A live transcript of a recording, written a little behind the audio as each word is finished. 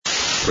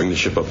Bring the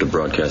ship up to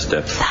broadcast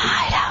depth. The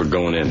Hideout. We're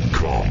going in.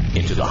 Crawl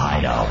into the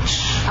Hideout.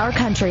 Our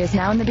country is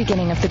now in the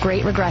beginning of the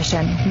Great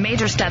Regression.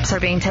 Major steps are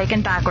being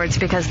taken backwards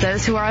because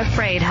those who are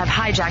afraid have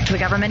hijacked the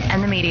government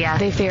and the media.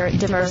 They fear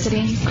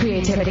diversity,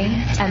 creativity,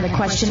 and the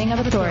questioning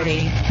of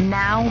authority.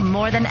 Now,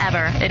 more than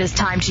ever, it is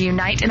time to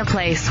unite in a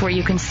place where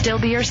you can still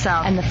be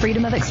yourself and the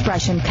freedom of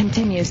expression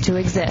continues to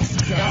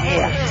exist.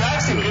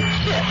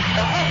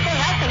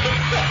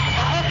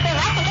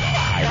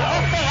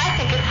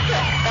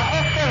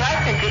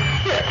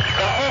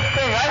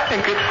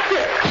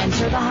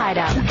 Enter the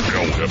Hideout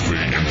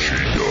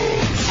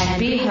and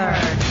be heard.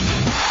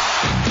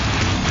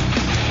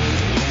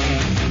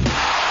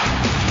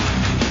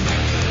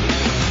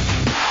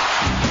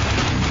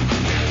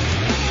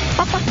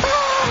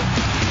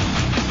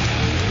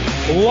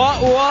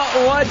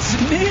 What's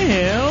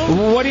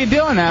new? What are you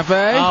doing,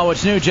 F.A.? Oh,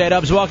 what's new,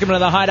 J-Dubs? Welcome to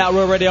the Hideout,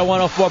 Real Radio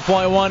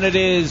 104.1. It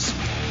is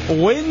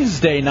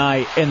Wednesday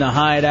night in the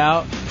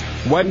Hideout.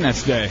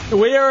 Wednesday.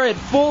 We are at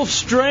full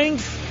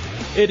strength.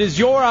 It is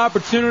your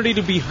opportunity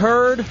to be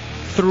heard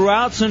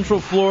throughout Central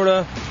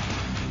Florida.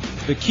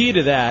 The key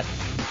to that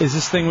is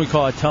this thing we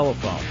call a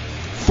telephone.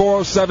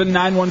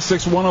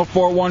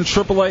 407-916-1041,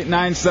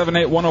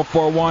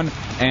 888-978-1041,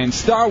 and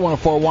star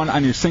 1041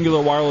 on your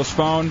singular wireless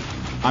phone.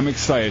 I'm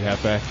excited,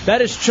 Hefe.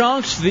 That is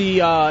Chunks,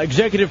 the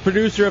executive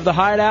producer of the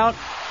Hideout.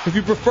 If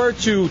you prefer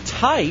to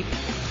type,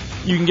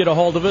 you can get a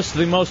hold of us.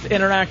 The most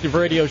interactive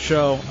radio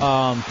show,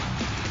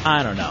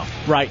 I don't know,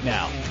 right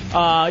now.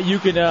 You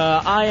can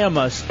IM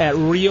us at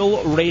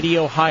Real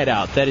Radio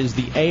Hideout. That is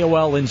the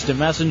AOL Instant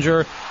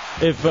Messenger.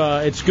 If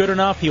it's good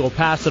enough, he will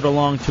pass it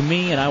along to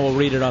me, and I will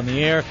read it on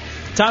the air.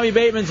 Tommy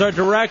Bateman's our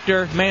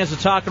director, mans the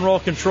talk and roll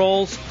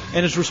controls,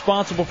 and is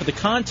responsible for the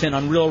content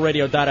on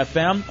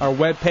realradio.fm, our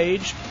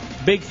webpage.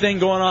 Big thing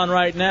going on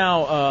right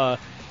now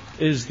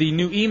is the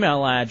new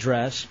email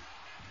address,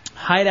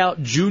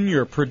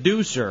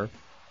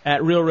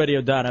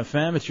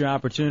 hideoutjuniorproducer@realradio.fm. It's your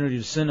opportunity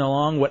to send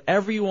along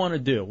whatever you want to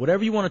do,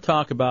 whatever you want to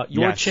talk about,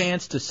 your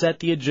chance to set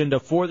the agenda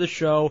for the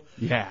show.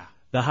 Yeah.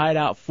 The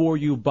Hideout for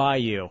you, by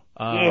you.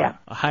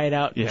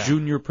 Hideout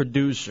Junior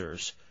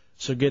Producers.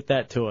 So get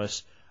that to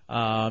us.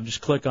 Just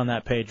click on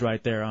that page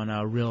right there on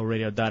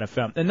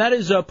realradio.fm. And that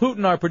is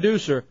Putin, our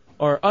producer,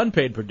 or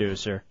unpaid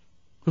producer.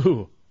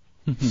 Ooh,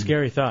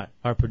 scary thought.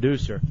 Our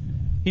producer.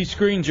 He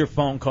screens your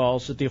phone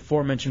calls at the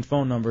aforementioned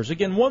phone numbers.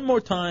 Again, one more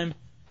time,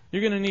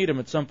 you're going to need them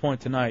at some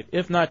point tonight.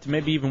 If not, to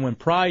maybe even win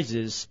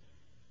prizes.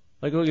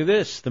 Like, look at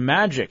this. The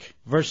Magic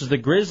versus the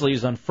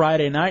Grizzlies on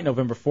Friday night,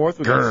 November 4th.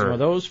 We've got some of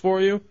those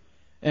for you.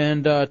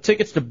 And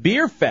tickets to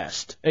Beer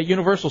Fest at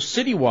Universal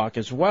City Walk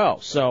as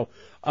well. So,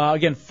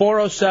 again,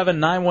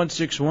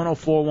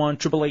 407-916-1041,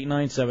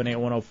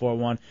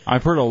 888-978-1041.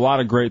 I've heard a lot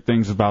of great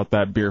things about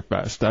that Beer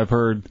Fest. I've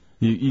heard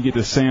you get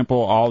to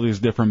sample all these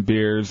different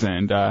beers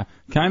and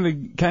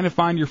kind of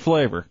find your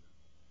flavor.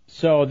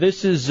 So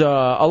this is,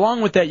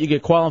 along with that, you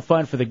get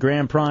qualified for the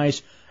grand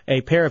prize,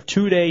 a pair of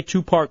 2-day,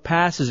 2-park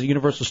passes at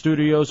Universal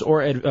Studios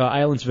or at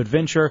Islands of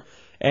Adventure,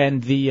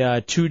 and the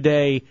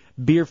 2-day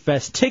Beer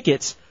Fest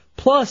tickets,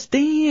 plus,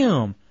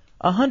 damn,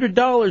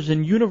 $100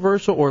 in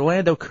Universal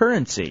Orlando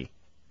currency,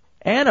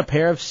 and a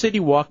pair of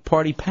City Walk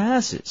party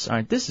passes. All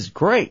right, this is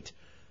great.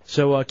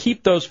 So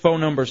keep those phone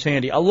numbers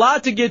handy. A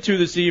lot to get to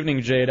this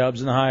evening,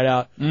 J-Dubs, in the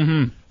Hideout.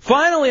 Mm-hmm.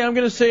 Finally, I'm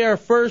going to say our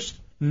first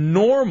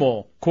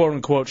normal,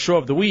 quote-unquote, show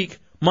of the week.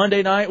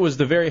 Monday night was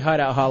the very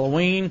Hideout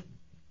Halloween.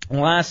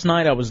 Last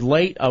night I was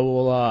late. I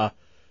will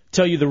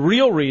tell you the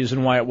real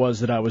reason why it was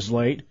that I was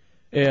late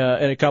in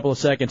a couple of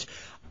seconds.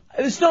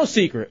 It's no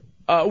secret.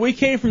 We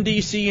came from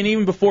D.C., and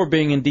even before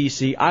being in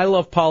D.C., I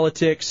love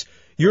politics.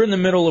 You're in the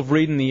middle of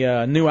reading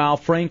the new Al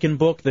Franken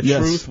book, The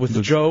Truth, with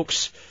the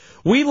jokes.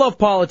 We love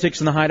politics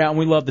in the Hideout, and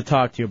we love to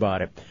talk to you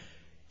about it.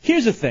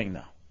 Here's the thing,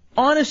 though.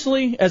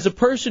 Honestly, as a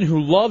person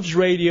who loves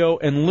radio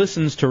and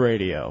listens to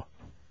radio,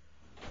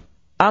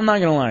 I'm not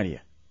going to lie to you.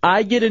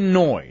 I get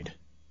annoyed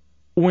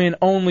when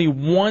only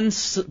one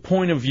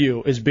point of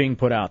view is being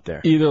put out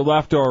there. Either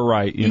left or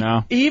right, you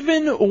know?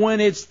 Even when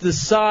it's the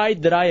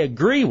side that I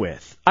agree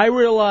with, I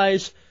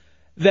realize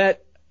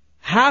that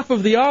half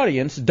of the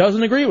audience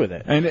doesn't agree with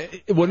it. And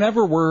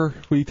whenever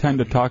we tend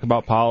to talk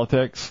about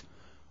politics,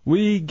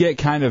 we get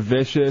kind of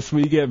vicious.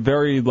 We get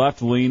very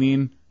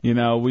left-leaning. You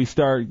know, we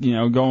start,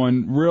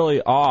 going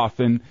really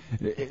off, and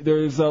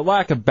there's a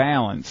lack of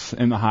balance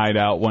in the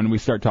Hideout when we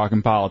start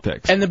talking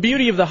politics. And the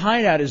beauty of the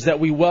Hideout is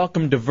that we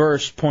welcome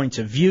diverse points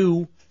of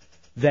view,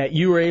 that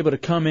you are able to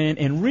come in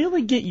and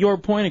really get your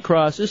point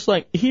across. It's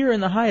like here in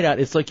the Hideout,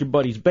 it's like your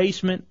buddy's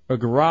basement or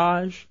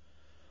garage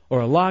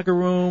or a locker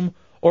room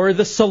or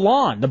the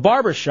salon, the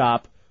barber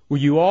shop, where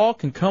you all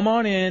can come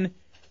on in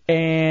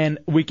and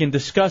we can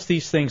discuss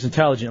these things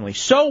intelligently.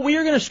 So we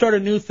are going to start a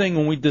new thing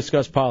when we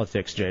discuss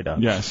politics,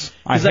 J-Dubs. Yes.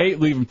 I hate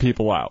leaving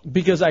people out.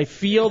 Because I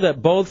feel that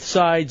both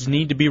sides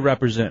need to be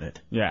represented.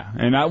 Yeah.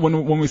 And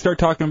when we start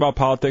talking about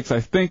politics,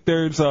 I think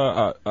there's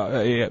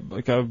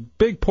a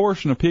big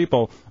portion of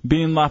people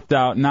being left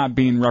out, not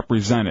being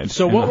represented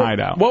in the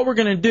Hideout. What we're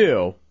going to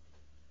do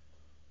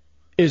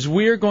is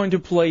we're going to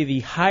play the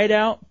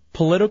Hideout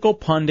political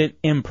pundit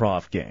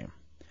improv game.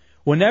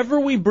 Whenever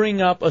we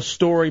bring up a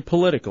story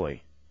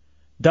politically,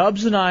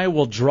 Dubs and I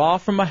will draw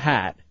from a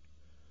hat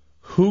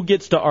who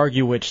gets to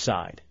argue which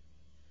side.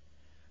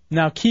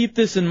 Now keep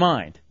this in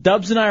mind.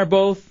 Dubs and I are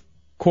both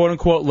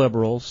quote-unquote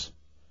liberals.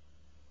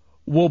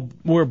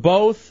 We're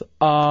both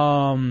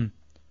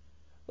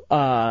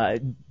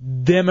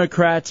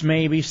Democrats,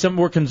 maybe.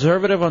 We're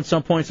conservative on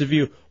some points of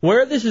view.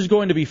 Where this is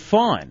going to be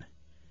fun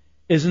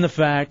is in the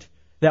fact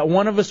that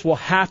one of us will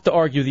have to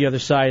argue the other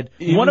side.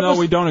 Even though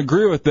we don't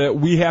agree with it,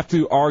 we have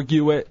to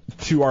argue it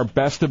to our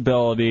best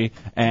ability,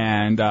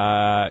 and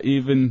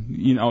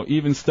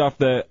even stuff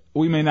that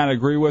we may not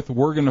agree with,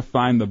 we're going to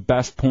find the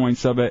best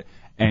points of it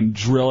and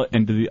drill it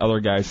into the other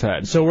guy's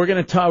head. So we're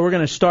going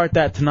to start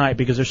that tonight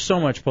because there's so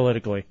much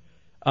politically.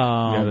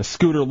 The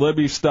Scooter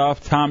Libby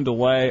stuff, Tom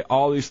DeLay,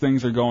 all these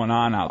things are going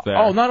on out there.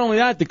 Oh, not only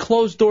that, the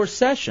closed-door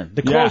session.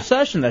 The closed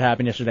session that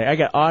happened yesterday. I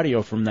got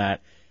audio from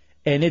that,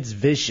 and it's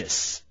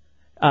vicious.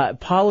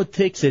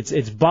 Politics,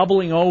 it's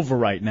bubbling over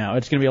right now.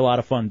 It's going to be a lot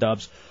of fun,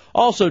 Dubs.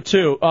 Also,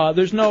 too,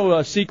 there's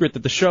no secret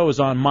that the show is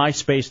on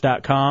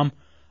MySpace.com.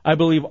 I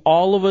believe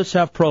all of us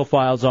have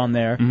profiles on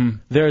there. Mm-hmm.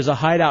 There's a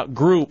Hideout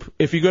group.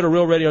 If you go to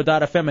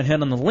RealRadio.fm and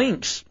hit on the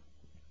links,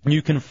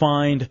 you can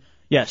find,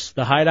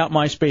 the Hideout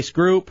MySpace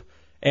group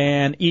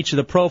and each of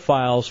the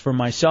profiles for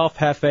myself,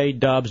 Hefe,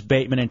 Dubs,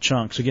 Bateman, and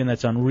Chunks. Again,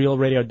 that's on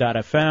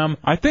RealRadio.fm.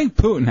 I think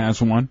Putin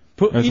has one.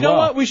 You know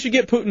what? We should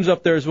get Putin's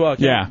up there as well. I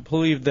can't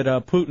believe that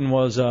Putin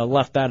was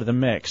left out of the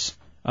mix,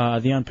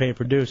 the unpaid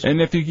producer. And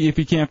if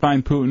you can't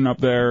find Putin up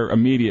there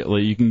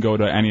immediately, you can go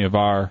to any of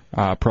our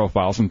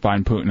profiles and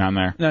find Putin on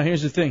there. Now,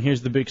 here's the thing.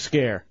 Here's the big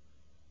scare.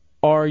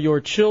 Are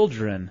your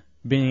children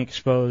being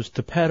exposed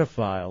to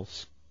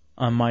pedophiles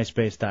on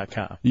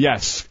MySpace.com?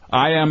 Yes,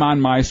 I am on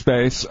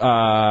MySpace.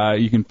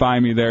 You can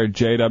find me there,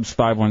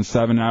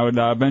 JDubs517. I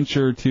would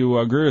venture to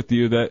agree with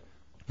you that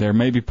there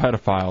may be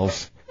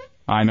pedophiles.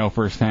 I know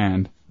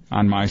firsthand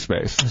on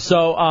MySpace.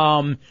 So,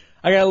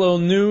 I got a little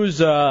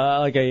news,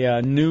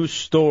 a news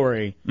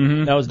story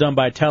that was done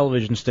by a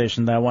television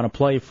station that I want to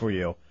play for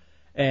you.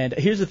 And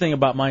here's the thing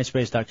about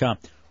MySpace.com.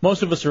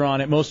 Most of us are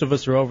on it. Most of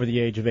us are over the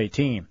age of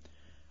 18.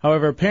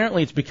 However,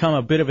 apparently it's become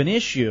a bit of an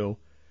issue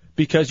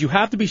because you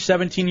have to be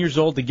 17 years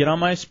old to get on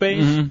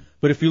MySpace. Mm-hmm.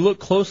 But if you look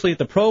closely at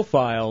the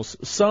profiles,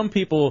 some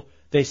people,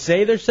 they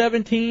say they're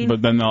 17.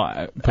 But then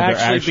they'll put their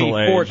actual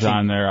age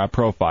on their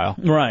profile.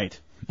 Right.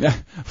 Yeah,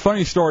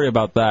 funny story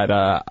about that.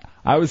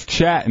 I was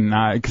chatting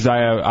because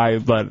I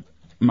let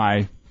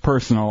my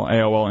personal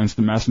AOL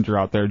Instant Messenger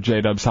out there,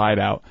 JDubs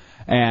Hideout,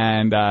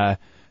 and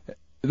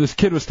this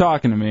kid was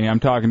talking to me. I'm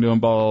talking to him,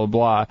 blah,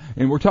 blah, blah,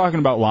 and we're talking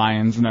about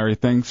Lions and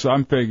everything, so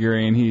I'm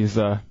figuring he's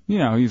a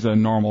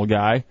normal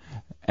guy,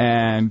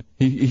 and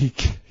he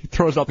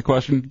throws out the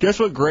question, guess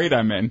what grade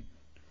I'm in?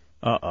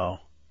 Uh-oh.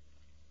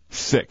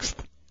 6th.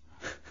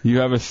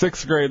 You have a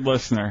 6th grade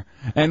listener.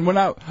 And when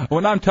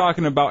I'm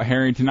talking about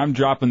Harrington, I'm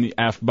dropping the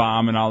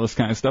F-bomb and all this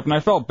kind of stuff, and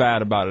I felt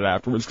bad about it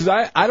afterwards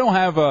because I don't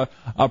have a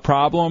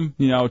problem,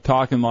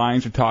 talking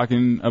lines or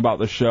talking about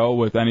the show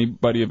with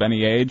anybody of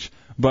any age.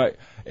 But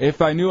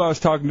if I knew I was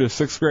talking to a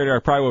 6th grader, I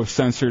probably would have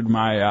censored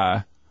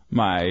my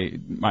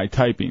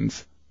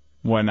typings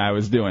when I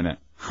was doing it.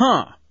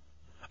 Huh.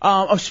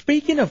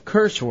 Speaking of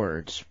curse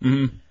words,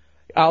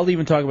 I'll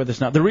even talk about this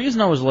now. The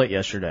reason I was late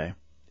yesterday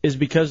is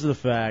because of the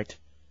fact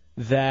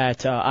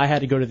that I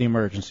had to go to the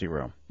emergency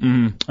room.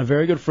 Mm-hmm. A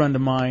very good friend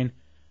of mine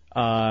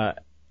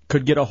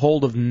could get a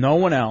hold of no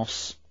one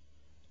else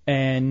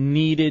and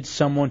needed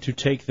someone to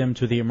take them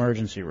to the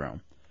emergency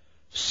room.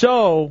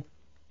 So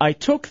I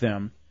took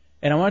them,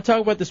 and I want to talk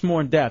about this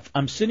more in depth.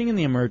 I'm sitting in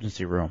the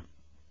emergency room,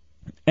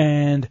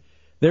 and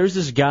there's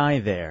this guy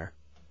there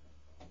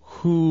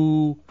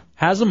who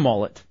has a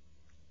mullet,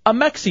 a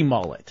Mexi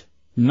mullet.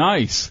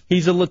 Nice.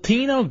 He's a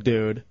Latino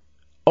dude,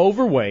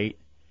 overweight.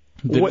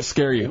 Did it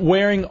scare you?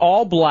 Wearing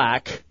all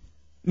black.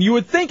 You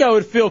would think I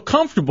would feel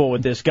comfortable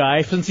with this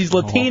guy since he's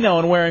Latino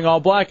and wearing all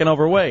black and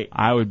overweight.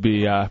 I would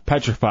be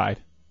petrified.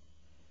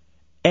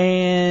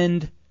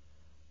 And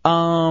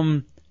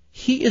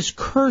he is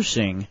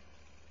cursing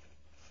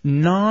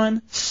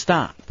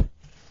non-stop.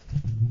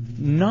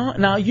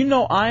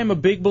 Now, I am a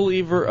big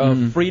believer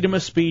of freedom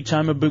of speech.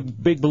 I'm a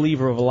big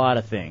believer of a lot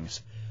of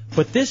things.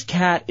 But this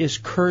cat is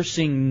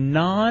cursing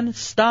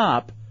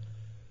non-stop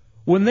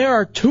when there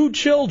are 2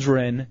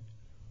 children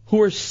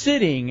who are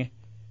sitting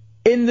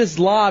in this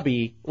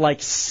lobby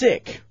like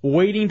sick,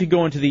 waiting to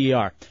go into the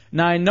ER.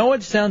 Now, I know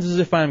it sounds as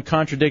if I'm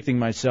contradicting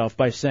myself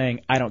by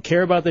saying I don't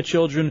care about the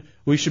children.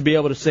 We should be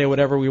able to say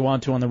whatever we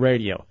want to on the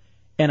radio.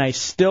 And I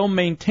still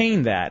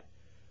maintain that.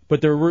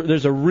 But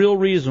there's a real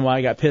reason why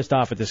I got pissed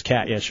off at this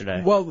cat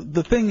yesterday. Well,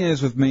 the thing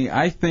is with me,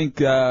 I think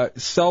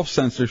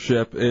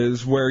self-censorship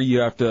is where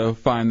you have to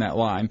find that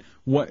line.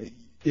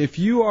 If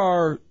you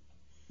are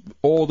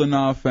old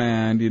enough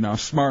and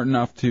smart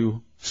enough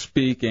to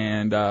speak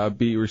and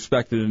be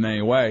respected in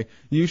any way,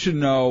 you should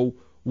know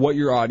what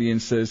your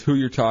audience is, who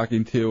you're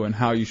talking to, and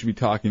how you should be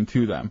talking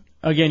to them.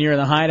 Again, you're in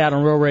the Hideout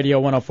on Real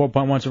Radio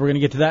 104.1, so we're going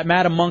to get to that.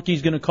 Madam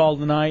Monkey's going to call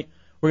tonight.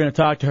 We're going to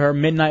talk to her,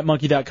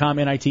 midnightmonkey.com,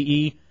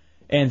 NITE,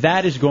 and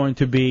that is going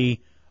to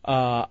be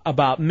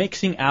about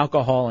mixing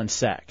alcohol and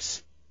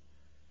sex,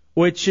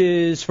 which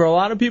is, for a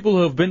lot of people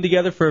who have been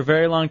together for a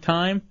very long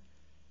time,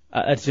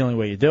 that's the only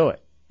way you do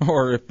it.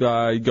 Or if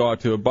you go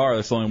out to a bar,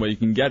 that's the only way you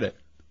can get it.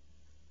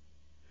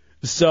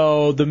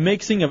 So the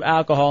mixing of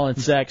alcohol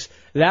and sex,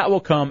 that will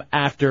come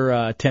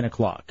after 10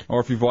 o'clock. Or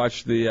if you've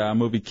watched the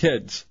movie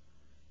Kids,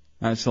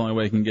 that's the only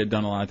way you can get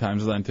done a lot of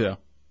times then, too.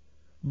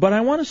 But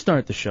I want to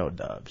start the show,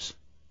 Dubs.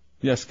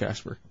 Yes,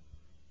 Casper.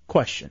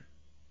 Question.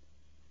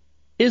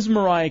 Is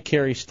Mariah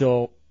Carey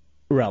still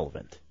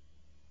relevant?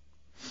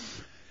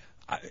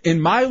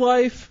 In my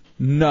life,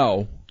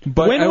 no.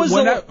 But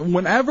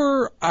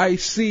whenever I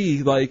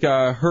see like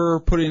her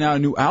putting out a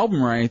new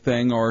album or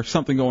anything or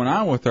something going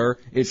on with her,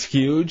 it's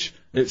huge.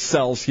 It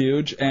sells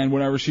huge. And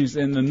whenever she's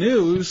in the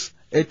news,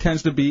 it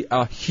tends to be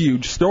a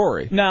huge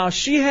story. Now,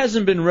 she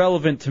hasn't been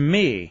relevant to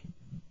me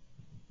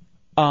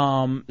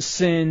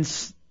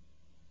since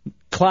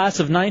class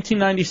of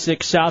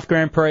 1996, South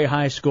Grand Prairie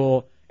High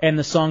School, and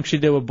the song she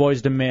did with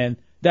Boyz II Men,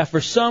 that for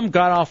some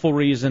god-awful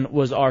reason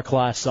was our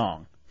class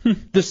song.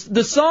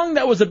 The song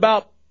that was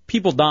about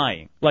people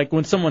dying, like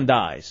when someone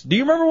dies. Do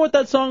you remember what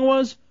that song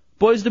was?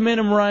 Boyz II Men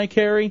and Mariah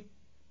Carey?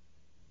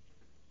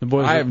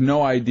 I have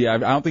no idea. I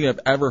don't think I've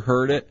ever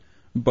heard it,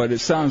 but it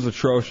sounds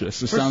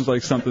atrocious. It sounds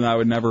like something I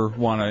would never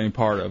want any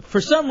part of.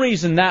 For some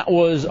reason, that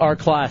was our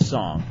class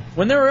song,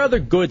 when there were other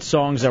good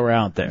songs that were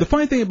out there. The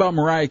funny thing about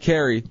Mariah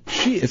Carey,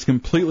 she is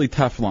completely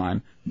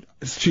Teflon.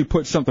 She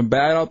puts something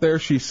bad out there.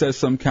 She says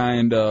some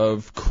kind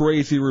of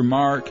crazy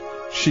remark.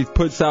 She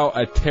puts out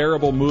a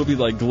terrible movie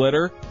like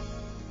Glitter.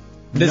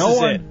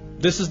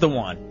 This is the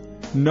one.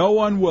 No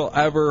one will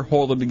ever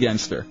hold it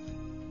against her.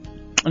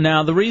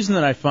 Now, the reason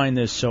that I find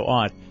this so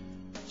odd,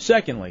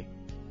 secondly,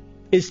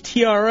 is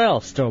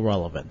TRL still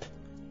relevant?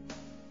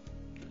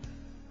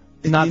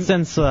 Not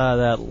since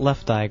that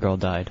Left Eye girl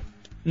died.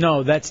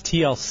 No, that's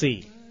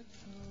TLC.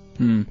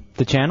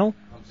 The channel?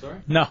 I'm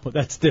sorry? No,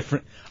 that's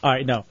different. All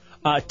right, no.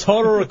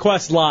 Total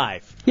Request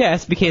Live. Yeah,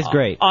 SBK is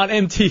great. On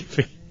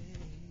MTV.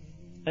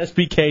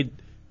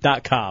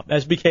 SBK.com.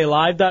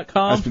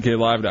 SBKLive.com?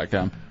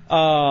 SBKLive.com.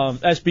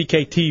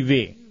 SBK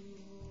TV.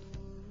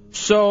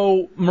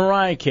 So,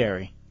 Mariah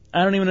Carey.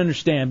 I don't even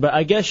understand, but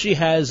I guess she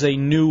has a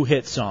new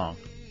hit song.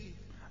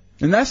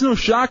 And that's no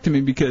shock to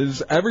me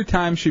because every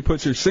time she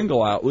puts her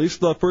single out, at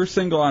least the first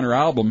single on her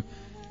album,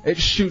 it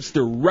shoots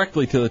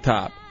directly to the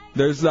top.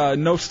 There's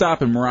no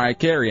stopping Mariah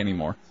Carey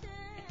anymore.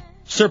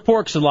 Sir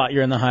Porks-a-Lot,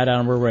 you're in the Hideout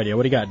on Real Radio.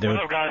 What do you got, dude?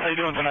 What's up, guys? How you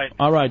doing tonight?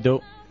 All right,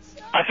 dude.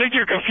 I think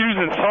you're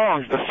confusing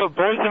songs. The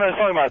Boyz II Men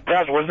song about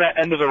death, wasn't that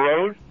End of the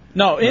Road?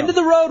 No, End of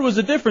the Road was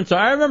a different song.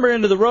 I remember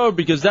End of the Road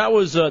because that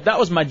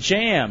was my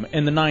jam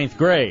in the 9th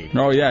grade.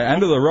 Oh, yeah,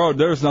 End of the Road,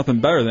 there's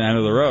nothing better than End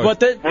of the Road.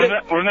 But wasn't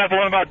that the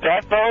one about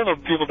death, though, the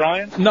people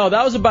dying? No,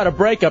 that was about a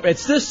breakup.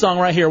 It's this song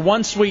right here,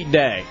 One Sweet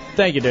Day.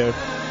 Thank you, dude.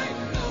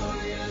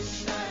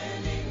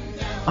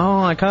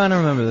 Oh, I kind of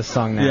remember this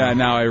song now. Yeah,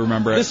 now I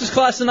remember it. This is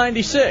class of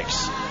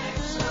 96.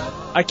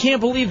 I can't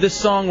believe this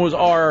song was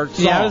our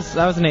song. Yeah,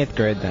 I was in 8th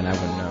grade then. I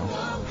wouldn't know.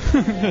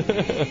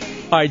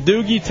 All right,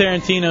 Doogie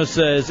Tarantino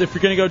says, if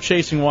you're going to go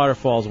chasing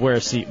waterfalls, wear a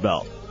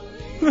seatbelt.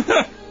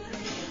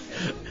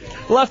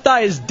 Left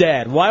Eye is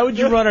dead. Why would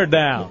you run her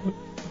down?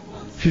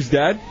 She's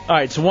dead? All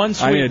right, so One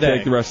Sweet Day. I need to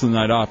take the rest of the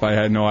night off. I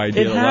had no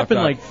idea. It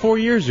happened like 4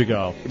 years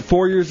ago.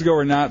 4 years ago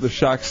or not, the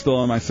shock's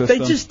still in my system.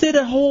 They just did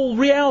a whole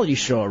reality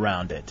show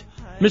around it.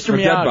 Mr.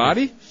 Miyagi. Dead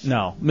body?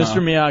 No. Mr.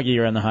 Miyagi,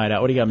 you're in the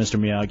Hideout. What do you got, Mr.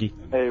 Miyagi?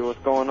 Hey, what's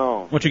going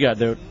on? What you got,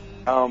 dude?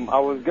 I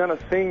was going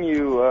to sing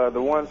you the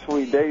One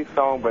Sweet Day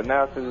song, but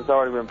now since it's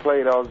already been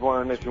played, I was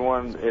wondering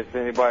if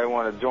anybody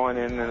want to join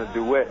in a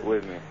duet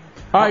with me.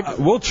 All right,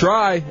 we'll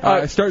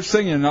try. Start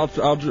singing, and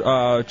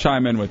I'll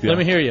chime in with you. Let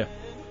me hear you.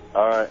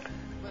 All right.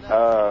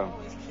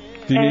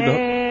 Do you need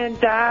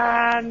and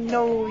I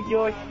know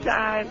you're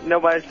shine.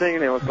 Nobody's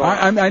singing it. What's going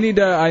on? I need.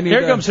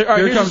 Here comes the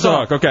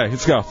hook. Okay,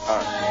 let's go. All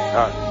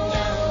right.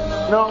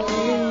 No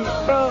need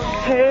from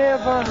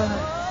heaven,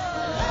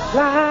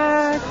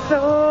 like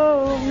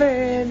so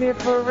many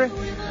forever.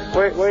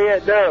 Where you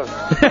at, Dove?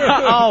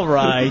 All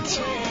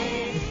right.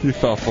 You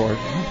fell for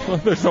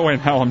it. There's no way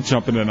in hell I'm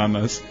jumping in on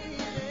this.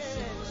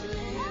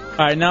 All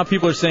right, now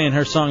people are saying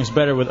her song's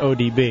better with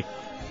ODB.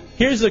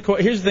 Here's the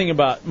thing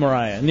about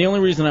Mariah, and the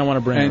only reason I want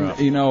to bring her up.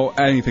 And, you know,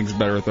 anything's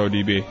better with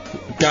ODB.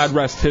 God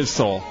rest his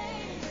soul.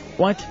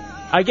 What?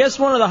 I guess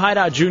one of the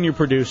Hideout Junior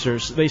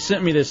producers, they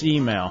sent me this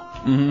email.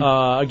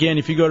 Mm-hmm. Again,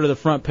 if you go to the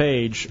front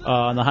page,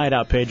 on the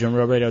Hideout page on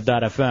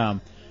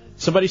RealRadio.fm,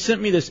 somebody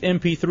sent me this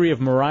MP3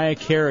 of Mariah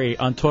Carey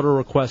on Total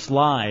Request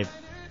Live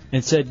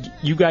and said,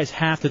 you guys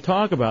have to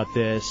talk about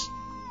this.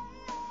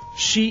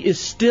 She is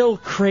still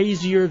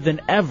crazier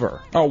than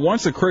ever. Oh,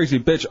 once a crazy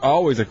bitch,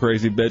 always a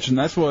crazy bitch, and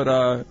that's what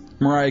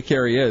Mariah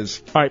Carey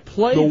is. All right,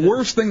 play the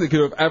worst thing that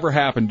could have ever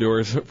happened to her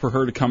is for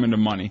her to come into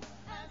money.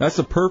 That's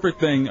the perfect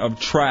thing of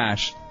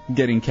trash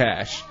getting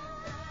cash.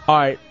 All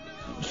right,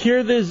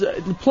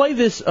 play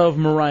this of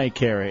Mariah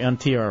Carey on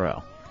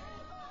TRL.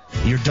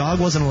 Your dog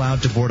wasn't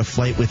allowed to board a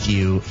flight with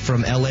you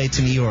from L.A.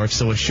 to New York,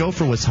 so a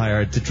chauffeur was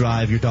hired to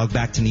drive your dog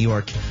back to New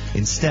York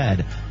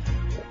instead.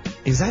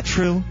 Is that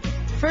true?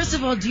 First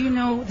of all, do you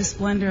know the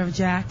splendor of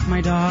Jack,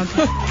 my dog?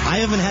 I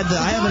haven't had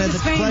the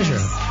pleasure.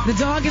 The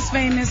dog is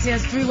famous. He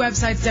has 3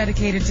 websites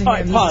dedicated to him. All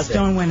right, pause He's a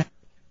stone winner.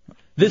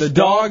 The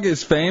dog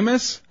is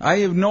famous? I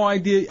have no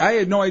idea. I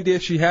had no idea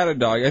she had a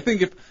dog. I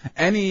think if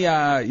any,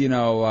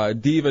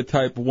 diva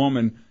type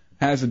woman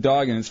has a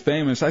dog and it's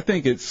famous, I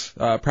think it's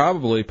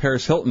probably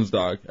Paris Hilton's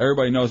dog.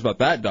 Everybody knows about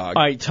that dog.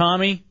 All right,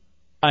 Tommy,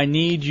 I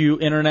need you,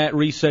 internet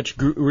research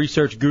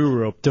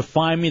guru, to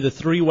find me the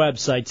 3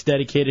 websites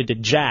dedicated to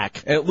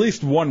Jack. At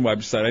least one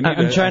website.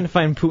 I'm trying to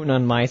find Putin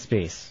on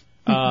MySpace.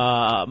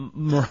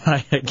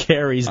 Mariah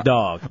Carey's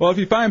dog. Well, if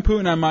you find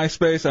Putin on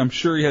MySpace, I'm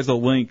sure he has a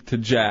link to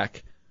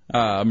Jack,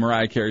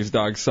 Mariah Carey's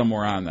dog,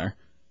 somewhere on there.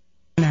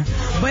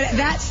 But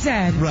that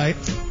said, right,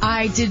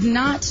 I did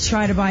not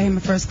try to buy him a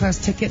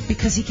first-class ticket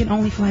because he can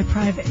only fly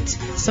private.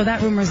 So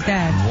that rumor's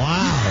dead.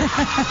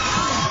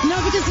 Wow.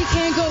 No, because he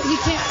can't go. He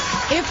can't.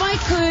 If I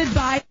could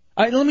buy.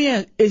 All right, let me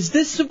ask, is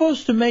this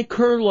supposed to make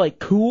her, like,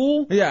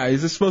 cool? Yeah,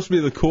 is this supposed to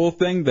be the cool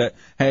thing that,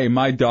 hey,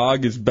 my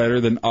dog is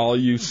better than all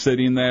you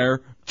sitting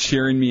there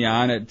cheering me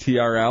on at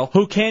TRL?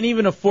 Who can't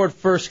even afford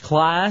first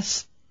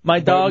class? My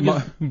dog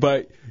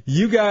But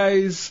you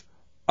guys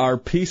are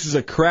pieces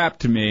of crap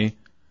to me,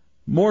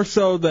 more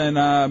so than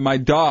my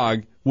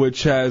dog,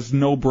 which has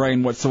no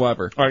brain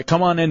whatsoever. All right,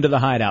 come on into the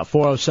Hideout.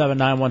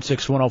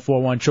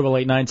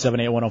 407-916-1041,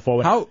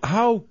 888-978-1041.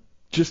 How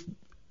just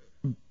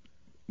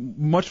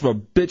much of a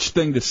bitch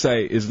thing to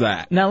say is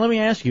that? Now, let me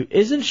ask you,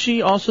 isn't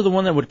she also the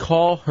one that would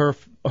call her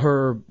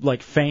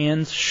like,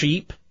 fans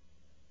sheep?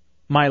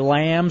 My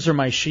lambs or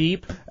my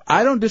sheep?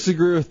 I don't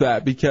disagree with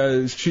that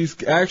because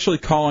she's actually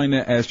calling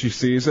it as she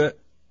sees it.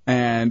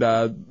 And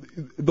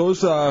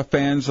those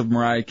fans of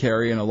Mariah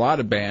Carey and a lot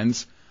of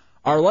bands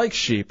are like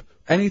sheep.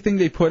 Anything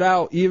they put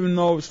out, even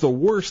though it's the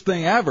worst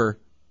thing ever,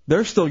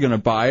 they're still going to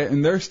buy it,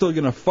 and they're still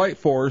going to fight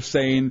for her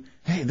saying,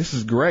 hey, this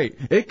is great.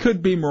 It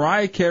could be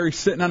Mariah Carey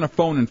sitting on a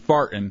phone and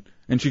farting,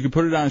 and she could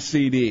put it on a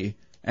CD,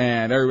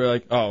 and everybody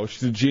like, oh,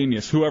 she's a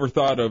genius. Whoever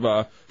thought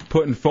of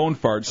putting phone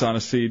farts on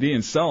a CD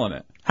and selling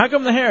it? How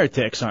come the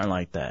heretics aren't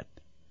like that?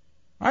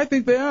 I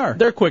think they are.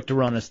 They're quick to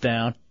run us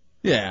down.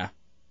 Yeah.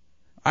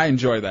 I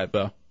enjoy that,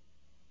 though.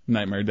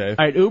 Nightmare Dave.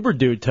 All right, Uber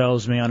Dude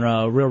tells me on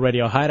Real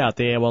Radio Hideout,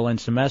 the AOL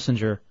Instant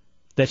Messenger,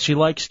 that she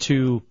likes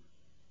to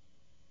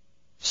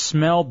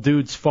smell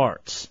dudes'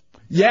 farts.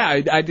 Yeah,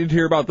 I did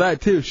hear about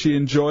that, too. She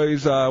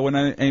enjoys when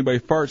anybody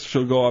farts,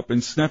 she'll go up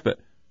and sniff it.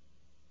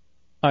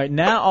 All right,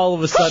 now all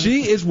of a sudden...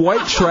 She is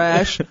white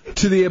trash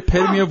to the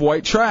epitome of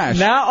white trash.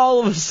 Now all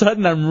of a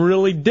sudden I'm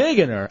really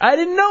digging her. I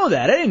didn't know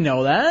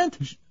that.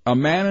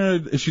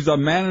 She's a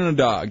man and a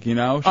dog, you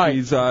know?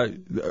 She's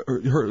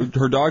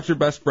her dog's her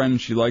best friend,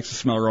 and she likes to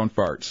smell her own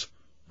farts.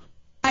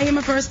 I am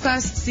a first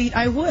class seat,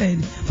 I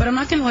would, but I'm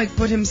not gonna like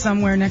put him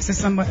somewhere next to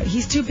somebody.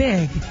 He's too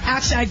big.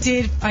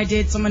 Actually, I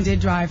did. Someone did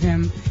drive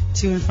him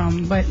to and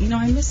from, but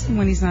I miss him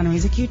when he's not home.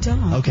 He's a cute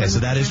dog. Okay, so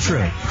that is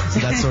true.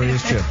 So that story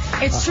is true.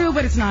 It's true,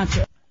 but it's not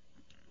true.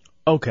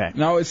 Okay.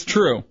 No, it's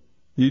true.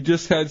 You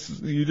just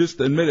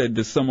admitted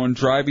to someone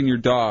driving your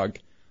dog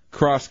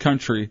cross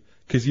country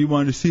because you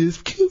wanted to see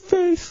his cute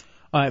face.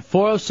 All right,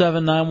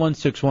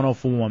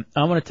 407-916-1041.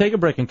 I'm going to take a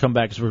break and come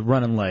back because we're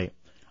running late.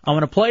 I'm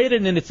going to play it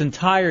in its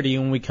entirety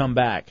when we come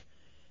back,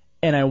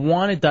 and I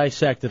want to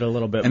dissect it a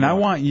little bit more. And I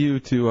want you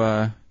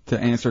to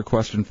answer a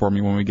question for me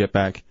when we get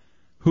back.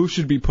 Who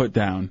should be put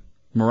down,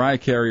 Mariah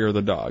Carey or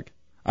the dog?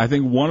 I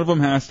think one of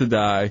them has to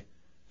die,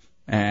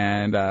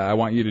 and I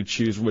want you to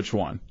choose which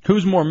one.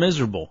 Who's more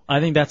miserable? I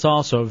think that's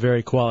also a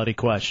very quality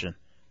question.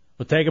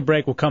 We'll take a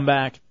break. We'll come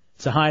back.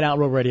 It's a Hideout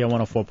Road Radio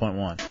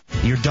 104.1.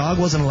 Your dog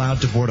wasn't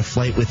allowed to board a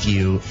flight with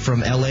you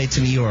from L.A. to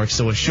New York,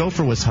 so a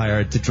chauffeur was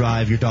hired to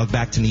drive your dog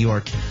back to New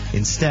York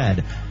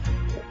instead.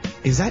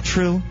 Is that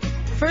true?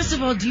 First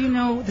of all, do you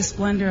know the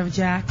splendor of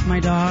Jack,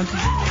 my dog?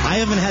 I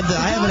haven't had the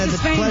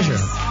pleasure.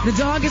 The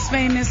dog is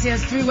famous. He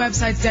has 3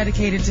 websites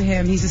dedicated to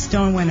him. He's a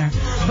stone winner.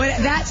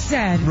 But that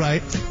said,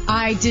 right,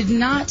 I did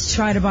not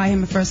try to buy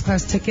him a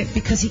first-class ticket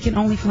because he can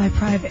only fly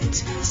private.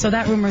 So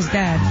that rumor's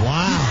dead.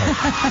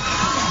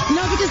 Wow.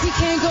 No, because he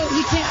can't go.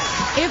 He can't.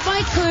 If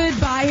I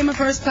could buy him a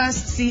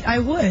first-class seat, I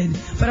would.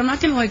 But I'm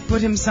not gonna like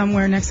put him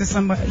somewhere next to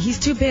somebody. He's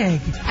too big.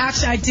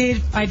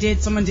 Actually, I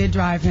did. Someone did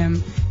drive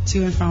him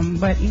to and from,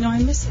 but I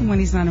miss him when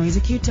he's not home. He's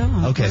a cute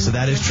dog. Okay, so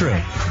that is true.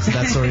 So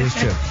that story is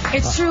true.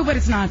 It's true, but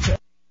it's not true.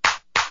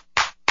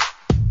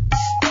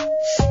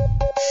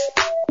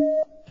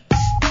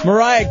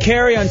 Mariah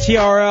Carey on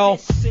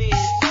TRL.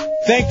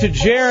 Thanks to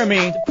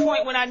Jeremy,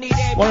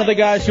 one of the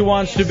guys who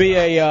wants to be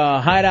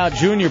a Hideout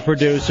Junior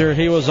producer.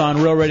 He was on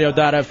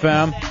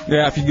RealRadio.fm.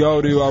 Yeah, if you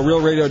go to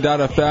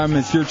RealRadio.fm,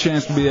 it's your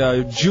chance to be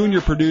a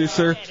junior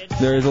producer.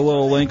 There's a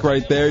little link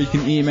right there. You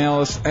can email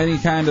us any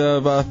kind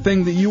of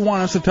thing that you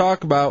want us to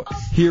talk about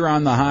here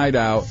on the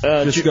Hideout.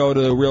 Just go to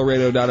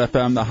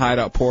RealRadio.fm, the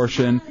Hideout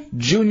portion,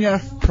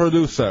 junior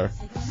producer.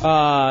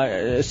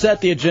 Set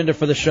the agenda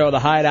for the show, the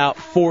Hideout,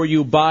 for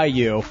you, by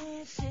you.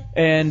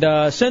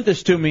 and sent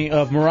this to me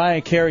of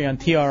Mariah Carey on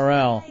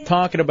TRL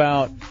talking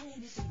about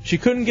she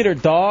couldn't get her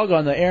dog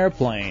on the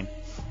airplane,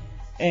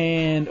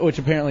 and which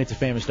apparently it's a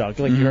famous dog.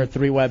 Like you heard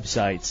 3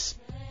 websites,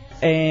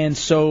 and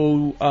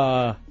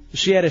so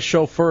she had a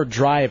chauffeur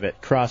drive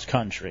it cross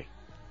country.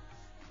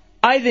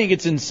 I think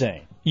it's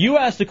insane. You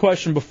asked the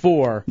question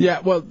before.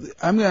 Yeah, well,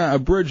 I'm going to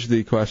abridge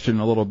the question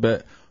a little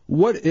bit.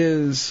 What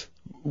has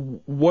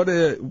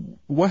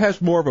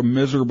more of a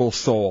miserable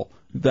soul,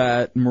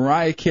 that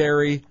Mariah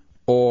Carey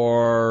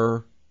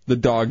or the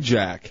dog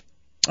Jack?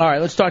 All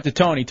right, let's talk to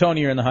Tony. Tony,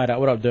 you're in the Hideout.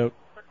 What up, dude?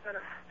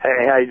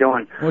 Hey, how you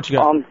doing? What you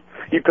got?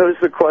 You posed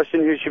the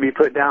question, who should be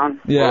put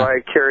down,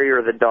 Mariah Carey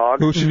or the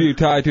dog? Who should be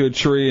tied to a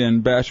tree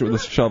and bash it with a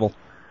shovel?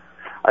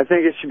 I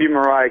think it should be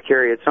Mariah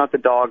Carey. It's not the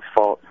dog's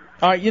fault.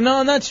 All right,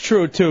 and that's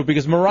true, too,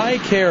 because Mariah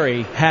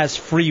Carey has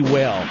free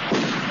will.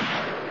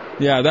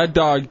 Yeah, that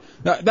dog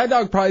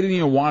probably didn't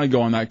even want to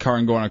go in that car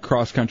and go on a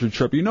cross-country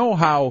trip. You know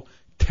how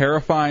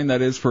terrifying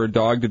that is for a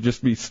dog to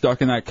just be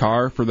stuck in that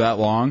car for that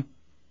long?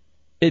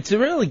 It's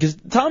really, because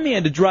Tommy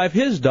had to drive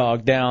his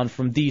dog down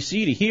from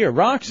D.C. to here,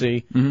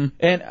 Roxy.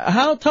 And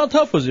how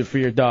tough was it for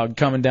your dog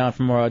coming down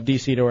from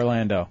D.C. to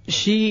Orlando?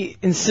 She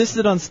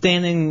insisted on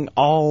standing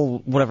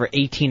all,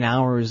 18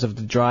 hours of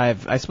the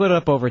drive. I split it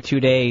up over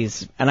 2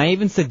 days, and I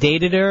even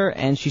sedated her,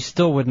 and she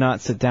still would not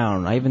sit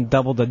down. I even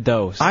doubled the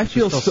dose.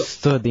 She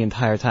stood the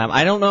entire time.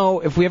 I don't know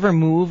if we ever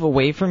move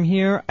away from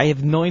here. I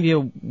have no idea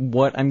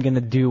what I'm going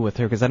to do with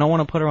her, because I don't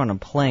want to put her on a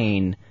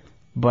plane.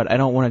 But I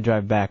don't want to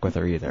drive back with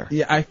her either.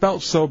 Yeah, I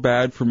felt so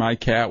bad for my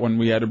cat when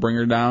we had to bring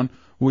her down.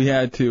 We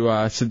had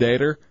to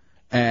sedate her,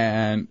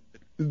 and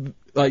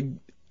like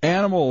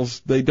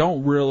animals, they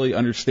don't really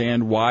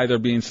understand why they're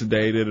being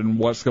sedated and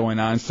what's going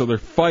on, so they're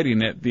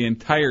fighting it the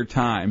entire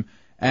time,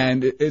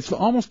 and it's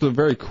almost a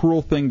very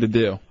cruel thing to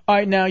do. All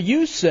right, now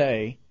you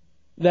say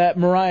that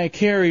Mariah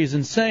Carey is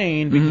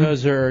insane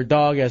because her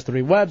dog has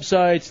 3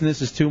 websites, and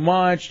this is too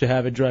much to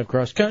have it drive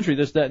cross country,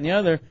 this, that, and the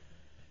other.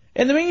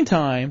 In the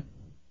meantime,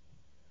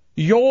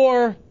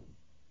 your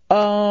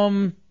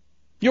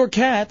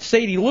cat,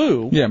 Sadie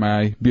Lou. Yeah,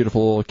 my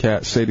beautiful little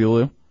cat, Sadie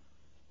Lou.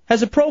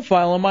 Has a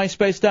profile on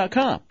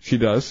MySpace.com. She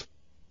does.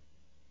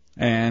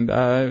 And,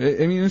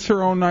 it's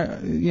her own,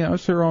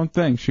 it's her own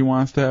thing. She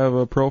wants to have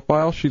a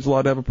profile. She's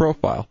allowed to have a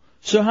profile.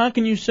 So how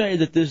can you say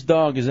that this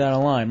dog is out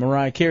of line,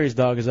 Mariah Carey's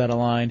dog is out of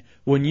line,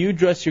 when you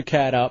dress your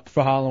cat up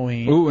for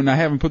Halloween? Ooh, and I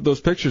haven't put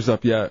those pictures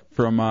up yet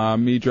from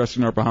me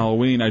dressing her up on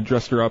Halloween. I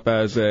dressed her up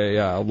as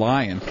a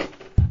lion.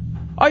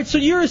 All right, so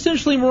you're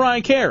essentially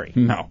Mariah Carey.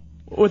 No.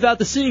 Without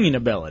the singing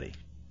ability.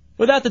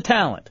 Without the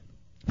talent.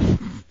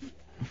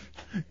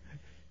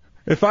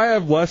 If I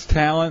have less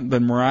talent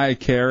than Mariah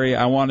Carey,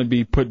 I want to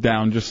be put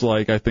down just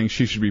like I think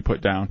she should be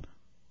put down.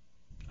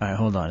 All right,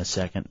 hold on a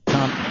second.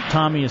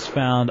 Tommy has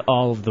found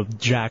all of the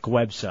Jack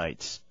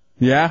websites.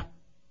 Yeah?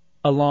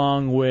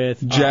 Along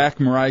with... Jack,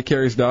 Mariah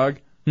Carey's dog?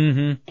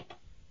 In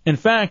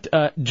fact,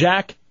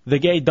 Jack, the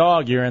gay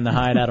dog, you're in the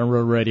Hideout on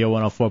Road Radio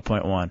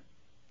 104.1.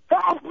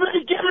 Help me,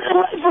 get me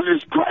away from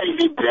this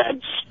crazy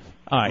bitch!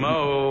 All right.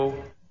 Mo.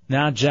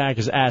 Now Jack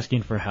is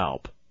asking for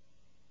help.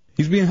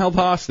 He's being held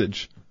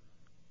hostage.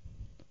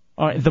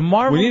 All right, the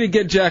Marvel... We need to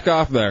get Jack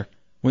off there.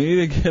 We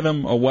need to get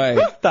him away.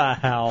 What the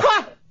hell?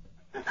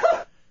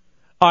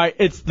 All right,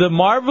 it's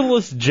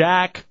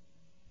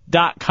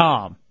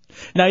themarvelousjack.com.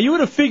 Now, you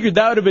would have figured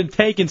that would have been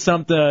taken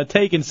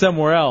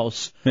somewhere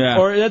else. Yeah.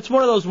 Or that's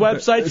one of those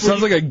websites. It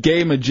sounds like a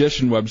gay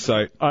magician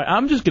website. All right,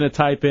 I'm just going to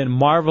type in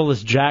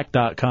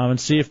marvelousjack.com and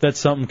see if that's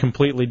something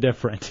completely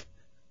different.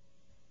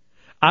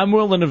 I'm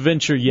willing to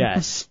venture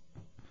yes.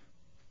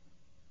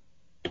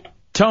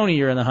 Tony,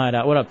 you're in the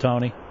Hideout. What up,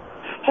 Tony?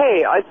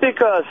 Hey, I think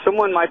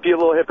someone might be a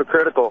little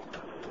hypocritical.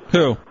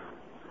 Who?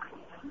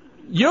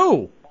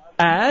 You.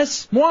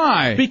 Ass.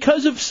 Why?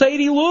 Because of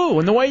Sadie Lou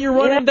and the way you're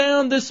running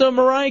down this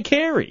Mariah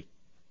Carey.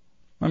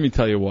 Let me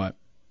tell you what.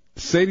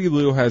 Sadie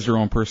Lou has her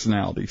own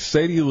personality.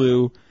 Sadie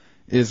Lou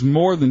is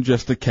more than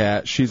just a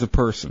cat. She's a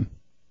person.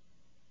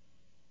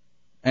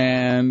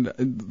 And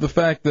the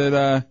fact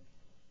that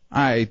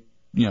I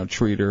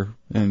treat her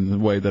in the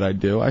way that I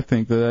do, I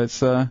think that's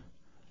how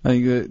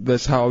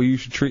you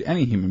should treat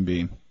any human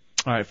being.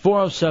 All right,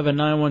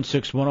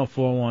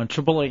 407-916-1041,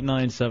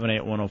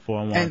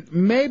 888-978-1041. And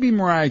maybe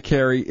Mariah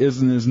Carey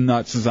isn't as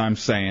nuts as I'm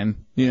saying.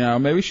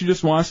 Maybe she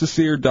just wants to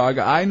see her dog.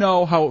 I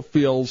know how it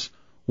feels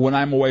when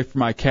I'm away from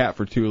my cat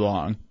for too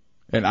long,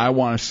 and I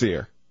want to see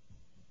her.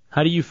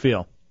 How do you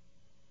feel?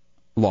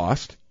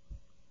 Lost,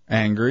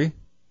 angry,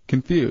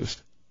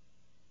 confused.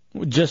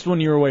 Just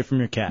when you're away from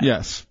your cat?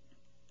 Yes.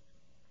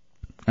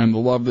 And the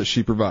love that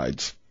she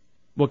provides.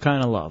 What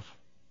kind of love?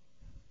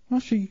 Well,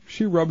 she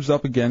rubs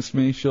up against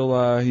me. She'll,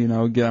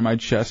 get on my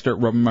chest, start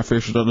rubbing my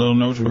face with that little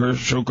nose of hers.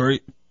 It's so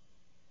great.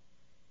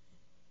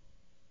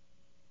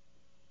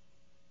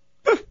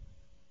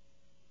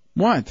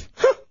 What?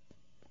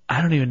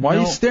 I don't even know. Why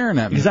are you staring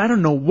at me? Because I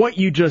don't know what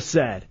you just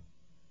said.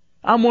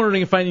 I'm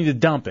wondering if I need to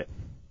dump it.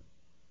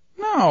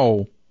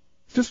 No.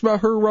 It's just about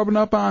her rubbing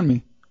up on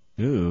me.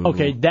 Ooh.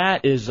 Okay,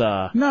 that is,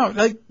 No,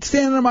 like,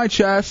 standing on my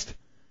chest,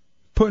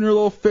 putting her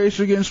little face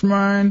against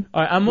mine.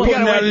 All right, I'm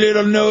putting that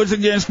little nose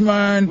against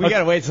mine. We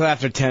gotta wait till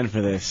after 10 for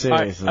this.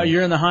 Seriously. All right,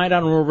 you're in the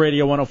Hideout on Rural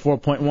Radio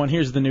 104.1.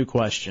 Here's the new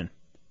question.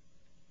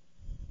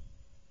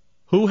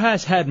 Who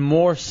has had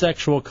more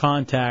sexual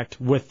contact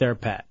with their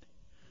pet?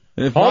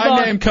 If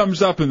my name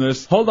comes up in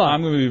this, hold on,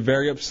 I'm going to be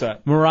very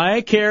upset.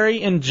 Mariah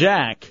Carey and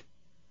Jack,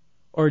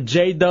 or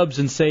J-Dubs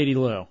and Sadie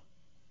Lou?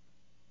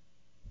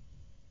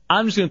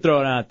 I'm just going to throw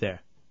it out there.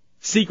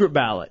 Secret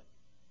ballot.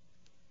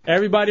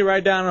 Everybody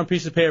write down on a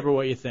piece of paper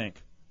what you think.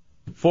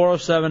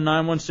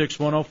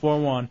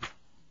 407-916-1041,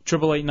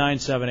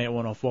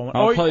 888-978-1041.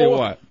 I'll tell you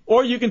what.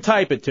 Or you can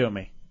type it to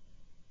me.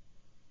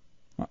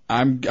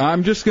 I'm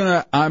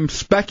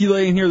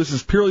speculating here. This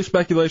is purely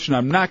speculation.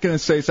 I'm not going to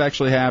say it's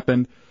actually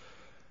happened.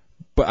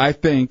 But I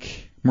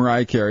think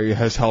Mariah Carey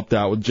has helped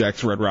out with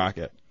Jack's Red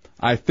Rocket.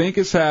 I think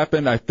it's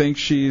happened. I think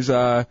she's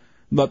let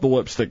the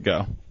lipstick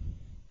go.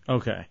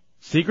 Okay.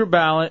 Secret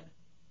ballot.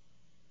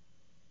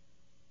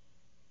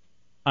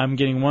 I'm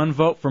getting one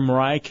vote for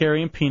Mariah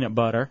Carey and peanut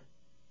butter.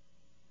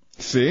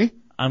 See?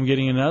 I'm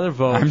getting another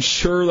vote. I'm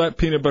sure that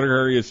peanut butter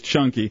area is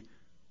chunky.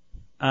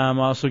 I'm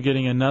also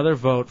getting another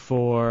vote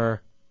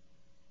for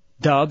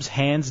Dubs,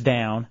 hands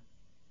down.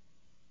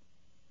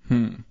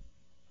 All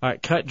right,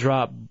 Cut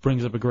Drop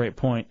brings up a great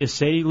point. Is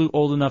Sadie Lou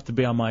old enough to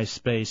be on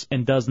MySpace,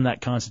 and doesn't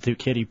that constitute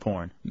kiddie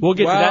porn? We'll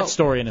get to that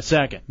story in a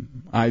second.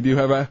 I do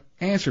have an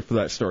answer for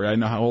that story. I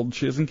know how old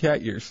she is in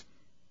cat years.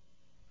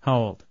 How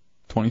old?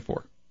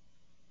 24.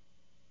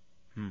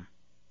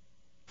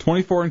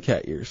 24 in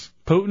cat years.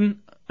 Putin,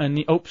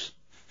 oops.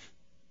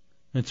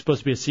 It's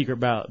supposed to be a secret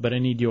ballot, but I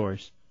need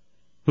yours.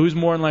 Who's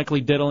more than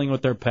likely diddling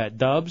with their pet,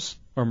 Dubs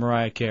or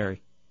Mariah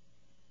Carey?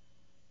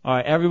 All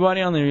right, everybody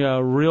on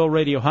the Real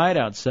Radio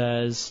Hideout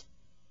says,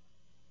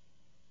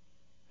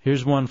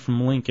 here's one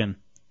from Lincoln.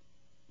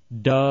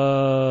 Dubs.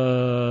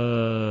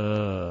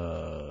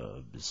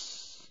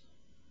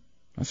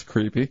 That's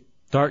creepy.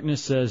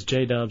 Darkness says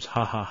J-Dubs,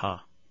 ha ha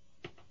ha.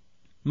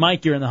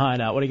 Mike, you're in the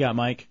Hideout. What do you got,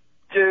 Mike?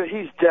 Dude,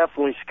 he's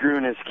definitely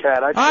screwing his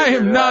cat. I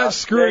am not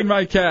screwing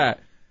my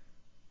cat.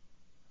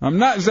 I'm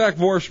not Zach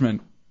Vorschman.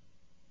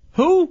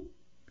 Who?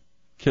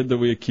 Kid that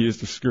we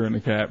accused of screwing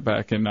a cat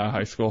back in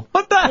high school.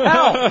 What the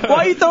hell? Why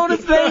are you throwing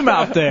his name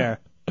out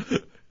there?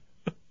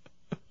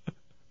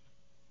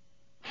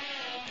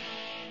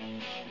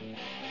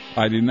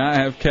 I do not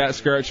have cat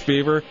scratch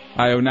fever.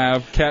 I do not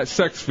have cat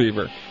sex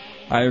fever.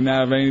 I do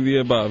not have any of the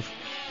above.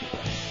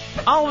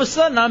 All of a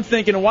sudden, I'm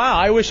thinking, wow,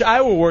 I wish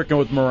I were working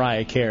with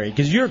Mariah Carey,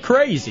 because you're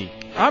crazy.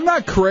 I'm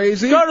not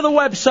crazy. Go to the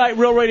website,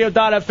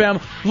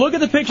 realradio.fm. Look at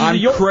the pictures of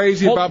your... I'm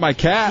crazy about my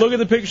cat. Look at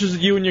the pictures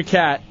of you and your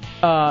cat.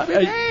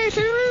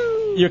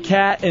 Your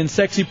cat in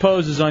sexy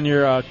poses on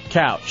your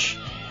couch.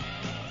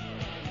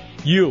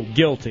 You,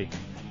 guilty.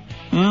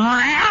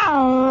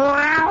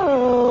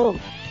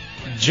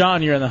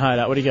 John, you're in the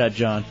Hideout. What do you got,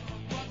 John?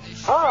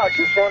 I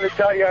just wanted to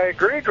tell you I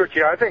agreed with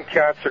you. I think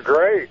cats are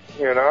great.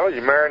 You know,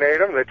 you marinate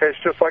them, they taste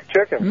just like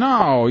chicken.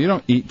 No, you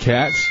don't eat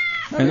cats.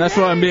 And that's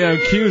what I'm being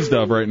accused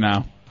of right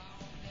now.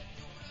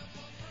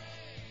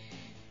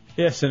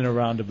 Yes, in a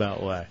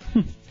roundabout way.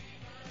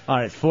 All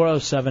right,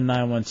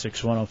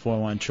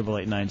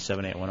 407-916-1041,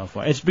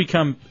 888-978-1041. It's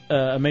become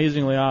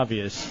amazingly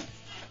obvious.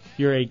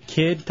 You're a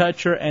kid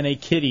toucher and a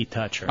kitty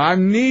toucher.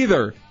 I'm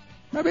neither.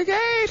 I'm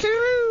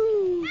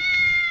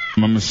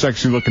a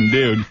sexy-looking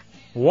dude.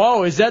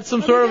 Whoa, is that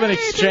some sort of an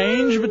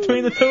exchange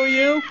between the two of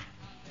you?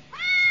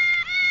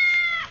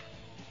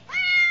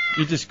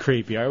 You're just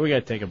creepy. All right, we got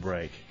to take a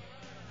break.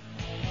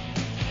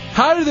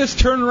 How did this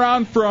turn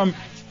around from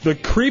the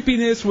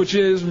creepiness, which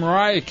is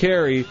Mariah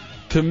Carey,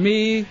 to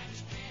me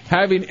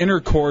having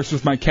intercourse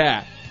with my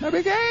cat? All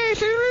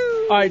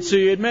right, so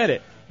you admit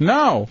it.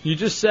 No. You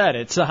just said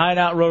it. It's a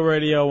Hideout Row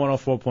Radio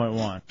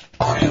 104.1.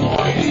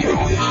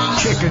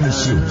 Chicken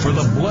soup for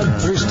the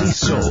bloodthirsty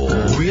soul.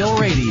 Real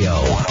Radio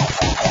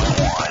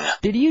 104.1.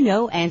 Did you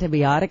know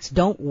antibiotics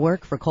don't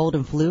work for cold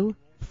and flu?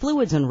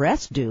 Fluids and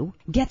rest do.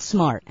 Get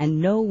smart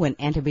and know when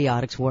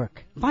antibiotics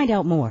work. Find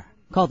out more.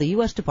 Call the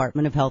U.S.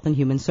 Department of Health and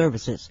Human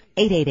Services.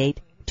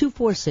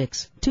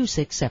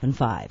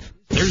 888-246-2675.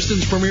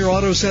 Thurston's Premier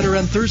Auto Center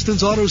and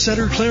Thurston's Auto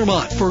Center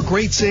Claremont for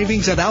great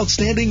savings and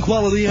outstanding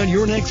quality on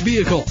your next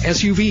vehicle.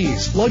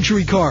 SUVs,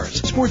 luxury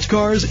cars, sports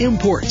cars,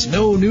 imports.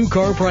 No new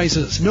car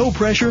prices, no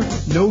pressure,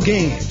 no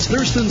gains.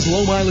 Thurston's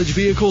low mileage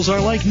vehicles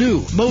are like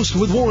new, most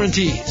with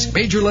warranties.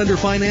 Major lender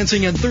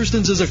financing, and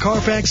Thurston's is a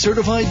Carfax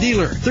certified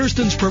dealer.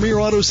 Thurston's Premier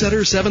Auto Center,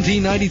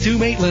 1792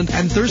 Maitland,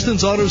 and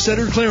Thurston's Auto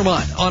Center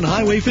Claremont on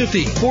Highway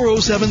 50,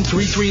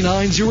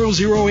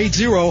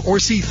 407-339-0080, or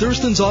see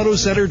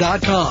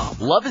Thurston'sAutoCenter.com.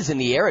 Love is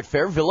in the air at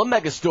Fairvilla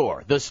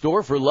Megastore, the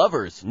store for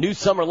lovers. New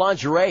summer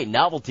lingerie,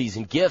 novelties,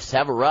 and gifts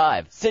have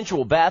arrived.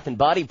 Sensual bath and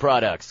body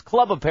products,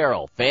 club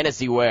apparel,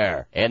 fantasy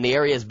wear, and the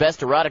area's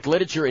best erotic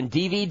literature and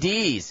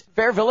DVDs.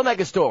 Fairvilla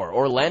Megastore,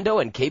 Orlando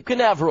and Cape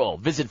Canaveral.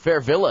 Visit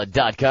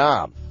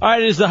Fairvilla.com. All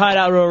right, it is the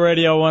Hideout Row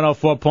Radio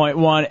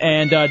 104.1,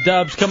 and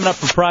Dubs coming up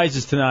for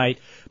prizes tonight.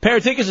 Pair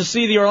of tickets to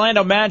see the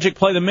Orlando Magic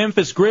play the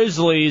Memphis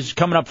Grizzlies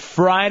coming up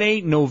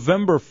Friday,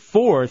 November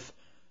 4th.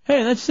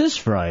 Hey, that's this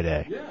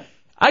Friday. Yeah.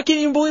 I can't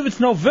even believe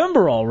it's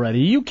November already.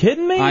 Are you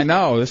kidding me? I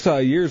know. This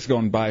year's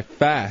going by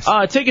fast.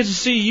 Tickets to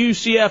see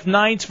UCF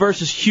Knights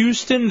versus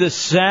Houston this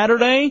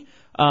Saturday.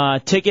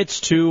 Tickets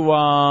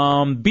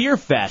to Beer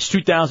Fest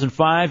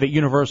 2005 at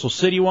Universal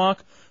City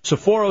Walk. So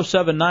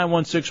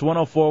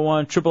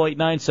 407-916-1041,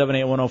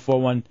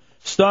 888-978-1041,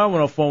 star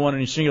 1041 on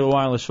your singular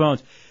wireless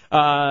phones.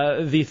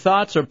 The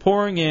thoughts are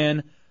pouring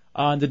in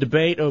on the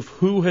debate of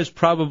who has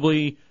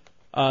probably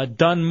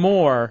done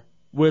more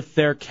with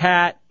their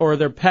cat or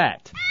their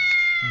pet.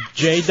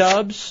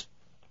 J-Dubs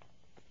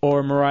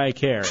or Mariah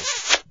Carey.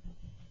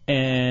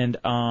 And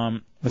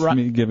that's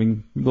me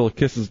giving little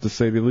kisses to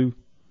Sadie Lou.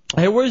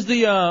 Hey, where's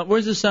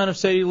the sound of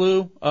Sadie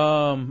Lou?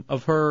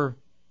 Of her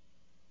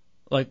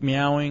like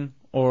meowing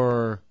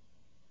or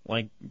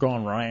like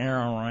going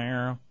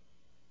right.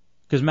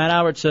 Because Matt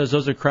Albert says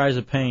those are cries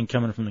of pain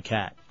coming from the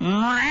cat.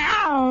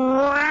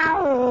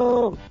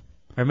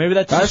 Or maybe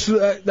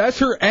that's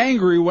her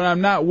angry when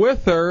I'm not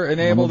with her and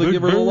able to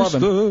give her the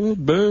loving.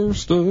 Bear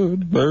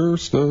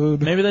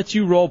stood. Maybe that's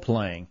you role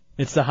playing.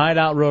 It's the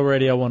Hideout Row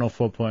Radio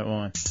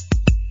 104.1.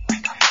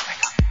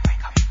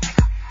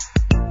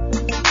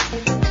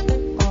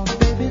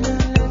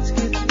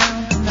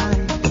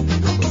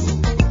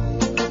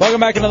 Welcome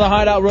back into the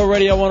Hideout Row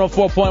Radio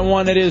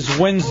 104.1. It is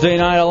Wednesday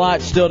night. A lot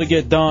still to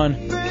get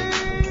done.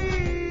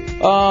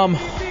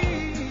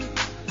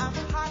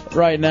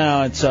 Right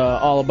now, it's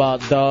all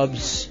about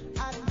Dubs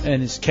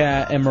and his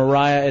cat and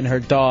Mariah and her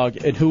dog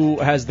and who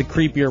has the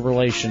creepier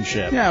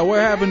relationship. Yeah, what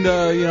happened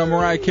to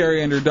Mariah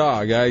Carey and her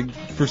dog?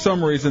 For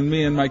some reason,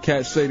 me and my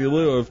cat Sadie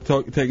Lou have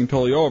taken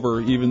totally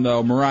over, even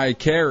though Mariah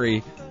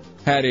Carey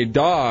had a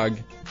dog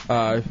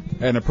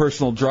and a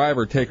personal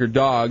driver take her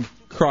dog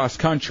cross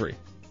country.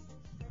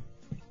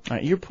 All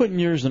right, you're putting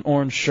yours in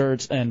orange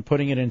shirts and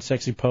putting it in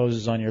sexy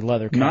poses on your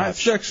leather couch. Not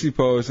sexy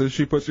poses.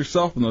 She puts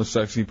herself in those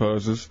sexy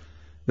poses.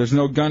 There's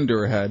no gun to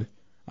her head.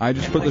 I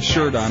just put the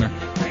shirt on her.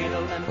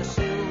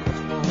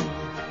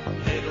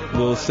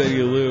 Little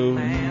Sadie Lou.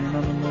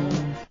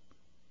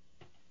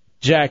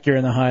 Jack, you're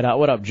in the Hideout.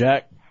 What up,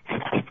 Jack?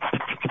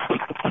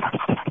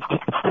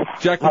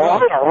 Jack,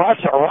 all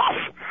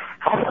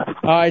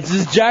right, is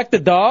this Jack the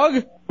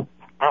dog?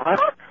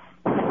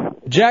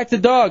 Jack the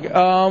dog. Do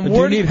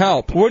you need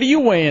help? Where do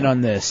you weigh in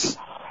on this?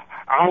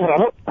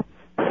 I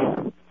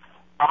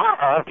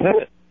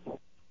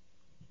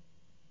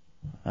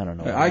don't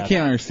know. I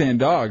can't understand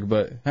dog,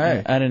 but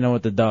hey. I didn't know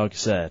what the dog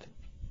said.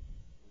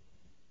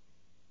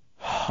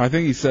 I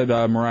think he said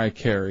Mariah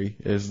Carey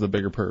is the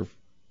bigger perv,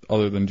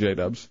 other than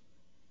J-Dubs.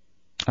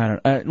 I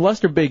don't.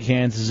 Lester Big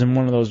Hands is in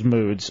one of those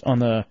moods on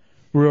the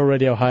Real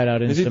Radio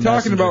Hideout. Is he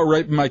talking about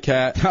raping my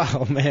cat?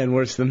 Oh man,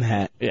 worse than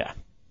that. Yeah.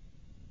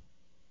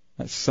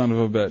 That son of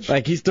a bitch.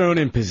 Like he's thrown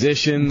in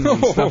positions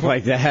and stuff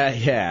like that.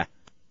 Yeah.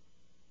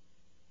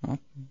 Well,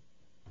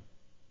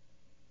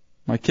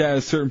 my cat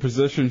has certain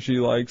positions she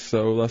likes,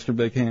 so Lester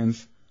Big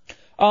Hands.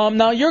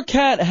 Now, your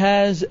cat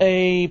has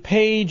a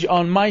page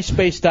on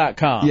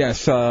MySpace.com.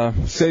 Yes,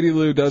 Sadie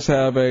Lou does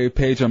have a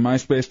page on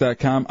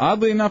MySpace.com.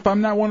 Oddly enough,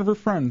 I'm not one of her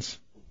friends.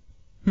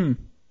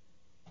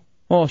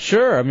 Well,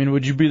 sure. I mean,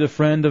 would you be the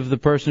friend of the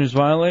person who's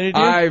violated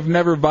you? I've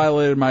never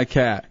violated my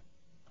cat.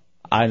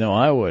 I know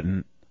I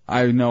wouldn't.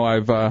 I know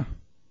I've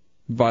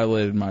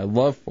violated my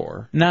love for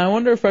her. Now, I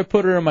wonder if I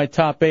put her in my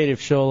top 8 if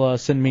she'll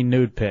send me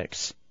nude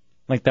pics,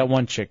 like that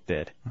one chick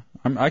did.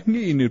 I can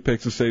get you nude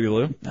pics of Sadie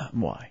Lou.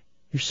 Why?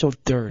 You're so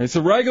dirty. It's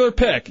a regular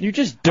pic. You're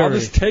just dirty. I'll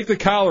just take the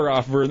collar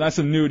off of her, and that's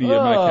a nudie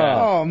of my cat.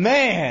 Oh,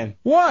 man.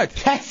 What?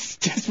 That's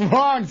just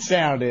wrong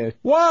sounded.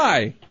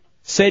 Why?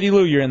 Sadie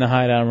Lou, you're in the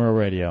Hideout on Real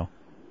Radio.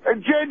 Hey,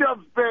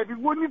 J-Dubs, baby,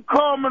 when you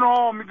coming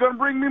home, you going to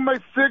bring me my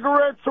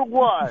cigarettes or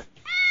what?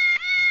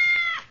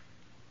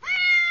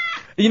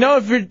 You know,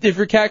 if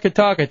your cat could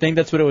talk, I think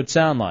that's what it would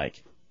sound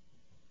like.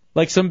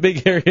 Like some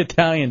big hairy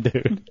Italian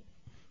dude.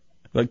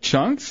 Like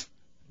Chunks?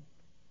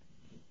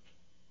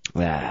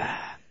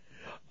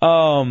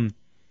 All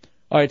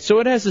right, so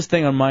it has this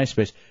thing on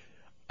MySpace.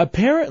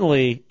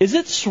 Apparently, is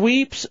it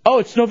sweeps? Oh,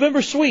 it's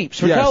November sweeps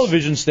for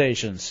television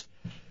stations.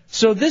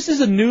 So this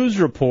is a news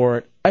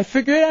report. I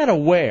figured out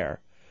where.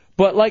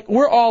 But, like,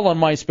 we're all on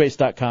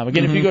MySpace.com.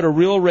 Again, if you go to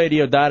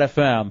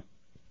realradio.fm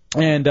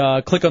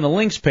and click on the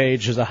links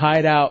page, there's a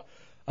Hideout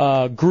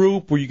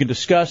group where you can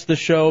discuss the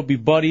show, be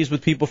buddies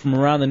with people from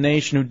around the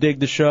nation who dig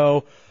the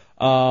show.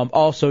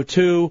 Also,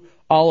 too,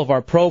 all of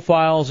our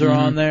profiles are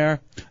on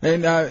there.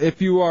 And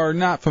if you are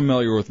not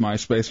familiar with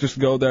MySpace, just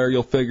go there.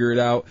 You'll figure it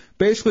out.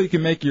 Basically, you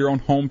can make your own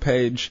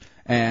homepage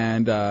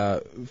and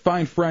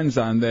find friends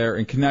on there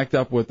and connect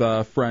up with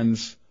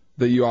friends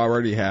that you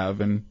already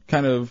have and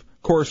kind of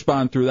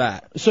correspond through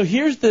that. So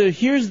here's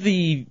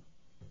the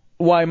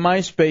why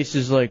MySpace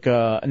is like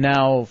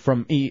now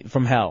from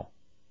hell,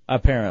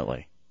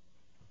 apparently.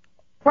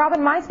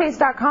 Robin,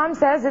 MySpace.com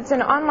says it's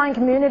an online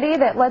community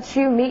that lets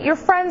you meet your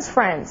friends'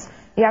 friends.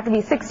 You have to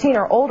be 16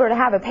 or older to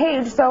have a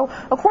page, so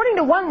according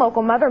to one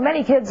local mother,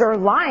 many kids are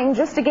lying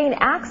just to gain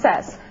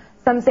access.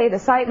 Some say the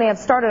site may have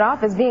started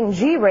off as being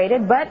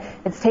G-rated, but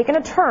it's taken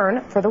a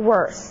turn for the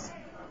worse.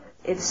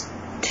 It's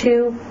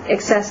too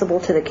accessible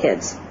to the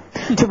kids.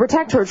 To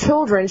protect her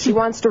children, she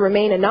wants to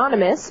remain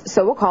anonymous,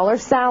 so we'll call her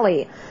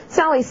Sally.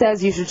 Sally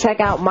says you should check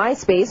out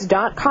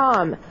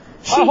MySpace.com.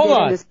 Hold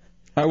on.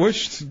 I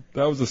wish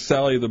that was the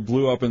Sally that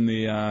blew up in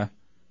the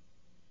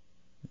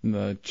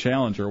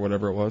Challenger or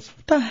whatever it was.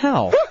 What the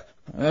hell?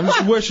 I'm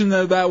just wishing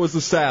that was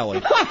the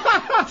Sally.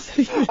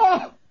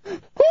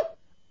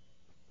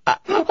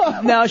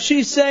 Now,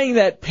 she's saying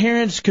that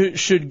parents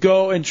should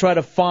go and try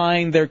to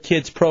find their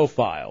kids'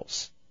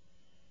 profiles.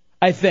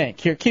 I think.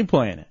 Here, keep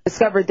playing it.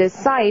 Discovered this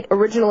site,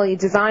 originally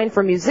designed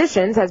for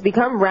musicians, has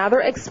become rather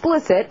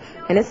explicit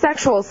in a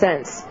sexual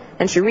sense.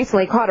 And she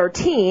recently caught her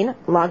teen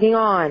logging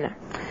on.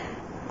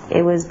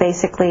 It was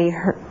basically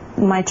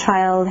my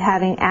child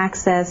having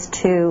access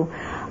to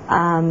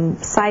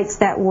sites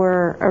that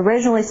were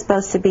originally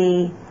supposed to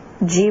be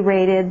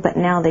G-rated, but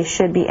now they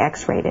should be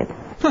X-rated.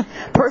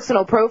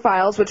 Personal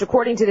profiles, which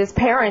according to this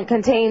parent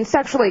contain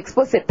sexually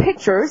explicit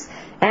pictures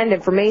and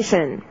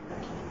information.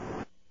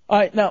 All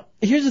right, now,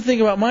 here's the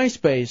thing about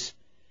MySpace.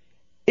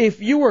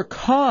 If you were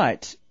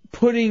caught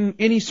putting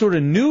any sort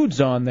of nudes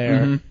on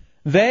there,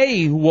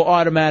 they will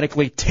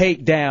automatically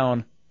take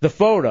down the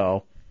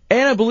photo.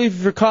 And I believe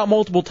if you're caught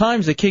multiple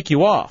times, they kick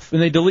you off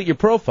and they delete your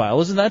profile.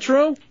 Isn't that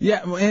true?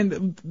 Yeah,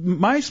 and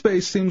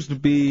MySpace seems to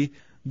be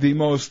the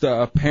most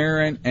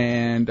apparent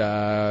and,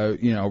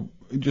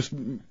 just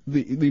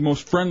the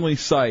most friendly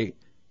site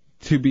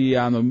to be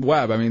on the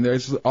web. I mean,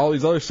 there's all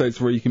these other sites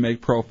where you can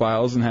make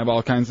profiles and have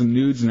all kinds of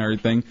nudes and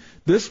everything.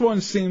 This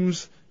one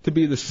seems to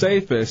be the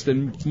safest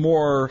and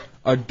more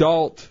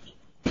adult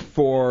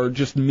for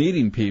just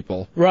meeting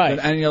people than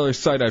any other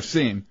site I've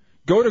seen.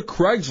 Go to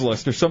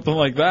Craigslist or something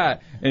like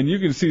that, and you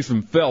can see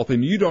some filth,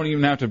 and you don't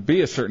even have to be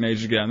a certain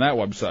age to get on that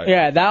website.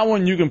 Yeah, that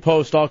one you can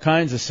post all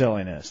kinds of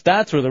silliness.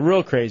 That's where the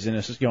real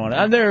craziness is going.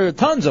 And there are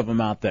tons of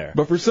them out there.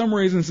 But for some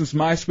reason, since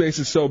MySpace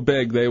is so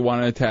big, they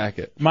want to attack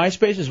it.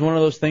 MySpace is one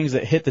of those things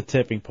that hit the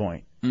tipping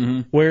point,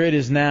 where it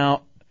is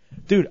now.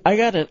 Dude,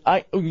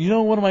 you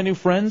know one of my new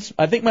friends?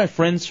 I think my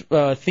friend's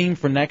theme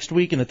for next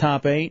week in the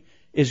top 8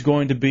 is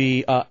going to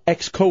be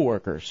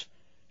ex-coworkers.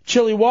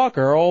 Chili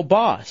Walker, our old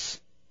boss,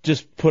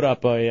 just put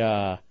up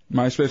a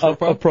MySpace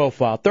profile? A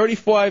profile.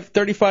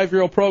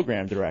 35-year-old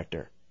program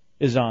director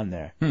is on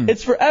there.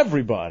 It's for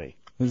everybody.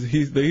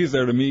 He's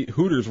there to meet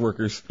Hooters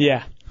workers.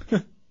 Yeah.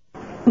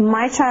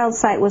 My child's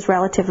site was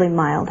relatively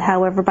mild.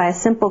 However, by a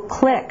simple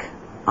click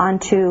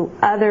onto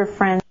other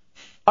friends.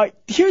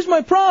 Here's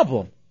my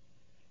problem.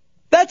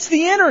 That's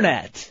the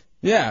internet.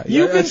 Yeah,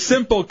 a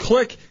simple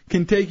click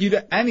can take you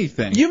to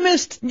anything. You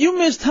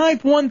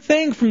mistype one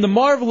thing from the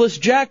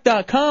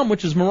marvelousjack.com,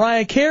 which is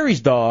Mariah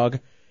Carey's dog,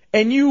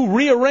 and you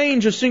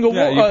rearrange a single you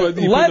put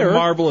letter. the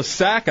marvelous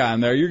sack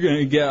on there, you're going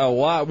to get a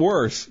lot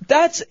worse.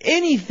 That's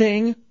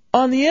anything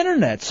on the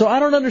internet. So I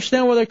don't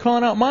understand why they're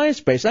calling out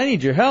MySpace. I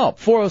need your help.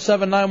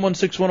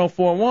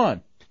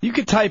 407-916-1041. You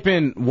could type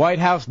in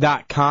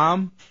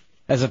whitehouse.com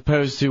as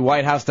opposed to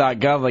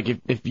whitehouse.gov. Like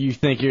if you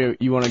think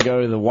you want to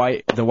go to the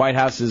White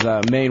House's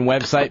main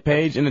website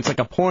page, and it's like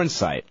a porn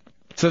site.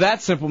 So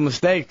that simple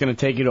mistake is going to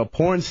take you to a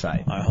porn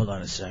site. All right, hold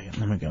on a second.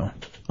 Let me go.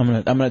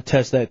 I'm gonna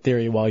test that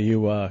theory while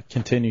you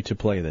continue to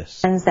play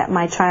this. That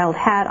my child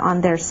had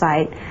on their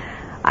site,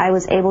 I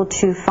was able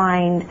to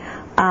find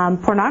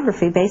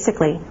pornography,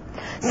 basically.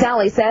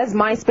 Sally says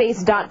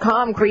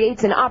MySpace.com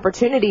creates an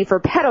opportunity for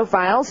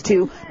pedophiles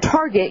to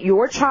target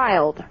your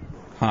child.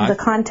 The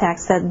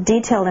contacts, the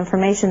detailed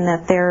information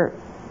that they're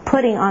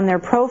putting on their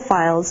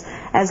profiles,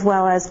 as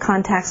well as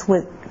context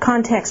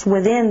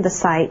within the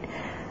site,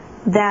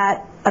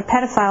 that a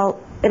pedophile,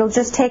 it'll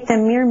just take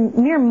them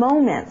mere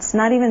moments,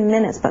 not even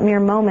minutes, but mere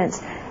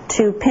moments,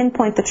 to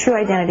pinpoint the true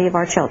identity of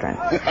our children.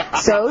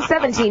 So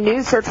 17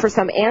 News searched for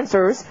some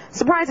answers.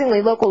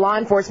 Surprisingly, local law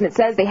enforcement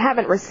says they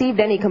haven't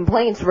received any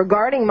complaints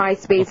regarding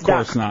MySpace. Of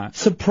course not.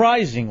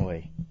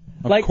 Surprisingly.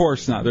 Of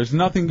course not. There's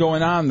nothing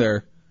going on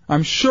there.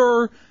 I'm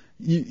sure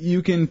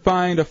you can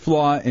find a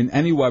flaw in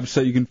any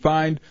website. You can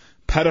find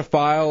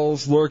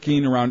pedophiles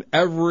lurking around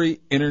every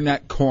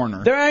internet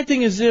corner. They're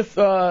acting as if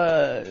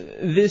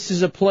this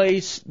is a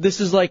place, this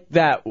is like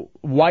that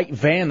white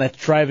van that's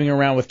driving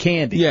around with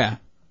candy. Yeah.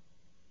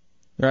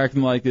 They're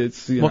acting like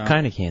it's, What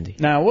kind of candy?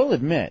 Now, we'll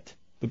admit.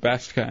 The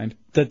best kind.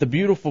 That the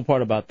beautiful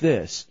part about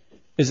this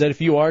is that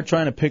if you are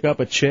trying to pick up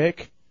a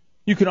chick,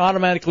 you can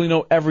automatically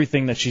know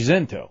everything that she's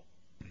into.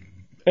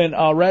 And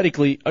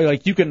already,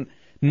 like, you can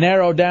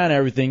narrow down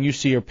everything. You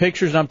see her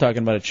pictures. I'm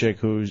talking about a chick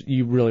who's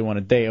you really want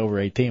to date over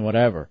 18,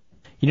 whatever.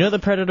 You know the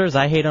predators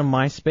I hate on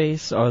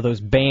MySpace are those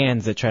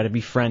bands that try to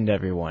befriend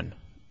everyone.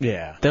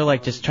 Yeah. They're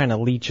like just trying to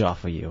leech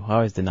off of you. I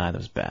always deny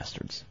those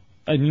bastards.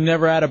 And you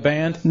never had a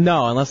band?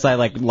 No, unless I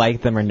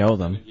like them or know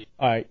them.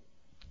 All right.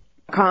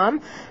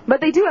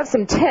 But they do have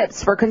some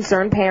tips for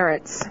concerned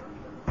parents.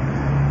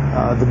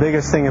 The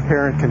biggest thing a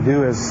parent can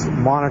do is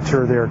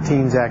monitor their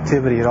teen's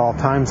activity at all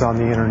times on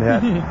the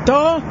internet.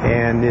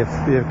 And if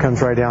it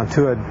comes right down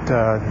to it,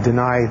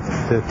 deny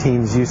the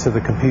teen's use of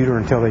the computer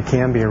until they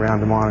can be around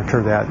to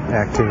monitor that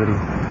activity.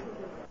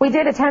 We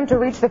did attempt to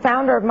reach the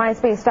founder of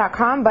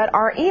MySpace.com, but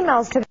our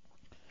emails to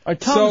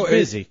Tom's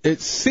busy.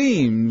 It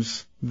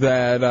seems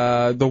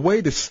that the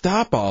way to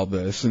stop all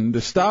this and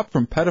to stop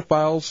from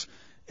pedophiles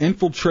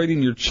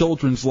infiltrating your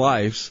children's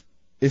lives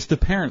is to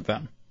parent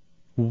them.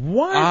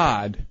 What?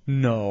 Odd.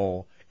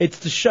 No. It's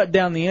to shut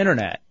down the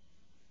internet.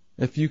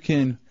 If you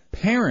can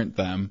parent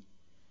them,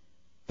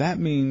 that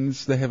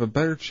means they have a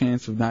better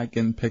chance of not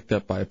getting picked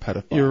up by a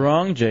pedophile. You're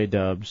wrong,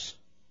 J-Dubs.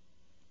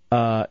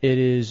 It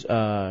is,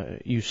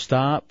 you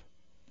stop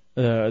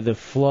the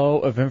flow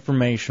of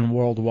information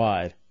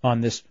worldwide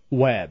on this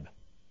web.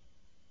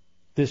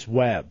 This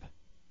web.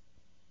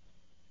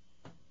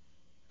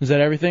 Is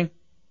that everything?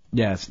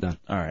 Yeah, it's done.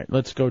 All right,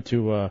 let's go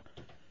to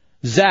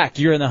Zach.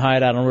 You're in the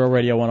Hideout on Real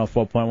Radio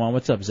 104.1.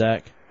 What's up,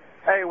 Zach?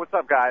 Hey, what's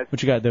up, guys?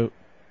 What you got to do?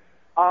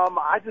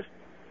 I just,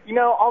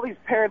 all these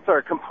parents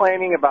are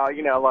complaining about,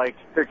 like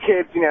their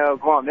kids,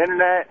 go on the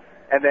internet,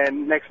 and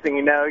then next thing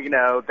you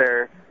know,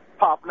 they're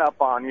popping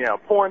up on,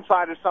 porn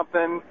site or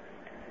something.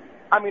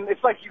 I mean,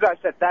 it's like you guys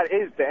said, that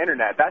is the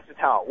internet. That's just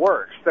how it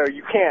works. So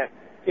you can't,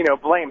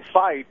 blame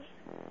sites,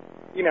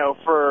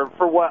 for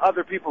what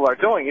other people are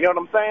doing. You know what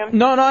I'm saying?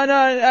 No,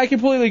 I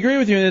completely agree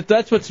with you.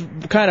 That's what's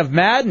kind of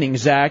maddening,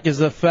 Zach, is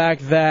the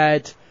fact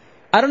that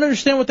I don't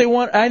understand what they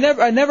want. I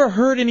never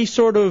heard any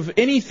sort of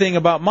anything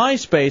about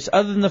MySpace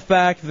other than the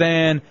fact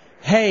that,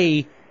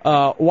 hey,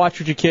 watch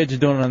what your kids are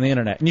doing on the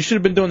internet. And you should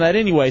have been doing that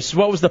anyway. So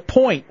what was the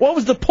point? What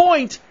was the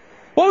point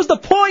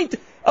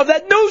of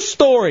that news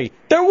story?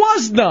 There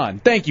was none.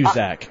 Thank you,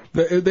 Zach.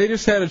 They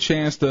just had a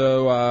chance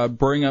to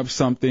bring up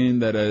something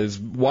that is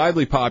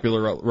widely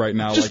popular right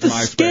now, just like to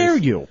MySpace, scare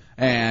you,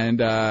 and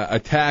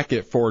attack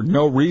it for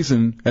no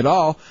reason at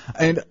all.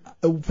 And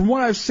from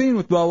what I've seen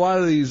with a lot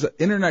of these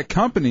internet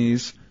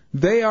companies,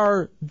 they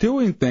are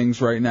doing things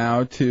right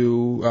now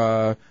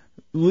to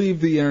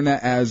leave the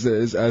internet as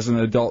is, as an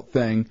adult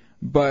thing,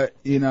 but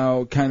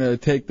kind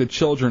of take the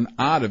children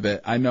out of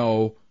it. I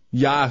know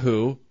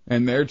Yahoo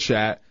and their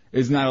chat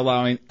is not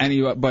allowing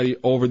anybody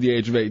over the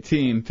age of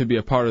 18 to be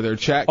a part of their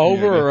chat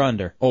community. Over or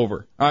under?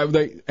 Over.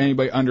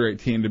 Anybody under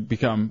 18 to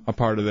become a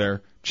part of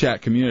their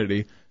chat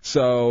community.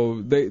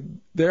 So they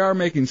are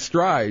making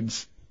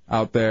strides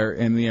out there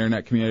in the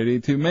internet community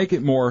to make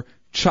it more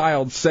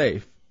child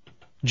safe.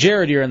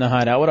 Jared, you're in the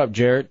Hideout. What up,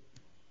 Jared?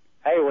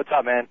 Hey, what's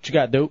up, man? What you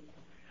got, dude?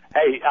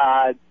 Hey,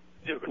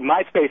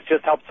 MySpace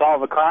just helped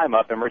solve a crime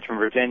up in Richmond,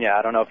 Virginia.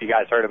 I don't know if you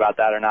guys heard about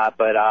that or not,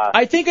 but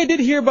I think I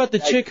did hear about the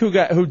chick who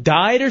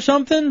died or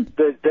something.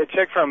 The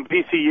chick from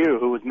VCU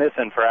who was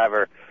missing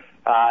forever.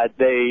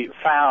 They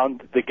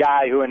found the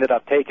guy who ended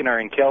up taking her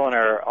and killing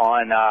her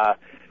on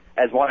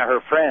as one of her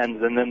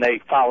friends, and then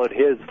they followed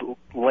his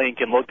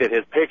link and looked at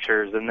his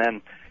pictures, and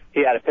then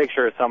he had a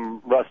picture of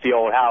some rusty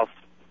old house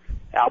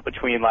out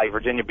between like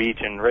Virginia Beach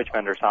and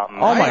Richmond or something.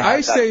 Oh my! I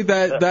say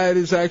that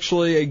is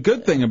actually a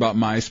good thing about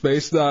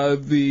MySpace.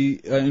 The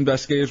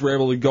investigators were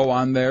able to go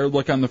on there,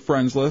 look on the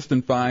friends list,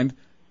 and find,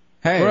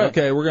 hey,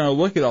 okay, we're going to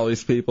look at all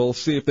these people,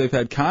 see if they've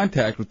had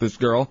contact with this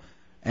girl,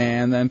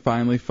 and then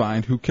finally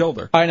find who killed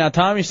her. All right, now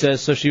Tommy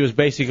says so she was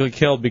basically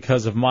killed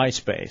because of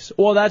MySpace.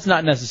 Well, that's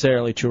not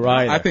necessarily true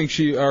either. I think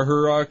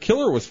her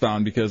killer was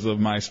found because of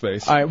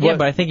MySpace. All right, yeah,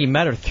 but I think he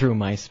met her through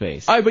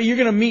MySpace. All right, but you're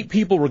going to meet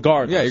people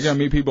regardless. Yeah, you're going to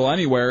meet people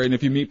anywhere, and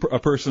if you meet a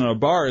person at a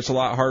bar, it's a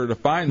lot harder to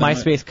find them.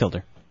 MySpace killed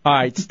her. All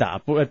right,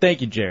 stop.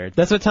 Thank you, Jared.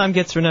 That's what Tom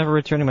gets for never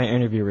returning my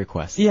interview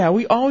request. Yeah,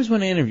 we always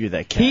want to interview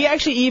that cat. He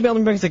actually emailed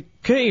me back and said,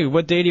 "Hey,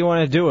 what day do you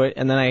want to do it?"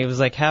 And then I was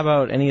like, "How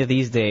about any of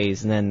these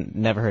days?" And then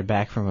never heard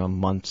back from him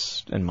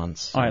months and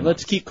months. All right,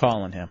 let's keep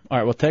calling him. All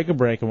right, we'll take a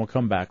break and we'll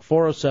come back.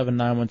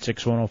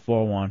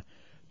 407-916-1041,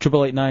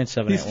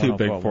 888-978-1041. He's too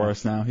big for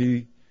us now.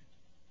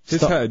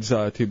 His head's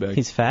too big.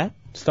 He's fat?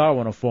 Star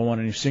 1041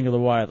 on your singular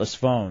wireless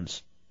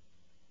phones.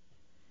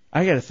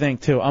 I got to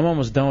think, too. I'm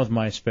almost done with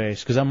MySpace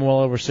because I'm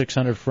well over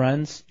 600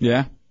 friends.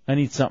 Yeah? I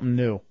need something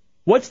new.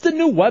 What's the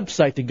new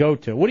website to go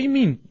to? What do you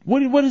mean?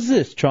 What is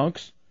this,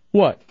 Chunks?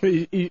 What?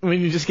 When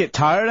you just get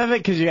tired of it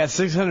because you got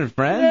 600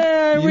 friends?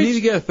 Yeah, you need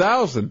to get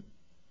 1,000.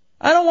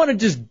 I don't want to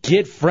just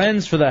get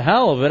friends for the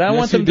hell of it. I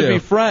want them to be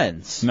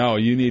friends. No,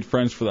 you need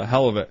friends for the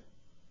hell of it.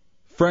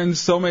 Friends,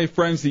 so many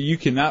friends that you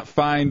cannot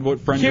find what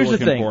friends Here's you're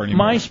looking the thing. for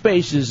anymore.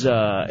 MySpace is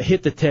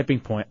hit the tipping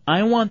point.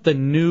 I want the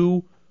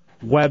new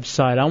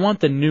website. I want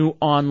the new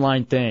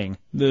online thing.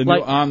 The new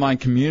online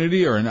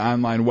community or an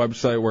online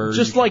website where...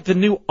 Just like the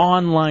new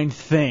online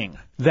thing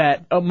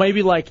that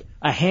maybe like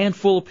a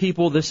handful of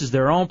people, this is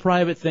their own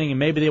private thing, and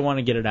maybe they want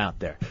to get it out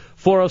there.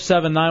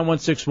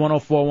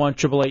 407-916-1041,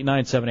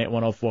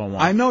 888-978-1041.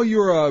 I know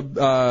you're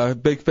a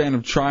big fan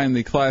of trying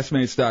the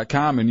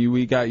Classmates.com, and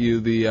we got you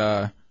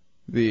the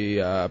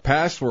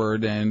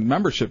password and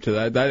membership to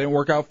that. That didn't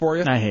work out for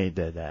you? I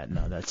hated that.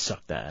 No, that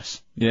sucked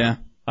ass. Yeah.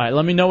 All right,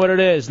 let me know what it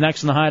is.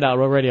 Next in the Hideout,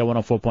 Real Radio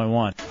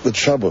 104.1. The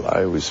trouble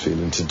I always feel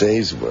in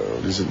today's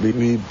world is that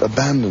we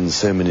abandon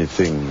so many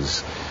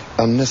things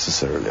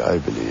unnecessarily, I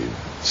believe.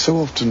 So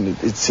often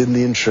it's in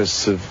the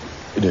interests of,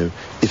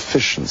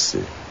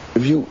 efficiency.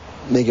 If you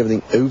make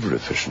everything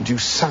over-efficient, you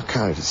suck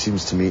out, it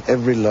seems to me,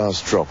 every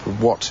last drop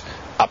of what,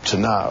 up to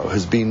now,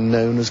 has been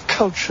known as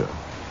culture.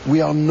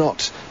 We are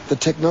not the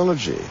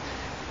technology.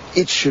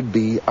 it should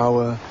be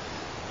our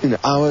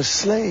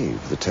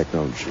slave, the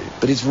technology.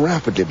 But it's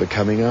rapidly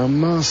becoming our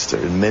master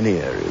in many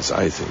areas,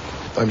 I think.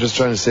 I'm just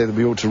trying to say that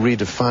we ought to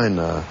redefine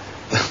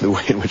the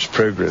way in which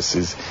progress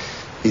is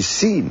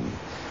seen.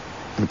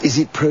 Is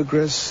it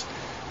progress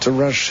to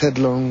rush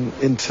headlong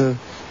into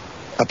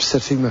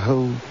upsetting the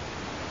whole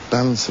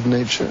balance of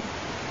nature?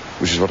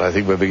 Which is what I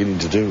think we're beginning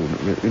to do.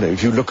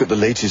 If you look at the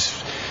latest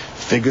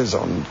figures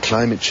on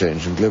climate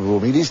change and global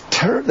warming,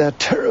 they're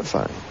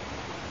terrifying.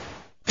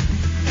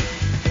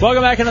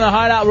 Welcome back into the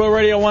Hideout, Real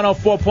Radio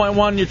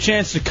 104.1. Your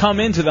chance to come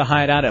into the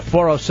Hideout at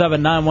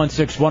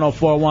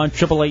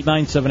 407-916-1041,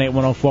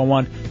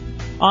 888-978-1041.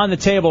 On the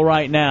table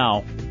right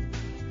now.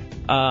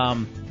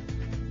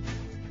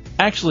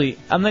 Actually,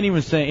 I'm not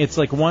even saying it's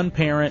like one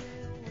parent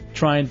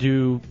trying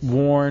to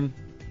warn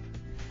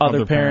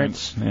other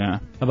parents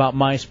about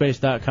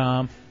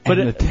MySpace.com. But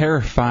the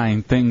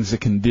terrifying things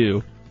it can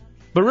do.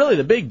 But really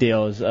the big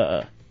deal is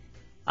I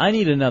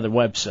need another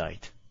website.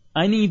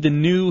 I need the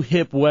new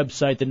hip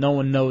website that no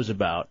one knows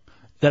about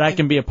that I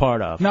can be a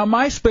part of. Now,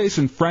 MySpace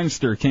and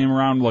Friendster came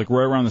around like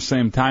right around the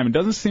same time. It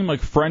doesn't seem like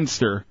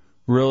Friendster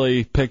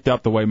really picked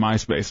up the way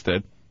MySpace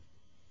did.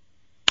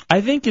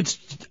 I think it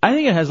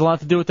has a lot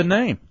to do with the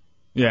name.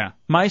 Yeah.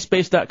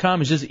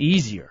 MySpace.com is just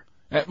easier.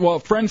 Well,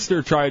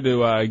 Friendster tried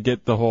to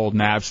get the whole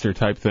Napster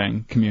type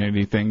thing,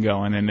 community thing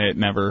going, and it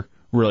never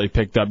really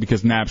picked up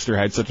because Napster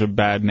had such a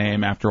bad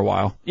name after a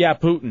while. Yeah,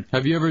 Putin.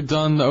 Have you ever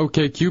done the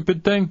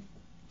OkCupid thing?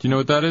 Do you know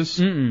what that is?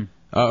 Mm-mm.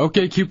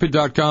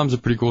 OkCupid.com is a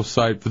pretty cool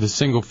site for the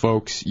single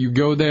folks. You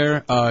go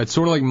there, it's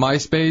sort of like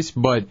MySpace,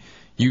 but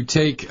you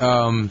take,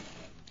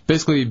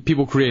 basically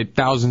people create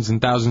thousands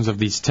and thousands of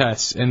these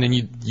tests, and then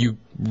you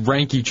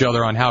rank each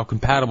other on how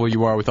compatible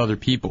you are with other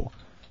people.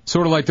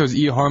 Sort of like those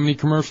eHarmony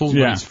commercials,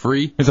 but it's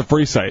free. It's a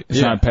free site.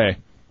 It's not pay.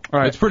 All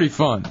right. It's pretty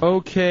fun.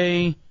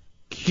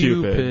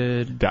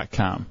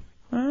 OkCupid.com.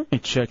 Let me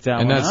check that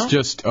and one out. And that's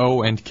just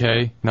O and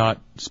K, not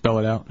spell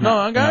it out. No,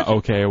 I got you.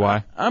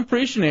 OKY. I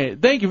appreciate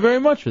it. Thank you very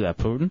much for that,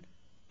 Putin.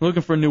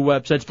 Looking for new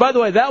websites. By the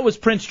way, that was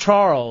Prince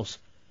Charles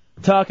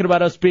talking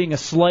about us being a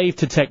slave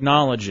to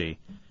technology.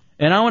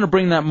 And I want to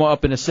bring that more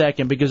up in a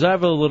second because I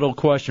have a little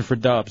question for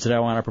Dubs that I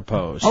want to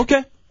propose.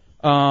 Okay.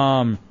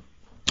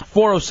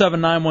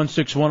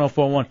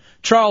 407-916-1041.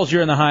 Charles,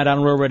 you're in the Hideout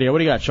on Real Radio. What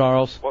do you got,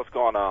 Charles? What's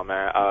going on,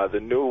 man? The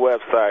new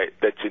website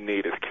that you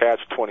need is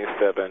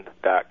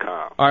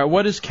catch27.com. All right,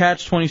 what is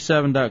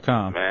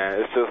catch27.com?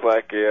 Man, it's just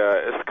like,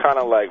 it's kind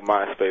of like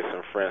MySpace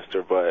and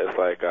Friendster, but it's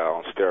like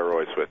on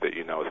steroids with it.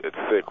 It's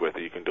sick with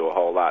it. You can do a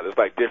whole lot. There's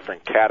like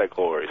different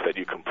categories that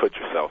you can put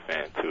yourself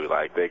into.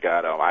 Like they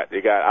got, I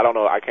don't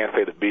know, I can't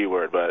say the B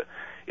word, but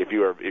if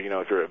you're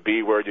a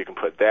B word, you can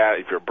put that.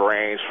 If you're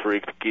brains,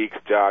 freaks, geeks,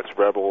 jocks,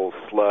 rebels,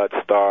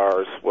 sluts,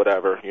 stars,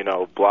 whatever,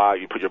 blog,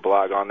 you put your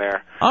blog on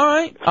there. All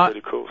right. It's pretty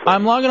cool. So.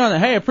 I'm logging on there.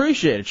 Hey,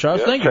 appreciate it,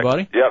 Charles. Thank you,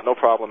 buddy. Yeah, no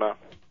problem, man.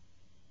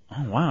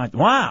 Oh,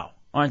 wow.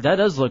 All right, that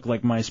does look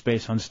like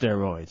MySpace on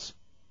steroids.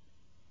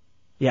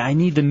 Yeah, I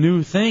need the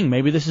new thing.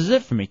 Maybe this is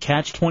it for me.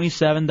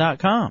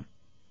 Catch27.com.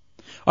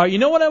 All right, you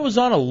know what I was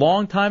on a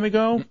long time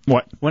ago?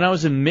 What? When I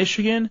was in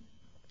Michigan.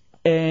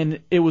 And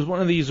it was one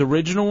of these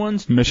original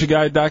ones.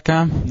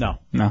 Michiguide.com? No.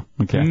 No?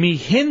 Okay.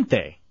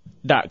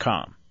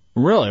 Mijente.com.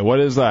 Really? What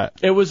is that?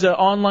 It was an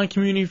online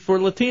community for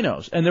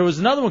Latinos. And there was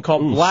another one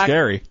called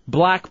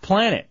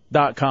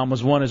Blackplanet.com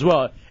was one as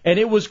well. And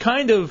it was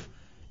I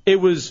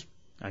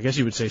guess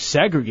you would say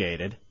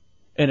segregated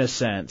in a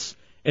sense.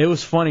 It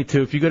was funny,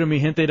 too. If you go to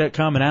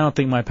Mijente.com, and I don't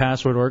think my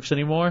password works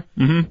anymore,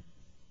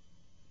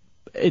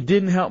 it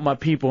didn't help my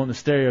people in the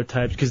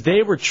stereotypes because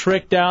they were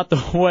tricked out the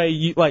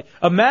way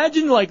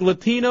imagine like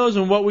Latinos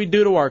and what we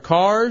do to our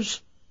cars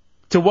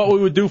to what we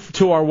would do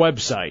to our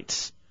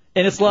websites.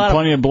 And it's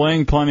plenty of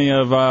bling, plenty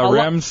of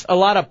rims. A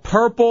lot of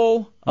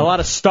purple, a lot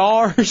of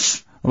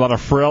stars. A lot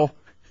of frill.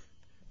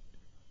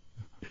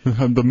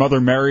 The Mother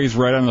Mary's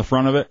right on the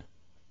front of it.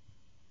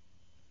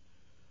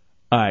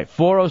 All right,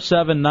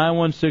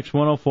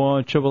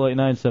 407-916-1041,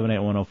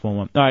 888-978-1041.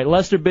 All right,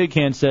 Lester Big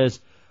Hand says,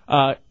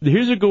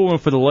 here's a good one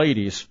for the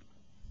ladies.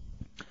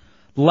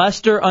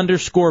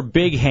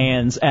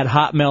 Lester_bighands at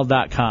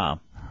hotmail.com.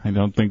 I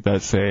don't think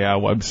that's a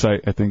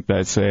website. I think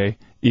that's a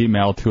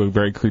email to a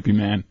very creepy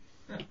man.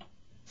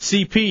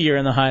 CP, you're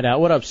in the Hideout.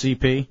 What up,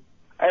 CP?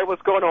 Hey,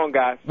 what's going on,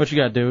 guys? What you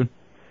got, dude?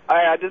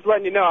 Just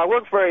letting you know, I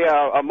work for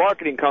a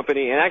marketing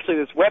company, and actually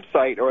this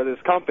website or this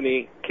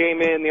company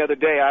came in the other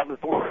day out of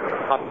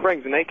Hot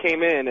Springs, and they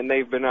came in, and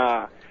they've been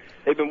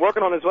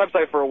working on this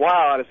website for a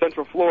while out of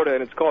Central Florida,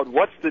 and it's called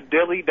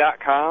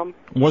whatsthedilly.com.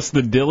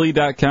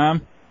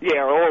 Whatsthedilly.com?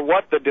 Yeah, or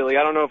what the dilly.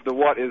 I don't know if the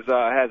what is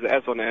has an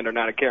S on the end or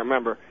not. I can't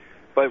remember.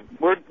 But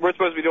we're supposed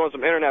to be doing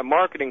some internet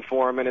marketing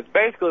for them, and it's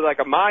basically like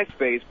a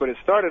MySpace, but it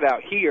started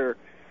out here.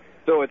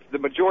 So it's the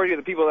majority of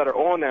the people that are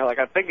on there. Like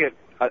I think it's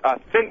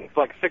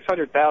like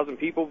 600,000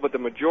 people, but the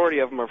majority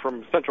of them are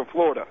from Central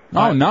Florida.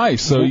 Oh,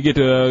 nice. So you get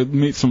to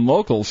meet some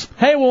locals.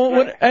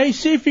 Hey,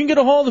 see if you can get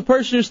a hold of the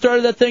person who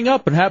started that thing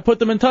up and put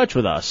them in touch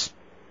with us.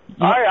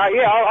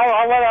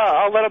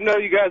 I'll let them know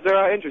you guys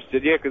are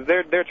interested. Yeah, because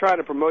they're trying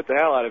to promote the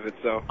hell out of it.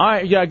 So. All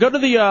right, yeah, go to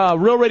the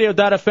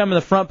RealRadio.fm and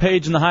the front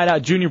page and the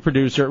Hideout Junior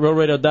producer at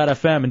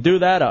RealRadio.fm and do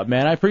that up,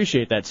 man. I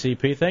appreciate that,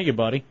 CP. Thank you,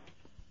 buddy.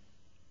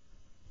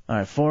 All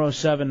right,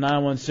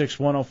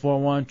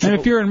 407-916-1041. And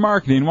if you're in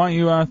marketing, why don't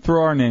you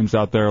throw our names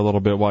out there a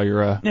little bit while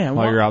you're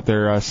you're out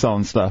there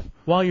selling stuff?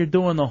 While you're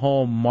doing the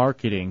whole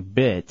marketing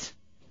bit.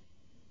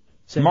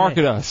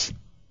 Market us.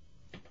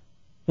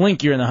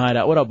 Link, you're in the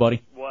Hideout. What up,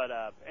 buddy? What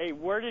up? Hey,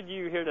 where did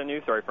you hear the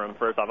news story from,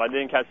 first off? I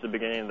didn't catch the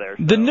beginning there.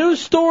 The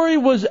news story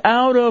was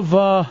out of,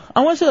 I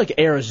want to say like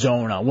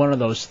Arizona, one of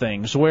those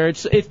things, where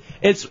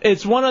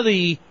it's one of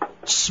the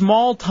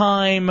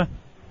small-time,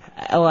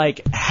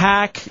 like,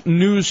 hack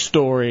news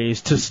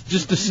stories to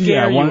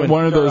scare you. Yeah,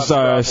 one of those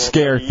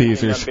scare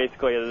teasers.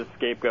 Basically as a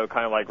scapegoat,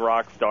 kind of like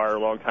Rockstar a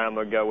long time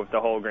ago with the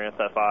whole Grand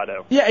Theft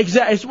Auto. Yeah,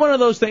 exactly. It's one of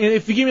those things.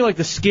 If you give me, like,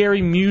 the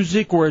scary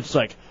music where it's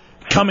like,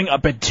 coming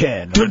up at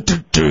 10.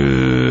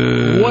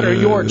 What are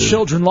your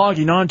children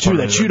logging onto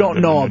that you don't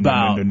know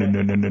about?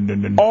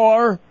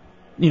 Or,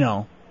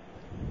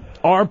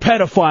 are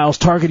pedophiles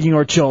targeting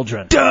your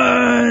children?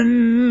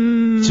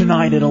 Done!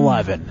 Tonight at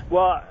 11.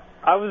 Well,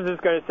 I was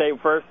just going to say,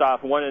 first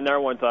off, one of the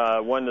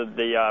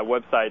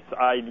websites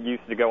I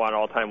used to go on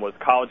all the time was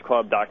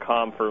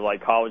collegeclub.com for,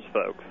 like, college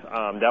folks.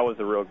 That was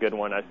a real good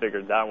one. I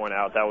figured that one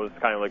out. That was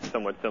kind of like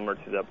somewhat similar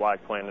to the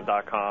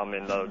blackplanet.com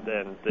and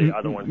the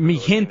other one.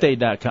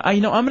 Mijente.com.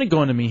 I'm going to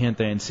go into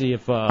Mijente and see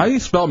if... How do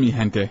you spell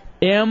Mijente?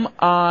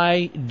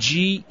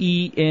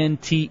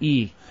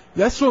 Migente.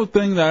 That's the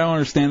thing that I don't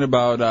understand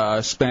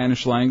about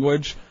Spanish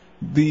language.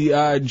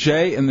 The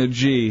J and the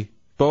G...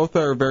 both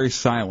are very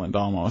silent,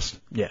 almost.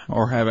 Yeah.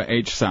 Or have an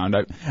H sound.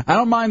 I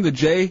don't mind the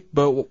J,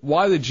 but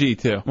why the G,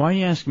 too? Why are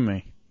you asking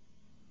me?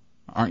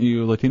 Aren't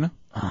you Latino?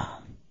 Oh,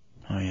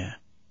 yeah.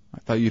 I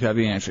thought you'd have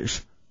the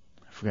answers.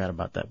 I forgot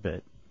about that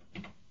bit.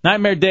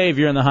 Nightmare Dave,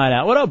 you're in the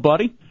Hideout. What up,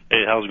 buddy?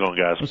 Hey, how's it going,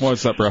 guys?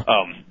 What's up, bro?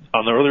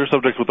 On the earlier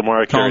subject with the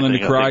Mariah Carey Calling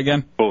thing, in to cry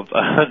again? Both,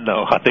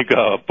 no, I think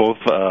both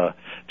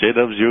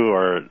JW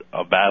are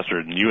a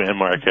bastard, and you and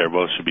Mariah Carey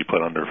both should be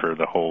put under for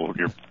the whole,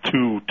 you're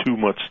too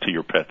much to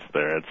your pets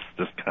there. It's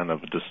just kind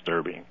of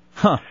disturbing.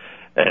 Huh.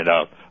 And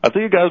I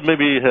think you guys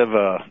maybe have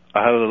I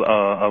had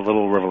a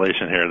little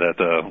revelation here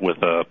that with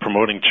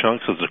promoting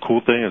Chunks is a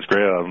cool thing. It's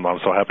great. I'm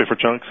so happy for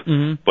Chunks.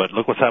 Mm-hmm. But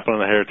look what's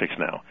happening to Heretics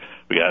now.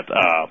 We got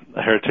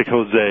Heretic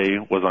Jose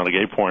was on a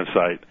gay porn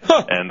site,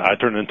 and I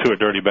turned into a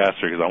dirty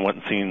bastard because I went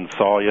and seen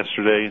Saw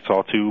yesterday,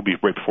 Saw 2,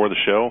 right before the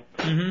show.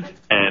 Mm-hmm.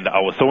 And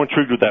I was so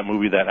intrigued with that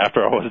movie that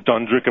after I was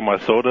done drinking my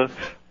soda,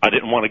 I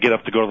didn't want to get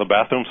up to go to the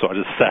bathroom, so I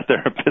just sat there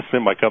and pissed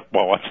in my cup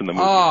while watching the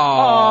movie.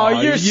 Oh,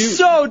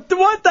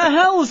 what the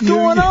hell is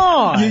going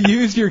on?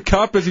 You used your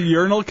cup as a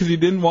urinal because you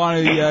didn't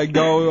want to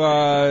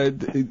go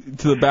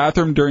to the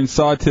bathroom during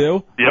Saw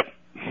 2? Yep.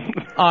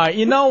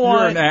 You know what?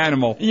 You're an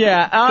animal.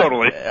 Yeah.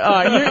 Totally.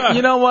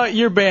 You know what?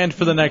 You're banned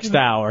for the next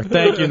hour.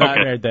 Thank you,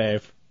 Nightmare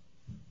Dave.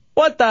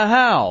 What the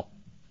hell?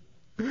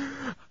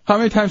 How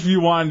many times have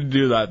you wanted to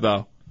do that,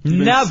 though?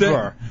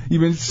 Never.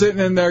 You've been sitting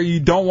in there, you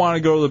don't want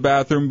to go to the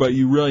bathroom, but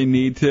you really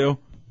need to.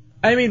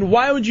 I mean,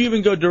 why would you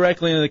even go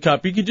directly into the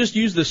cup? You could just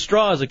use the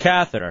straw as a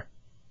catheter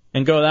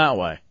and go that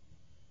way.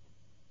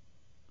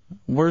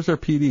 Where's our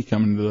PD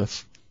coming to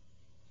this?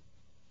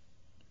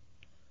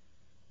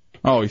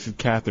 Oh, he said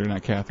catheter,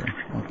 not Catherine.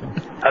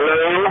 Okay.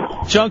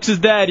 Hello? Chunks'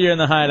 dad, you're in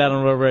the Hideout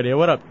on Road Radio.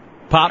 What up,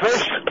 Pops?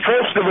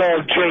 First of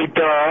all,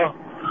 J-Daw,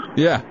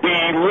 yeah. the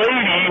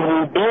lady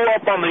who blew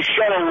up on the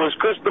shuttle was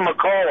Krista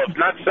McAuliffe,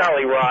 not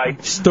Sally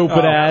Ride.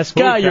 Stupid ass.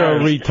 God, you're a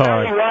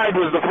retard. Sally Ride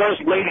was the first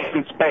lady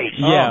in space.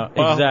 Yeah,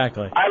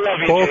 exactly. I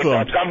love you, Both of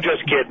them. J-Dubs. I'm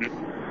just kidding.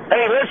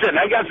 Hey, listen,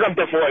 I got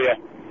something for you.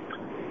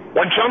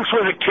 When Chunks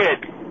was a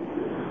kid,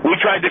 we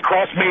tried to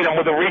crossmate him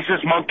with a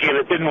rhesus monkey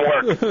and it didn't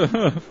work.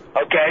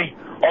 Okay?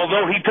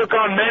 Although he took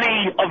on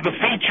many of the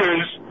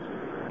features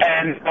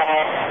and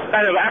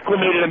kind of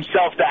acclimated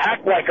himself to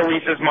act like a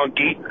rhesus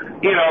monkey,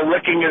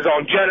 licking his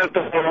own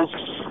genitals,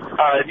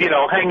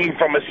 hanging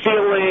from a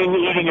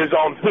ceiling, eating his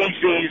own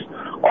feces,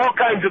 all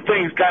kinds of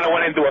things kind of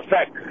went into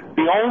effect.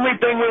 The only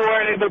thing we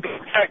weren't able to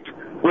effect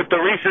with the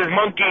rhesus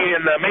monkey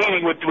and the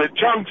mating with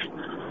Chunks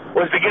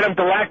was to get him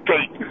to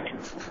lactate.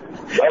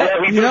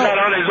 Although he did that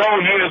on his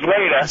own years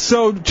later.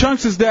 So,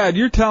 Chunks' dad,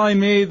 you're telling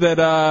me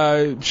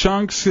that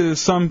Chunks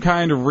is some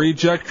kind of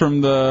reject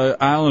from the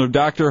island of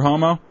Dr.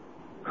 Homo?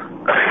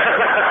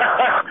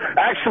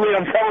 Actually,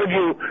 I'm telling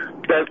you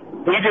that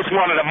we just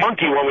wanted a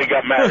monkey when we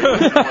got married.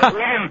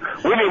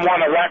 we didn't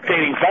want a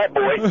lactating fat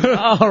boy.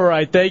 All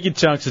right, thank you,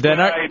 Chunks' dad.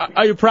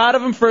 Are you proud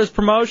of him for his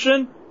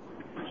promotion?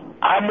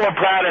 I'm more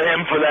proud of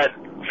him for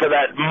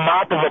that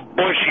mop of a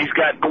bush he's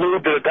got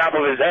glued to the top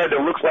of his head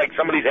that looks like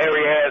somebody's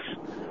hairy ass.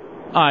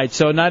 All right,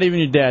 so not even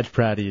your dad's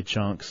proud of you,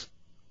 Chunks.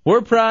 We're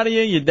proud of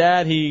you. Your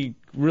dad, he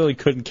really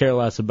couldn't care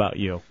less about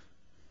you.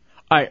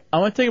 All right, I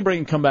want to take a break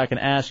and come back and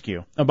ask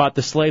you about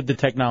the slave to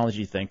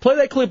technology thing. Play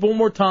that clip one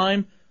more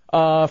time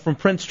from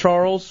Prince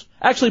Charles.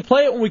 Actually,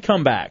 play it when we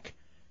come back.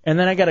 And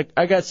then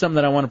I got something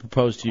that I want to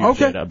propose to you,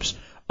 okay. J-Dubs.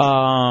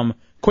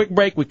 Quick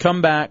break. We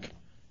come back.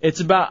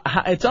 It's not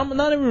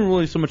even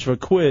really so much of a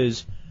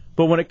quiz,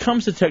 but when it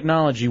comes to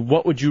technology,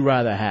 what would you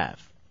rather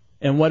have?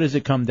 And what does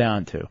it come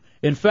down to?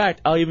 In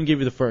fact, I'll even give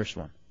you the first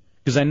one,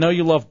 because I know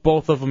you love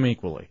both of them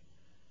equally.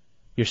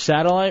 Your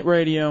satellite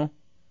radio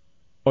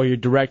or your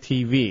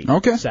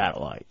DirecTV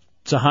satellite.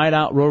 It's a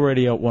Hideout, Real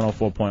Radio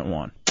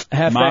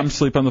 104.1. Mom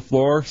sleep on the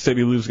floor.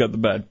 Sadie Lou's got the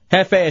bed.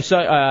 Hefe,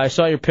 I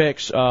saw your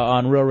pics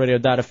on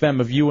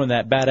RealRadio.fm of you in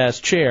that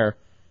badass chair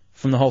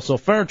from the wholesale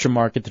furniture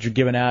market that you're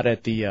giving out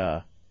at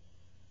the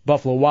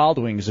Buffalo Wild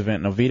Wings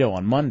event in Oviedo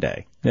on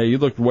Monday. Yeah, you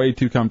looked way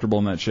too comfortable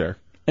in that chair.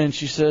 And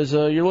she says,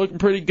 you're looking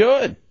pretty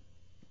good.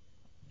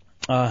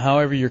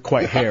 However, you're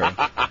quite hairy.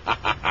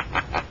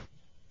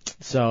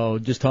 So,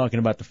 just talking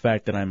about the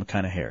fact that I'm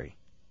kind of hairy.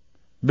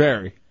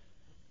 Very.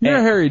 You're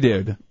a hairy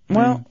dude.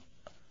 Well,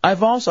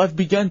 I've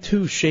begun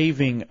to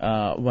shaving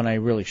when I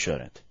really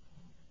shouldn't.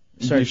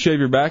 Do you shave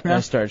your back now? I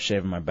started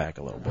shaving my back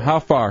a little bit. How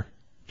far?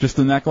 Just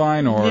the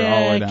neckline or all the way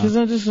Yeah, down? because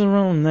I'm just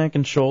around neck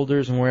and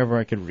shoulders and wherever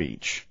I could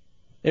reach.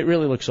 It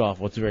really looks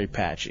awful. It's very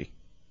patchy.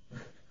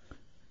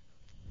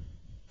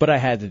 But I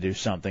had to do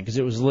something because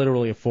it was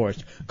literally a force.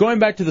 Going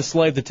back to the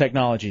slave to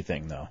technology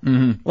thing, though,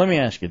 let me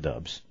ask you,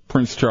 Dubs.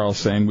 Prince Charles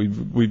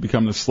saying we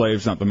become the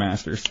slaves, not the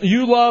masters.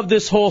 You love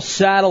this whole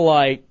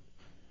satellite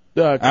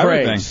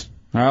Everything. craze.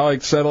 I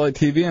like satellite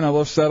TV and I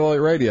love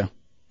satellite radio.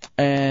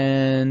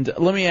 And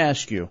let me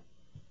ask you,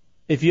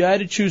 if you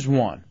had to choose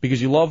one,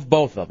 because you love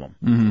both of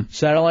them,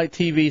 satellite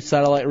TV,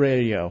 satellite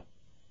radio,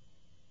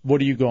 what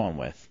are you going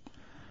with?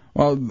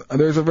 Well,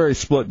 there's a very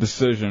split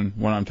decision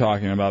when I'm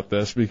talking about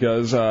this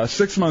because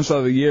 6 months out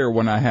of the year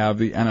when I have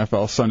the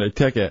NFL Sunday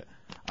ticket,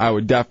 I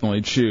would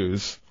definitely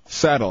choose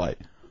satellite.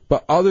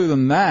 But other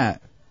than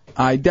that,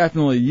 I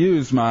definitely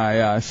use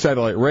my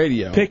satellite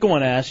radio. Pick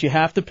one, ass. You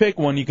have to pick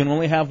one. You can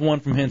only have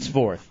one from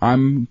henceforth.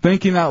 I'm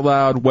thinking out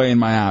loud, weighing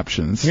my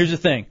options. Here's the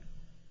thing.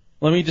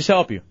 Let me just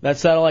help you. That's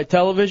satellite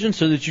television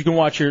so that you can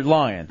watch your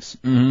Lions.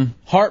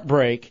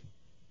 Heartbreak,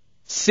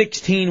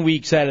 16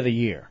 weeks out of the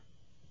year.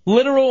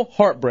 Literal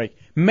heartbreak.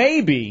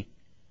 Maybe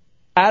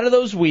out of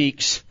those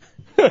weeks,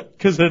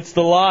 because it's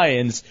the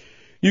Lions,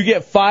 you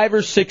get 5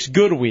 or 6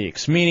 good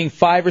weeks, meaning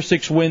 5 or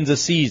 6 wins a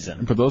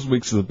season. But those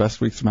weeks are the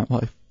best weeks of my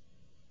life.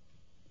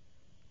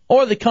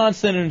 Or the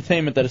constant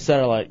entertainment that a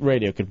satellite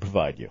radio could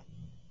provide you.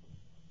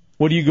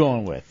 What are you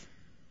going with?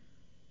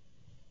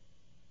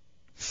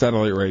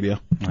 Satellite radio.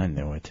 I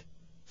knew it.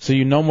 So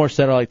no more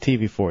satellite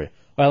TV for you.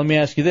 All right, let me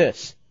ask you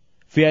this.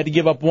 If you had to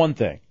give up one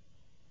thing,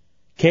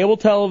 cable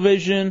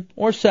television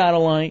or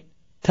satellite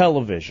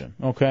television,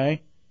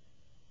 okay?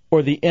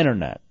 Or the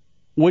internet,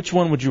 which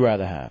one would you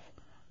rather have?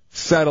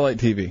 Satellite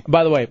TV.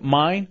 By the way,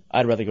 mine,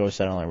 I'd rather go with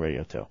satellite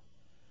radio too.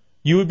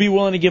 You would be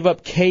willing to give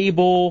up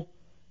cable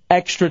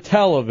extra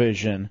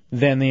television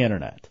than the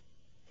internet?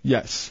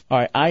 Yes. All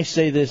right, I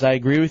say this, I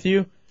agree with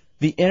you.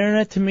 The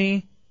internet to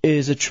me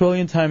is 1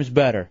 trillion times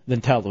better than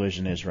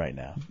television is right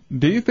now.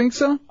 Do you think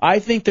so? I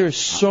think there's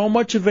so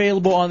much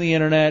available on the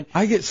internet.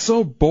 I get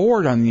so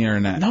bored on the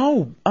internet.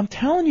 No, I'm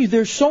telling you,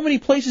 there's so many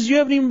places you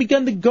haven't even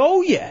begun to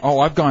go yet. Oh,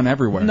 I've gone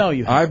everywhere. No,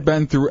 you haven't. I've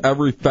been through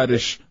every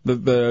fetish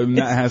that the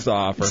net has to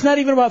offer. It's not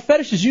even about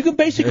fetishes. You can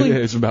basically... It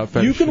is about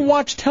fetishes. You can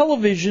watch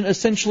television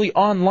essentially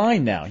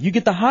online now. You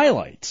get the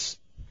highlights.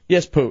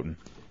 Yes, Putin.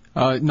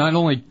 Not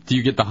only do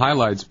you get the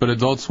highlights, but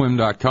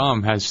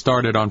AdultSwim.com has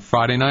started on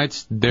Friday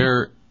nights.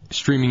 They're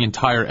streaming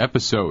entire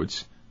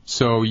episodes,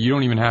 so you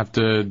don't even have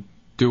to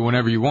do it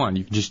whenever you want.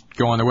 You can just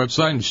go on their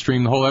website and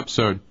stream the whole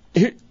episode.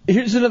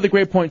 Here's another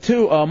great point,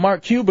 too.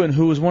 Mark Cuban,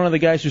 who was one of the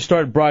guys who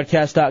started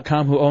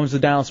Broadcast.com, who owns the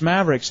Dallas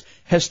Mavericks,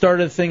 has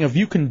started a thing of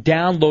you can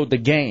download the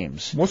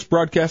games. What's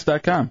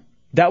Broadcast.com?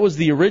 That was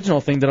the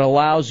original thing that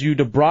allows you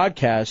to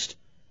broadcast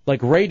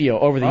like radio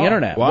over the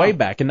internet way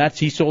back, and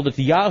he sold it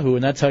to Yahoo,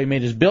 and that's how he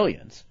made his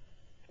billions.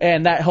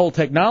 And that whole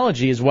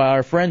technology is why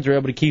our friends are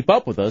able to keep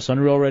up with us on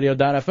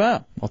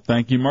RealRadio.fm. Well,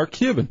 thank you, Mark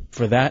Cuban.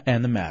 For that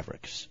and the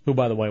Mavericks, who,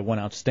 by the way, won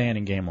an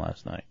outstanding game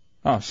last night.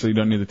 Oh, so you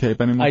don't need the tape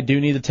anymore? I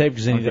do need the tape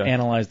because I need to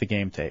analyze the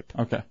game tape.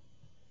 Okay.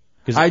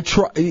 You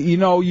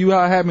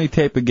had me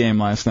tape the game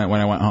last night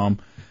when I went home.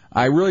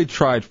 I really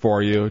tried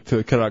for you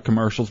to cut out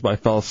commercials, but I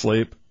fell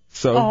asleep.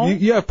 So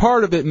you have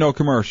part of it, no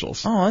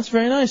commercials. Oh, that's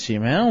very nice of you,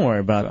 man. Don't worry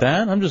about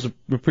that. I'm just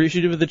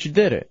appreciative that you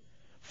did it.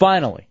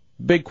 Finally,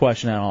 big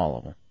question out of all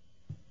of them.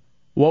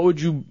 What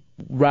would you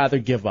rather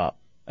give up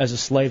as a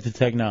slave to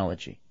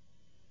technology?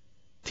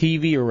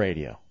 TV or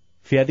radio?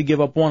 If you had to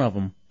give up one of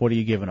them, what are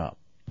you giving up?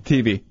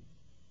 TV.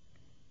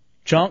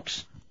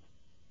 Chunks?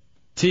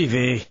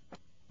 TV.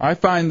 I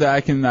find that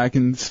I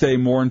can stay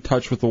more in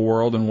touch with the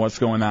world and what's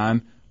going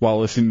on while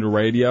listening to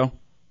radio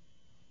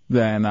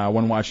than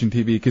when watching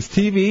TV. Because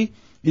TV,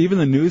 even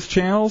the news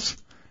channels,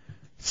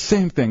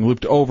 same thing,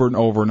 looped over and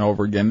over and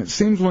over again. It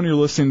seems when you're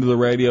listening to the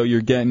radio, you're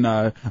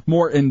getting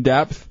more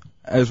in-depth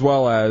as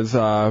well as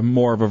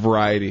more of a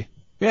variety.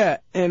 Yeah,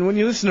 and when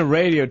you listen to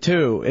radio,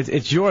 too,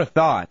 it's your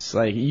thoughts.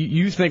 Like,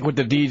 you think what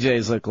the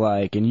DJs look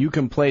like, and you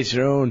can place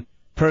your own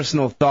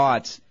personal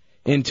thoughts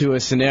into a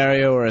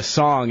scenario or a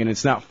song, and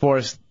it's not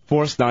forced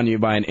forced on you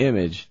by an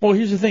image. Well,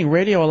 here's the thing.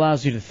 Radio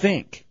allows you to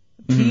think.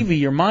 TV,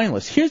 you're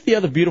mindless. Here's the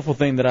other beautiful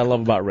thing that I love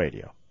about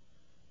radio.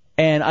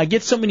 And I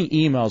get so many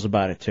emails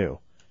about it, too.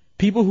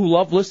 People who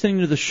love listening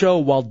to the show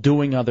while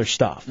doing other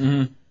stuff.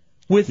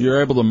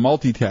 You're able to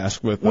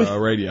multitask with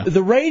radio.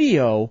 The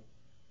radio,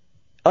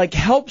 like,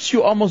 helps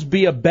you almost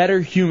be a better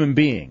human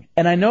being.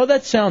 And I know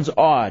that sounds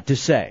odd to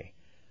say.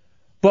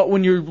 But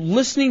when you're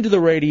listening to the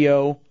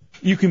radio,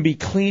 you can be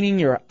cleaning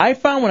your... I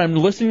found when I'm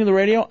listening to the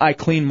radio, I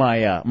clean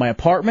my my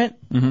apartment.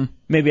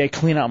 Maybe I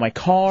clean out my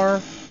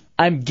car.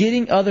 I'm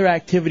getting other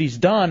activities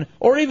done.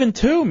 Or even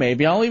two,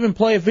 maybe. I'll even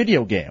play a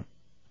video game.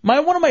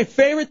 One of my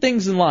favorite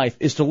things in life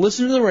is to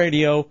listen to the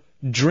radio,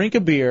 drink a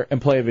beer, and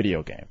play a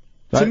video game.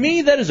 To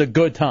me, that is a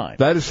good time.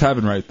 That is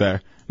heaven right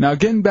there. Now,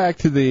 getting back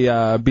to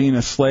the being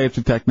a slave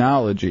to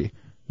technology,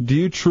 do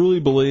you truly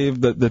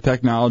believe that the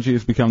technology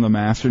has become the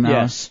master now?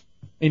 Yes.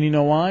 And you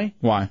know why?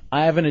 Why?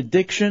 I have an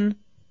addiction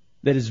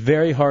that is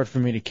very hard for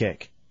me to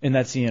kick, and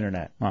that's the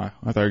Internet. I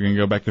thought you were going to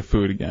go back to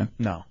food again.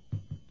 No.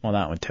 Well,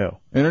 that one, too.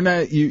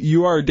 Internet,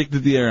 you are addicted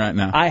to the Internet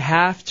now. I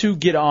have to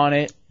get on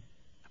it.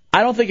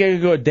 I don't think I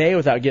could go a day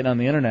without getting on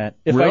the Internet.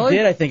 If I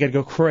did, I think I'd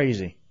go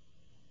crazy.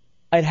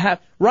 I'd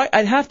have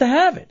to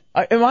have it.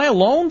 Am I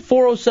alone?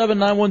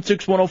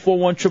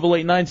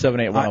 407-916-1041,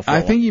 888-978-1041.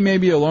 I think you may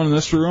be alone in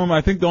this room. I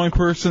think the only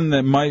person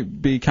that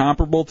might be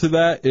comparable to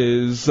that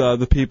is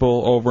the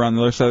people over on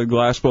the other side of the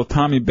glass, both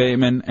Tommy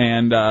Bateman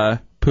and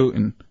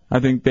Putin. I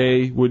think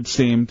they would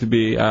seem to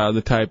be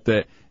the type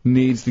that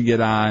needs to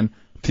get on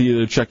to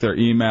either check their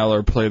email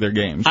or play their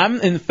games.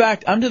 In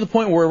fact, I'm to the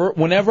point where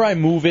whenever I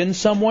move in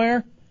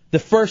somewhere, the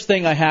first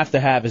thing I have to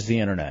have is the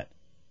Internet.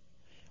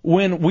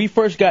 When we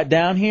first got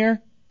down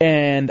here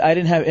and I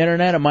didn't have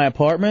Internet at my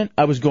apartment,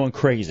 I was going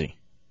crazy.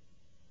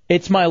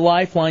 It's my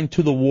lifeline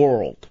to the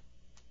world.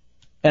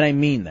 And I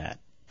mean that.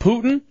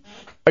 Putin,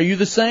 are you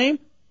the same?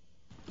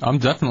 I'm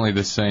definitely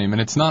the same.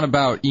 And it's not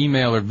about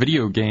email or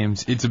video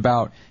games. It's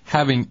about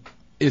having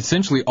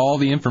essentially all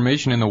the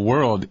information in the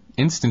world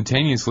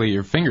instantaneously at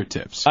your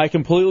fingertips. I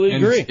completely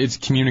agree. It's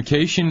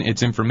communication,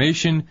 it's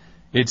information,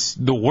 it's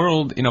the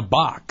world in a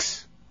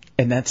box.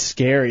 And that's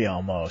scary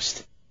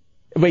almost.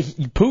 But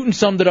Putin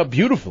summed it up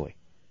beautifully.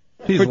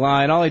 He's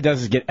lying. All he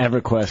does is get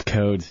EverQuest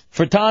codes.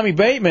 For Tommy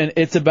Bateman,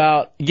 it's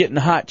about getting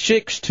hot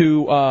chicks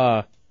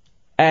to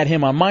add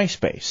him on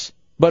MySpace.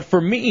 But for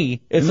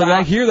me, it's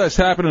I hear that's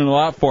happening a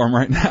lot for him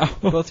right now.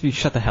 Let's be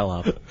shut the hell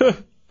up.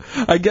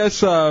 I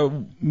guess we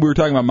were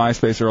talking about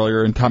MySpace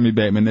earlier, and Tommy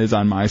Bateman is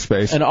on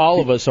MySpace. And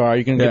all of us are.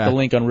 You can get the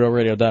link on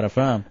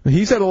RealRadio.fm.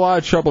 He's had a lot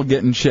of trouble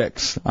getting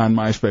chicks on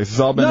MySpace. It's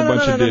all been a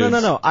bunch of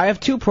dudes. No. I have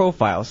two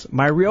profiles.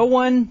 My real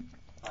one,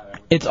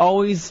 it's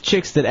always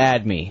chicks that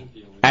add me.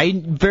 I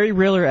very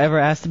rarely ever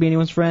ask to be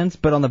anyone's friends,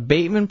 but on the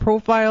Bateman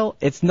profile,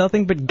 it's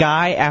nothing but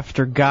guy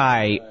after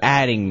guy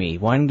adding me,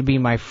 wanting to be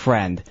my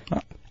friend.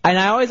 And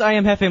I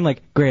am half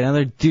like, great,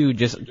 another dude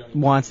just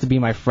wants to be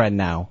my friend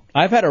now.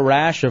 I've had a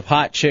rash of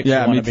hot chicks who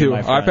want to be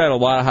my friend. I've had a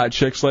lot of hot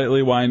chicks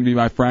lately wanting to be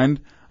my friend,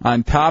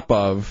 on top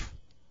of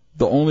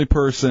the only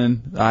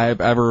person I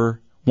have ever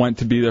went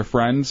to be their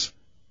friends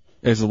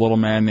is a little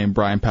man named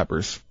Brian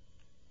Peppers.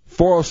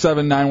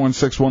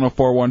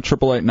 407-916-1041,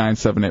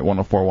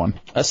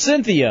 888-978-1041.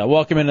 Cynthia,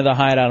 welcome into the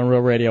Hideout on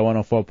Real Radio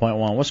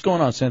 104.1. What's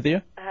going on,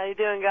 Cynthia? How you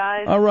doing,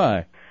 guys? All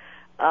right.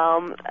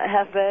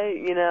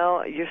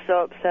 Hefe, you're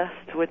so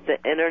obsessed with the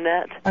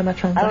Internet. I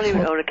don't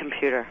even own a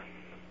computer.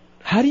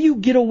 How do you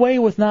get away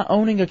with not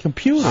owning a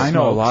computer? I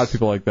know a lot of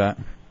people like that.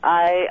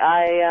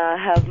 I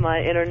have my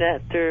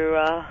Internet through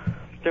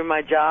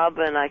my job,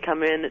 and I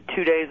come in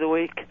 2 days a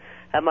week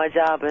at my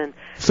job and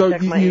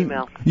check my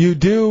email. You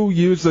do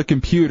use the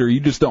computer,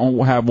 you just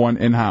don't have one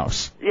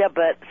in-house. Yeah,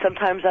 but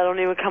sometimes I don't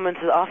even come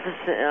into the office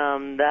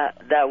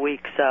that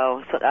week,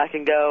 so I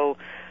can go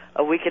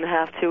a week and a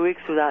half, 2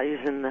 weeks without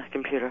using the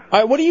computer. All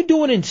right, what are you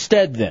doing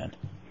instead then?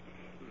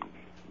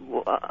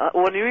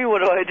 What do you mean,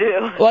 what do I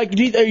do? Like,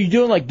 do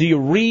you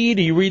read?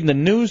 Are you reading the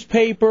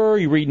newspaper? Are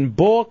you reading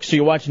books? Are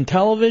you watching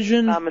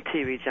television? I'm a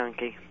TV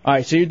junkie. All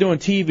right, so you're doing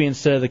TV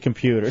instead of the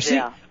computer. See,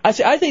 Yeah.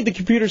 I think the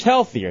computer's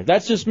healthier.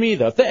 That's just me,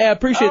 though. I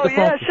appreciate the phone.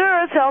 Yeah,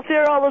 sure, it's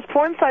healthier. All those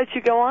porn sites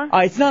you go on.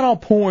 It's not all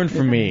porn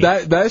for me.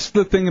 That's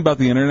the thing about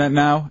the Internet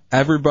now.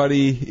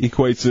 Everybody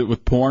equates it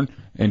with porn,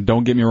 and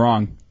don't get me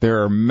wrong,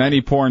 there are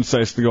many porn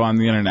sites to go on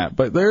the Internet,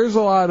 but there's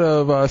a lot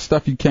of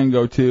stuff you can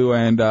go to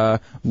and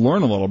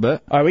learn a little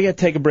bit. All right, we got to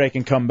take a break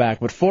and come back.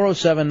 But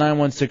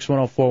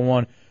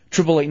 407-916-1041,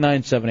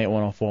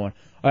 888-978-1041. All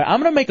right,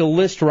 I'm going to make a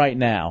list right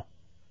now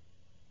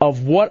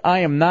of what I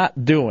am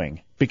not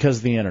doing because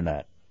of the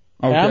Internet.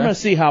 Okay. And I'm going to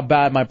see how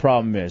bad my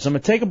problem is. I'm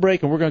going to take a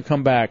break, and we're going to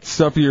come back.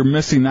 Stuff you're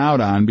missing out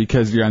on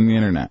because you're on the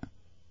Internet.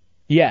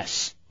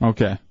 Yes.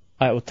 Okay. All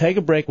right, we'll take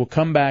a break. We'll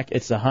come back.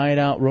 It's the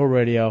Hideout, Real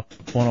Radio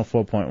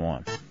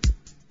 104.1.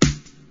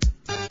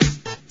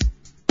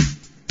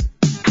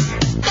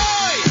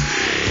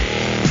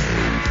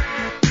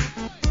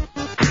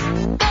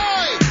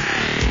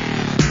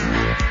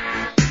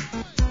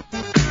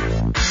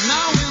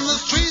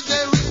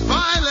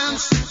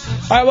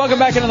 All right, welcome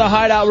back into the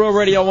Hideout, Real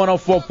Radio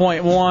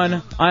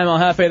 104.1. I'm El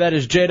Jefe. That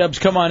is J-Dubs.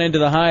 Come on into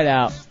the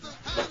Hideout.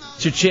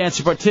 It's your chance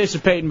to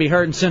participate and be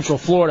heard in Central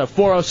Florida.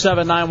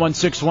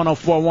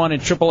 407-916-1041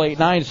 and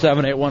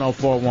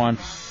 888-978-1041. All right,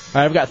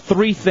 I've got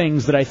 3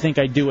 things that I think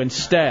I do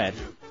instead.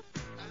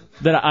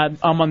 That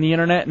I'm on the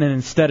Internet, and then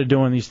instead of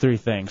doing these 3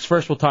 things.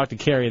 First, we'll talk to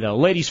Carrie, though.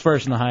 Ladies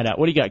first in the Hideout.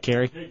 What do you got,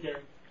 Carrie?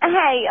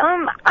 Hey,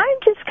 I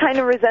just kind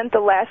of resent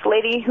the last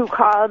lady who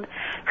called.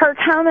 Her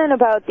comment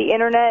about the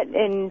Internet,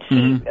 and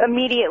she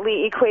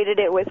immediately equated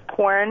it with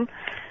porn.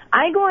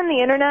 I go on the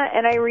Internet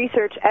and I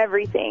research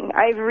everything.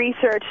 I've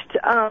researched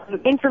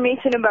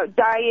information about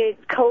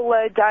diet,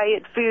 cola,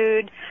 diet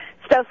food,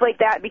 stuff like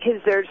that because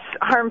there's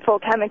harmful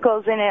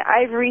chemicals in it.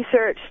 I've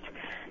researched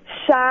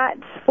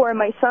shots for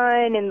my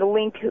son and the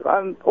link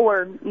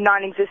or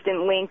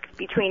non-existent link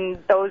between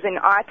those and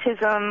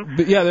autism.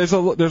 But yeah, there's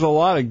a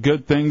lot of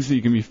good things that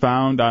you can be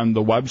found on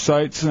the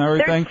websites and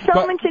everything. There's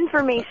so much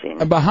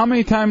information. But how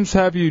many times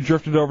have you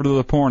drifted over to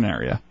the porn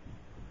area?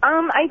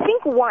 I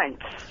think once,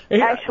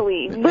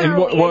 actually.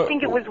 Literally, I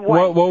think it was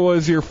once. What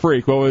was your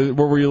freak? What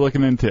were you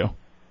looking into?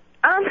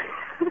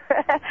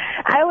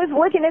 I was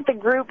looking at the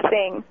group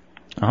thing.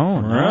 Oh,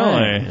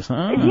 really?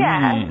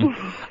 Yeah.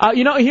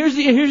 Here's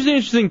the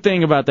interesting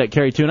thing about that,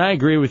 Carrie, too, and I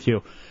agree with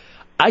you.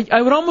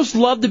 I would almost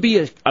love to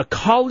be a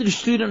college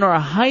student or a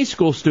high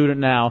school student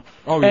now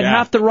and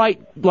have to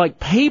write, like,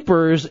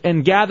 papers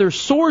and gather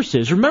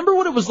sources. Remember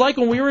what it was like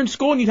when we were in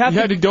school and you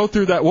had to go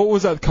through that. What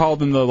was that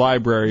called in the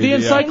library? The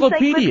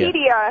encyclopedia.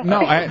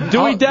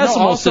 Dewey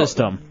Decimal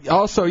System.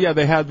 Also, yeah,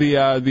 they had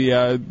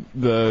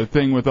the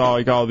thing with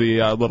all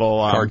the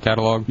little card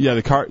catalog. Yeah,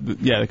 the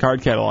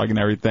card catalog and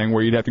everything,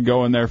 where you'd have to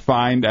go in there,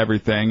 find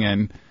everything,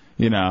 and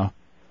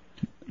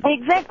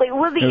Exactly.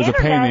 Well, the it was Internet,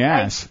 a pain in the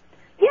ass.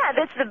 Yeah,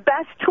 that's the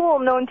best tool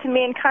known to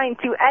mankind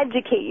to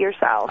educate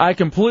yourself. I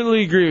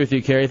completely agree with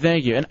you, Carrie.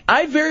 Thank you. And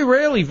I very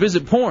rarely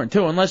visit porn,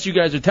 too, unless you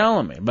guys are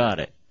telling me about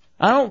it.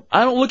 I don't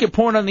look at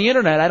porn on the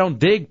Internet. I don't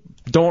dig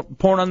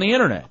porn on the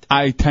Internet.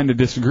 I tend to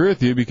disagree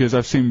with you because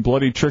I've seen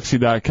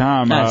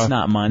BloodyTrixie.com. That's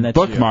not mine. That's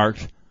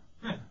bookmarked.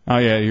 Oh,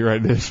 yeah, you're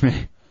right. It's me.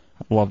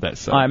 I love that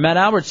site. All right, Matt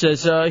Albert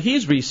says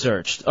he's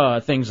researched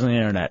things on the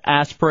Internet.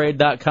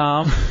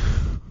 Asparade.com,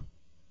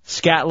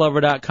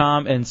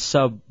 Scatlover.com, and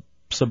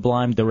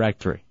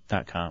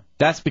SublimeDirectory.com.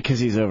 That's because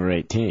he's over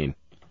 18.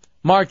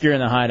 Mark, you're in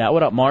the Hideout.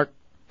 What up, Mark?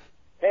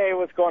 Hey,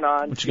 what's going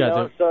on? What you got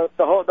there? So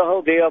the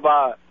whole deal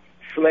about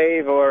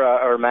slave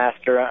or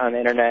master on the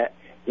Internet,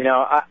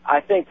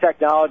 I think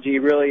technology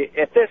really,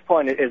 at this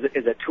point, is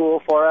a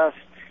tool for us,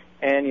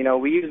 and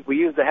we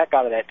use the heck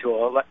out of that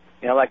tool.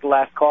 Like the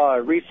last call,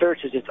 research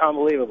is just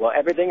unbelievable.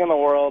 Everything in the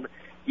world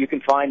you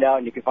can find out,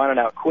 and you can find it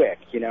out quick,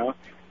 and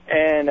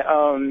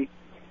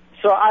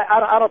so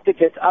I don't think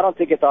it's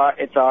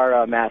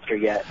our master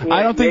yet.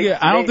 I don't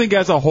think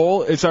as a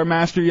whole it's our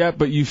master yet.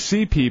 But you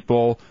see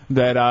people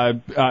that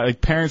like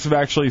parents have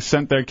actually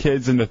sent their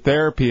kids into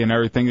therapy and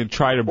everything to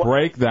try to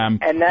break them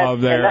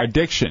of their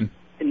addiction.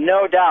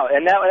 No doubt,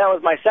 and that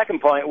was my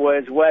second point,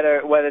 was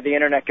whether the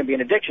Internet can be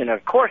an addiction.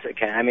 Of course it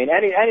can. I mean,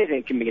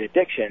 anything can be an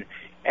addiction,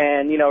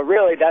 and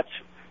really that's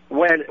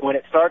when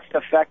it starts to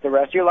affect the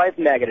rest of your life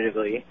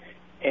negatively.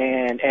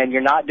 And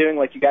you're not doing,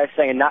 like you guys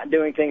saying, not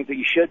doing things that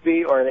you should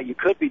be or that you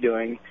could be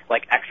doing,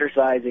 like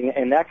exercising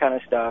and that kind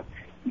of stuff,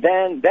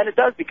 then it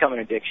does become an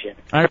addiction.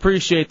 I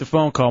appreciate the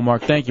phone call,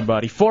 Mark. Thank you,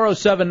 buddy.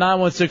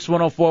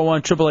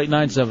 407-916-1041,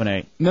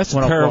 888-978. That's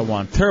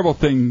a terrible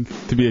thing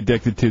to be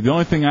addicted to. The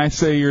only thing I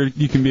say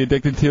you can be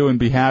addicted to and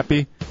be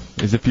happy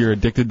is if you're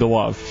addicted to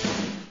love.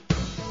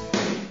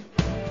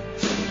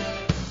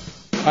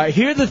 All right,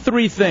 here are the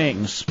 3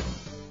 things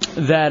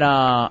that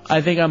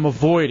I think I'm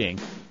avoiding,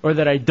 or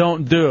that I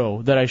don't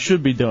do, that I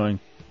should be doing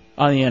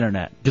on the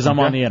Internet, because I'm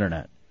on the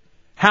Internet.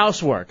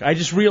 Housework, I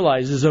just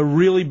realized, is a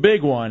really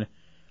big one.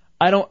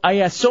 I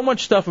have so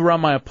much stuff around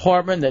my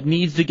apartment that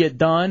needs to get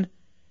done,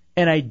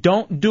 and I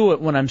don't do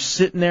it when I'm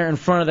sitting there in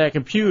front of that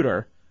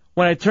computer.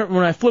 When I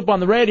flip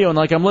on the radio and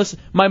I'm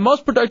listening, my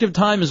most productive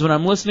time is when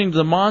I'm listening to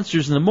the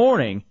Monsters in the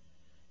morning,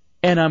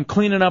 and I'm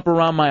cleaning up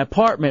around my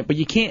apartment. But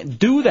you can't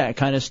do that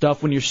kind of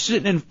stuff when you're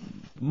sitting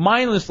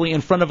mindlessly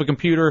in front of a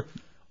computer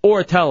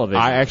or a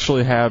television. I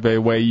actually have a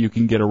way you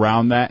can get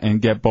around that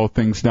and get both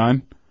things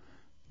done.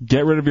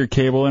 Get rid of your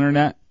cable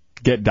Internet,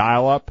 get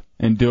dial-up,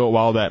 and do it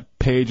while that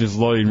page is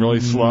loading really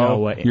slow. No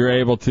way. You're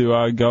able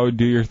to go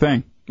do your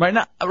thing. Right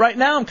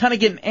now I'm kind of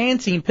getting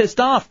antsy and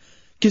pissed off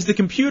because the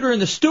computer in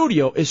the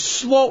studio is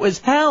slow as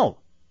hell.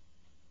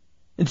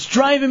 It's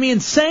driving me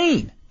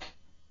insane.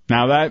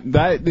 Now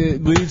that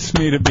leads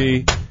me to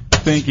be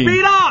thinking...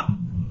 Speed up!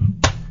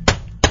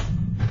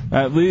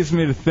 That leads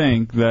me to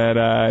think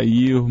that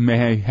you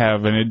may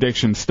have an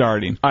addiction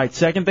starting. All right,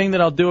 second thing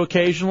that I'll do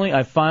occasionally,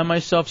 I find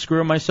myself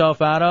screwing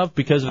myself out of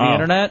because of the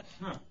Internet.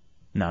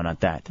 No, not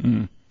that.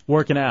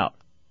 Working out.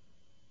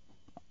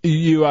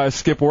 You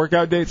skip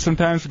workout dates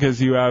sometimes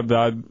because you have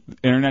the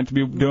Internet to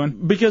be doing?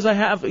 Because I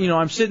have,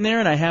 I'm sitting there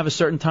and I have a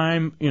certain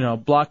time,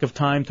 block of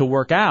time to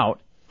work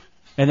out.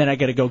 and then I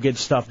got to go get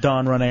stuff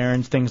done, run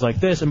errands, things like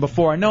this. And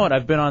before I know it,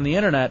 I've been on the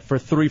internet for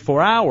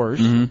 3-4 hours.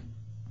 Mm-hmm.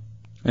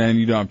 And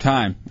you don't have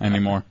time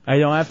anymore. I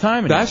don't have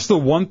time anymore. That's the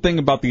one thing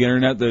about the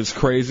internet that is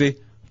crazy.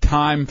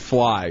 Time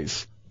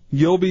flies.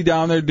 You'll be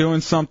down there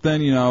doing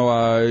something,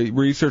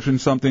 researching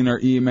something or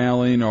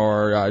emailing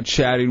or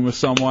chatting with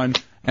someone,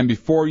 and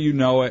before you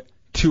know it,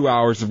 2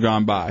 hours have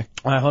gone by.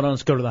 All right, hold on.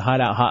 Let's go to the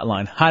Hideout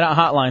Hotline. Hideout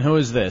Hotline, who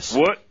is this?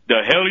 What the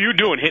hell are you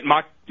doing hitting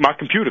my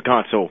computer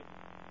console?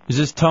 Is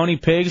this Tony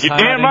Pigs? You're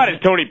damn right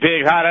it's Tony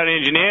Pigs, Hideout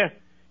Engineer.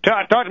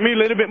 Talk to me a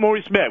little bit more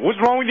respect. What's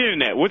wrong with the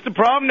internet? What's the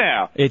problem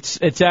now?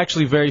 It's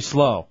actually very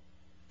slow.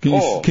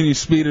 Can you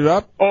speed it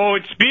up? Oh,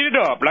 it's speed it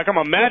up, like I'm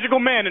a magical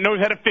man that knows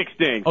how to fix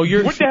things. Oh,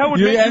 what the hell would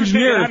make you think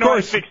that I know how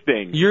to fix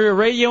things? You're a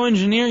radio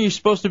engineer. You're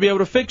supposed to be able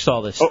to fix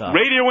all this stuff.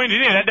 Radio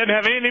engineer, that doesn't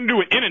have anything to do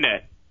with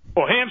internet.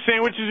 Or ham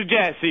sandwiches or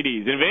jazz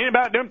CDs. And if it ain't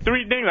about them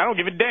three things, I don't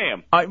give a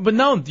damn. But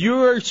no,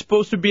 you're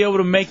supposed to be able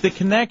to make the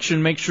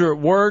connection, make sure it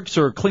works,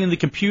 or clean the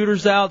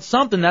computers out,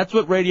 something. That's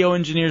what radio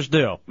engineers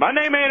do. My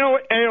name ain't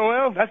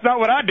AOL. That's not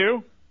what I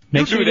do.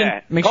 You do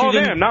that. Call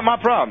them, not my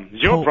problem.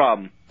 It's your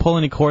problem. Pull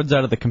any cords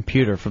out of the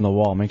computer from the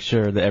wall. Make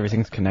sure that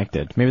everything's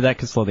connected. Maybe that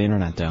could slow the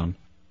internet down.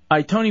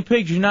 Tony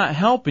Pigs, you're not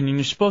helping, and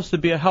you're supposed to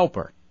be a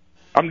helper.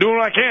 I'm doing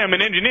what I can. I'm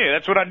an engineer.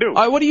 That's what I do. All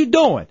right, what are you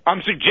doing?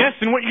 I'm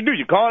suggesting what you do.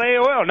 You call it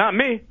AOL, not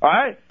me. All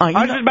right? I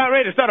was just about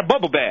ready to start a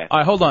bubble bath. All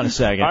right, hold on a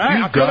second. All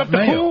right, I filled up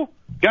the pool.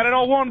 Got it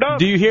all warmed up.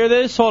 Do you hear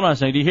this? Hold on a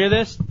second. Do you hear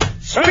this?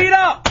 Speed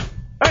up!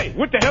 Hey,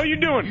 what the hell are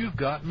you doing? You've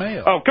got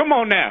mail. Oh, come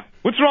on now.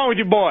 What's wrong with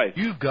you boys?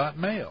 You've got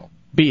mail.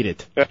 Beat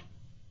it.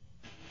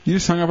 You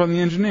just hung up on the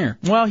engineer.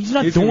 Well, he's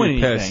not doing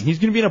anything. Pissed. He's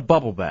going to be in a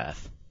bubble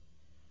bath.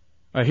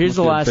 All right, here's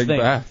the last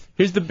thing.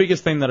 Here's the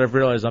biggest thing that I've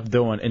realized I'm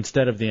doing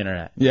instead of the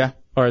internet. Yeah.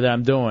 Or that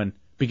I'm doing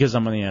because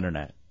I'm on the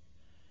internet.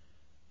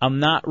 I'm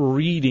not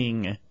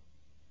reading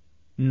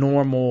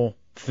normal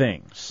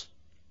things.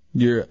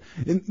 There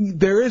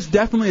is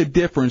definitely a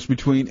difference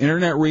between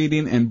internet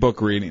reading and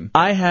book reading.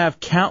 I have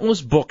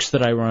countless books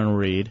that I want to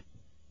read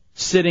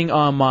sitting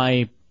on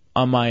my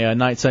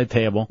nightside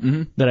table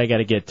that I got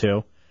to get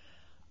to.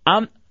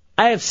 I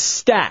have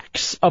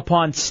stacks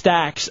upon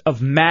stacks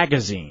of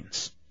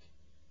magazines.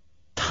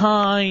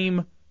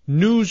 Time,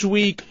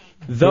 Newsweek,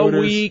 The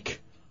Voters. Week,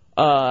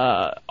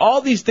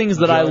 all these things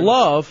that I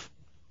love.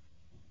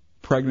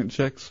 Pregnant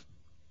chicks.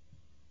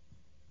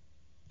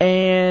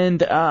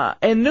 And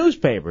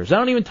newspapers. I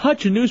don't even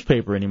touch a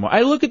newspaper anymore.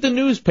 I look at the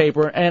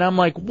newspaper and I'm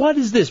like, what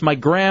is this? My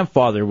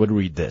grandfather would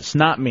read this,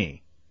 not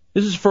me.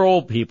 This is for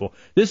old people.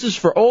 This is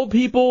for old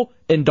people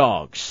and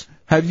dogs.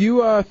 Have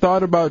you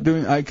thought about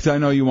doing, because I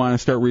know you want to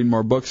start reading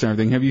more books and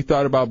everything, have you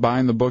thought about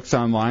buying the books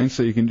online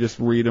so you can just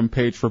read them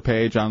page for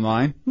page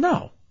online?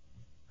 No.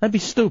 That'd be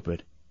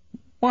stupid.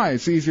 Why?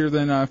 It's easier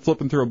than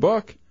flipping through a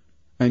book.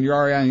 And you're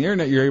already on the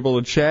internet, you're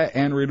able to chat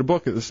and read a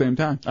book at the same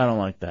time. I don't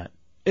like that.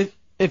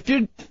 If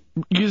you're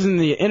using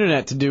the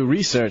internet to do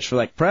research for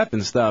like prep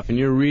and stuff, and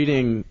you're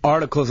reading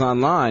articles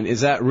online,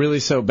 is that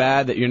really so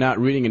bad that you're not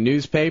reading a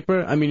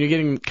newspaper? I mean, you're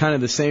getting kind of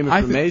the same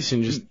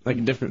information, just like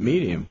a different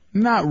medium.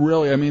 Not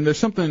really. I mean, there's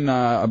something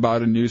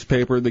about a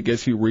newspaper that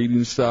gets you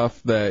reading stuff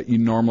that you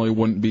normally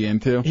wouldn't be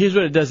into. Here's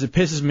what it does. It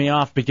pisses me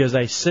off because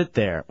I sit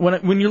there.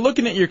 When you're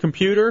looking at your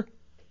computer,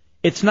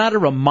 it's not a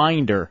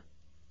reminder.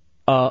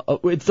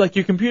 It's like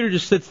your computer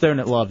just sits there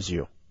and it loves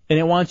you, and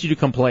it wants you to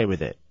come play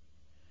with it.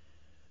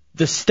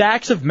 The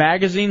stacks of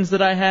magazines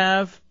that I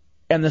have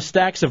and the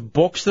stacks of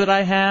books that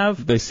I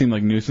have, they seem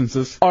like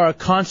nuisances, are a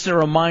constant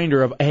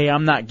reminder of, hey,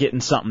 I'm not getting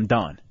something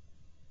done.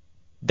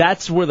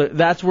 That's where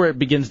it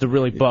begins to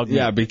really bug me.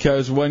 Yeah,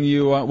 because when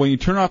you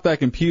turn off that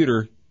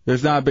computer,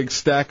 there's not a big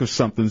stack of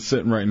something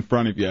sitting right in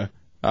front of you,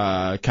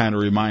 kind of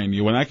reminding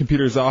you. When that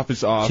computer's off,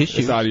 it's off.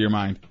 It's out of your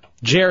mind.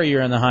 Jerry,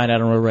 you're in the Hideout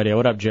on Real Radio.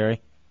 What up,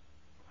 Jerry?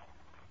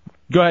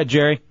 Go ahead,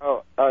 Jerry.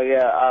 Oh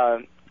yeah.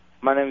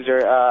 My name's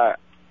Jerry.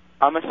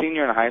 I'm a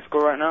senior in high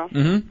school right now.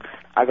 Mm-hmm.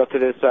 I go to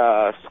this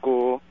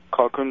school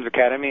called Coombs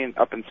Academy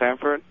up in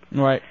Sanford.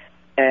 Right.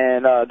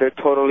 And they're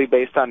totally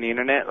based on the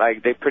internet.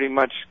 Like, they pretty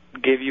much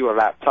give you a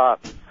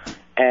laptop,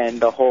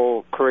 and the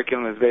whole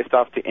curriculum is based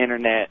off the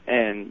internet,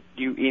 and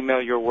you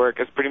email your work.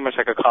 It's pretty much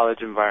like a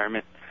college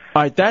environment.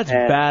 All right, that's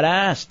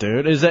badass,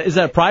 dude. Is that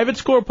a private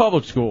school or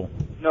public school?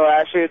 No,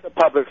 actually, it's a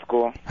public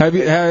school.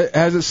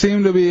 Has it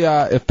seemed to be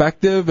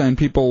effective and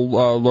people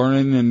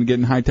learning and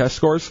getting high test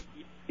scores?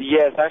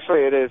 Yes,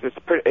 actually it is.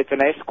 It's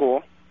an A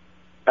school.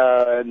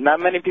 Not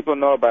many people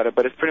know about it,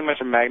 but it's pretty much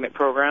a magnet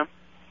program.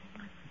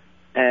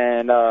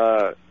 And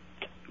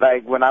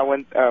like when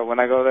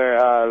I go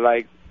there,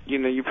 like, you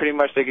know, you pretty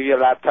much, they give you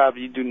a laptop.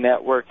 You do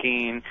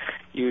networking,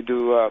 you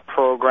do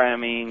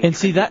programming, and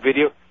see that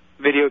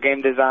video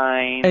game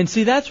design. And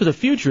see, that's where the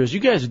future is. You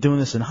guys are doing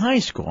this in high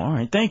school. All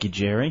right, thank you,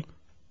 Jerry.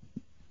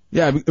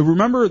 Yeah,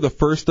 remember the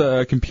first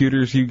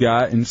computers you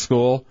got in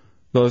school?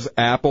 Those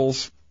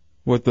Apples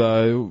with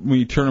when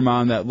you turn them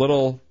on, that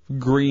little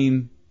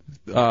green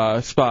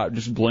spot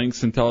just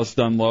blinks until it's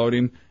done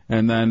loading,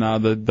 and then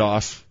the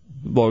DOS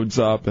loads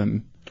up,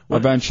 and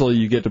eventually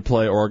you get to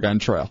play Oregon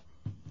Trail.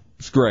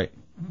 It's great.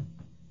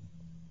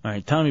 All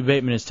right, Tommy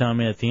Bateman is telling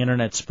me that the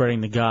Internet's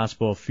spreading the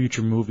gospel of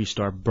future movie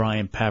star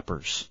Brian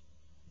Peppers.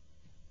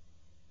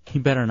 He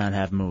better not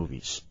have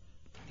movies.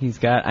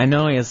 I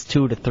know he has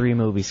 2 to 3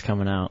 movies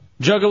coming out.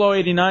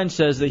 Juggalo89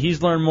 says that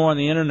he's learned more on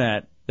the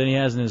Internet than he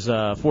has in his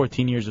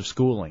 14 years of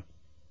schooling.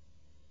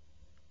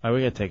 All right,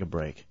 we got to take a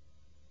break.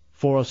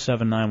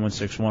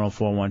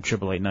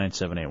 407-916-1041,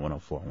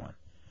 888-978-1041. All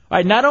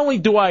right, not only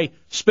do I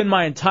spend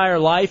my entire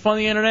life on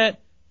the Internet,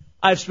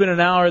 I've spent an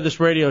hour of this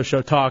radio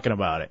show talking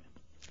about it.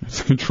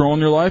 It's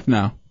controlling your life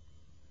now.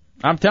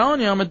 I'm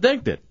telling you, I'm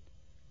addicted.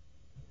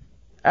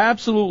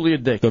 Absolutely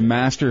addicted. The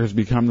master has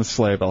become the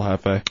slave, El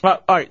Jefe. All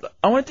right,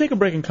 I want to take a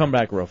break and come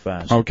back real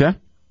fast. Okay.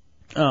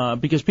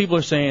 Because people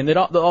are saying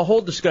that the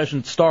whole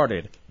discussion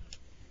started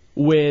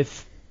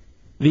with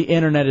the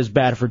Internet is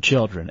bad for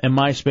children and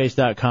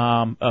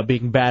MySpace.com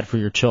being bad for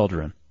your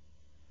children.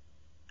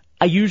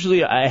 I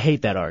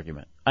hate that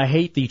argument. I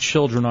hate the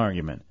children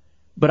argument.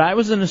 But I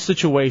was in a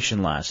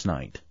situation last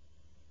night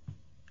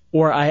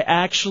where I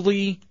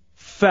actually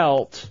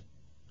felt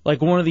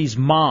like one of these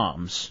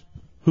moms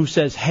who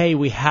says, hey,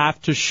 we have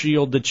to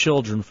shield the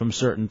children from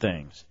certain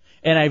things.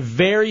 And I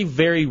very,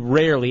 very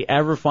rarely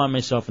ever find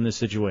myself in this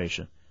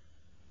situation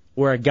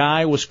where a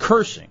guy was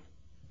cursing.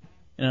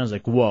 And I was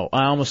like, whoa,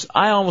 I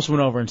almost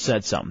went over and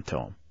said something to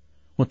him.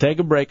 We'll take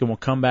a break and we'll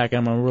come back and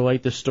I'm going to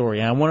relate this story.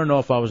 And I want to know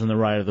if I was in the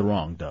right or the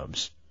wrong,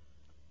 Dubs.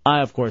 I,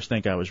 of course,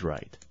 think I was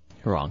right.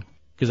 You're wrong.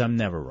 Because I'm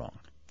never wrong.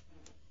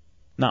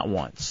 Not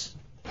once.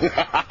 It's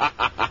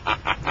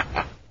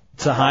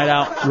a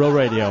Hideout, Real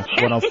Radio,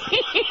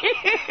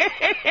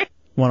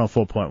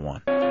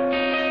 104.1.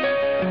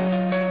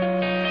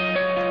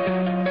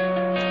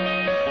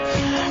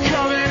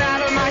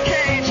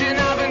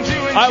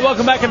 All right,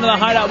 welcome back into the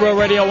Hideout Real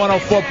Radio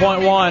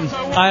 104.1.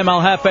 I am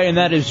El Jefe, and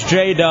that is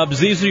J-Dubs.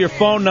 These are your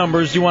phone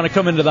numbers. You want to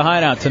come into the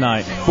Hideout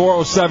tonight.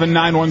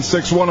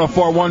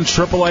 407-916-1041,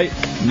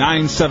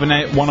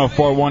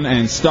 888-978-1041,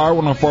 and star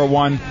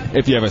 1041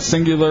 if you have a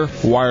singular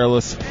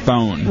wireless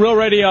phone.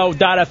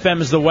 RealRadio.fm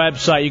is the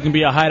website. You can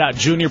be a Hideout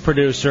junior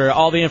producer.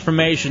 All the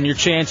information, your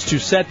chance to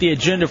set the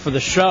agenda for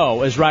the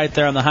show is right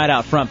there on the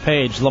Hideout front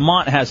page.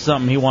 Lamont has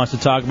something he wants to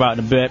talk about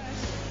in a bit.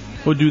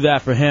 We'll do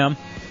that for him.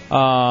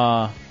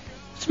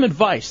 Some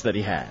advice that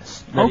he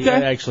has.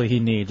 That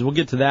he needs. We'll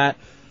get to that.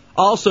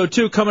 Also,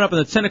 too, coming up in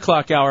the 10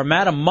 o'clock hour,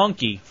 Madam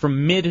Monkey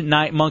from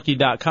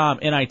MidnightMonkey.com,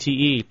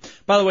 N-I-T-E.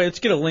 By the way, let's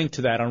get a link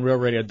to that on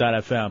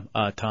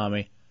RealRadio.fm,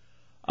 Tommy.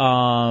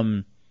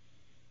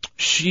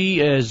 She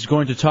is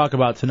going to talk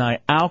about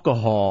tonight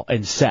alcohol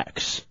and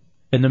sex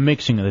and the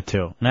mixing of the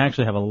two. And I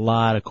actually have a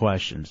lot of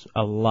questions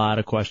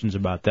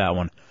about that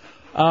one.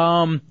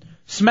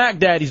 Smack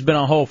Daddy's been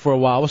on hold for a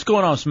while. What's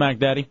going on, Smack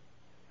Daddy?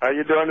 How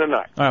you doing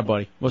tonight? All right,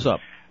 buddy. What's up?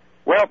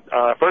 Well,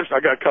 first I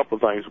got a couple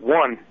of things.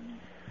 One,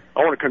 I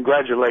want to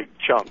congratulate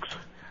Chunks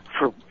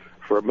for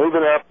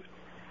moving up,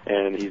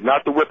 and he's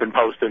not the whipping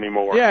post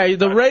anymore. Yeah,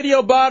 the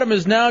radio bottom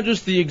is now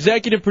just the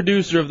executive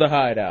producer of the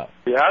Hideout.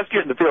 Yeah, I was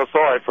getting to feel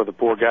sorry for the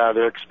poor guy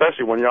there,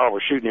 especially when y'all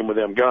were shooting him with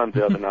them guns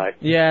the other night.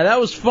 Yeah,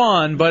 that was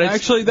fun, but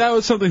actually that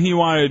was something he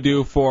wanted to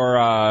do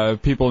for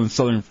people in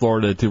southern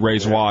Florida to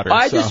raise water.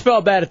 I just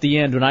felt bad at the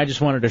end when I just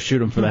wanted to shoot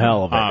him for the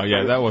hell of it. Oh,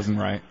 yeah, that wasn't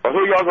right. Well,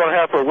 who y'all going to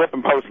have for a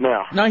whipping post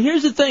now? Now,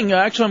 here's the thing.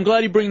 Actually, I'm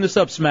glad you bring this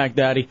up, Smack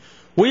Daddy.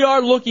 We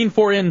are looking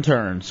for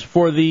interns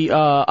for the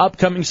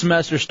upcoming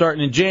semester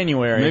starting in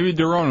January. Maybe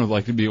Daron would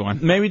like to be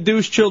one. Maybe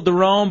Douche Chill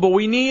Daron, but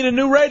we need a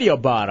new radio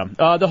bottom.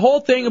 The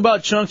whole thing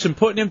about Chunks and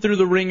putting him through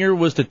the ringer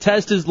was to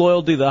test his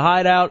loyalty to the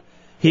Hideout.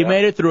 He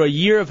made it through a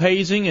year of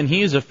hazing, and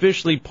he is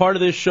officially part of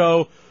this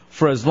show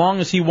for as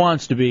long as he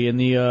wants to be in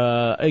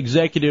the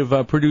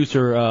executive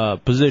producer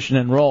position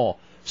and role.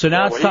 So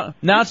now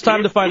it's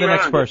time to find the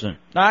next person.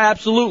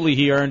 Absolutely,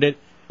 he earned it.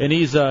 And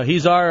he's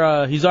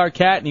our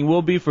cat, and he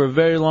will be for a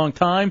very long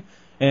time.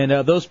 And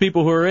those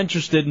people who are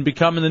interested in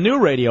becoming the new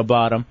radio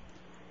bottom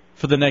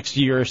for the next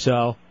year or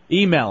so,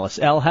 email us,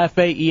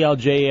 eljefe,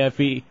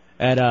 E-L-J-F-E,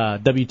 at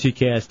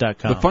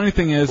WTKS.com. The funny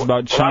thing is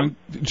about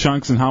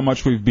Chunks and how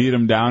much we've beat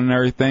him down and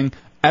everything,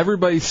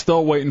 everybody's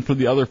still waiting for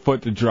the other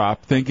foot to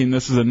drop, thinking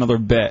this is another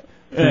bit,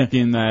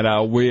 thinking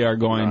that we are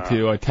going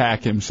to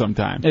attack him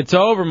sometime. It's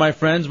over, my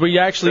friends. We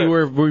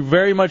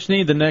very much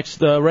need the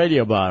next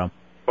radio bottom.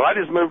 Well, I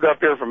just moved up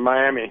here from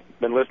Miami.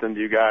 Been listening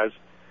to you guys.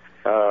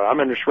 I'm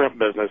in the shrimp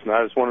business, and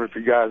I just wondered if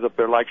you guys up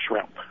there like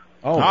shrimp.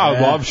 Oh, I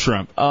love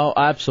shrimp. Oh,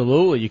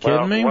 absolutely. You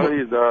kidding me? One of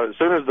these, as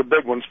soon as the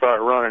big ones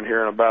start running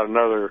here in about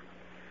another,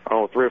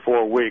 3 or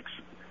 4 weeks,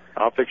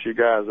 I'll fix you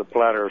guys a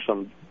platter of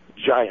some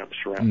giant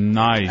shrimp.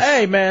 Nice.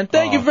 Hey, man,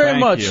 thank you very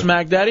much,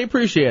 Smack Daddy.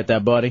 Appreciate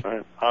that, buddy.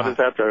 I'll just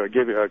have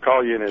to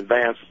call you in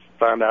advance,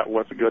 find out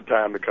what's a good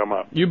time to come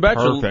up. You betcha.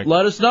 Perfect.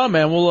 Let us know,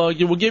 man. We'll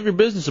give your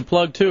business a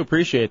plug, too.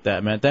 Appreciate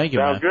that, man. Thank you,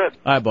 man. Sounds good.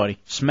 All right, buddy.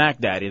 Smack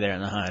Daddy there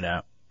in the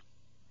Hideout.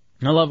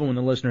 I love it when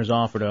the listeners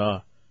offer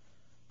to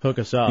hook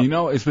us up. You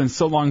know, it's been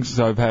so long since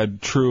I've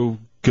had true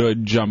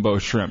good jumbo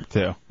shrimp,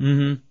 too.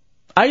 Mm-hmm.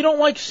 I don't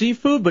like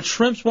seafood, but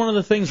shrimp's one of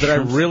the things that I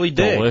really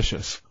dig.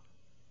 Delicious.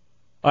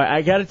 All right,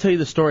 I got to tell you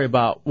the story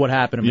about what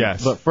happened to me.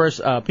 Yes. But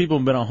first, people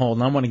have been on hold,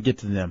 and I want to get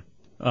to them.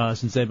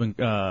 since they've been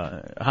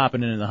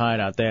hopping in the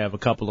Hideout. They have a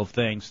couple of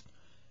things,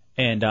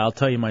 and I'll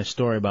tell you my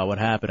story about what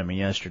happened to me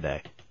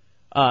yesterday.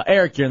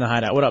 Eric, you're in the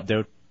Hideout. What up,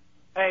 dude?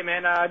 Hey,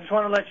 man, I just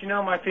want to let you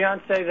know my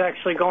fiance is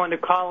actually going to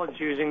college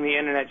using the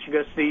Internet. She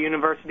goes to the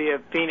University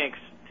of Phoenix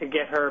to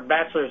get her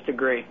bachelor's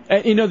degree.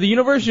 And, the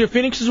University of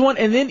Phoenix is one,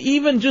 and then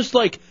even just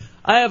like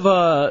I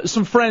have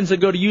some friends that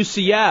go to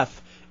UCF,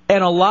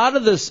 and a lot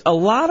of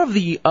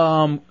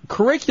the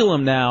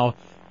curriculum now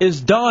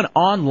is done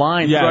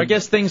online through, I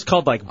guess, things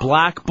called like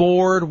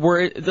Blackboard,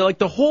 where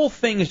the whole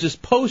thing is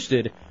just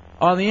posted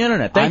on the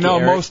Internet. I know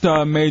most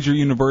major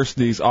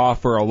universities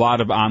offer a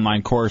lot of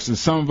online courses.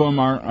 Some of them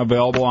aren't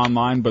available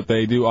online, but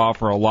they do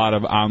offer a lot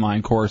of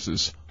online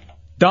courses.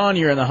 Don,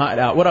 you're in the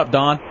Hideout. What up,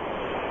 Don?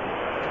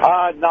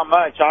 Not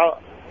much.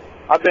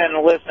 I've been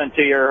listening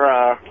to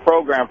your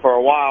program for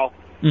a while.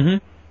 Mm-hmm.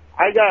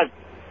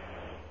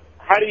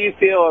 How do you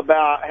feel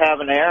about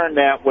having the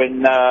Internet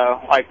when,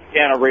 like,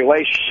 in a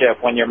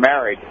relationship when you're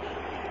married?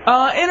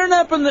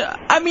 Internet,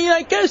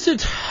 I guess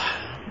it's...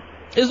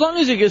 As long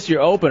as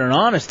you're open and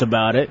honest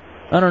about it,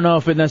 I don't know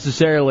if it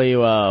necessarily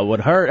would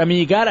hurt. I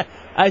mean,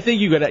 I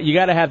think you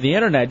gotta have the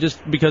Internet just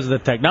because of the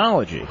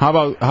technology. How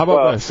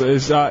about this?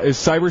 Is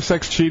cyber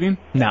sex cheating?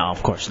 No,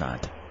 of course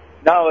not.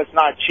 No, it's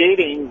not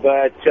cheating,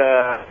 but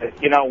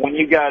when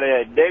you got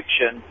an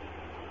addiction,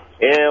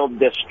 it'll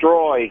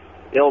destroy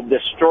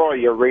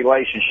your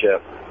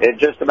relationship. It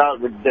just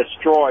about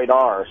destroyed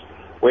ours.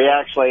 We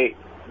actually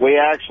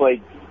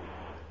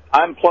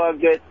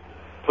unplugged it,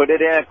 put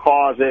it in a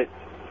closet,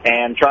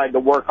 and tried to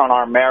work on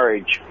our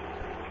marriage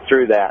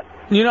through that.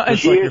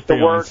 She used to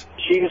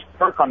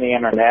work on the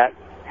Internet,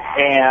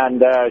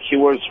 and she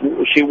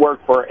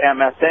worked for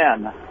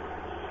MSN,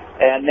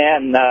 and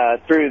then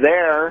through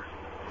there,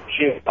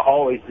 she was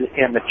always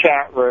in the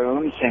chat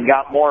rooms and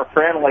got more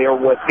friendlier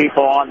with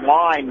people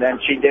online than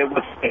she did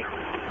with me.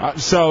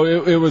 So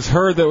it was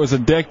her that was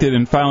addicted,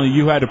 and finally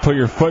you had to put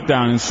your foot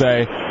down and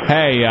say,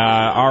 hey,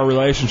 our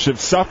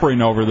relationship's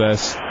suffering over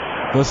this.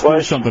 Let's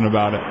do something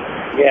about it.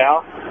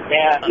 Yeah.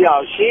 And,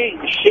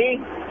 she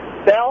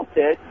felt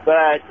it,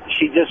 but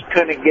she just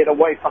couldn't get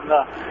away from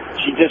the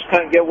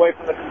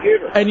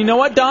computer. And you know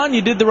what, Don?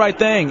 You did the right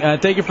thing.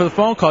 Thank you for the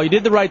phone call. You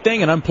did the right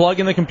thing in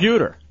unplugging the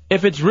computer.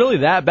 If it's really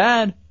that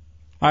bad.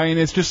 I mean,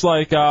 it's just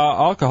like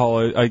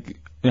alcohol. Like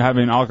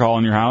having alcohol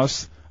in your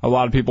house, a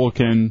lot of people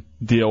can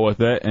deal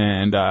with it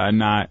and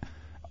not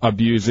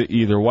abuse it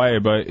either way.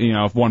 But,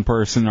 if one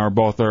person or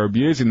both are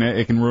abusing it,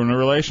 it can ruin a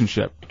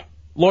relationship.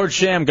 Lord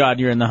Shamgod,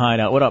 you're in the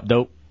Hideout. What up,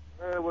 dope?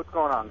 Hey, what's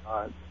going on?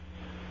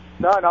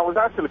 No, I was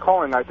actually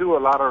calling. I do a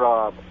lot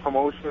of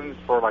promotions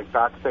for like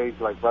backstage,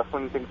 like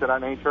wrestling things of that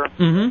nature.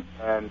 Mm-hmm.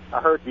 And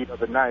I heard the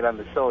other night on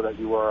the show that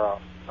you were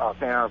a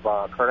fan of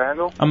Kurt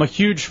Angle. I'm a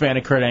huge fan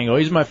of Kurt Angle.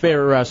 He's my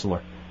favorite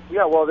wrestler.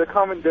 Yeah, well, they're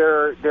coming.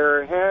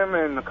 They're him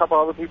and a couple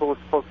other people are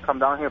supposed to come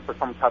down here for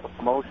some type of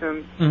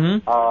promotion.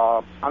 Mm-hmm.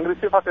 I'm gonna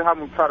see if I can have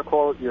them try to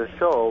call your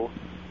show.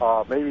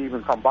 Maybe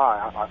even come by.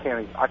 I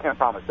can't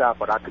promise that,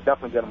 but I could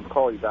definitely get them to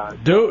call you guys.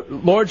 Dude,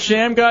 Lord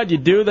Shamgod, you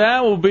do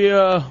that, we'll be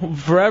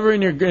forever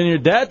in your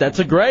debt. That's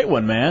a great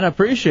one, man. I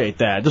appreciate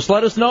that. Just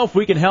let us know if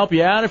we can help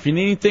you out, if you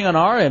need anything on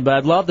our end. But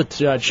I'd love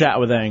to chat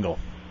with Angle.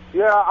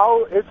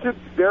 Yeah,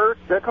 they're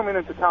coming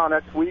into town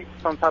next week,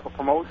 some type of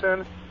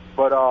promotion.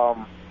 But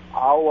I'll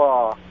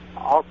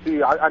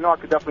see. I know I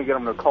could definitely get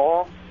him to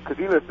call because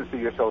he listens to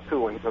your show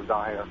too when he comes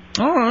down here.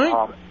 All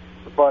right.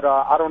 But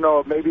I don't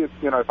know, maybe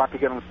if I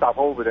could get him to stop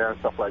over there and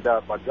stuff like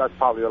that, but that's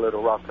probably a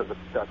little rough because of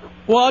the schedule.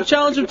 Well, I'll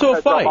challenge him to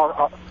a fight.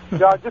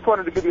 I just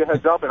wanted to give you a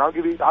heads up, and I'll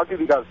give you guys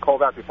a call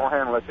back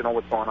beforehand and let you know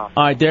what's going on.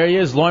 All right, there he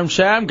is, Lorm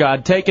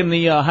Shamgod, taking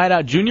the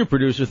Hideout Junior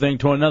producer thing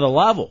to another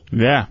level.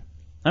 Yeah.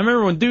 I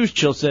remember when Douche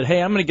Chill said,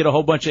 hey, I'm going to get a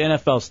whole bunch of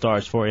NFL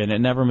stars for you, and it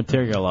never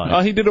materialized.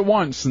 Oh, he did it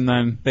once, and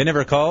then... They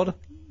never called?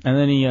 And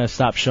then he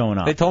stopped showing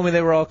up. They told me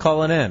they were all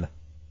calling in.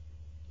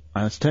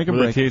 Let's take a Were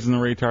break. they teasing the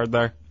retard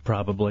there?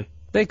 Probably.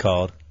 They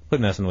called. Quit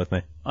messing with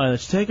me. All right,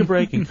 let's take a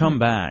break and come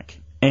back.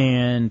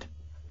 And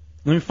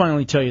let me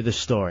finally tell you this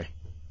story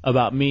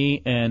about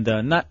me and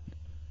not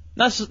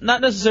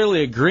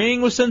necessarily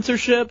agreeing with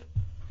censorship,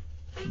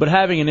 but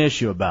having an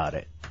issue about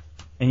it.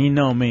 And you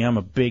know me, I'm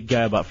a big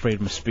guy about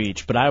freedom of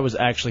speech, but I was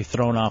actually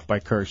thrown off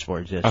by curse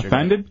words yesterday.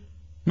 Offended,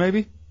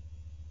 maybe?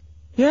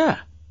 Yeah.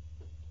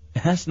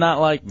 That's not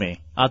like me.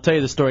 I'll tell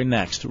you the story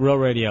next. Real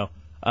Radio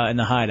in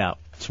the Hideout.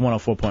 It's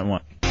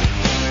 104.1.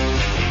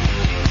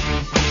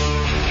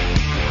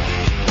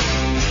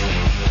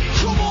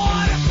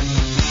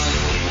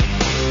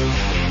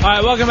 All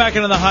right, welcome back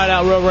into the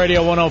Hideout, Real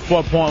Radio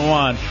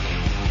 104.1.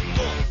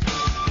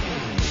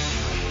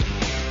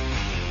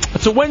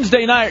 It's a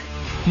Wednesday night.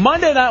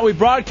 Monday night, we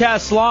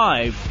broadcast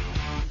live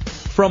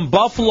from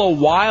Buffalo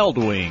Wild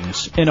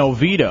Wings in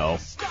Oviedo.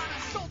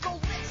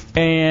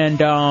 And,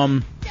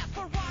 man,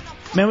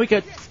 we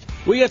got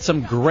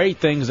some great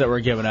things that we're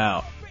giving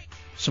out.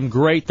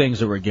 Including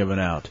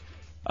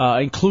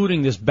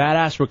this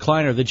badass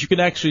recliner that you can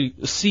actually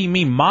see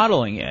me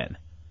modeling in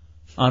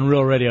on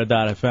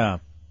RealRadio.fm.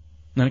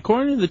 And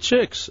according to the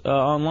chicks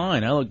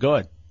online, I look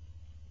good.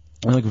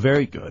 I look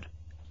very good.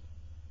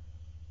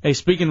 Hey,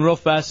 speaking real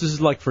fast, this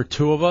is like for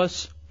two of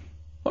us.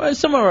 Well,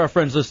 some of our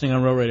friends listening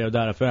on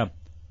RealRadio.fm.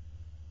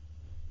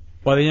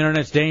 While the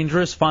internet's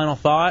dangerous, final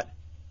thought.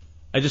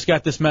 I just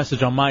got this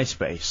message on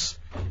MySpace.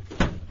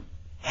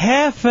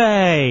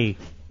 Hefe!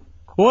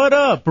 What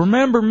up?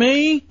 Remember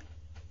me?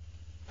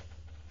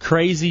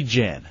 Crazy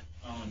Jen.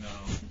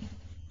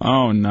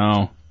 Oh,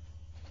 no.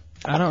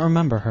 I don't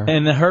remember her.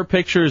 And her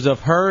pictures of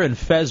her and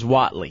Fez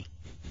Watley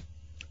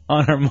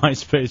on her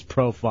MySpace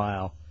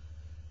profile.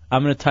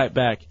 I'm going to type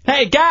back,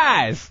 hey,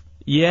 guys!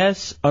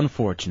 Yes,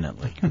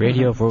 unfortunately.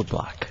 Radio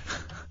Roadblock.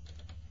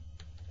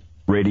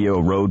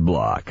 Radio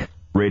Roadblock.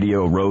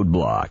 Radio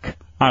Roadblock.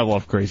 I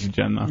love Crazy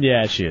Jen, though.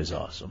 Yeah, she is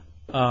awesome.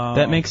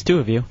 That makes two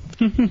of you.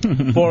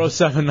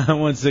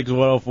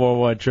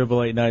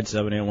 407-916-1041,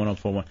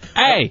 888-978-1041.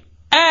 Hey!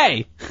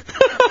 Hey!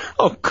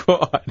 Oh,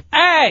 God.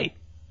 Hey!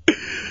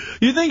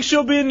 You think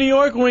she'll be in New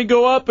York when we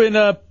go up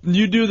and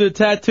you do the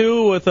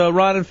tattoo with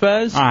Ron and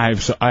Fez? I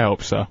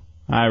hope so.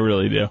 I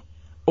really do.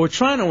 We're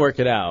trying to work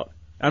it out.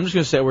 I'm just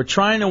going to say we're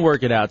trying to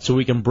work it out so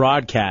we can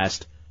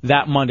broadcast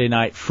that Monday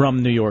night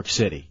from New York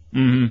City.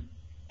 Mm-hmm.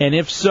 And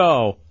if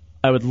so,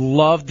 I would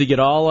love to get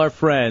all our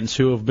friends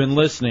who have been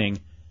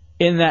listening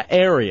in that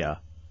area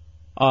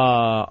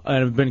and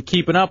have been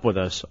keeping up with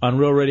us on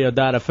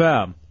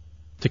RealRadio.fm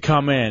to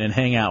come in and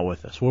hang out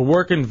with us. We're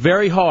working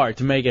very hard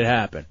to make it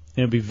happen.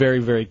 It would be very,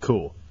 very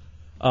cool.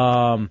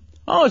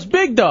 It's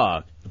Big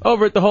Dog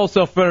over at the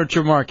Wholesale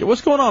Furniture Market.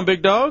 What's going on,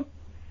 Big Dog?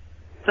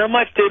 Not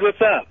much, dude.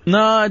 What's up?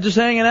 No, just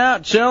hanging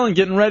out, chilling,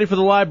 getting ready for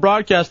the live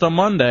broadcast on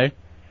Monday.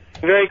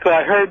 Very cool.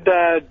 I heard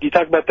you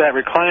talk about that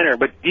recliner,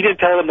 but you didn't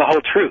tell them the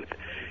whole truth.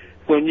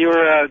 When you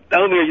were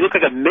elevator, you look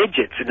like a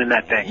midget sitting in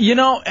that thing. You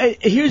know,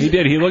 here's... He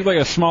did. He looked like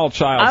a small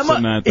child sitting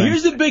in that thing.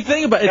 Here's the big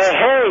thing about it. A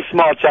hairy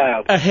small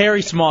child. A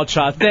hairy small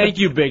child. Thank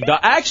you, Big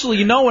Dog. Actually,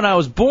 you know, when I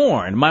was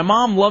born, my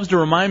mom loves to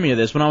remind me of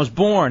this. When I was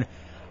born,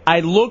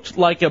 I looked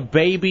like a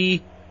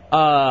baby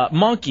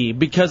monkey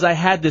because I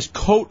had this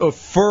coat of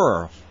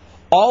fur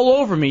all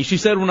over me. She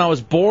said when I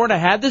was born, I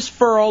had this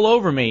fur all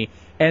over me,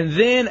 and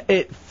then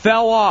it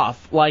fell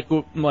off like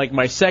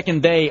my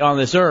second day on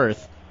this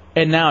earth.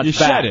 And now it's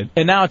back. Shed it.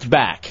 And now it's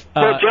back.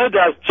 Well, Joe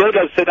does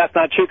say that's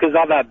not true because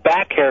all that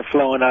back hair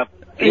flowing up.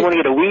 You want to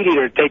get a weed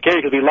eater to take care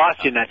of you because we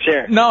lost you in that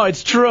chair. No,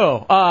 it's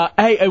true.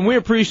 Hey, and we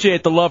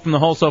appreciate the love from the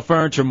Wholesale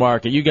Furniture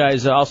Market. You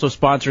guys are also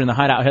sponsoring the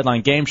Hideout Headline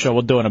Game Show.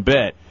 We'll do in a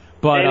bit.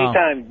 But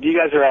anytime. You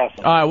guys are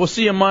awesome. All right, we'll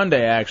see you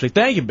Monday, actually.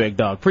 Thank you, Big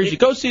Dog. Appreciate it.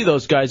 Go see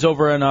those guys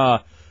over in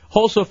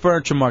Wholesale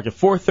Furniture Market,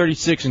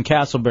 436 in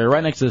Castleberry,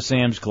 right next to the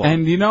Sam's Club.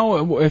 And, you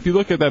know, if you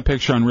look at that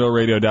picture on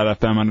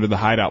RealRadio.fm under the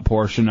Hideout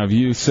portion of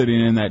you sitting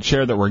in that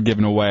chair that we're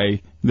giving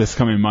away this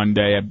coming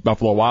Monday at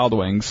Buffalo Wild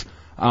Wings,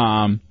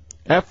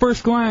 at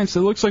first glance, it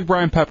looks like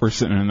Brian Pepper's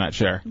sitting in that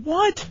chair.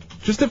 What?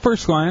 Just at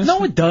first glance.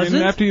 No, it doesn't.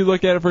 And after you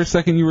look at it for a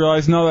second, you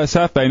realize, no, that's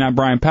Hefe, not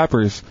Brian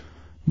Pepper's.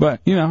 But,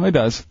 you know, it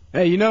does.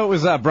 Hey, you know it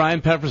was Brian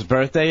Pepper's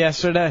birthday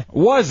yesterday?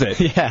 Was it?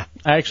 Yeah.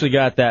 I actually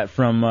got that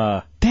from,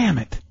 damn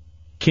it,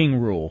 King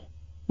Rule.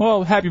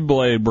 Well, happy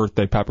belated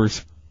birthday,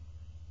 Peppers.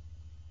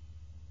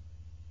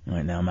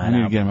 Right now, Matt. I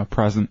need to get him a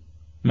present.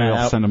 Maybe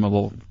I'll send him a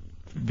little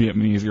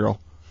Vietnamese girl.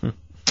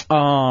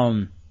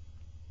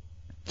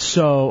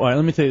 So, all right,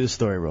 let me tell you this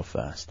story real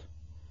fast.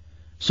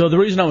 So the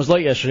reason I was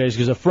late yesterday is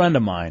because a friend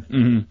of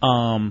mine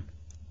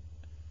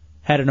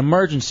had an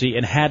emergency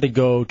and had to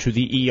go to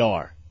the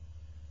ER.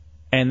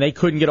 And they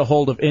couldn't get a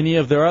hold of any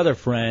of their other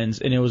friends,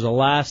 and it was a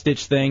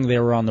last-ditch thing. They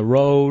were on the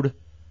road.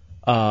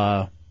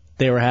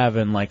 They were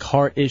having like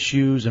heart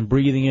issues and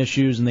breathing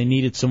issues, and they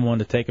needed someone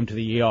to take them to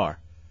the ER.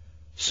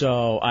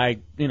 So I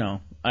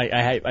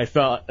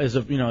felt as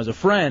a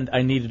friend,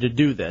 I needed to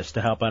do this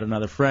to help out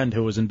another friend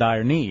who was in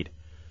dire need.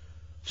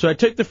 So I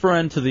took the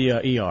friend to the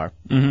ER,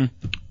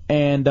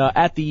 and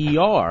at the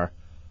ER,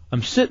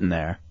 I'm sitting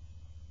there,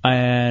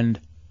 and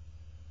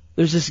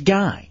there's this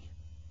guy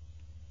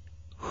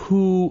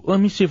who, let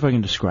me see if I can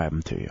describe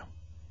him to you.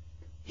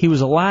 He was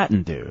a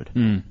Latin dude.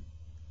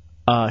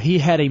 He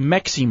had a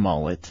Mexi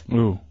mullet.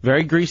 Ooh.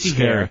 Very greasy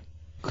hair.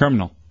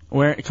 Criminal.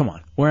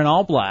 Wearing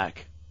all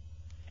black.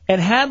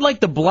 And had like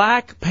the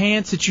black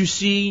pants that you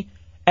see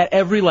at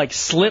every like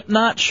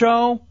Slipknot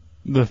show.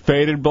 The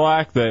faded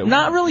black?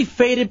 Not really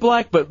faded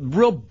black, but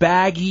real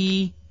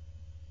baggy.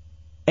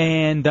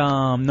 And,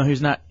 no, he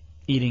was not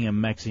eating a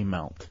Mexi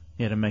melt.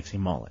 He had a Mexi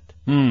mullet.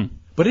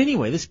 But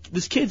anyway,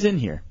 this kid's in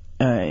here.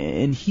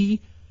 And he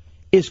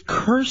is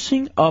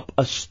cursing up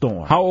a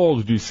storm. How old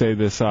would you say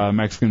this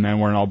Mexican man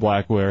wearing all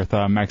black with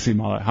Mexi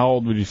mullet? How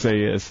old would you say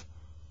he is?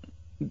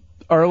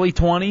 Early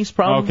 20s,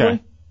 probably.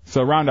 Okay.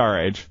 So around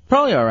our age.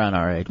 Probably around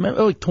our age. Maybe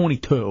like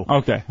 22.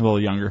 Okay, a little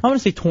younger. I'm going to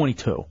say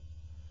 22.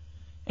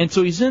 And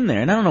so he's in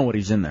there, and I don't know what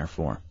he's in there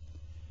for.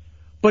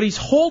 But he's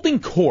holding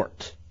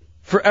court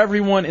for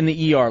everyone in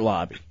the ER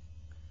lobby.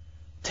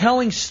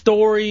 Telling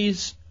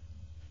stories,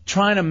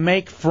 trying to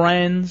make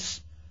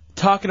friends,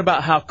 talking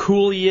about how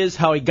cool he is,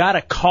 how he got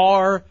a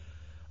car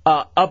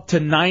up to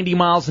 90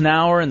 miles an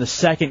hour in the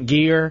second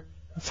gear.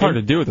 It's hard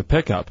to do with a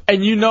pickup.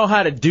 And you know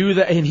how to do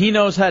that, and he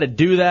knows how to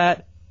do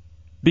that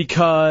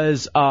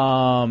because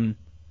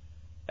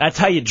That's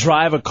how you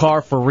drive a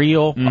car for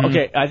real.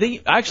 Okay, I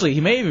think actually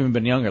he may have even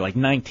been younger, like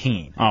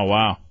 19. Oh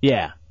wow.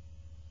 Yeah,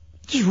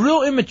 just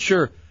real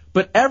immature.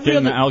 But every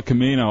Getting other the El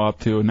Camino up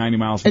to 90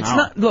 miles an it's hour.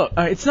 not. Look,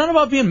 it's not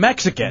about being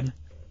Mexican.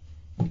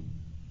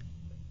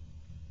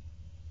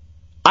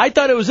 I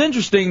thought it was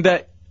interesting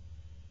that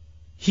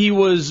he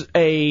was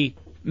a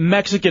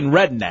Mexican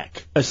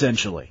redneck,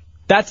 essentially.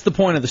 That's the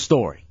point of the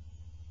story.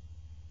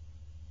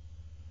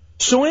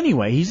 So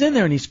anyway, he's in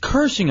there and he's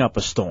cursing up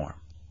a storm.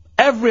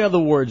 Every other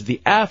word's the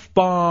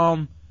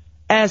F-bomb,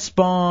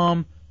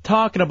 S-bomb,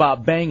 talking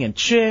about banging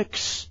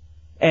chicks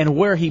and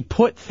where he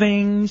put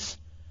things.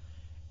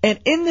 And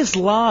in this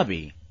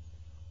lobby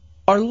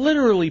are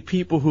literally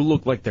people who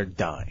look like they're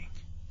dying.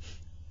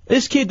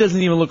 This kid doesn't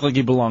even look like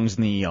he belongs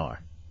in the ER.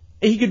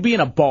 He could be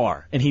in a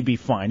bar and he'd be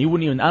fine. He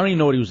wouldn't even. I don't even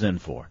know what he was in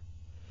for.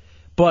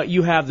 But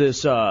you have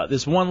this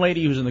one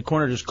lady who's in the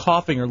corner just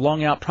coughing her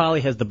lung out,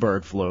 probably has the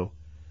bird flu.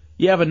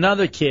 You have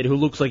another kid who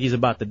looks like he's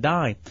about to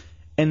die.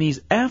 And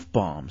these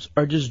F-bombs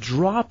are just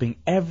dropping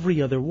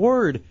every other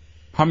word.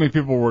 How many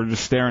people were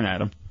just staring at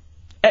him?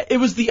 It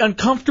was the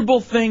uncomfortable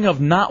thing of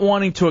not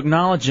wanting to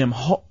acknowledge him,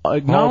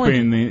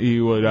 Hoping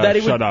he would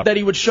shut up. That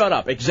he would shut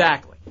up,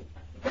 exactly.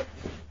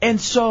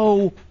 And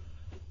so,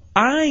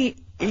 I'm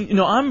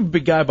a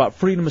big guy about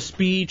freedom of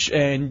speech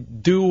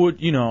and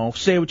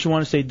say what you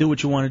want to say, do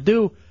what you want to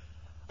do.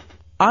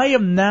 I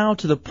am now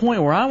to the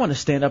point where I want to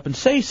stand up and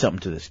say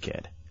something to this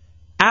kid.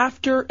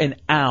 After an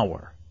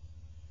hour,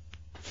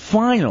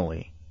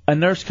 finally, a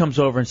nurse comes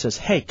over and says,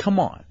 hey, come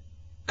on,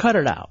 cut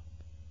it out.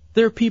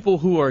 There are people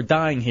who are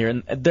dying here,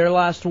 and their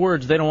last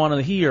words they don't want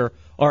to hear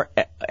are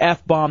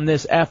F-bomb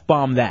this,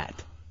 F-bomb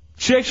that.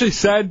 She actually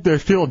said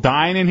there's people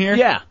dying in here?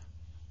 Yeah.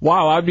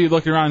 Wow, I'd be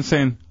looking around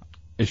saying,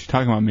 is she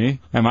talking about me?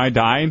 Am I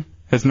dying?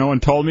 Has no one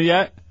told me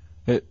yet?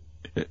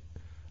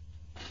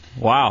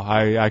 Wow,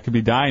 I could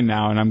be dying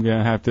now, and I'm going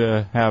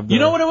to have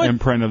the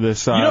imprint of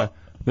this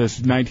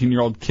this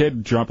 19-year-old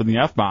kid dropping the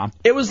F-bomb.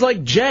 It was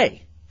like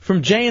Jay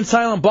from Jay and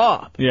Silent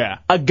Bob. Yeah.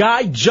 A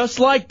guy just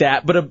like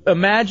that, but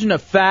imagine a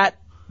fat,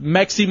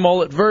 Mexi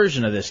mullet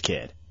version of this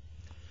kid.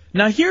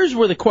 Now, here's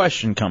where the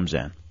question comes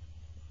in.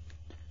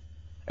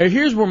 Or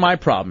here's where my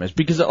problem is,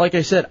 because, like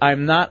I said, I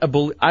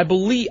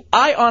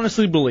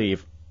honestly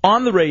believe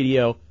on the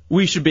radio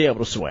we should be able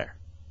to swear.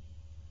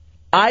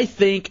 I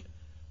think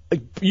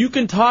you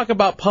can talk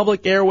about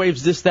public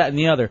airwaves, this, that, and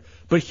the other,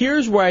 but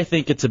here's where I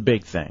think it's a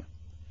big thing.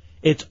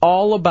 It's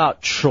all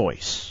about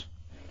choice.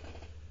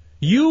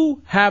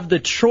 You have the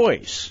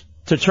choice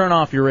to turn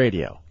off your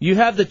radio. You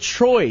have the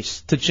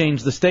choice to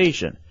change the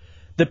station.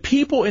 The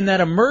people in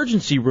that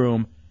emergency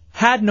room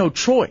had no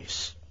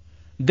choice.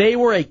 They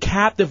were a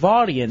captive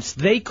audience.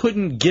 They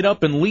couldn't get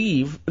up and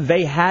leave.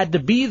 They had to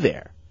be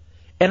there.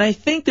 And I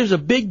think there's a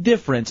big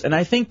difference, and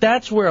I think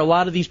that's where a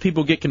lot of these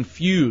people get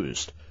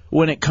confused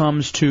when it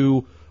comes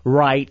to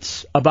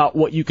rights about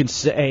what you can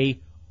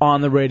say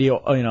on the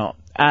radio,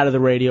 out of the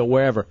radio,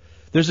 wherever.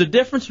 There's a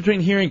difference between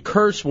hearing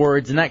curse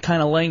words and that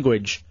kind of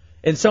language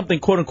and something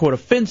quote-unquote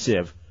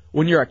offensive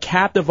when you're a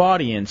captive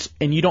audience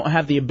and you don't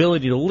have the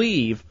ability to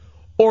leave,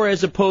 or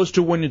as opposed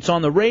to when it's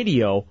on the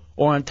radio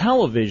or on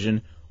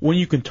television when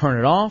you can turn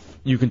it off,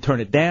 you can turn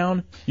it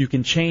down, you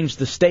can change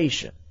the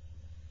station.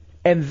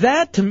 And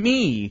that, to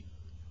me,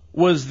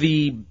 was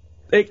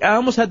I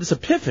almost had this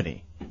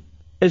epiphany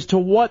as to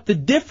what the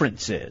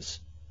difference is.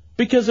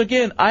 Because,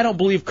 again, I don't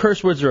believe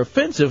curse words are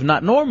offensive,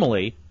 not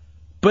normally,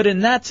 but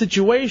in that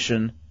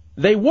situation,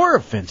 they were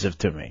offensive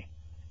to me.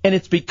 And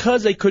it's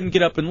because they couldn't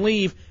get up and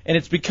leave, and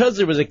it's because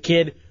there was a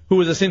kid who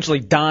was essentially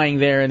dying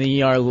there in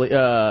the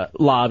ER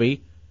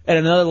lobby, and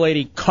another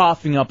lady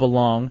coughing up a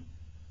lung,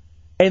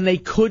 and they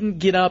couldn't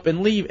get up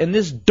and leave. And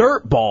this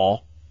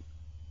dirtball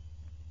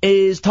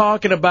is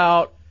talking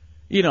about,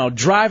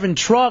 driving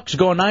trucks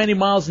going 90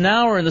 miles an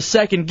hour in the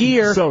second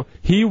gear. So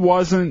he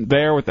wasn't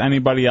there with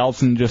anybody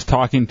else and just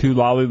talking too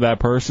loudly to that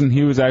person.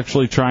 He was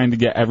actually trying to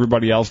get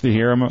everybody else to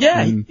hear him.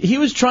 Yeah, he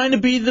was trying to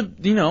be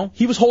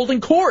he was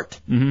holding court.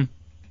 Mm-hmm.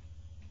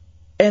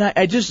 And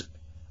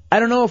I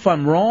don't know if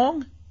I'm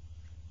wrong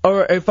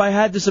or if I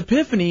had this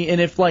epiphany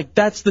and if,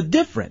 that's the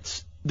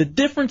difference. The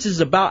difference is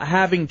about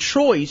having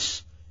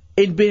choice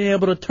in being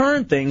able to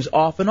turn things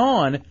off and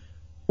on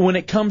when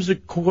it comes to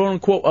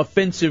quote-unquote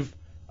offensive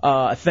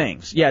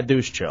things. Yeah,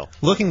 douche chill.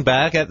 Looking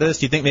back at this,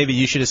 do you think maybe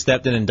you should have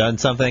stepped in and done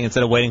something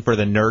instead of waiting for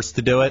the nurse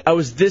to do it? I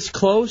was this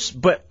close,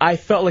 but I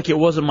felt like it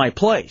wasn't my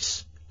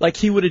place. Like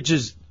he would have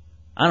just,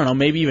 I don't know,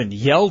 maybe even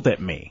yelled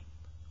at me.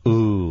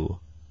 Ooh.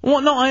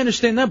 Well, no, I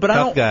understand that, but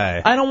Tough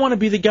guy. I don't want to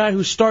be the guy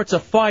who starts a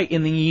fight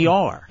in the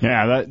ER.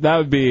 Yeah, that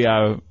would be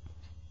a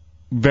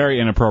very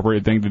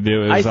inappropriate thing to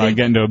do, is get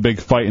into a big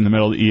fight in the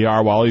middle of the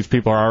ER while these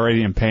people are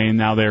already in pain.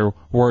 Now they're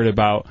worried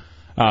about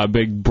a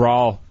big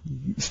brawl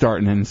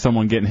starting and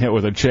someone getting hit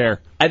with a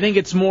chair. I think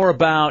it's more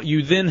about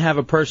you then have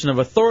a person of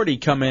authority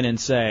come in and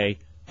say,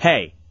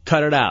 hey,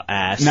 cut it out,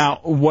 ass.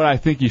 Now, what I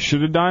think you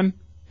should have done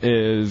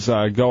is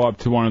go up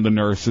to one of the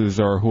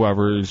nurses or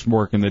whoever is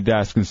working the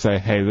desk and say,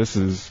 hey, this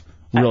is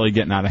really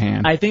getting out of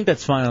hand. I think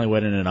that's finally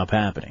what ended up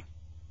happening.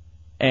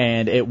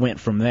 And it went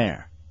from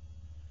there.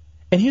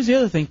 And here's the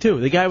other thing, too.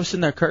 The guy was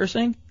sitting there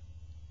cursing.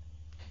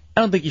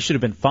 I don't think he should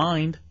have been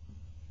fined.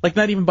 Like,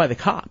 not even by the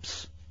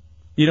cops.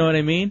 You know what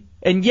I mean?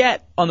 And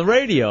yet, on the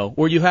radio,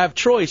 where you have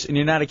choice and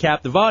you're not a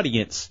captive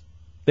audience,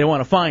 they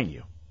want to fine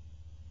you,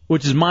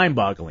 which is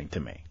mind-boggling to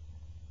me.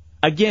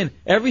 Again,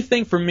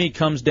 everything for me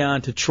comes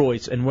down to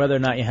choice and whether or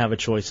not you have a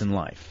choice in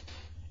life.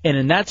 And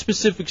in that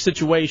specific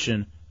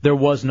situation, there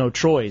was no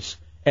choice,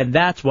 and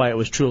that's why it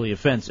was truly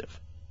offensive.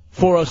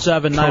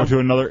 407-9... Go to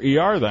another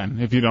ER then.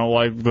 If you don't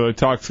like the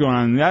talks going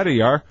on in that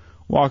ER,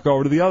 walk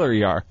over to the other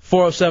ER.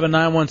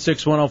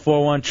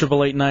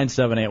 407-916-1041,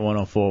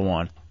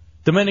 888-978-1041.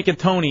 Dominican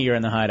Tony, you're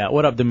in the Hideout.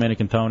 What up,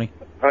 Dominican Tony?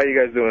 How you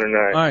guys doing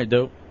tonight? All right,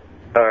 dude.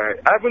 All right.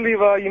 I believe,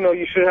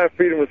 you should have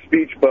freedom of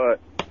speech,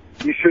 but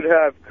you should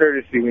have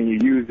courtesy when you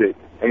use it.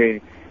 I mean,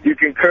 you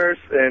can curse,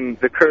 and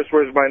the curse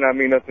words might not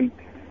mean nothing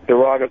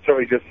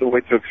derogatory, just a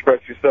way to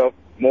express yourself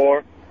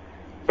more.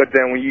 But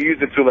then when you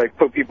use it to, like,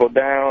 put people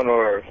down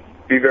or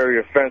be very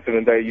offensive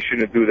and that, you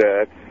shouldn't do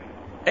that.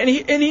 And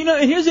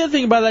here's the other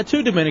thing about that,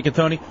 too, Dominican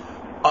Tony.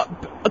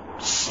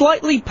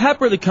 Slightly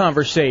pepper the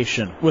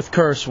conversation with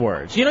curse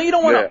words. You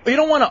don't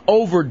want to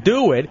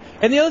overdo it.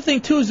 And the other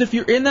thing too is if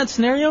you're in that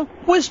scenario,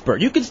 whisper.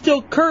 You can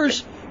still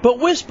curse, but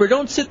whisper.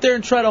 Don't sit there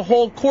and try to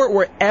hold court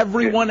where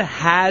everyone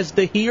has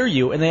to hear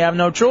you and they have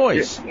no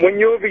choice. Yeah. When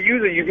you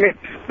overuse it, you make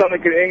sound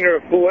like an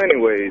ignorant fool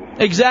anyways.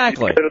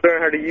 Exactly. You got to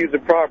learn how to use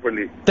it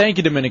properly. Thank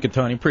you, Dominican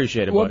Tony.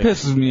 Appreciate it, buddy. What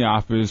pisses me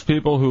off is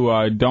people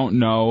who don't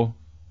know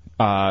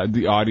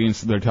the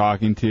audience that they're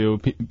talking to,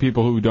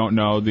 people who don't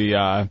know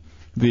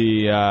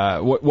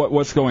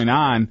what's going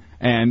on,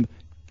 and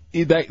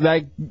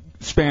that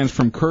spans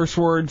from curse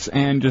words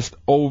and just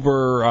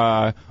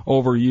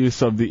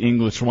overuse of the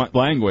English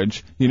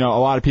language. A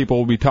lot of people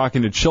will be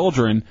talking to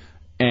children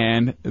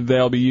and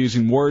they'll be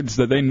using words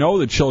that they know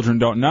the children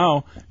don't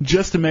know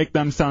just to make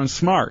them sound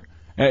smart.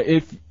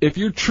 If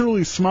you're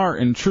truly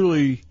smart and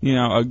truly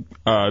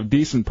a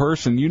decent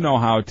person, you know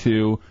how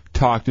to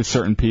talk to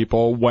certain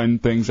people when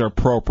things are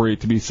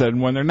appropriate to be said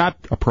and when they're not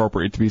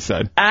appropriate to be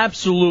said.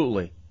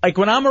 Absolutely. Like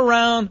when I'm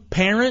around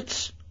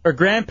parents or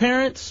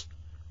grandparents,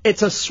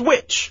 it's a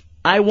switch.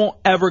 I won't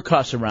ever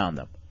cuss around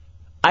them.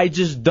 I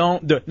just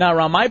don't do it. Now,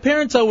 around my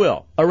parents, I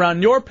will.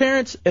 Around your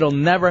parents, it'll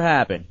never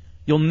happen.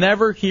 You'll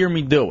never hear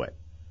me do it.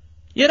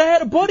 Yet I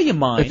had a buddy of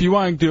mine. If you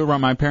want to do it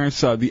around my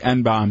parents, the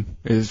N-bomb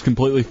is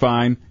completely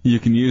fine. You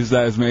can use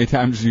that as many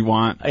times as you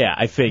want. Yeah,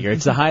 I figure.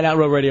 It's the Hideout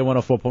Road Radio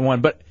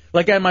 104.1. But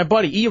like I had my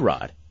buddy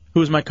Erod, who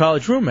was my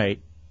college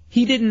roommate,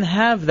 he didn't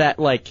have that,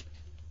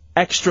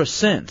 extra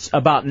sense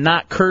about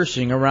not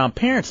cursing around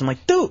parents. I'm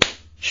like, dude,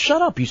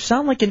 shut up. You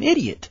sound like an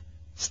idiot.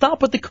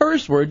 Stop with the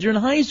curse words. You're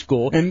in high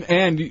school.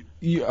 And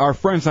our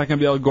friends not going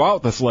to be able to go out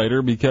with us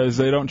later because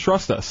they don't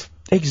trust us.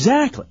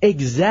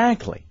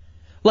 Exactly.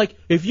 Like,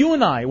 if you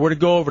and I were to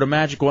go over to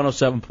Magic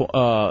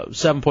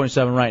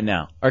 107.7 right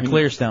now, our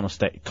Clear Channel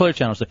State,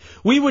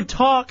 we would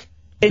talk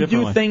and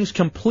do things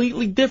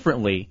completely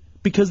differently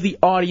because the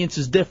audience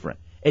is different.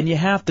 And you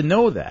have to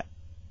know that.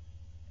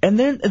 And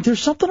then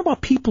there's something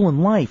about people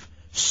in life.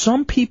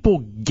 Some people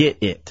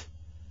get it.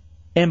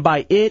 And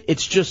by it,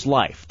 it's just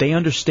life. They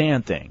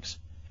understand things.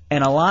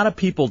 And a lot of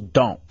people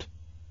don't.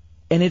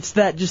 And it's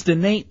that just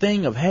innate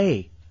thing of,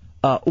 hey,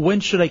 when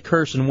should I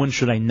curse and when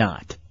should I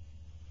not?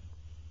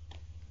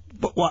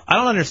 But, I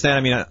don't understand.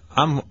 I mean,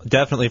 I'm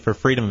definitely for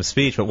freedom of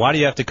speech, but why do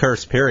you have to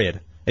curse, period?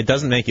 It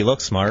doesn't make you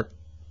look smart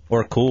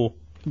or cool.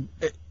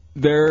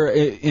 They're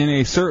in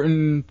a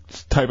certain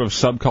type of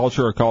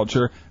subculture or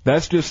culture.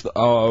 That's just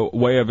a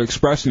way of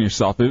expressing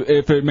yourself.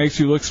 If it makes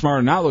you look smart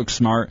or not look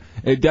smart,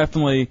 it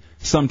definitely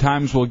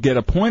sometimes will get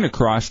a point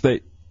across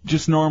that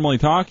just normally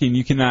talking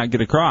you cannot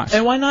get across.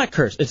 And why not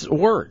curse? It's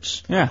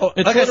words. Yeah.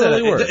 It's like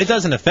literally words. It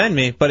doesn't offend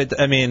me, but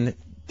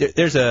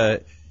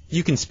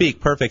you can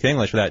speak perfect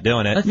English without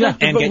doing it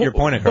and get your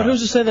point across. But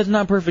who's to say that's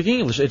not perfect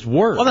English? It's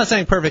words. Well, I'm not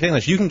saying perfect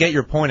English. You can get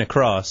your point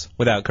across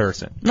without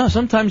cursing. No,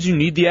 sometimes you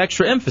need the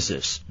extra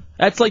emphasis.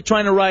 That's like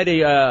trying to write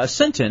a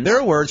sentence. There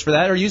are words for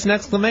that, or use an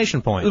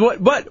exclamation point.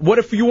 But what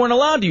if you weren't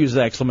allowed to use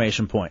the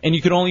exclamation point and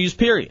you could only use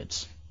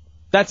periods?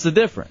 That's the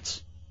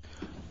difference.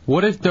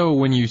 What if, though,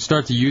 when you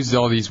start to use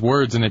all these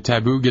words and a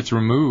taboo gets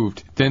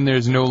removed, then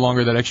there's no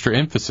longer that extra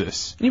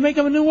emphasis? You make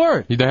up a new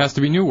word. There has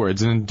to be new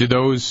words. And do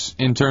those,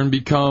 in turn,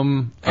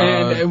 become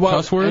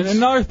cuss words? And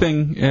another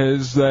thing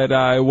is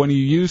that when you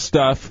use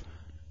stuff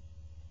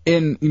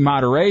in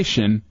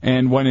moderation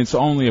and when it's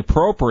only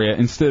appropriate,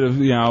 instead of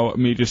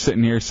me just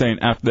sitting here saying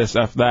F this,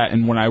 F that,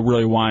 and when I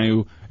really want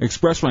to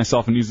express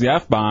myself and use the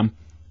F-bomb,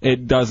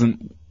 it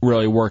doesn't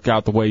really work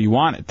out the way you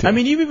want it to. I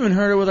mean, you've even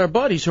heard it with our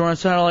buddies who are on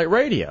satellite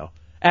radio.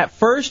 At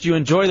first, you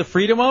enjoy the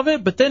freedom of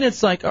it, but then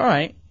it's like, all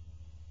right,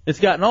 it's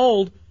gotten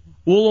old.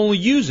 We'll only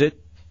use it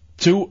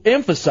to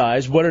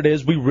emphasize what it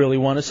is we really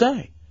want to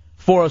say.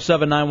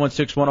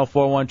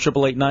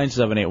 407-916-1041,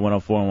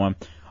 888-978-1041. All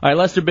right,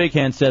 Lester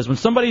Bighand says, when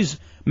somebody's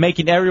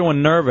making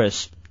everyone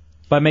nervous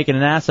by making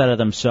an ass out of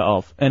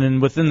themselves and then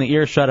within the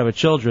earshot of a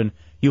children,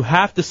 you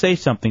have to say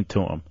something to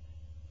them.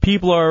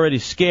 People are already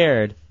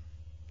scared.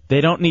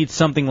 They don't need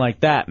something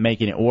like that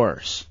making it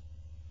worse.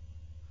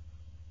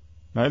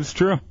 That is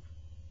true.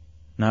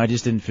 No, I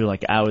just didn't feel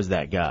like I was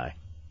that guy.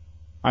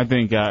 I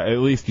think at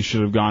least you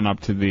should have gone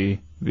up to the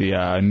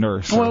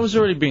nurse. Well, it was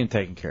already being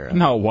taken care of.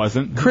 No, it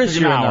wasn't. Chris,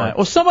 you're not.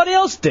 Well, somebody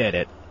else did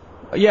it.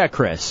 Yeah,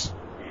 Chris.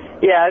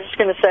 Yeah, I was just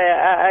going to say,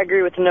 I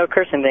agree with the no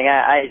cursing thing.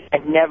 I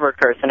never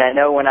curse, and I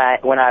know when I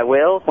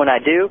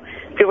do,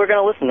 people are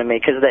going to listen to me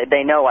because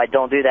they know I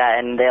don't do that,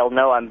 and they'll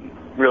know I'm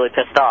really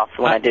pissed off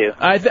when I do.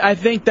 I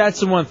think that's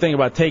the one thing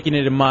about taking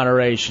it in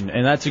moderation,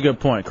 and that's a good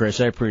point, Chris.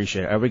 I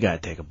appreciate it. All right, we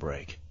got to take a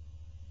break.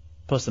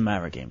 Plus, the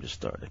Maverick game just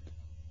started.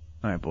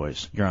 All right,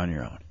 boys, you're on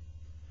your own.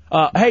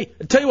 Hey,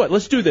 tell you what,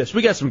 let's do this.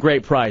 We got some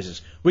great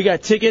prizes. We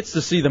got tickets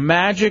to see the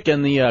Magic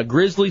and the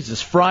Grizzlies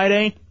this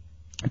Friday.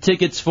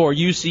 Tickets for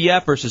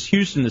UCF versus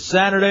Houston this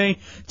Saturday.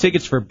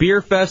 Tickets for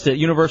Beer Fest at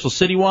Universal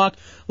City Walk.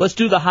 Let's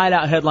do the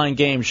Hideout Headline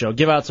Game Show.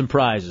 Give out some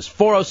prizes.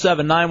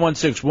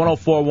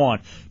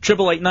 407-916-1041.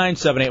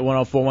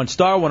 888-978-1041.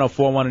 Star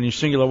 1041 on your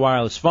singular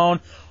wireless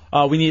phone.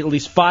 We need at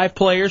least 5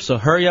 players, so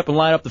hurry up and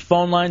light up the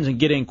phone lines and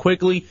get in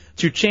quickly.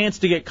 It's your chance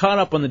to get caught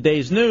up on the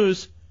day's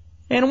news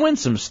and win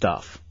some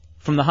stuff.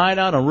 From the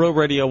Hideout on Real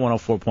Radio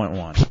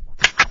 104.1.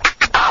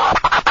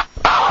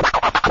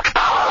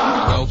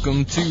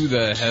 Welcome to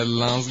the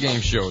Headlines Game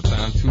Show.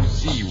 Time to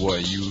see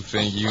what you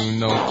think you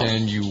know.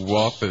 Can you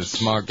walk the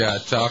smart guy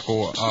talk,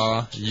 or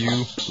are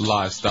you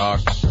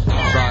livestock?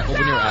 Try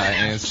open your eye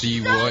and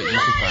see what you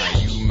can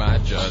find. You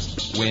might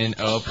just win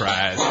a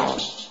prize.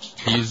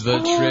 Here's the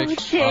trick.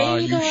 Are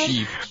you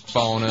sheep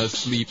falling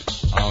asleep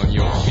on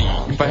your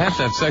feet? If I have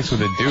to have sex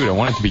with a dude, I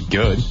want it to be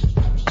good.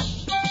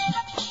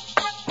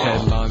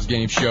 Headlines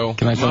Game Show.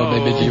 Can I tell what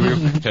they did to you?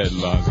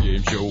 Headlines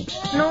Game Show.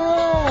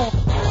 No!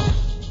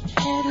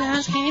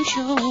 Headlines Game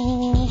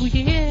Show,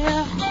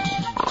 yeah.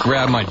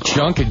 Grab my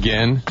junk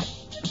again.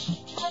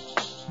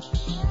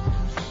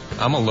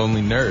 I'm a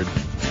lonely nerd.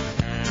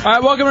 All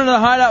right, welcome into the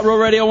Hideout, Real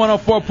Radio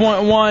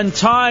 104.1.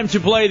 Time to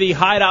play the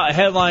Hideout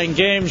Headline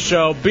Game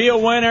Show. Be a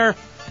winner.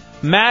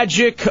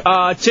 Magic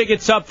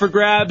tickets up for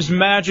grabs.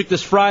 Magic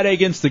this Friday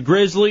against the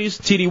Grizzlies.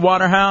 TD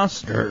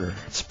Waterhouse.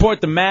 Support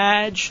the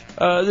Madge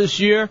this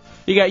year.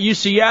 You got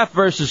UCF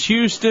versus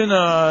Houston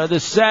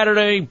this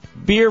Saturday.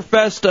 Beer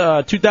Fest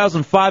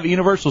 2005 at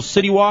Universal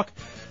City Walk.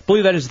 I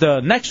believe that is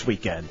the next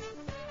weekend.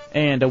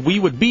 And we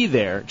would be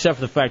there, except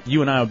for the fact that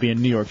you and I would be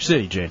in New York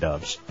City,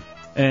 J-Dubs.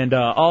 And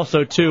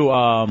also, too,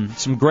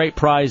 some great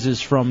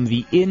prizes from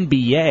the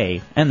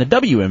NBA and the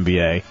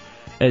WNBA,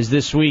 as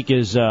this week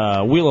is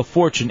Wheel of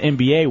Fortune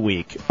NBA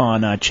week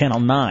on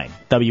Channel 9,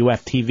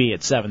 WFTV at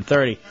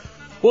 7:30.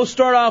 We'll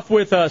start off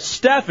with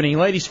Stephanie,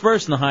 ladies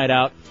first in the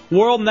Hideout.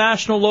 World,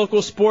 national,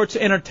 local, sports,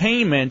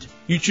 entertainment.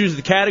 You choose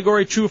the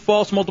category, true,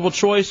 false, multiple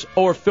choice,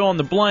 or fill in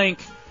the blank.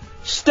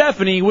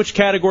 Stephanie, which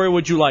category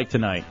would you like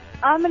tonight?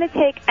 I'm going to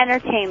take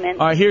entertainment.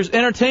 All right, here's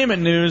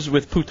entertainment news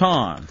with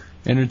Pouton.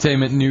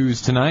 Entertainment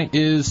news tonight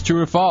is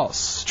true or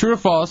false. True or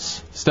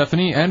false,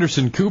 Stephanie,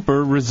 Anderson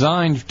Cooper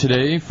resigned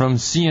today from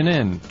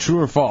CNN.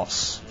 True or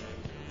false?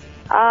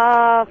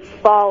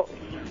 False.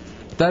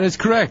 That is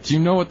correct. You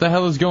know what the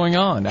hell is going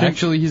on.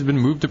 Actually, he's been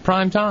moved to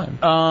prime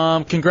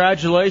time.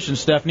 Congratulations,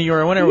 Stephanie.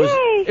 You're a winner.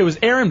 It was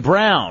Aaron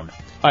Brown,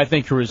 I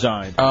think, who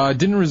resigned.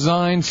 Didn't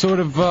resign,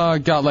 sort of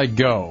got let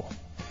go.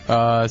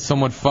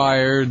 Somewhat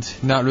fired.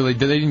 Not really.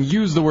 They didn't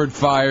use the word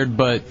fired,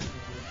 but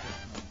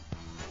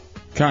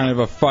kind of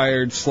a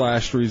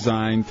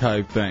fired/resign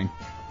type thing.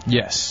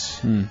 Yes.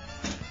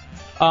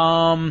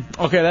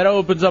 Okay, that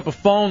opens up a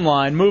phone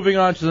line. Moving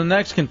on to the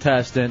next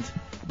contestant.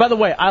 By the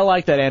way, I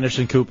like that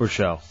Anderson Cooper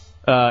show.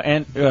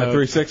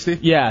 360?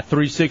 Yeah,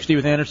 360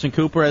 with Anderson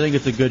Cooper. I think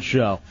it's a good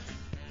show.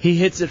 He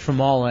hits it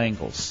from all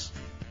angles.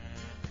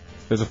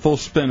 There's a full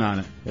spin on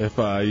it, if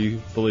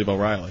you believe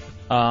O'Reilly.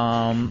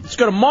 Let's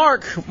go to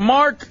Mark.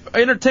 Mark,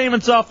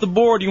 entertainment's off the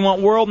board. You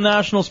want world,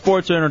 national,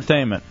 sports, or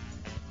entertainment?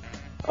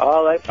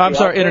 I'm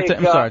sorry,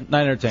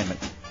 not entertainment.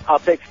 I'll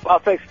take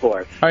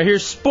sports. All right,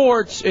 here's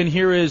sports, and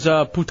here is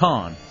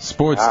Pouton.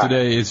 Sports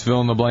today is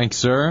fill in the blank,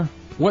 sir.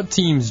 What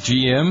team's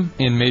GM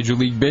in Major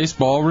League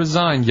Baseball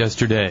resigned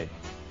yesterday?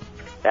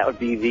 That would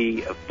be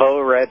the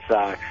Bo Red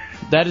Sox.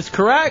 That is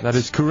correct. That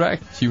is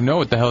correct. You know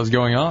what the hell is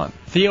going on.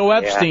 Theo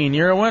Epstein,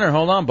 You're a winner.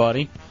 Hold on,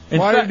 buddy.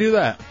 Why did you do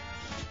that?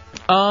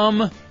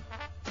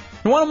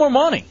 You wanted more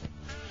money.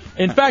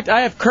 In fact,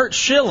 I have Kurt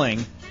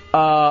Schilling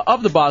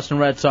of the Boston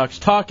Red Sox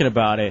talking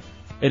about it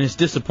and his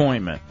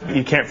disappointment.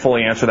 You can't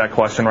fully answer that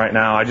question right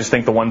now. I just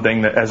think the one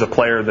thing that, as a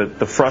player,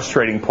 the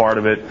frustrating part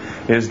of it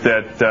is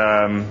that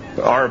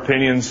our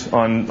opinions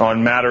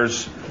on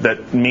matters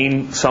that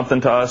mean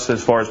something to us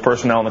as far as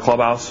personnel in the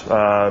clubhouse.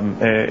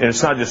 And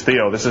it's not just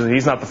Theo.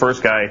 He's not the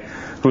first guy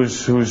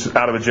who's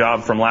out of a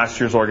job from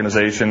last year's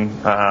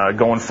organization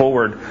going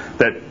forward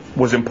that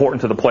was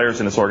important to the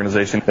players in this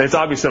organization. It's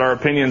obvious that our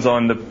opinions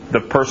on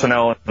the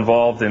personnel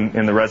involved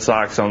in the Red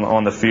Sox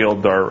on the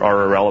field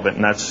are irrelevant,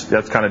 and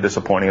that's kind of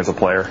disappointing as a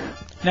player.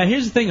 Now,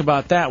 here's the thing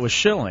about that with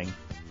Schilling.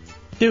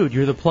 Dude,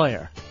 you're the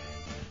player.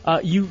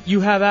 You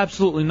have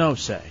absolutely no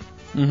say.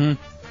 Mm-hmm.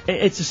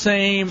 It's the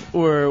same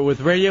with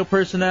radio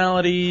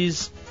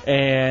personalities,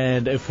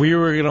 And if we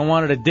were going to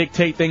want to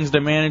dictate things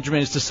to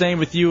management, it's the same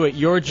with you at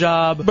your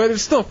job. But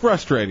it's still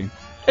frustrating.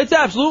 It's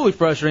absolutely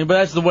frustrating, but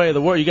that's the way of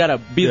the world. You got to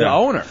be the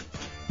owner.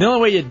 The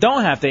only way you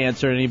don't have to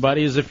answer to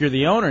anybody is if you're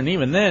the owner, and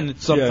even then,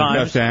 sometimes you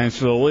have to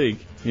answer the league.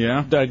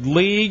 Yeah, the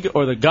league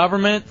or the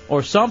government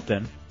or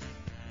something.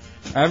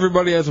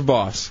 Everybody has a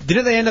boss.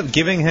 Didn't they end up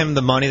giving him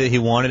the money that he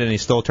wanted, and he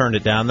still turned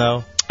it down,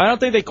 though? I don't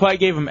think they quite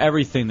gave him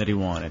everything that he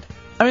wanted.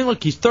 I mean,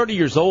 look, he's 30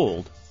 years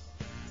old,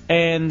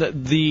 and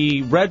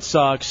the Red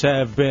Sox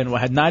have had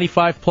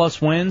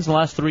 95-plus wins in the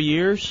last 3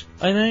 years,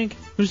 I think.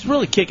 He was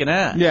really kicking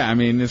ass. Yeah, I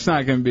mean, it's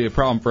not going to be a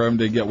problem for him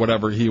to get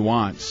whatever he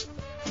wants.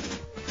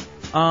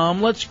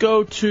 Let's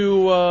go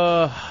to,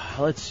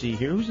 let's see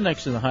here. Who's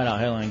next in the Hideout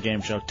Headline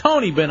Game Show?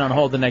 Tony been on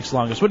hold the next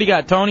longest. What do you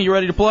got, Tony? You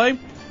ready to play?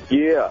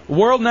 Yeah.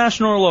 World,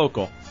 national, or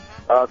local?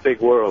 I'll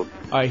take world.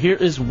 All right, here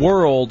is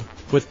world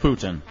with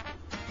Putin.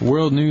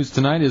 World news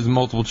tonight is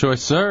multiple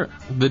choice, sir.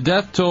 The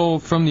death toll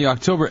from the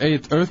October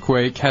 8th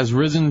earthquake has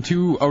risen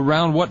to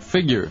around what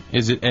figure?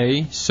 Is it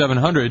A,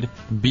 700,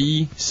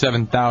 B,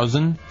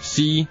 7,000,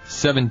 C,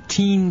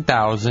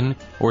 17,000,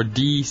 or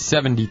D,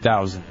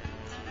 70,000?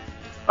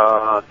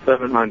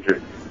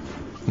 700.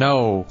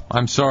 No,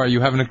 I'm sorry,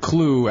 you haven't a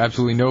clue,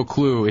 absolutely no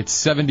clue. It's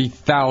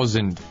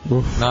 70,000,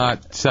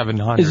 not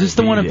 700. Is this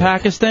the one in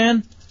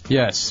Pakistan?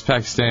 Yes,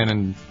 Pakistan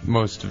and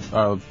most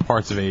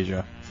parts of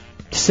Asia.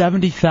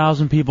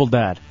 70,000 people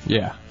dead.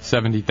 Yeah,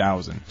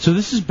 70,000. So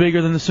this is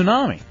bigger than the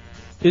tsunami.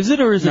 Is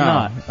it or is it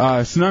not?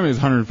 Tsunami is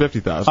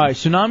 150,000. All right,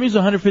 tsunami is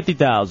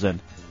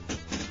 150,000.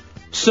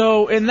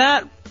 So in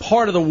that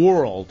part of the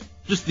world,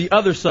 just the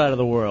other side of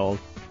the world,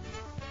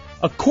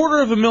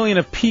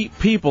 250,000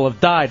 people have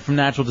died from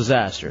natural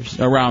disasters.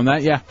 Around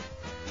that, yeah.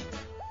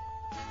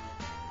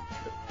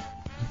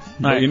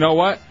 But you know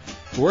what?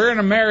 We're in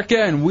America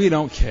and we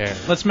don't care.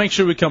 Let's make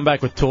sure we come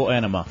back with Tool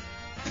Enema.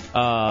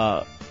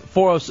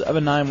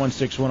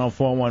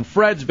 407-916-1041.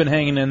 Fred's been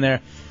hanging in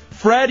there.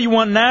 Fred, you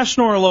want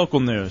national or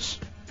local news?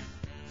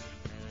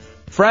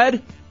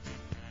 Fred?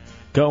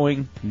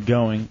 Gone.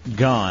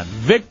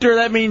 Victor,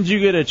 that means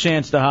you get a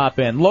chance to hop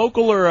in.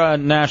 Local or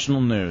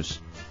national news?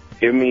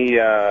 Give me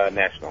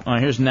national. All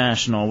right, here's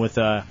national with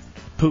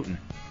Putin.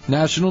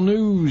 National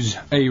news.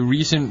 A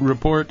recent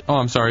report... Oh,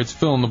 I'm sorry, it's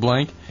fill in the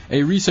blank.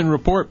 A recent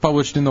report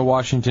published in the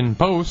Washington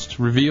Post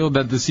revealed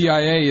that the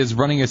CIA is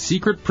running a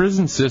secret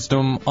prison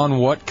system on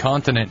what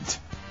continent?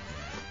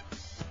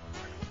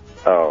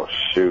 Oh,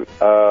 shoot.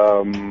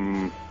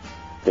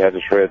 Yeah, I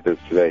just read this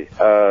today.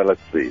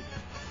 Let's see.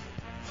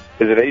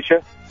 Is it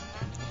Asia?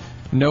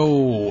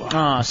 No.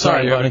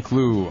 Sorry, you buddy. haven't a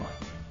clue.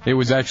 It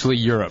was actually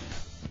Europe.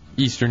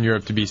 Eastern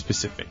Europe, to be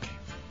specific.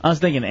 I was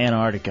thinking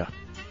Antarctica.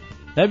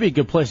 That'd be a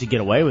good place to get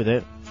away with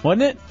it,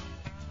 wouldn't it?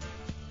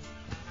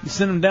 You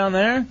send them down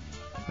there?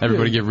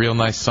 Everybody get real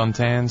nice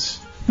suntans?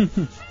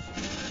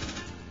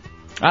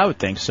 I would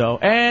think so.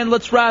 And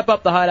let's wrap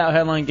up the Hideout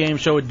Headline Game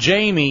Show with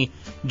Jamie.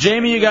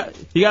 Jamie, you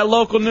got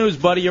local news,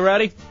 buddy. You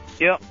ready?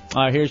 Yep.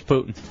 All right, here's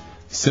Putin.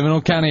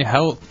 Seminole County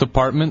Health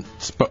Department...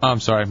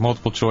 I'm sorry,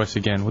 multiple choice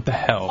again. What the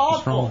hell?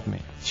 What's wrong with me?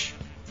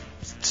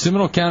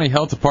 Seminole County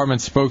Health Department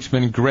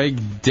spokesman Greg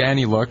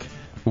Danyluk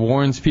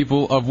warns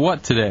people of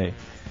what today?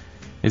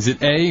 Is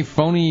it A,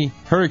 phony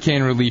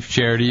hurricane relief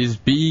charities,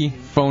 B,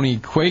 phony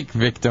quake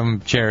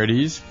victim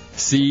charities,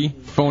 C,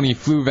 phony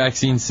flu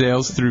vaccine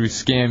sales through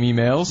scam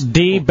emails,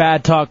 D,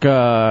 bad talk,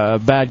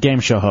 bad game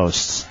show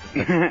hosts?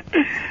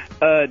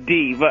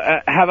 D,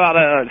 but how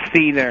about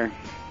C there?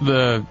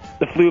 The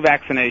flu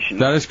vaccination.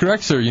 That is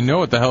correct, sir. You know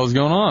what the hell is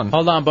going on.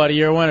 Hold on, buddy.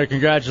 You're a winner.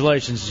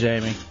 Congratulations,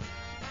 Jamie.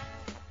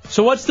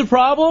 So what's the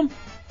problem?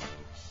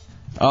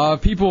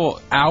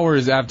 People,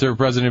 hours after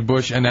President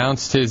Bush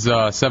announced his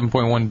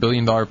 $7.1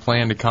 billion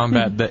plan to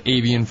combat the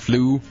avian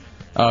flu,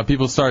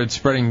 people started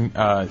spreading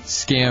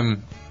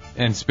scam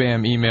and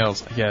spam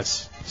emails, I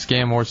guess.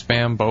 Scam or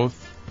spam, both.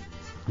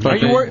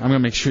 But I'm going to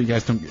make sure you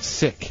guys don't get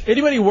sick.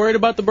 Anybody worried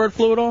about the bird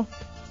flu at all?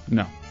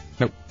 No.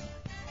 Nope.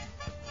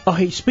 Oh,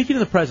 hey, speaking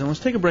of the president,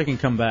 let's take a break and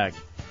come back.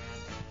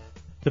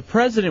 The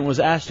president was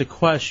asked a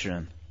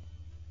question.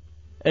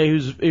 He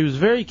was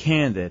very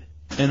candid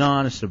and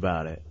honest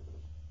about it.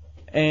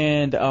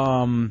 And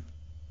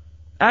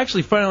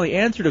actually finally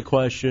answered a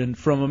question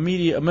from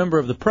a member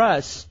of the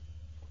press,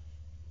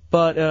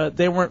 but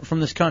they weren't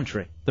from this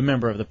country, the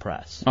member of the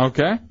press.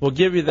 Okay. We'll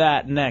give you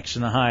that next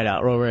in the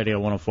Hideout, Row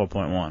Radio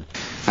 104.1.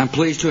 I'm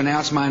pleased to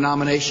announce my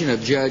nomination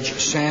of Judge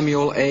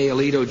Samuel A.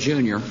 Alito,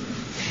 Jr.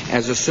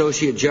 as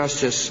Associate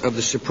Justice of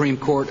the Supreme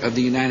Court of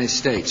the United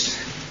States.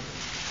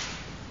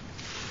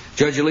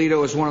 Judge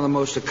Alito is one of the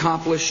most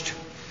accomplished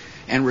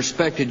and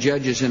respected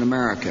judges in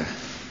America,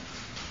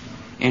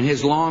 and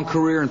his long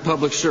career in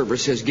public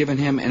service has given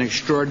him an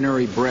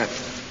extraordinary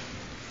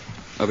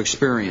breadth of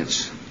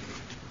experience.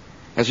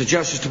 As a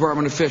Justice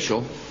Department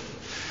official,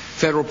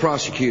 federal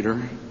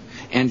prosecutor,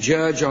 and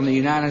judge on the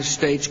United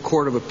States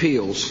Court of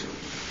Appeals,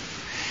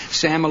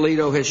 Sam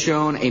Alito has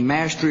shown a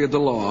mastery of the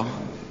law,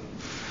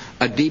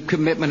 a deep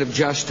commitment of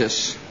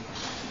justice,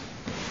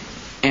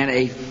 and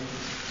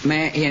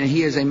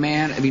he is a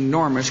man of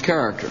enormous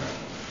character.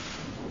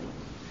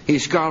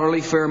 He's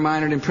scholarly,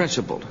 fair-minded, and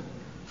principled.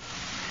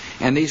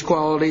 And these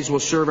qualities will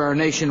serve our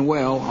nation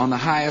well on the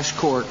highest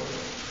court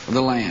of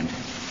the land.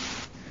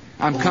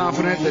 I'm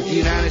confident that the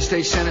United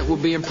States Senate will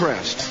be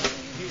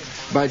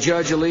impressed by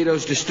Judge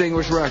Alito's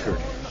distinguished record,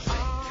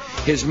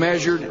 his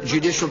measured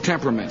judicial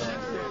temperament,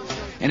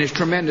 and his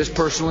tremendous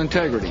personal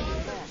integrity.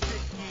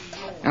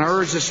 And I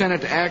urge the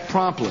Senate to act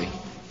promptly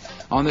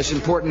on this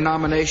important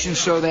nomination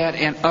so that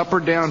an up or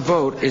down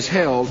vote is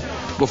held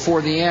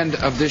before the end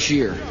of this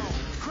year.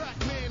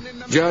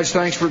 Judge,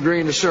 thanks for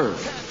agreeing to serve.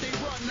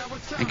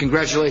 And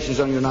congratulations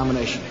on your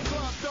nomination.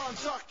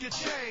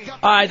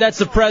 All right, that's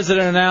the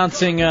president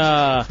announcing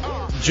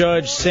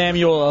Judge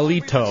Samuel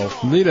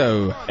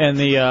Alito. And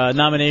the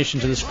nomination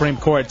to the Supreme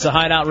Court. It's a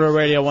Hideout Real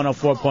Radio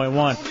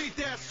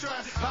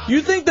 104.1.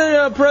 You think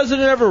the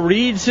president ever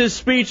reads his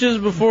speeches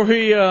before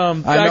he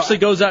actually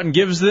goes out and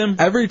gives them?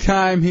 Every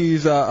time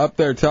he's up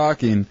there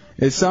talking,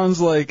 it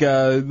sounds like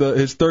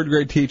his third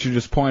grade teacher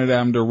just pointed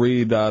at him to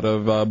read out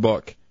of a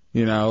book.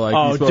 You know, like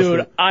oh,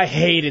 dude, I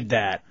hated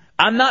that.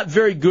 I'm not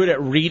very good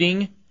at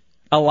reading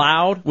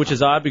aloud, which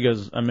is odd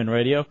because I'm in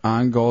radio.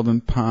 On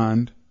Golden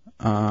Pond,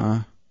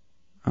 it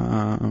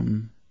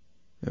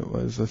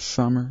was a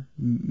summer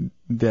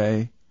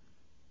day.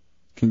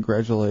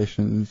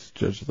 Congratulations,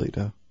 Judge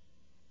Alito.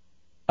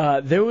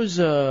 There was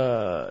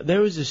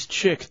this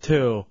chick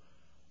too.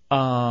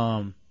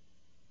 Her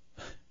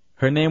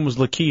name was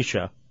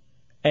Lakeisha,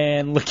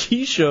 and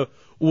Lakeisha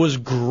was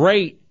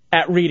great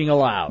at reading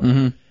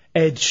aloud,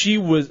 and she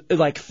was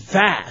like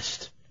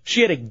fast.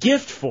 She had a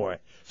gift for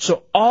it.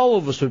 So all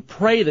of us would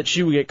pray that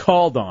she would get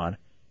called on,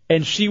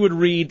 and she would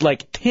read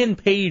like 10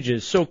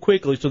 pages so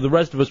quickly so the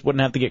rest of us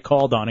wouldn't have to get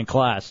called on in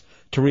class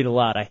to read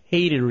aloud. I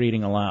hated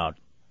reading aloud.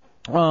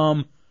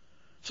 So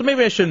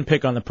maybe I shouldn't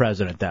pick on the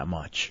president that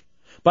much.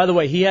 By the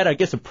way, he had, I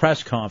guess, a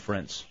press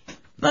conference.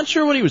 Not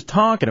sure what he was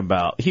talking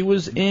about. He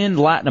was in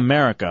Latin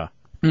America.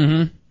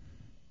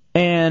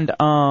 And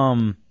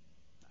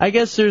I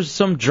guess there's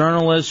some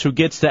journalist who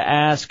gets to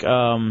ask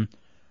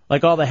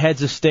like all the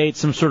heads of state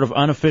some sort of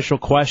unofficial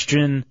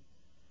question.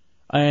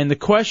 And the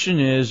question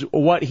is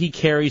what he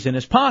carries in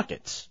his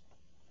pockets.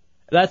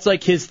 That's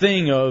like his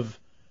thing of,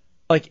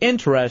 like,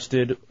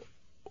 interested,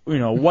 you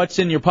know, what's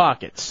in your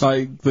pockets.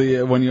 Like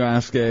when you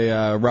ask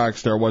a rock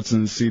star what's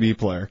in the CD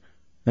player,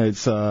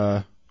 it's,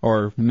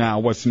 or now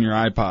what's in your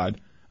iPod.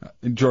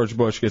 George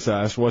Bush gets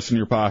asked what's in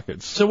your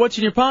pockets. So what's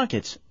in your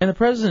pockets? And the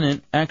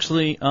president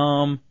actually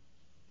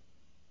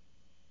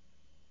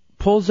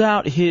pulls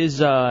out his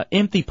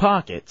empty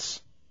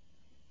pockets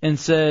and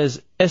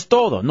says, "Es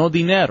todo, no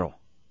dinero."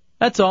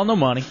 That's all, no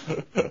money.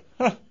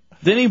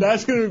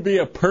 That's going to be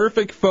a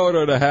perfect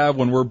photo to have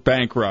when we're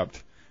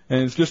bankrupt.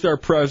 And it's just our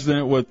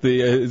president with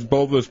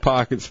both of his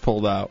pockets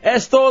pulled out.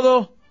 Es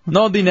todo,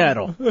 no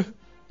dinero.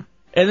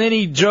 And then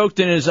he joked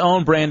in his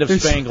own brand of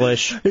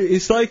Spanglish.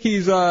 It's like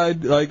he's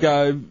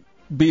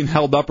being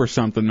held up or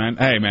something, man.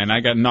 Hey, man,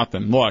 I got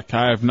nothing. Look,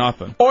 I have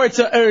nothing. Or it's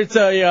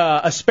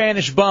a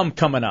Spanish bum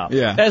coming up.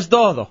 Yeah. Es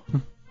todo,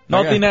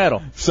 no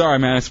dinero. Sorry,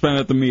 man, I spent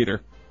it at the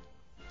meter.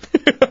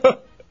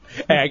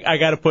 Hey, I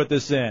got to put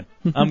this in.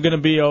 I'm going to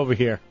be over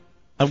here.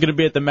 I'm going to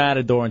be at the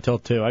Matador until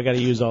 2. I got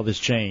to use all this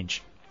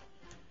change.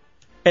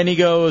 And he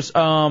goes,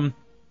 no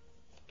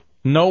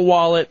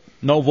wallet,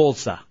 no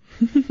bolsa.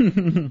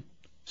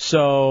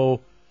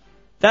 So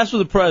that's what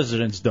the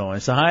president's doing.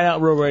 It's a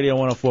Hideout Real Radio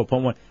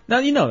 104.1. Now,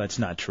 you know that's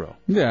not true.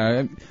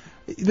 Yeah,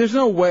 there's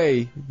no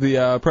way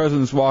the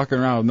president's walking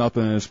around with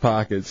nothing in his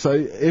pockets. So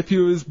if he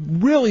was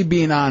really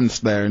being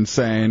honest there and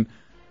saying,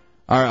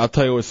 all right, I'll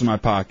tell you what's in my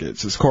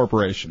pockets. It's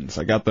corporations.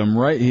 I got them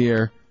right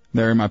here.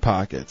 They're in my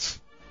pockets.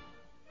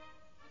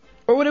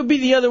 Or would it be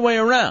the other way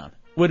around?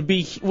 Would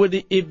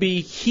it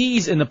be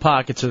he's in the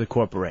pockets of the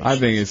corporation? I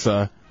think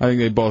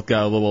they both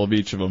got a little of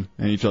each of them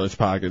in each other's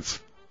pockets.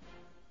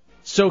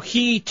 So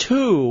he,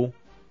 too,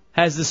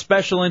 has the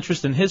special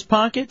interest in his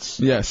pockets?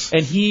 Yes.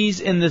 And he's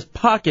in the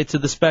pockets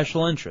of the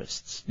special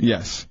interests?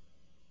 Yes.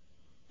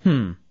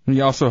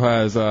 He also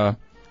has an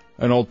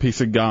old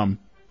piece of gum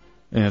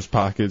in his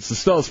pockets. It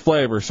still has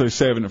flavor, so he's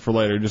saving it for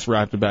later. Just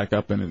wrapped it back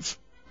up in its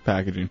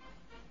packaging.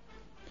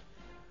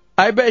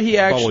 I bet he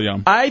actually... Bubble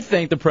yum. I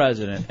think the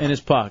president, in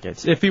his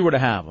pockets, if he were to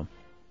have them,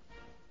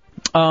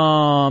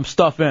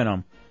 stuff in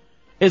them,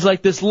 is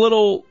like this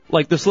little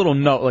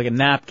note, like a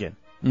napkin.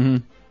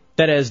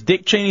 That has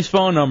Dick Cheney's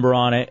phone number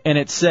on it, and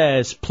it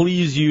says,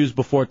 "Please use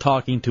before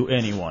talking to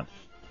anyone."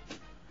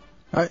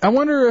 I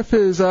wonder if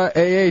his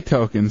AA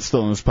token's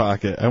still in his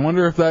pocket. I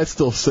wonder if that's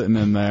still sitting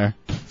in there,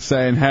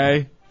 saying,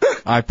 "Hey,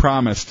 I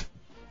promised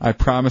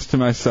to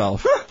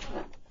myself."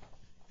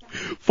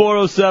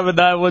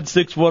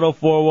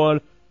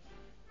 407-916-1041,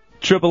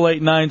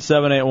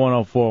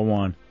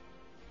 888-978-1041.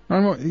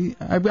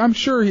 I'm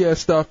sure he has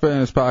stuff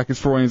in his pockets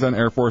for when he's on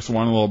Air Force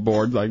One, a little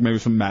bored, like maybe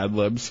some Mad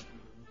Libs.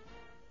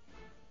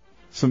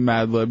 Some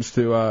Mad Libs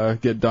to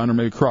get done, or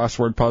maybe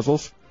crossword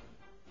puzzles.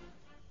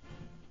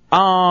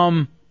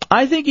 I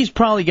think he's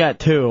probably got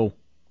 2.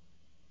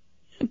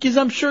 Because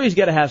I'm sure he's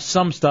got to have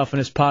some stuff in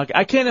his pocket.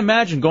 I can't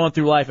imagine going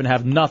through life and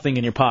have nothing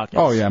in your pocket.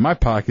 Oh, yeah, my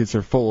pockets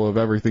are full of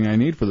everything I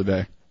need for the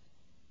day.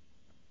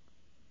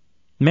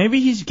 Maybe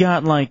he's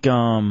got like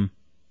an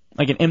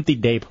empty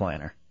day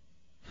planner.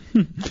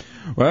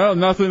 Well,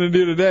 nothing to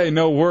do today,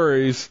 no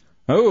worries.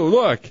 Oh,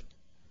 look.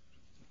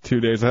 2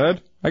 days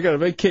ahead, I got a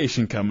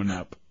vacation coming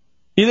up.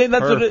 You think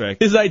that's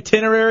Perfect. his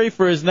itinerary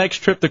for his next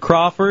trip to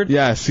Crawford?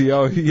 Yes, he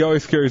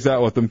always carries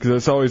that with him because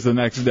it's always the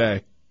next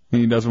day,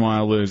 and he doesn't want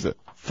to lose it.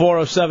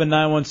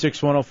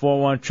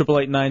 407-916-1041,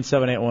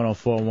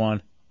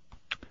 888-978-1041.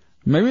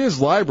 Maybe his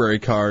library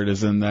card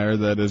is in there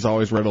that is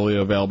always readily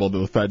available to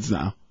the feds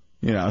now.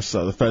 You know,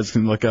 so the feds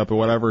can look up at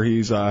whatever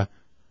he's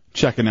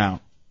checking out.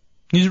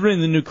 He's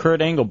reading the new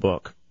Kurt Angle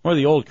book, or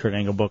the old Kurt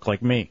Angle book,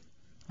 like me.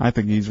 I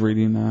think he's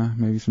reading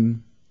maybe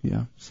some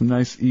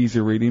nice easy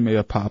reading, maybe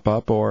a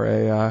pop-up or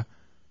a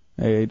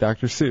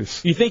Dr.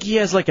 Seuss. You think he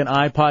has like an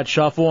iPod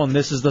shuffle, and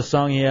this is the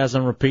song he has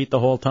on repeat the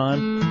whole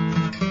time?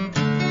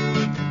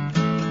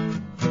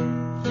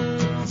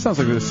 Sounds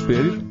like this,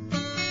 Speedy.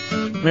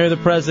 Maybe the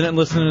president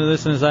listening to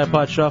this in his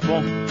iPod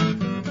shuffle.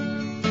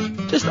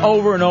 Just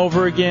over and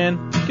over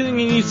again. Because you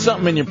need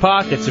something in your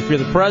pockets if you're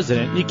the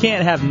president. You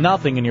can't have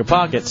nothing in your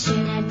pockets.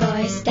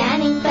 Boy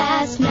standing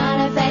fast,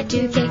 not afraid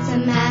to kick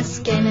some ass.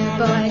 Skinhead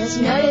boys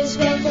notice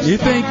with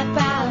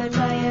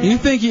the You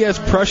think he has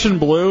Prussian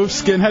Blue,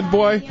 Skinhead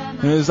Boy,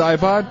 in his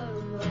iPod?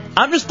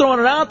 I'm just throwing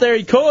it out there.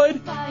 He could.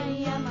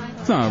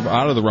 It's not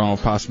out of the realm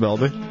of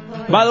possibility.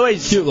 By the way,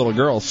 cute little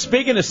girls.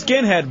 Speaking of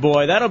Skinhead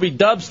Boy, that'll be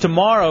Dubs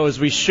tomorrow as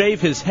we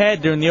shave his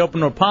head during the open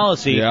door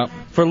policy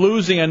for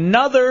losing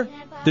another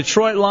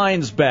Detroit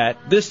Lions bet,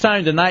 this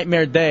time to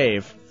Nightmare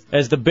Dave,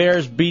 as the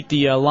Bears beat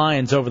the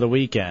Lions over the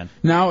weekend.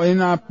 Now,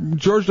 in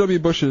George W.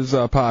 Bush's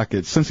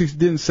pockets, since he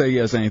didn't say he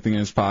has anything in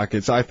his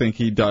pockets, I think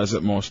he does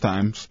at most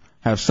times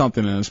have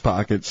something in his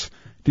pockets.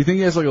 Do you think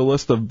he has like a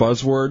list of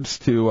buzzwords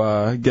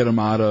to get him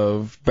out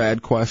of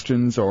bad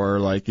questions or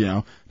like,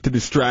 to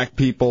distract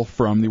people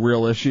from the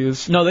real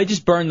issues? No, they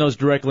just burn those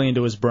directly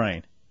into his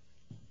brain.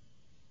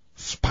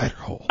 Spider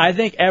hole. I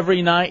think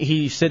every night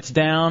he sits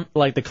down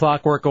like the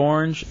Clockwork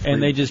Orange,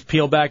 and they just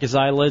peel back his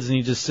eyelids, and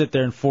he just sit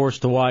there and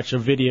forced to watch a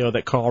video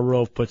that Karl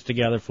Rove puts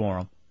together for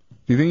him.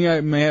 Do you think he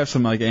may have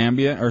some like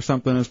Ambient or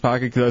something in his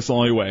pocket? Because that's the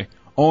only way.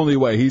 Only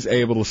way he's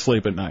able to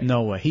sleep at night.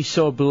 No way. He's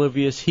so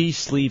oblivious. He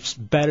sleeps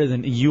better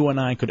than you and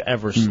I could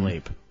ever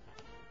sleep.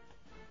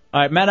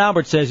 All right, Matt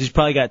Albert says he's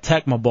probably got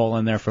Tecmo Bowl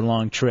in there for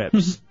long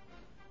trips.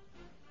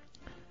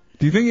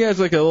 Do you think he has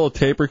like a little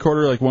tape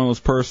recorder, like one of those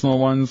personal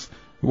ones,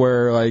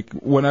 where like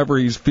whenever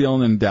he's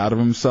feeling in doubt of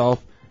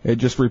himself, it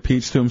just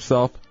repeats to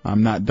himself,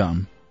 "I'm not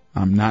dumb.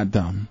 I'm not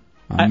dumb.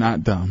 I'm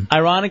not dumb."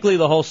 Ironically,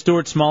 the whole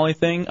Stuart Smalley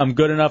thing, I'm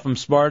good enough, I'm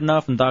smart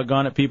enough, and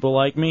doggone it, people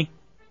like me.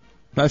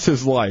 That's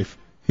his life.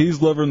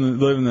 He's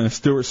living in a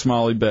Stuart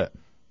Smalley bit.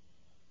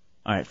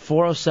 All right,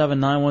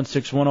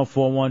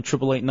 407-916-1041,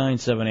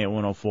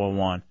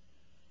 888-978-1041,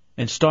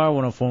 and star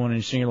 1041 in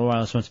your singular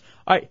wireless phones.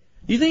 All right,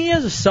 do you think he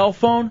has a cell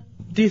phone?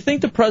 Do you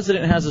think the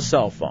president has a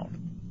cell phone?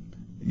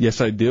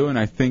 Yes, I do, and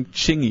I think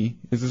Chingy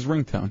is his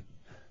ringtone.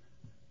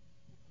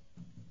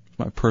 It's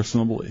my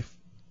personal belief.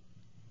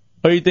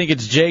 Or you think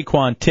it's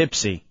Jaquan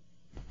Tipsy?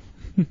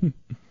 Hey,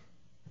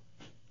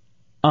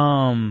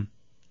 all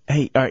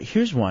right,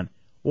 here's one.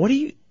 What do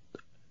you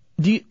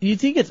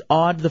think it's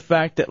odd the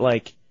fact that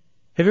like,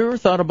 have you ever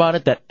thought about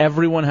it that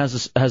everyone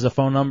has a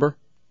phone number?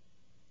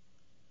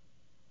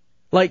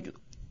 Like,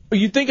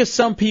 you think of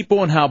some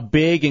people and how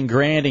big and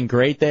grand and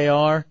great they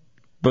are.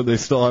 But they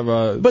still have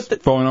a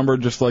phone number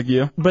just like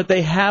you? But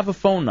they have a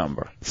phone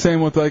number.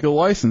 Same with like a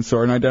license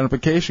or an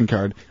identification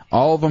card.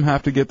 All of them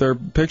have to get their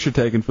picture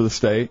taken for the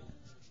state.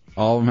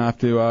 All of them have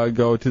to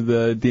go to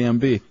the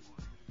DMV.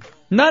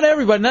 Not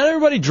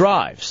everybody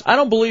drives. I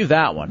don't believe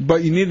that one.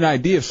 But you need an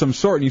ID of some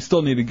sort, and you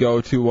still need to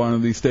go to one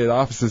of these state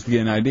offices to get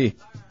an ID.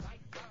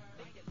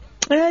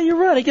 Yeah, you're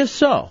right. I guess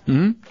so.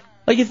 Mm-hmm.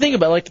 Like you think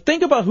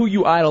about who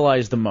you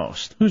idolize the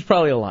most. Who's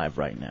probably alive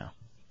right now.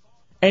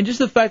 And just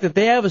the fact that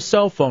they have a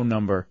cell phone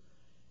number,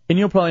 and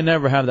you'll probably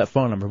never have that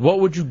phone number.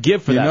 What would you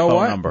give for that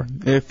phone number?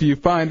 If you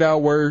find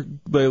out where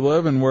they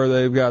live and where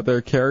they've got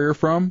their carrier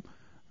from,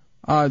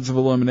 odds of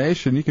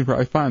elimination, you can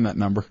probably find that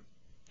number.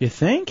 You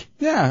think?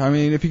 Yeah, I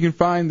mean, if you can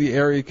find the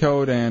area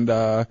code and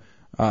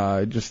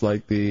just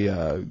like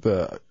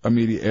the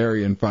immediate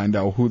area and find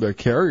out who their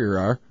carrier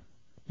are,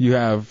 you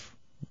have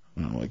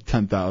like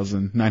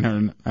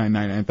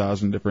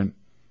 999,000 different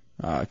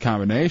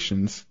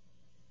combinations.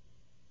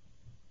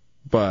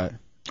 But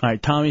all right,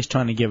 Tommy's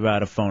trying to give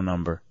out a phone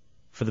number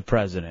for the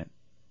president.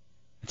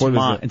 It's what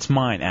mine. is it? It's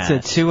mine. Ass.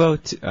 It's a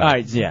 202. All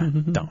right, yeah,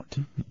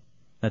 don't.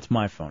 That's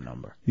my phone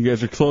number. You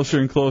guys are closer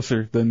and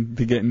closer than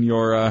to getting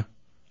your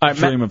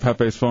dream of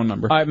Hefe's phone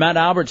number. All right, Matt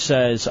Albert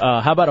says,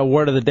 how about a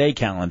word of the day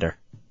calendar?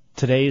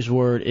 Today's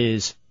word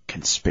is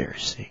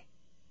conspiracy.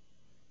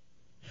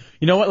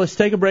 You know what? Let's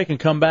take a break and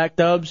come back,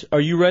 Dubs.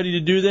 Are you ready to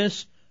do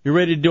this? You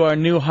ready to do our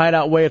new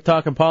Hideout way of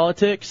talking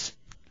politics?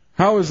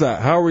 How is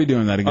that? How are we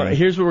doing that again? All right,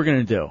 here's what we're going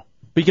to do.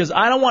 Because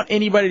I don't want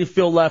anybody to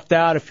feel left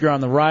out if you're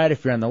on the right,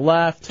 if you're on the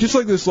left. Just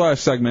like this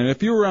last segment,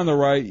 if you were on the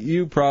right,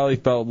 you probably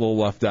felt a little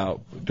left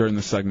out during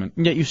the segment.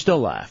 Yet you still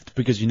laughed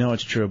because you know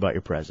it's true about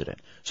your president.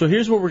 So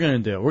here's what we're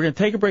going to do. We're going to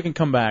take a break and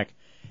come back,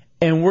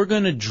 and we're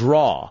going to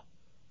draw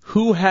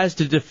who has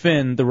to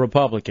defend the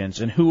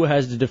Republicans and who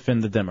has to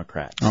defend the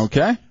Democrats.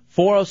 Okay.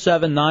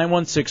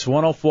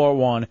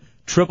 407-916-1041,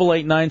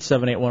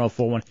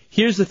 888-978-1041.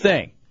 Here's the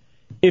thing.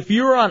 If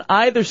you're on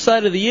either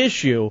side of the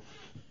issue,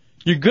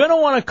 you're going to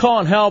want to call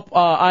and help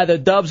either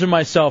Dubs or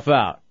myself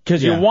out.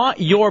 Because you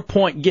want your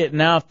point getting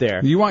out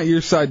there. You want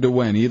your side to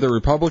win, either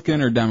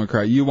Republican or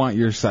Democrat. You want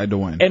your side to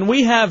win. And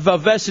we have a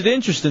vested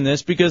interest in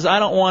this because I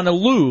don't want to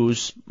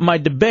lose my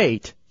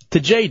debate to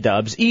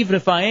J-Dubs, even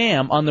if I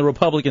am on the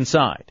Republican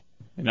side.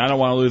 And I don't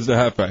want to lose to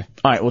Hefe.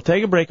 All right, we'll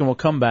take a break and we'll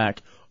come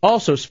back.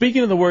 Also,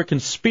 speaking of the word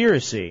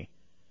conspiracy,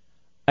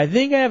 I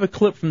think I have a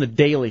clip from The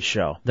Daily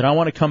Show that I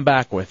want to come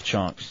back with,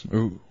 Chunks.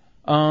 Ooh.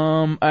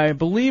 I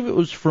believe it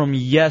was from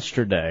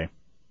yesterday.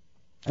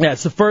 Yeah,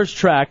 it's the first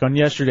track on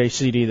yesterday's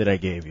CD that I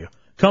gave you.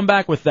 Come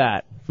back with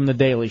that from The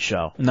Daily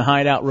Show in the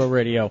Hideout Row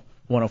Radio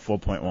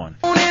 104.1.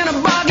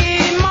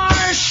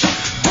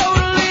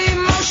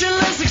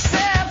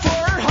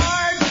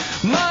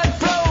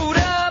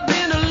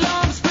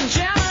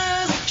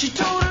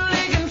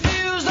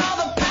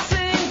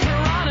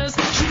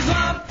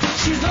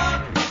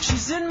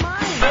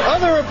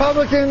 Other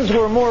Republicans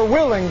were more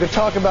willing to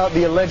talk about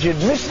the alleged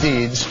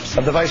misdeeds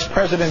of the Vice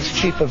President's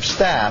Chief of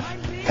Staff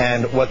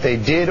and what they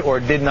did or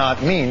did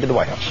not mean to the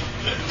White House.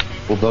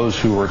 Well, those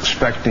who were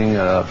expecting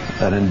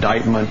an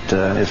indictment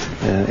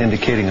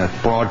indicating a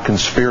broad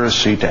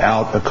conspiracy to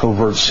out a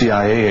covert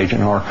CIA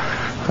agent are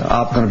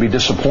going to be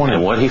disappointed.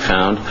 And what he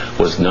found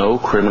was no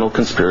criminal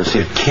conspiracy.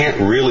 It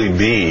can't really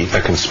be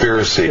a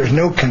conspiracy. There's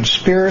no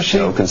conspiracy?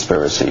 No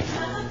conspiracy.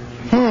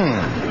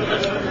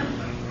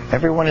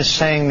 Everyone is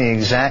saying the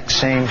exact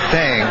same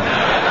thing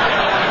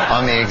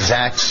on the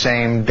exact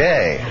same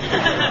day.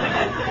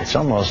 It's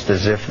almost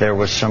as if there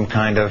was some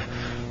kind of,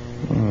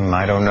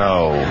 I don't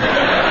know.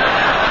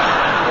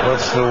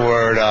 What's the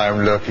word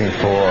I'm looking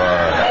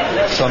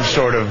for? Some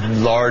sort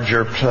of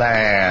larger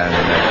plan.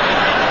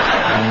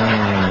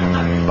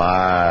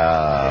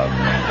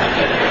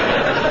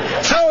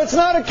 So it's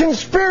not a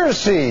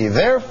conspiracy.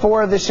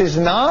 Therefore, this is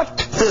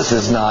not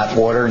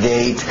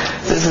Watergate.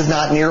 This is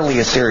not nearly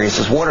as serious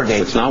as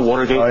Watergate. It's not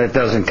Watergate? Oh, it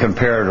doesn't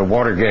compare to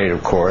Watergate,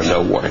 of course.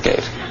 No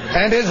Watergate.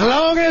 And as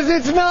long as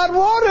it's not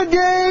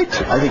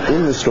Watergate. I think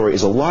in this story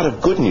is a lot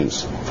of good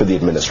news for the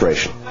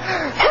administration.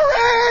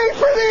 Hooray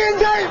for the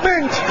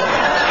indictment!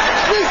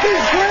 This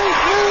is great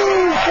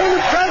news for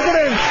the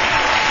president!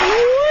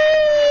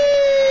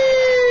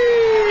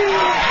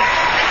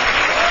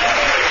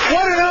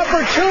 What an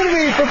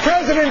opportunity for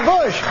President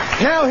Bush.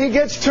 Now he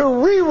gets to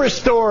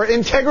restore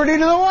integrity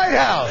to the White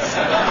House.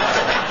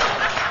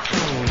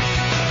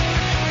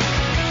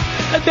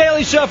 The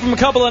Daily Show from a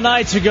couple of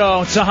nights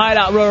ago. It's a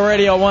Hideout Row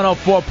Radio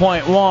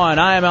 104.1.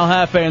 I am El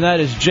Jefe, and that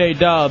is J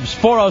Dubs.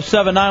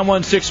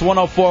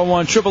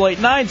 407-916-1041,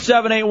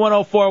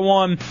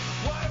 888-978-1041.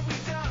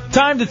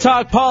 Time to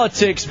talk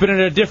politics, but in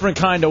a different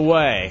kind of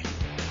way.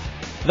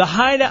 The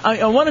Hideout,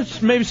 I want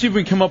to maybe see if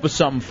we can come up with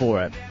something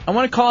for it. I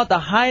want to call it the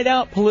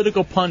Hideout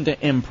Political Pundit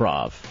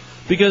Improv.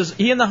 Because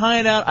here in the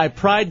Hideout, I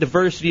pride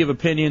diversity of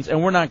opinions,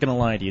 and we're not going to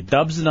lie to you.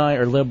 Dubs and I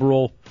are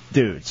liberal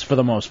dudes, for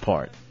the most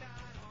part.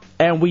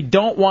 And we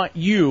don't want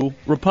you,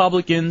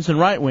 Republicans and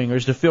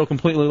right-wingers, to feel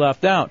completely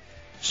left out.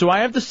 So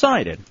I have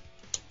decided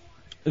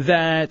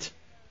that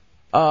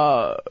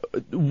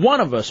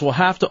one of us will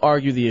have to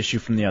argue the issue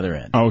from the other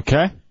end.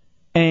 Okay.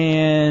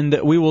 And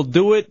we will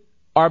do it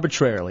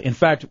arbitrarily. In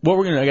fact, what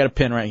we're going to do, I got a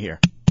pin right here.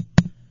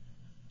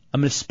 I'm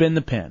going to spin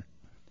the pin.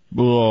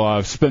 A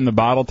little spin the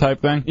bottle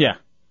type thing? Yeah.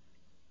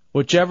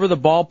 Whichever the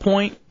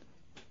ballpoint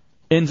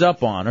ends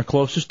up on, or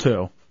closest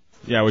to.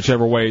 Yeah,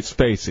 whichever way it's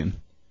facing.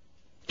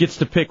 Gets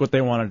to pick what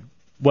they want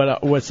to,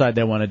 what side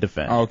they want to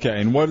defend.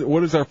 Okay, and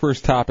what is our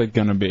first topic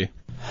going to be?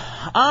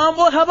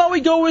 Well, how about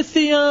we go with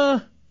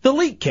the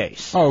leak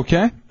case?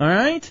 Okay. All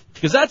right?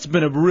 Because that's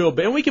been a real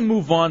big, and we can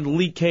move on to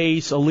leak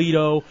case,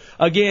 Alito.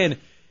 Again,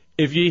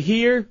 if you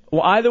hear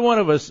either one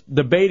of us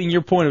debating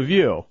your point of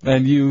view,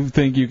 and you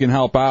think you can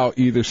help out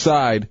either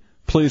side,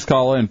 please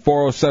call in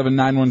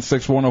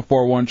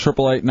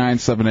 407-916-1041,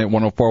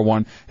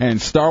 888-978-1041,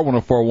 and star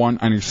 1041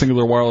 on your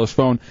singular wireless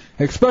phone,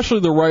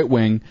 especially the right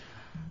wing.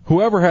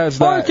 Whoever has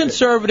that, or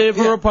conservative,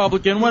 or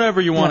Republican,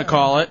 whatever you want to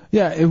call it.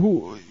 Yeah,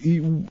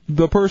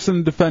 the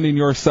person defending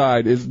your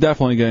side is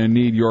definitely going to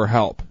need your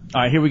help.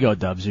 All right, here we go,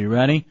 Dubs. Are you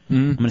ready?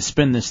 I'm going to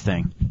spin this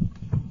thing.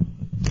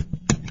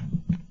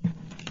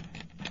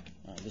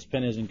 This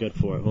pen isn't good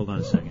for it. Hold on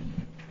a second.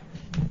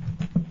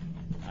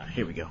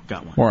 Here we go.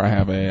 Got one. Or I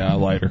have a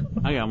lighter.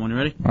 I got one. You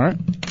ready? All right.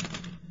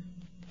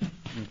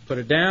 Put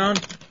it down.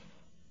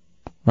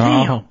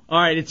 Damn. All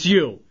right, it's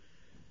you.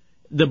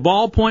 The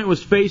ballpoint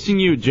was facing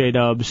you,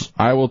 J-Dubs.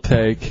 I will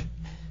take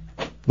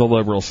the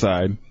liberal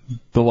side,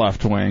 the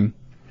left wing.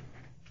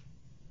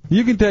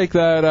 You can take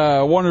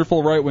that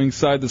wonderful right-wing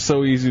side that's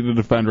so easy to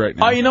defend right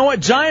now. Oh, you know what?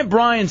 Giant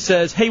Brian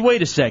says, hey,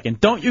 wait a second.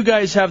 Don't you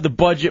guys have the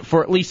budget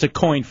for at least a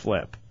coin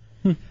flip?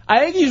 I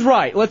think he's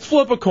right. Let's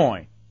flip a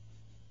coin.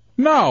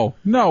 No,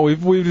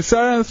 we've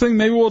decided on the thing.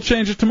 Maybe we'll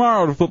change it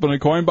tomorrow to flipping a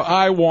coin, but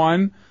I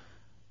won.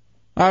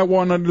 I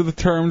won under the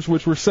terms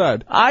which were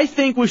said. I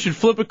think we should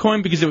flip a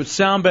coin because it would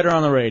sound better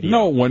on the radio.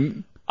 No, it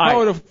wouldn't. How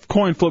would a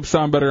coin flip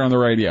sound better on the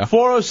radio?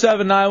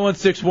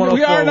 407-916-1041.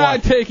 We are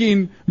not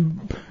taking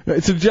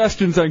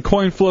suggestions on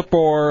coin flip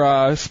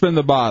or spin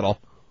the bottle.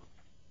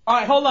 All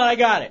right, hold on. I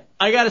got it.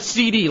 I got a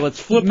CD. Let's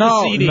flip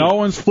the CD. No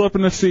one's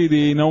flipping a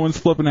CD. No one's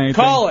flipping anything.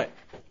 Call it.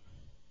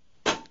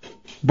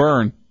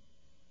 Burn.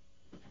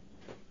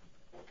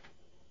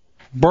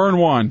 Burn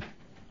one.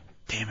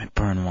 Damn it,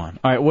 burn one.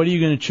 All right, what are you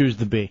going to choose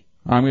to be?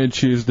 I'm going to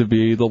choose to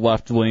be the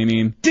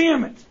left-leaning.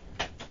 Damn it.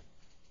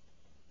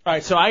 All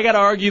right, so I got to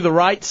argue the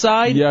right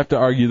side? You have to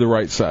argue the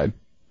right side.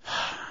 All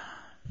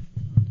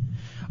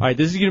right,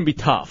 this is going to be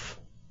tough.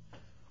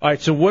 All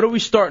right, so what are we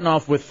starting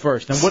off with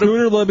first? And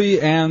Scooter Libby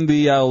and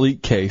the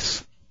leak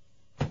case.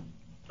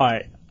 All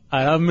right,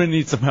 I'm going to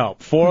need some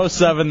help.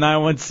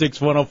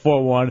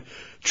 407-916-1041,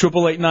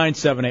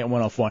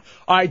 888-978-1041.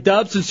 All right,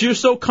 Dub, since you're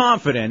so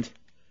confident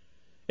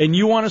and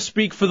you want to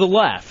speak for the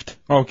left.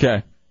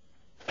 Okay.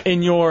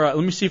 In your, let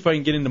me see if I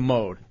can get into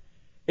mode.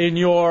 In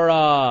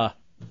your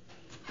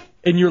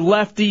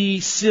lefty,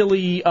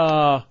 silly,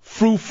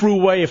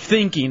 frou-frou way of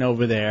thinking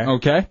over there.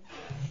 Okay.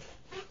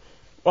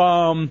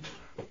 Go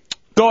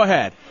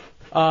ahead.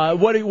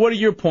 What are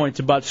your points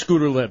about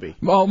Scooter Libby?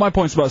 Well, my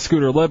points about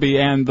Scooter Libby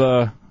and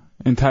the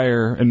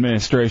entire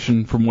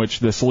administration from which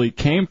this leak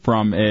came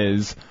from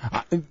is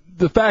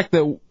the fact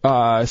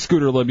that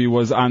Scooter Libby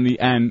was on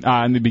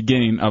the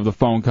beginning of the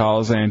phone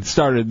calls and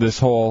started this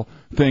whole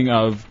thing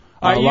of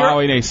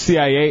allowing a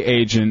CIA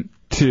agent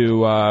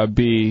to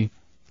be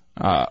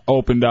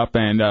opened up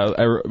and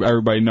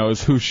everybody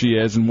knows who she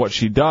is and what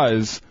she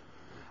does.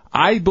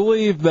 I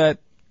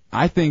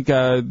think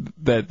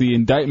that the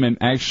indictment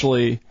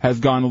actually has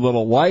gone a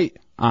little light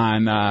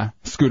on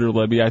Scooter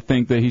Libby. I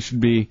think that he should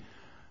be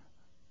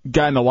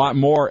gotten a lot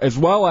more, as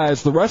well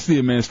as the rest of the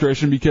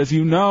administration, because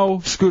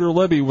Scooter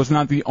Libby was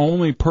not the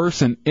only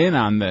person in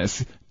on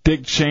this.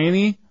 Dick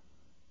Cheney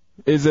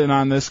is in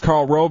on this,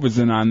 Karl Rove is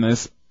in on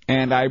this,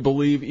 and I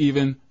believe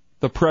even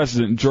the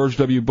president, George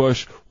W.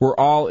 Bush, were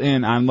all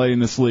in on letting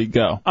this leak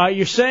go.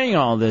 You're saying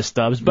all this,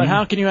 Stubbs, but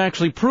how can you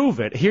actually prove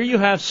it? Here you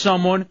have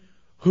someone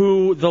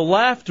who the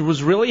left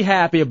was really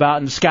happy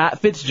about, and Scott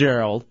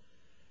Fitzgerald.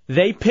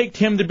 They picked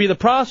him to be the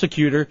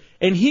prosecutor,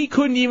 and he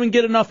couldn't even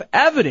get enough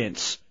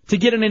evidence to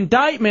get an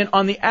indictment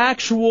on the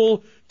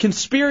actual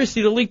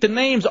conspiracy to leak the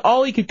names.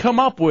 All he could come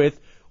up with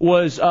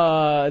was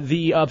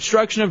the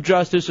obstruction of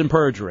justice and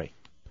perjury.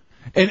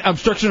 And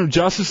obstruction of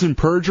justice and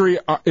perjury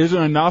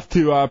isn't enough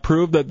to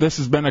prove that this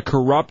has been a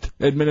corrupt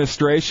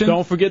administration?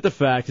 Don't forget the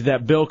fact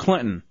that Bill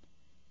Clinton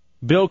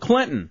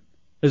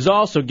is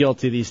also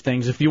guilty of these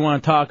things, if you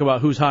want to talk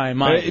about who's high and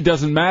mighty. It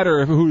doesn't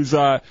matter who's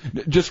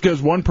just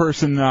because one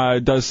person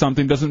does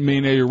something doesn't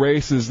mean it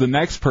erases the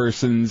next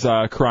person's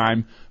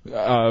crime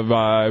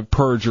of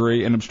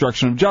perjury and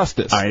obstruction of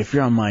justice. All right, if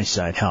you're on my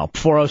side, help.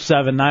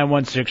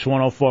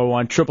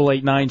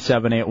 407-916-1041,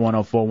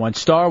 888-978-1041,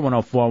 star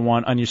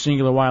 1041 on your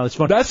singular wireless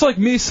phone. That's like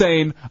me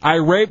saying I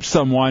raped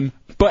someone,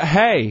 but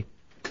hey,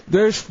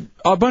 there's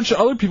a bunch of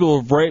other people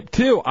who've raped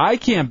too. I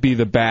can't be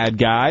the bad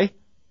guy.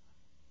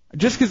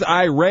 Just because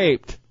I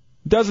raped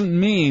doesn't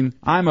mean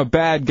I'm a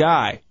bad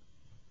guy.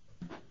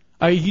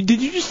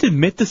 Did you just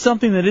admit to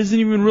something that isn't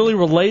even really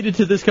related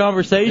to this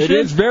conversation? It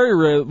is very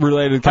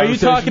related to Are you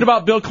talking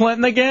about Bill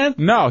Clinton again?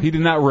 No, he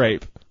did not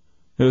rape.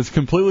 It was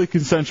completely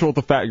consensual with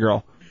the fat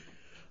girl.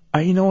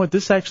 You know what?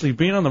 This actually,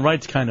 being on the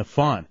right's kind of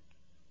fun.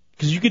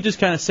 Because you could just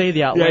kind of say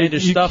the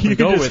outlandish stuff and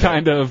go with it. You could just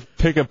kind of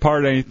pick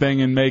apart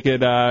anything and make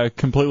it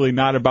completely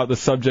not about the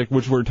subject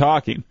which we're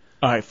talking.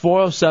 All right,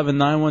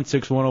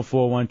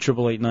 407-916-1041,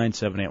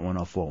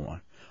 888-978-1041. All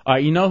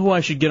right, you know who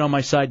I should get on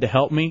my side to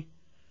help me?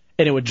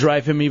 And it would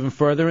drive him even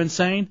further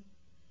insane?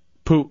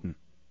 Putin.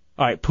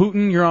 All right,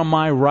 Putin, you're on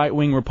my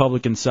right-wing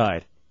Republican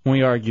side when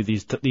we argue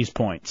these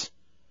points.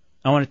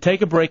 I want to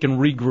take a break and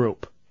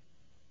regroup.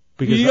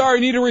 Because you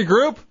already need to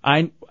regroup?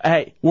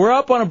 Hey, we're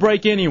up on a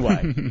break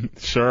anyway.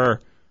 Sure.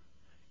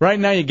 Right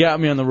now you got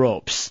me on the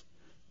ropes.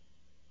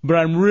 But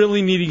I'm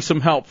really needing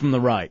some help from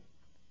the right.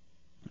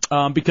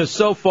 Because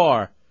so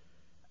far,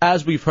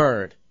 as we've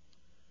heard,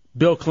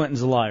 Bill Clinton's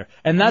a liar.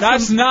 And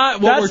that's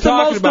not what we're talking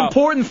about. That's the most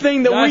important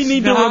thing that we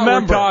need to remember. That's not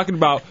what we're talking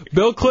about.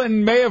 Bill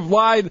Clinton may have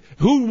lied.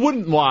 Who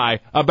wouldn't lie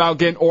about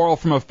getting oral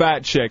from a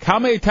fat chick? How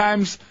many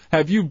times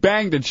have you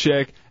banged a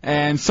chick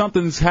and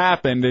something's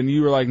happened and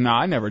you were like, nah,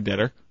 I never did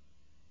her?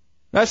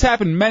 That's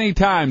happened many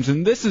times,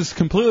 and this is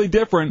completely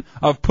different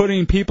of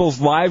putting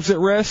people's lives at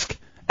risk.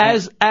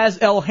 As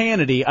El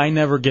Hannity, I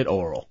never get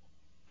oral.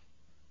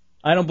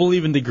 I don't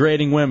believe in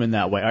degrading women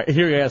that way. All right,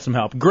 here you have some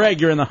help.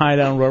 Greg, you're in the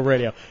Hideout on Road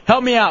Radio.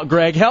 Help me out,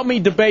 Greg. Help me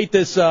debate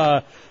this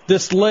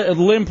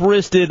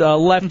limp-wristed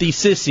lefty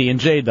sissy in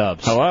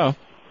J-Dubs. Hello.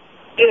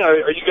 Yeah,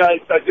 are you guys?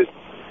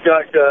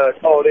 got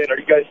called in, are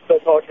you guys still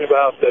talking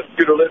about the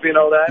Scooter Libby and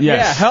all that?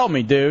 Yeah, help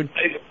me, dude.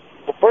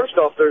 Well, first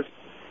off,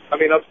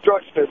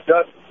 obstruction of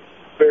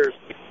justice.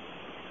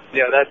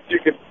 You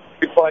can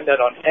find that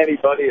on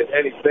anybody and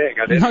anything.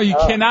 No, you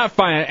cannot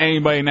find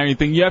anybody and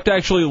anything. You have to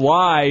actually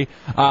lie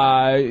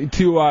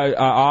to an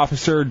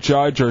officer,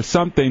 judge, or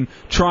something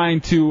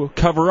trying to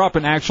cover up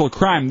an actual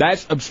crime.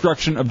 That's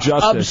obstruction of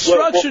justice.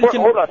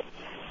 Hold on.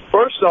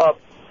 First off,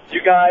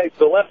 you guys,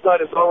 the left side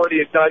has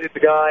already indicted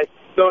the guy,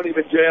 thrown him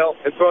in jail,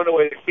 and thrown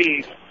away the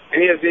keys,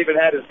 and he hasn't even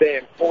had his day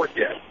in court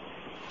yet.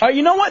 All right,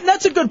 you know what?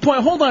 That's a good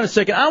point. Hold on a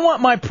second. I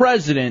want my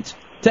president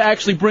to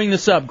actually bring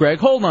this up, Greg.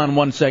 Hold on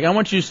 1 second. I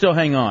want you to still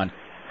hang on.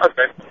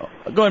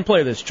 Okay. Go ahead and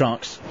play this,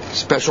 Chunks.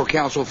 Special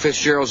Counsel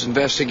Fitzgerald's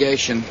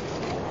investigation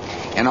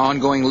and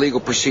ongoing legal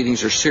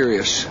proceedings are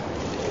serious.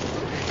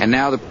 And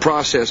now the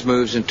process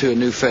moves into a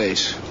new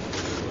phase.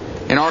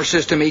 In our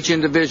system, each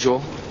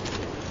individual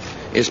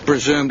is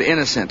presumed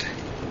innocent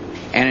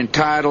and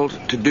entitled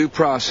to due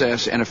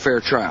process and a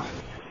fair trial.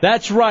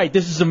 That's right.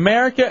 This is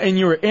America, and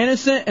you are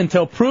innocent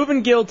until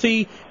proven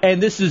guilty,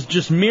 and this is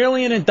just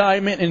merely an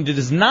indictment, and it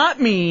does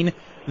not mean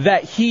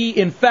that he,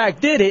 in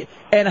fact, did it.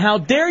 And how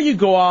dare you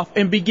go off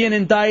and begin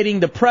indicting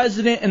the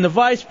president and the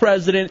vice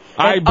president?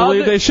 I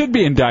believe they should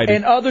be indicted.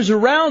 And others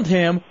around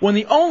him, when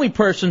the only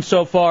person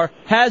so far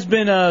has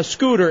been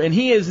Scooter, and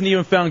he isn't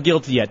even found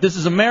guilty yet. This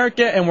is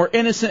America, and we're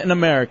innocent in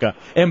America.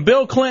 And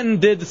Bill Clinton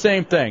did the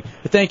same thing.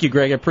 Thank you,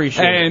 Greg. I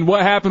appreciate it. And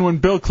what happened when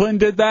Bill Clinton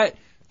did that?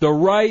 The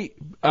right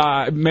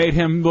made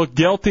him look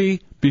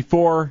guilty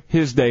before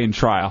his day in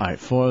trial. All right,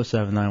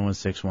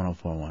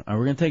 407-916-1041. All right,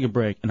 we're going to take a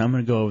break, and I'm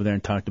going to go over there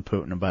and talk to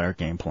Putin about our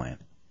game plan.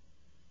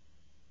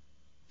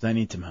 'Cause I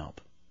need some help.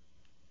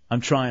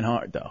 I'm trying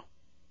hard, though.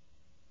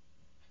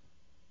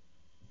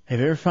 Have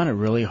you ever found it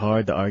really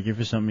hard to argue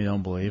for something you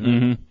don't believe in?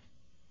 Mm-hmm.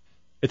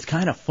 It's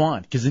kind of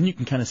fun, because then you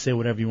can kind of say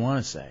whatever you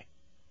want to say.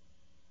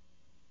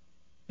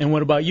 And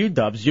what about you,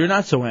 Dubs? You're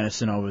not so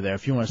innocent over there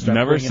if you want to start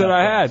Never bringing said up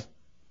I things. had.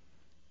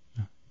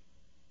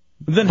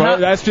 Then but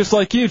that's just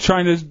like you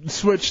trying to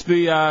switch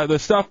the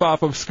stuff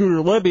off of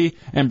Scooter Libby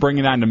and bring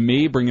it on to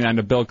me, bring it on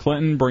to Bill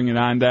Clinton, bring it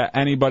on to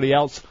anybody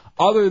else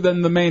other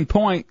than the main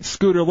point,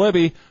 Scooter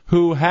Libby,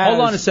 who has...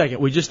 Hold on a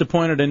second. We just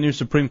appointed a new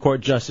Supreme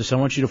Court justice. I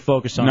want you to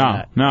focus on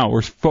that. No,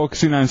 we're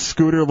focusing on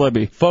Scooter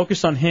Libby.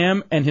 Focus on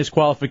him and his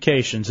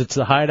qualifications. It's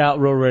the Hideout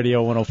Real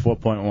Radio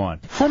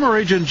 104.1. Former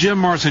agent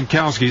Jim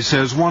Marcinkowski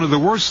says one of the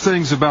worst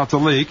things about the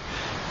leak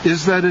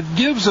is that it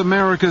gives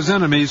America's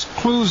enemies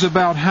clues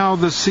about how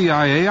the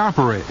CIA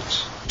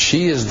operates.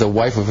 She is the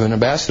wife of an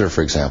ambassador,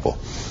 for example.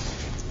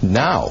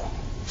 Now,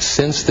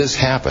 since this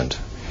happened,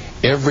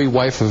 every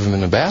wife of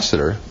an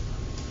ambassador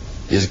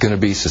is going to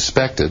be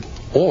suspected,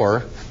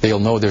 or they'll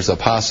know there's a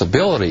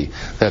possibility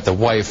that the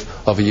wife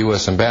of a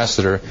U.S.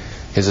 ambassador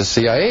is a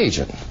CIA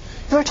agent.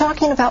 We're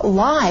talking about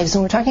lives,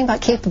 and we're talking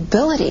about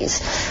capabilities.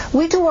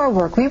 We do our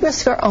work. We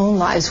risk our own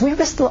lives. We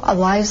risk the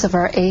lives of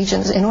our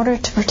agents in order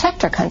to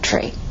protect our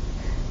country.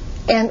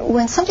 And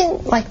when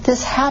something like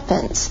this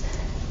happens,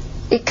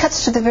 it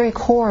cuts to the very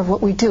core of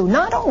what we do. We're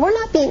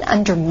not being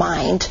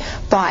undermined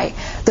by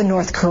the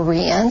North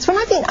Koreans. We're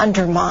not being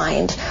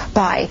undermined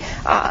by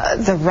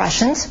the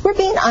Russians. We're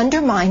being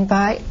undermined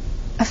by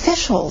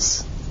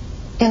officials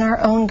in our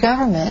own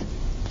government.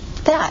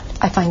 That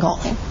I find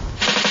galling.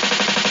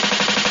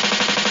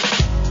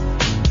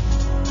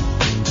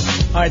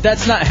 All right,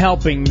 that's not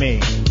helping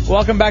me.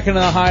 Welcome back into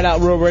the Hideout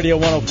Real Radio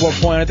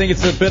 104. I think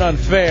it's a bit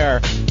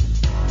unfair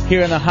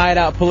here in the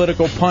Hideout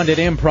Political Pundit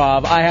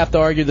Improv. I have to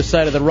argue the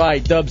side of the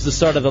right, Dubs the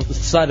side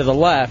of the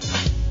left,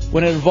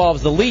 when it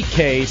involves the leak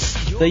case,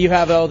 that you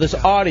have all this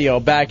audio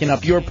backing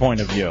up your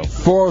point of view.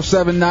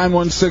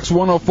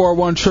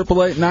 407-916-1041,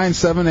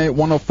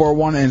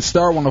 888-978-1041, and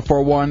star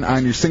 1041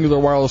 on your singular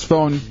wireless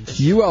phone.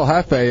 UL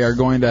Hefe are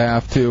going to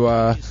have to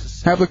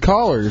have the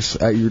callers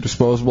at your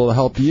disposal to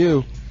help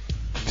you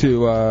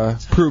to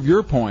prove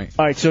your point.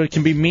 All right, so it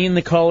can be me and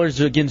the callers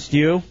against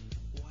you?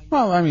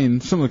 Well, I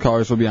mean, some of the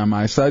callers will be on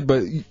my side,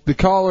 but the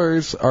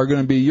callers are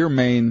going to be your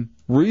main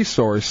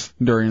resource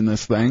during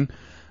this thing,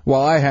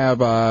 while I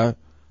have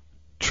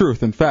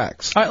truth and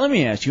facts. All right, let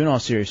me ask you, in all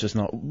seriousness,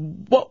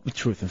 what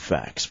truth and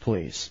facts,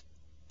 please?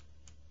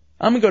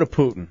 I'm going to go to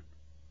Putin,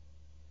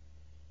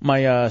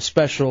 my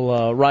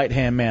special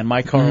right-hand man,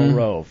 my Karl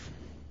Rove.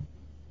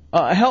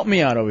 Help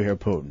me out over here,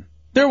 Putin.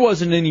 There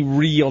wasn't any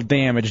real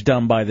damage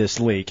done by this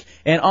leak.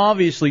 And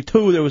obviously,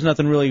 too, there was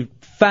nothing really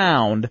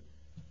found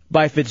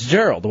by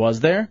Fitzgerald, was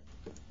there?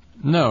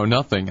 No,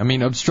 nothing. I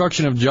mean,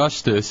 obstruction of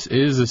justice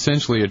is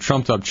essentially a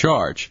trumped-up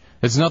charge.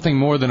 It's nothing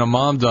more than a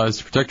mom does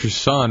to protect her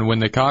son when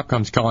the cop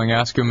comes calling,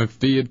 ask him if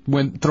he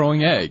went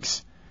throwing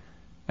eggs.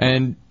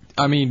 And,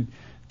 I mean,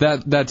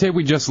 that tape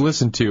we just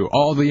listened to,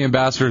 all the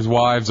ambassadors'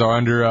 wives are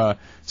under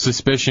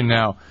suspicion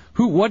now.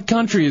 What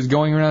country is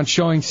going around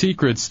showing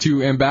secrets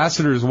to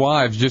ambassadors'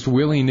 wives just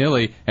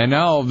willy-nilly, and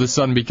now all of a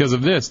sudden, because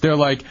of this, they're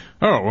like,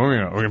 oh,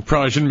 well, we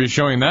probably shouldn't be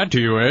showing that to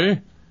you, eh?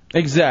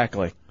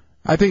 Exactly.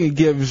 I think it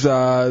gives,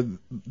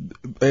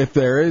 if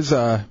there is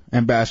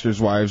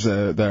ambassadors' wives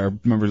that are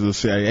members of the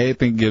CIA, I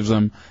think it gives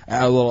them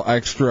a little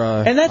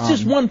extra. And that's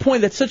just one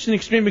point. That's such an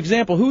extreme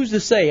example. Who's to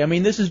say? I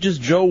mean, this is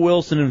just Joe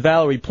Wilson and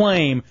Valerie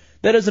Plame.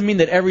 That doesn't mean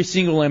that every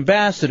single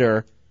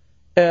ambassador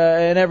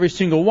and every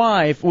single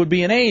wife would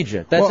be an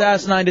agent. That's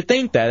asinine to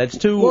think that. It's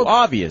too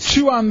obvious.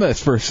 Chew on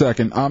this for a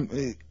second.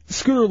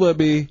 Scooter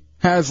Libby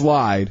has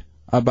lied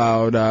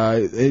about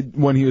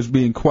when he was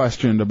being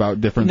questioned about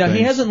different Now, things.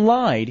 he hasn't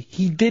lied.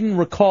 He didn't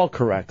recall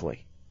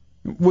correctly.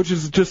 Which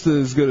is just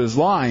as good as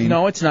lying.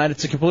 No, it's not.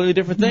 It's a completely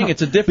different thing.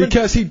 It's a different...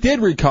 Because he did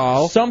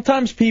recall.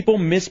 Sometimes people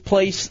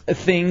misplace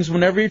things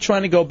whenever you're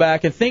trying to go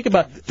back and think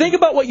about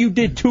what you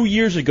did 2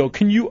 years ago.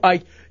 Can you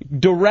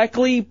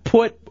directly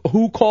put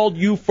who called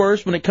you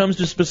first when it comes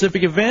to a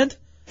specific event?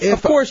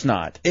 Of course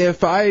not.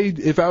 If I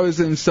was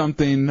in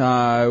something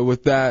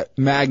with that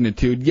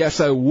magnitude,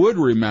 yes, I would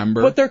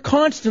remember. But they're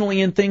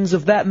constantly in things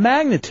of that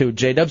magnitude,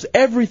 J-Dubs.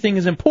 Everything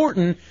is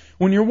important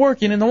when you're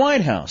working in the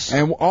White House.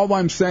 And all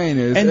I'm saying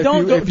is, And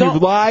if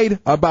you've lied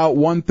about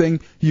one thing,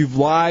 you've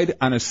lied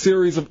on a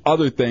series of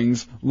other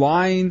things.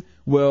 Lying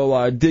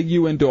will dig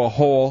you into a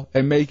hole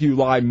and make you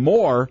lie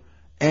more.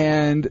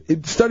 And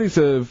studies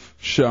have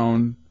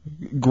shown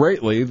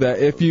greatly that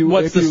if you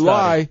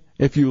lie,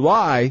 it's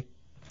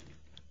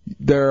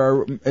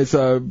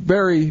a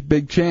very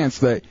big chance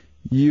that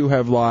you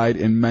have lied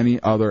in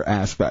many other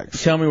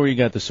aspects. Tell me where you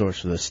got the source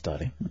for this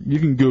study. You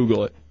can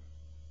Google it.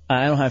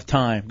 I don't have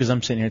time because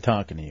I'm sitting here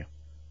talking to you.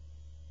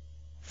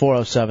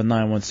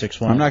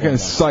 407-916-1041. I'm not going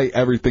to cite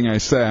everything I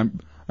say.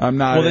 I'm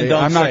not. Well, then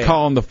don't I'm not say it.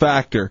 calling the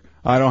factor.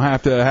 I don't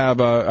have to have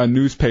a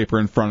newspaper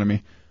in front of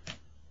me.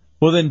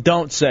 Well, then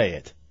don't say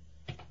it.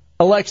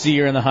 Alexi,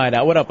 you're in the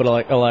hideout. What up,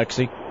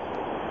 Alexi?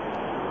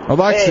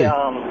 Alexi. Hey,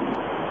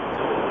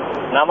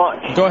 not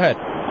much. Go ahead.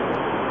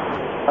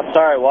 I'm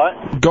sorry,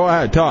 what? Go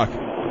ahead, talk.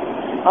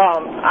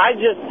 I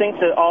just think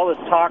that all this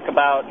talk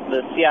about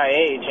the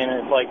CIA agent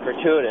is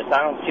gratuitous.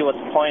 I don't see what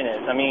the point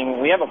is. I mean,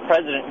 we have a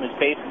president who's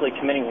basically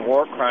committing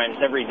war crimes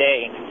every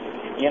day.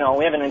 You know,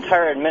 we have an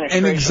entire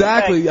administration. And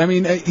exactly, I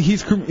mean,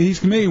 he's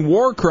committing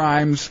war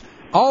crimes.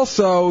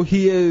 Also,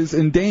 he is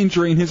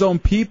endangering his own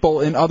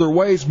people in other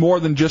ways more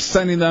than just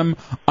sending them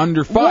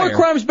under fire. War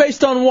crimes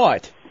based on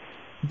what?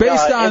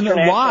 Based on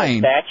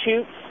lying.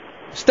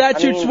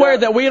 Statutes swear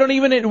that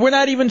we're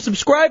not even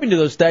subscribing to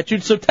those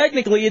statutes, so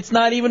technically it's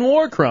not even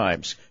war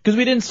crimes because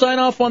we didn't sign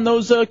off on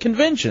those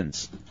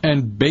conventions.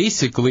 And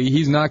basically,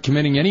 he's not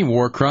committing any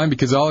war crime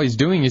because all he's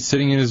doing is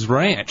sitting in his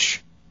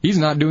ranch. He's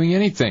not doing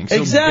anything. So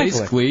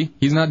basically,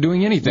 he's not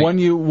doing anything.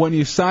 When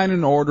you sign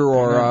an order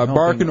or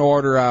bark an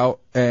order out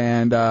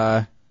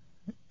and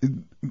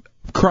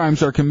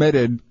crimes are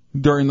committed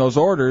during those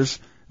orders,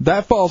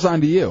 that falls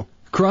onto you.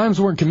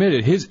 Crimes weren't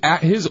committed. His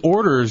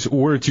orders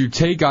were to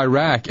take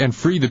Iraq and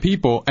free the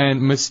people,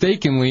 and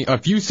mistakenly a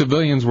few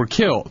civilians were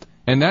killed.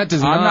 And that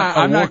does not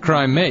a war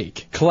crime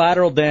make.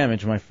 Collateral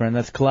damage, my friend.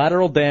 That's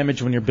collateral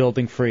damage when you're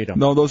building freedom.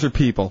 No, those are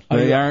people.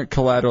 They aren't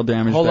collateral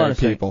damage. Hold on they're a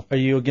second. people. Are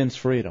you against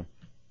freedom?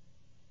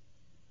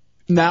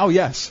 Now,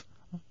 yes.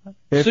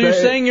 So you're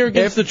saying you're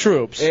against the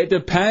troops? It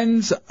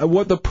depends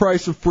what the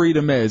price of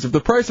freedom is. If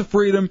the price of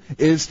freedom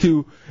is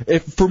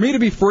for me to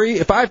be free,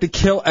 if I have to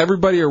kill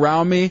everybody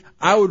around me,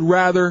 I would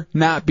rather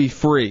not be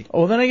free.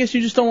 Well, then I guess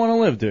you just don't want to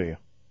live, do you?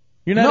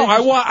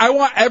 I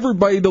want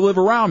everybody to live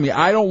around me.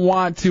 I don't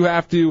want to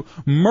have to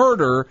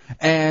murder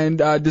and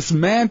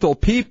dismantle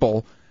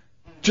people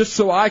just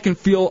so I can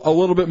feel a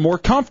little bit more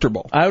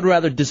comfortable. I would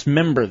rather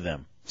dismember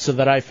them so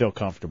that I feel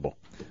comfortable.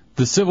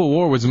 The Civil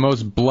War was the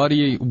most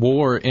bloody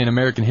war in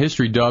American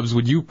history, Dubs.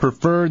 Would you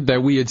prefer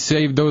that we had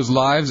saved those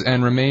lives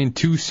and remained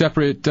two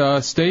separate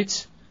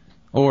states?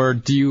 Or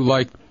do you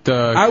like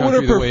the I would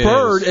have country the way it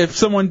preferred is? if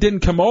someone didn't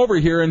come over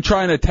here and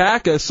try and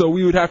attack us so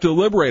we would have to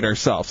liberate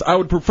ourselves. I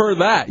would prefer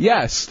that,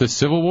 yes. The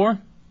Civil War?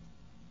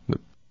 Oh,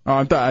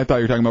 I thought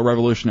you were talking about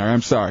Revolutionary.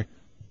 I'm sorry.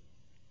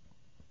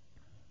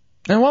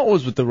 And what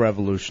was with the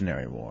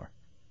Revolutionary War?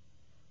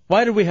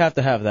 Why did we have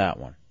to have that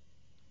one?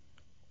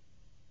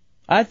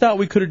 I thought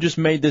we could have just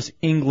made this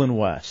England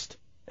West,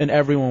 and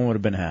everyone would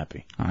have been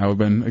happy. I would have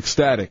been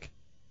ecstatic.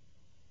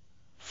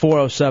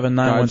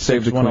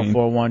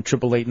 407-916-1041,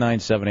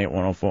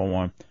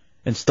 888-978-1041,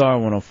 and star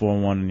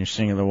 1041 on your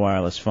singular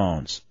wireless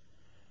phones.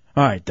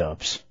 All right,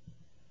 Dubs.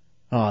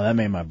 Oh, that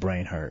made my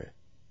brain hurt.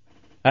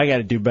 I got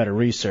to do better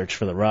research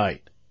for the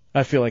right.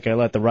 I feel like I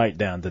let the right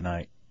down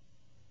tonight.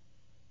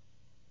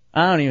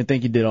 I don't even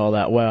think you did all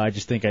that well. I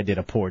just think I did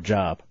a poor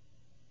job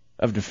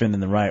of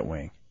defending the right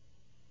wing.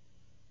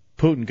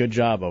 Putin, good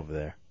job over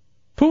there.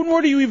 Putin,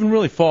 where do you even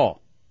really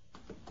fall?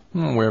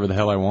 Wherever the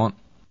hell I want.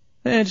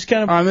 Just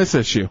kind of on this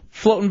issue,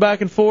 floating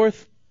back and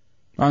forth.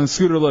 On the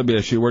Scooter Libby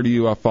issue, where do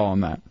you fall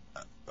on that?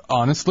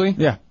 Honestly?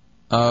 Yeah.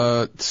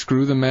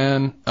 Screw the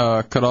man,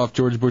 cut off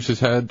George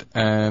Bush's head,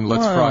 and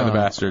let's fry the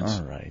bastards.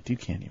 All right, you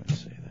can't even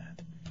say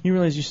that. You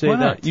realize you say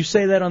that? You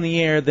say that on the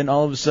air, then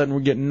all of a sudden we're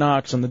getting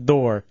knocks on the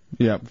door.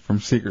 Yeah, from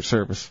Secret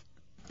Service.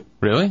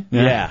 Really?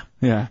 Yeah.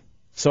 Yeah.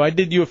 So I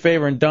did you a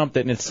favor and dumped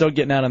it, and it's still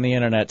getting out on the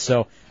internet.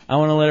 So I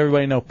want to let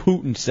everybody know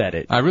Putin said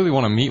it. I really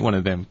want to meet one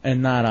of them.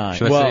 And not I.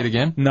 Should I say it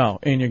again? No,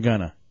 and you're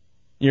gonna.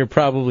 You're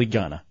probably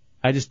gonna.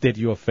 I just did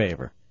you a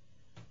favor.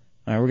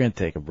 All right, we're going to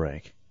take a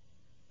break.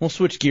 We'll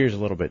switch gears a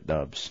little bit,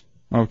 Dubs.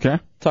 Okay.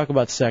 Talk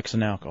about sex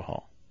and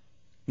alcohol.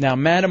 Now,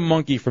 Madam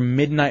Monkey from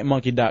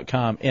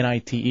MidnightMonkey.com,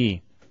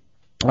 NITE.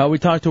 We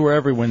talk to her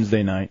every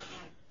Wednesday night.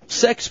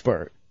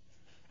 Sexpert.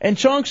 And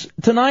Chunks,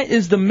 tonight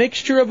is the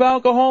mixture of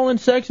alcohol and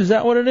sex. Is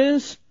that what it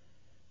is?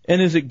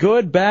 And is it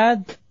good,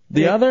 bad,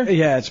 the other?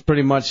 Yeah, it's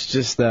pretty much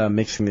just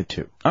mixing the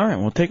two. All right,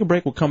 we'll take a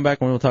break. We'll come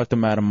back and we'll talk to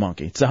Madam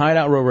Monkey. It's the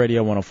Hideout Row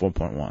Radio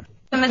 104.1.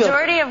 The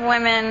majority of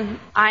women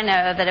I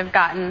know that have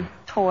gotten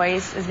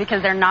toys is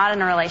because they're not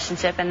in a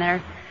relationship and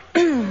they're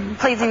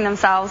pleasing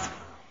themselves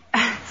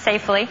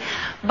safely.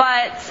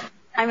 But,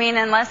 I mean,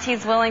 unless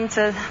he's willing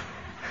to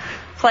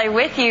play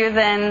with you,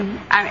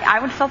 then I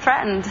would feel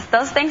threatened.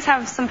 Those things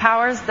have some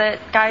powers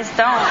that guys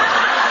don't.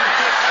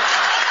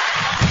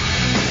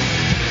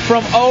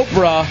 From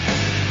Oprah,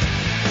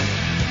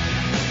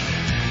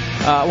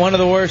 one of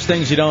the worst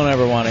things you don't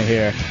ever want to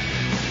hear.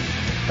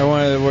 Or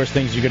one of the worst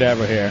things you could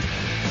ever hear.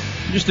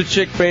 Just a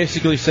chick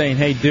basically saying,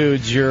 hey,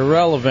 dudes, you're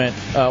irrelevant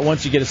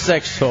once you get a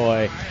sex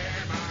toy.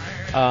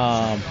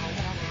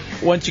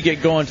 Once you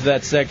get going to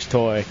that sex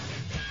toy,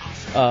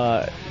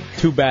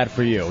 too bad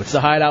for you. It's the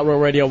Hideout Row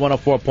Radio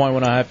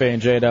 104.1 Hefe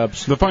and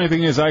J-Dubs. The funny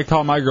thing is, I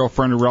call my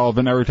girlfriend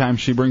irrelevant every time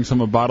she brings home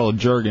a bottle of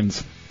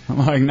Jergens. I'm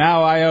like,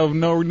 now I have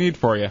no need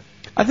for you.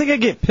 I think I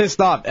get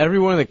pissed off every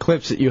one of the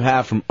clips that you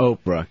have from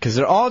Oprah, because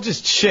they're all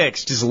just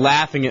chicks just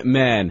laughing at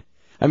men.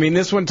 I mean,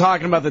 this one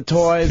talking about the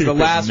toys, the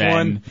last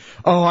one,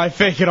 oh, I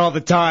fake it all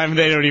the time,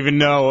 they don't even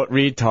know what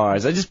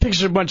retards. I just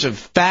picture a bunch of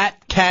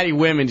fat, catty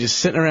women just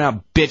sitting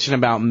around bitching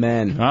about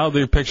men. Well,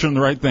 they're picturing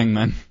the right thing,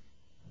 then.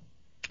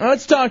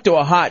 Let's talk to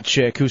a hot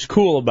chick who's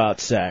cool about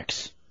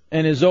sex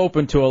and is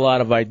open to a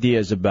lot of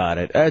ideas about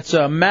it. It's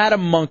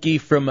Madam Monkey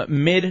from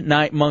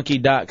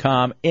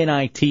MidnightMonkey.com,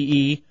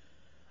 NITE,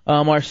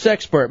 our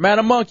sexpert.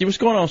 Madam Monkey, what's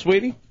going on,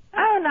 sweetie?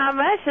 Oh, not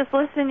much. Just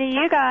listening to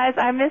you guys.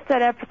 I missed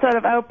that episode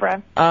of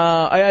Oprah.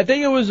 I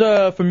think it was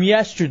from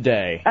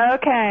yesterday.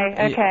 Okay.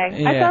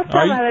 Yeah. I saw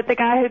some of it, the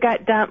guy who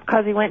got dumped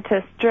because he went to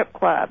a strip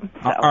club.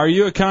 So. Are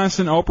you a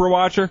constant Oprah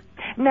watcher?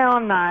 No,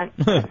 I'm not.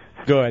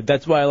 Good.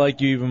 That's why I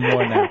like you even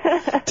more now.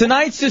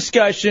 Tonight's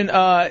discussion,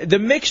 the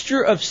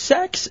mixture of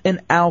sex and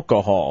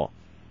alcohol.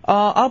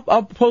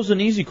 I'll pose an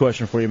easy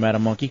question for you,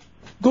 Madam Monkey.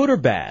 Good or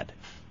bad?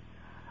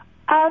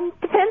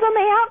 Depends on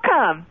the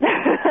outcome.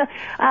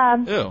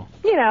 Ew.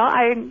 You know,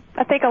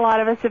 I think a lot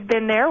of us have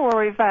been there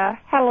where we've had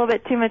a little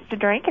bit too much to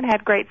drink and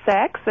had great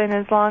sex, and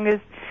as long as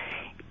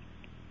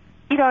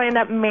you don't end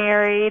up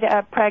married,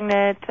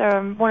 pregnant,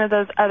 one of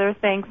those other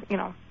things, you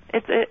know,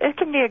 it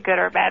can be a good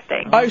or a bad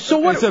thing.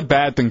 It's a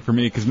bad thing for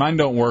me because mine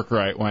don't work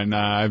right when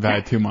I've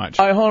had too much.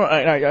 Hold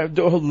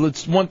on.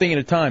 Let's one thing at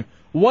a time.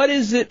 What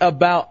is it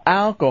about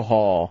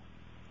alcohol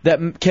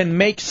that can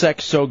make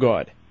sex so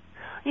good?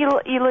 You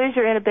lose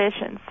your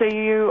inhibitions, so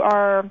you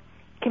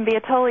can be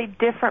a totally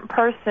different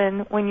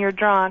person when you're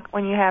drunk,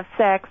 when you have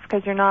sex,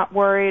 because you're not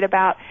worried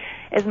about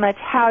as much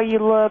how you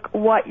look,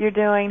 what you're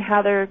doing,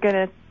 how they're going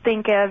to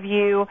think of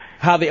you.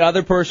 How the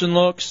other person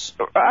looks?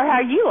 Or how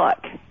you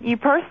look,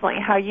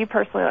 how you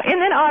personally look.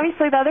 And then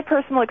obviously the other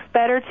person looks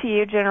better to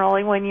you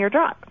generally when you're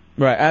drunk.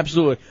 Right,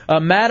 absolutely.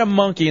 Madam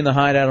Monkey in the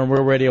Hideout on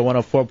Real Radio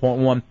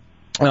 104.1.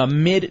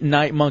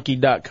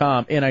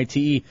 MidnightMonkey.com,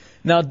 NITE.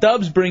 Now,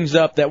 Dubs brings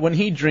up that when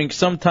he drinks,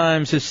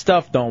 sometimes his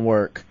stuff don't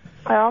work.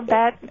 Well,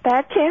 that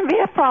can be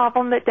a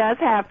problem that does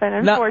happen,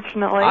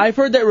 unfortunately. Now, I've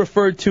heard that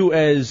referred to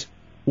as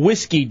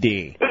whiskey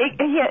D.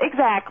 Yeah,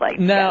 exactly.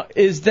 Now,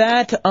 is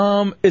that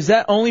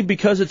only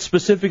because it's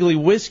specifically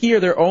whiskey, or are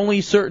there only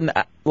certain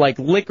like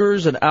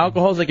liquors and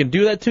alcohols that can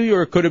do that to you,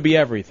 or could it be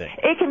everything?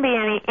 It can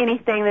be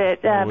anything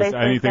that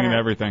anything and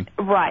everything.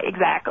 Right,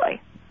 exactly.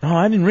 Oh,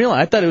 I didn't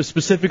realize. I thought it was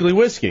specifically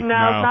whiskey. No, it's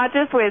not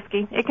just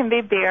whiskey. It can be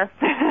beer.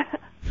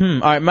 All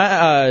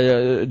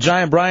right,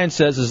 Giant Brian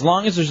says as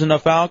long as there's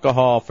enough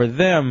alcohol for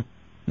them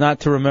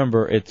not to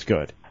remember, it's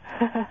good.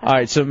 All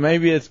right, so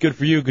maybe it's good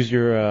for you because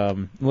you're a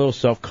little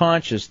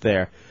self-conscious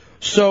there.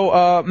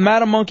 So,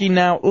 Madam Monkey,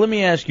 now let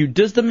me ask you: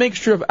 does the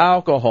mixture of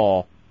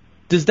alcohol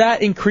does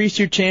that increase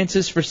your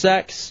chances for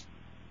sex?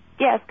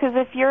 Yes, because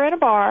if you're in a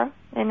bar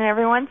and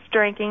everyone's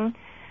drinking,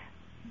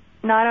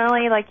 not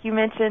only, like you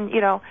mentioned,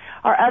 you know,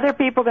 are other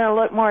people going to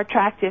look more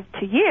attractive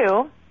to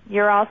you,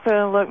 you're also going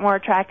to look more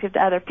attractive to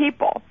other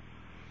people.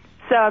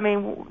 So, I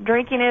mean,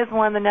 drinking is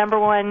one of the number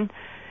one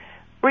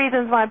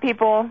reasons why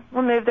people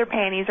remove their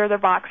panties or their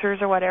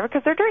boxers or whatever,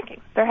 because they're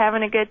drinking. They're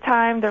having a good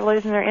time. They're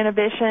losing their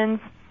inhibitions.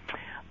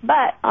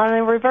 But on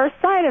the reverse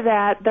side of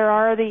that, there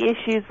are the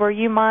issues where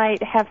you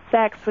might have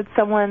sex with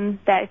someone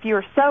that if you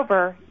were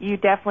sober, you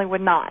definitely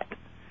would not.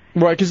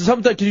 Right, because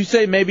sometimes, could you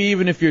say maybe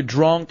even if you're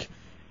drunk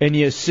and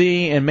you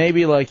see, and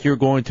maybe like you're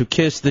going to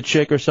kiss the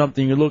chick or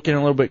something, you're looking a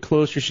little bit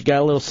closer, she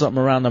got a little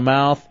something around the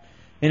mouth,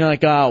 and you're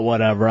like, oh,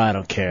 whatever, I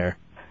don't care.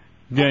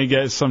 You're going to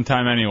get it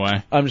sometime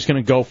anyway. I'm just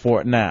going to go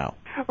for it now.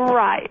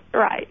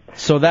 Right.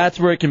 So that's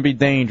where it can be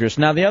dangerous.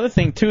 Now, the other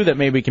thing, too, that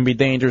maybe can be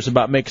dangerous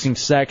about mixing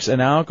sex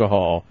and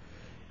alcohol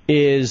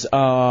is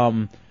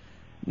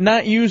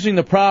not using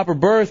the proper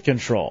birth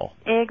control.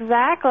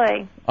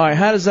 Exactly. All right,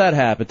 how does that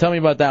happen? Tell me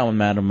about that one,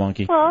 Madam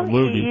Monkey. Well,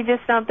 you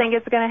just don't think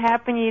it's going to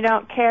happen. You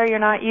don't care. You're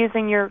not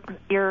using your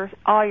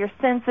all your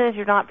senses.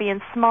 You're not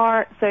being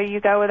smart. So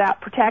you go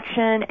without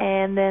protection,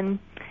 and then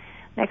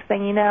next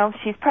thing you know,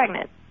 she's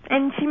pregnant.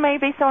 And she may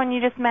be someone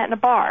you just met in a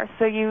bar,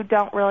 so you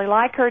don't really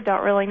like her,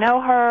 don't really know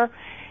her,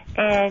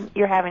 and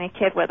you're having a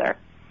kid with her.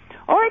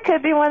 Or it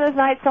could be one of those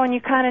nights when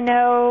you kind of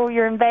know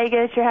you're in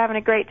Vegas, you're having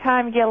a great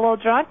time, you get a little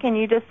drunk, and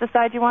you just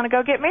decide you want to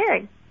go get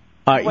married.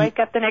 Wake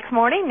up the next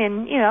morning,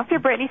 and, if you're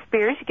Britney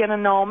Spears, you get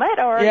an annulment.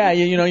 Or yeah,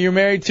 you're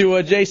married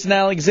to Jason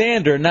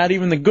Alexander, not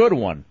even the good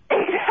one.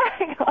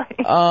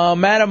 Exactly.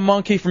 Madam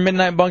Monkey from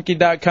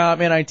MidnightMonkey.com,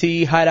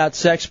 NIT, Hideout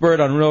Sexpert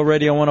on Real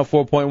Radio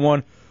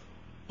 104.1.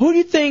 Who do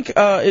you think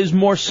is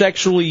more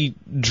sexually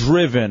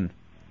driven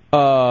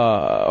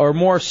or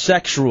more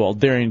sexual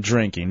during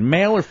drinking,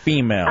 male or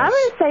female? I'm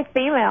going to say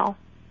female.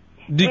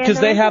 Because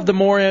they have the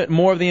more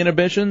of the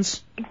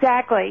inhibitions?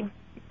 Exactly.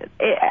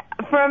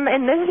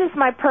 And this is just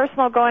my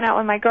personal going out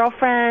with my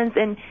girlfriends,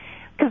 and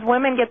because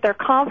women get their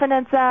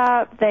confidence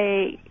up,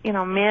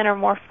 men are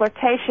more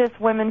flirtatious,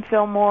 women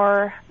feel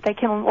more, they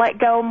can let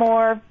go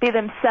more, be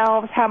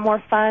themselves, have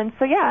more fun.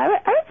 So yeah, I would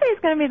say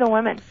it's going to be the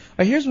women.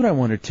 Here's what I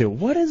wonder too.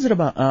 What is it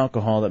about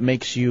alcohol that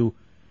makes you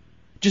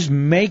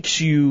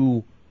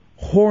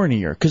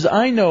hornier? Because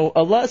I know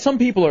some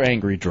people are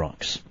angry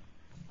drunks.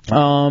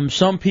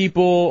 Some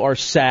people are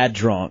sad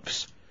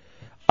drunks.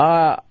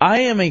 I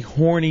am a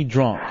horny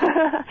drunk.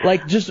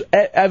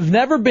 I've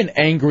never been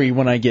angry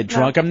when I get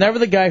drunk. I'm never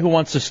the guy who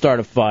wants to start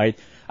a fight.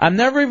 I'm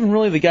never even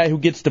really the guy who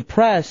gets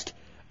depressed.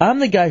 I'm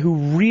the guy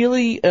who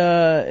really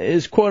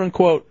is quote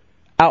unquote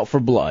out for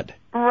blood.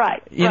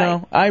 Right. You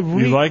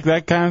like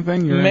that kind of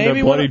thing? You're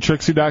into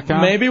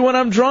BloodyTrixie.com? Maybe when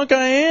I'm drunk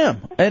I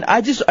am. And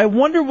I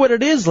wonder what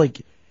it is.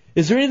 Like,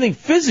 is there anything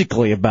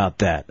physically about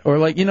that? Or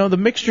the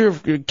mixture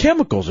of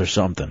chemicals or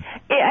something?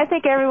 I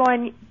think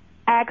everyone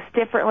acts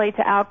differently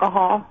to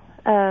alcohol.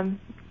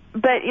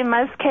 But in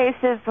most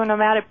cases, when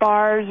I'm out at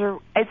bars,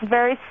 it's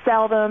very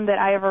seldom that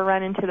I ever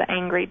run into the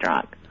angry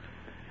drunk.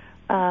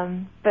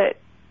 But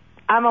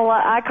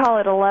I call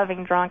it a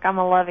loving drunk. I'm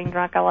a loving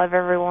drunk. I love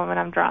every woman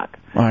I'm drunk.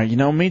 All right,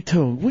 me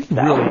too.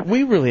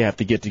 We really have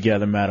to get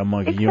together, Madam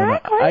Monkey.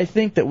 Exactly. You and I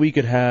think that we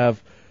could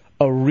have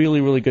a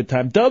really, really good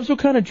time. Dubs, what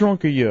kind of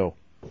drunk are you?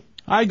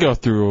 I go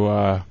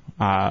through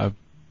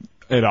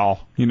it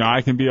all.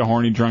 I can be a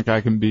horny drunk.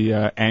 I can be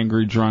an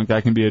angry drunk.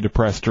 I can be a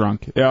depressed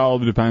drunk. It all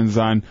depends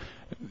on,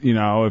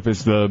 if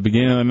it's the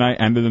beginning of the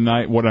night, end of the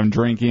night, what I'm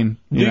drinking.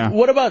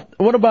 What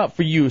about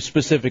for you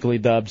specifically,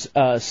 Dubs?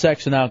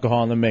 Sex and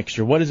alcohol in the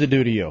mixture. What does it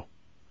do to you?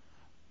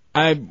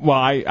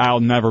 I'll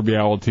never be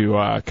able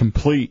to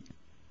complete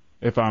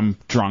if I'm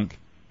drunk.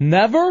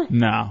 Never?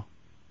 No.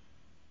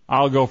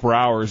 I'll go for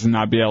hours and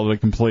not be able to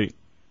complete.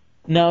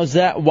 Now, is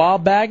that while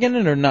bagging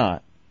it or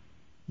not?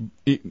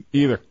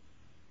 Either.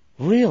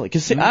 Really?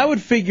 Because I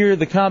would figure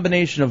the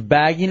combination of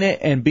bagging it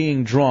and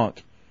being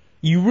drunk,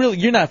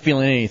 you're not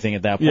feeling anything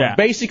at that point. Yeah.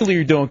 Basically,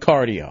 you're doing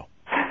cardio.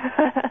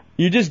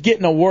 You're just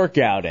getting a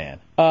workout in,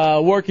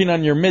 working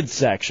on your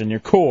midsection, your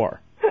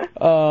core.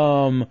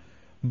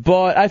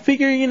 But I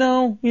figure,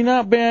 you're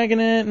not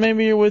bagging it.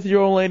 Maybe you're with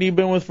your old lady you've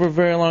been with for a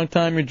very long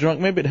time. You're drunk.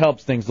 Maybe it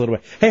helps things a little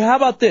bit. Hey, how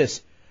about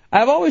this?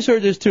 I've always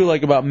heard this, too,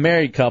 about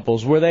married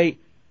couples where they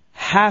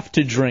have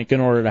to drink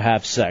in order to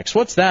have sex.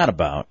 What's that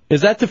about?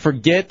 Is that to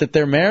forget that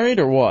they're married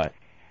or what?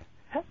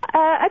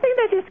 I think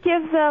that just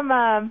gives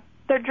them,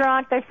 they're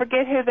drunk, they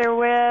forget who they're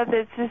with.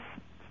 It's just,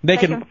 they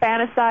can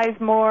fantasize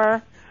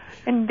more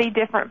and be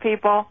different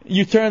people.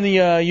 You turn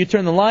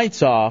the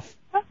lights off,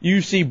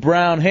 you see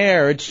brown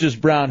hair, it's just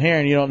brown hair,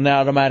 and you don't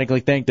automatically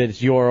think that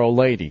it's your old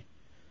lady.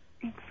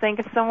 Think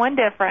of someone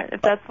different,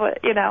 if that's what,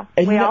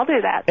 we all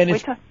do that.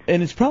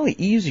 And it's probably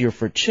easier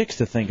for chicks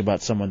to think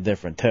about someone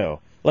different, too.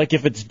 Like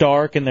if it's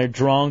dark and they're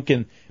drunk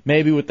and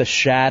maybe with the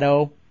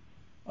shadow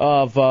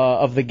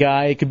of the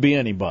guy, it could be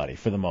anybody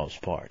for the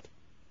most part.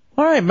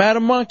 All right,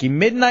 Madam Monkey,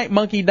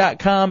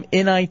 MidnightMonkey.com,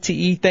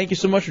 NITE. Thank you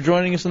so much for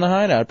joining us in the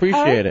Hideout.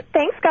 Appreciate it.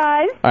 Thanks,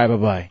 guys. All right,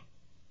 bye-bye.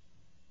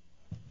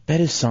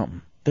 That is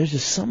something. There's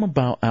just something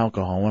about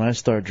alcohol when I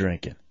start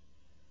drinking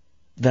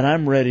that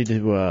I'm ready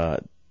to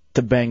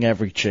bang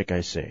every chick I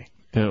see.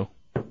 Ew.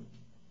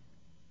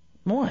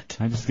 What?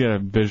 I just get a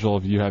visual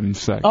of you having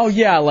sex. Oh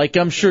yeah,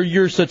 I'm sure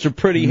you're such a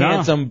pretty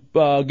handsome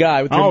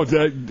guy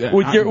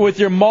with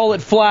your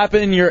mullet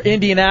flapping, your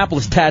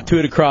Indianapolis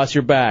tattooed across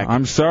your back.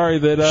 I'm sorry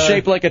that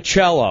shaped like a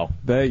cello.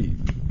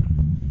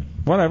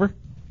 Whatever.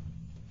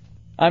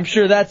 I'm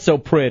sure that's so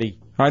pretty.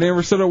 I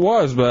never said it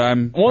was, but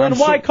I'm. Well, then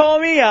why call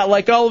me out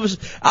like all of us?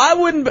 I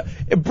wouldn't.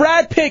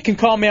 Brad Pitt can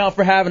call me out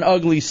for having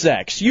ugly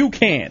sex. You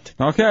can't.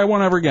 Okay, I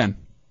won't ever again.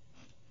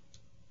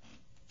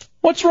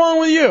 What's wrong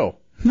with you?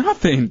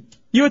 Nothing.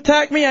 You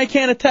attack me, I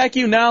can't attack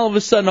you. Now all of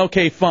a sudden,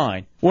 okay,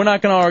 fine. We're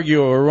not going to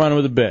argue or run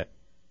with a bit.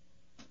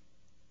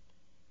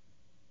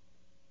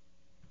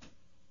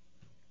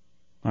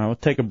 All right, we'll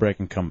take a break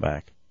and come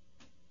back.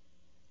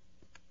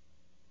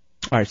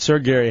 All right, Sir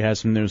Gary has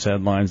some news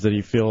headlines that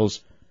he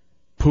feels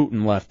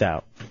Putin left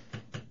out.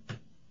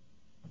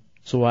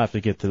 So we'll have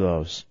to get to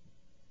those.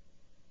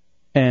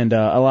 And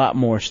a lot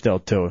more still,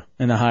 too,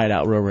 in the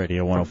Hideout Real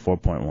Radio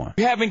 104.1.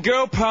 You having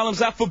girl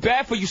problems? I feel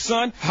bad for you,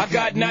 son. I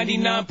got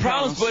 99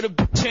 problems, but a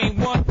bitch ain't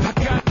one. I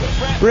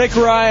got Rick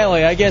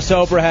Riley, I guess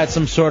Oprah had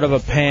some sort of a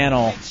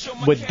panel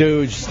with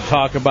dudes to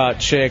talk about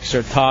chicks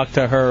or talk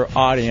to her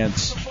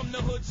audience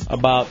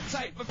about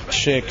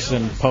chicks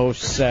and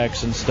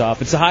post-sex and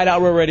stuff. It's the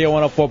Hideout Real Radio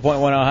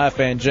 104.1 Al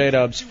Fan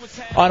J-Dubs.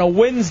 On a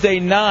Wednesday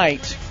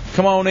night,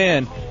 come on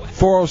in.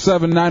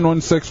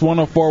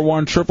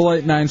 407-916-1041,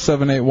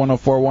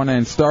 888-978-1041,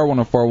 and star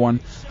 1041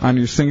 on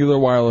your singular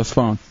wireless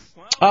phone.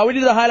 We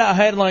did the Hideout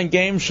Headline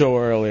Game Show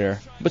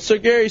earlier, but Sir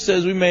Gary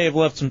says we may have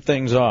left some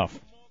things off.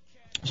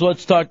 So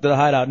let's talk to the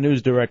Hideout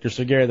News Director,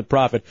 Sir Gary the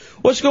Prophet.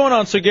 What's going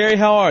on, Sir Gary?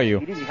 How are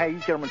you? How are you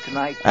gentlemen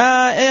tonight?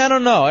 I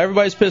don't know.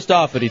 Everybody's pissed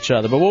off at each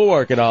other, but we'll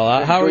work it all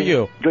out. How are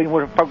you? Doing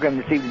a program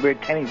this evening, very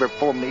attending, very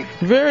full of me.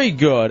 Very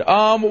good.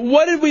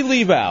 What did we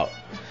leave out?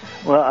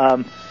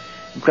 Well,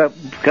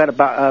 got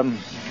about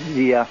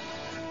the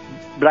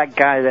black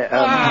guy that.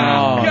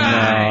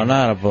 No,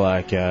 not a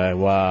black guy.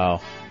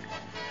 Wow.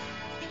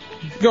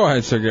 Go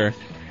ahead, Sir Gary.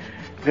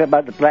 Got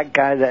about the black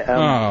guy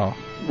that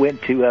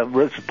went to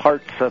Rosa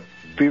Parks'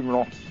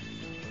 funeral.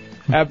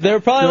 There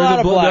were probably a lot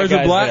of black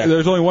guys there.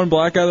 There's only one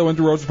black guy that went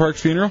to Rosa Parks'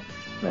 funeral?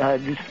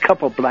 Just a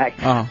couple of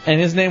blacks. And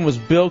his name was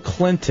Bill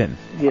Clinton.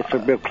 Yes, sir,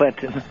 Bill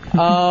Clinton.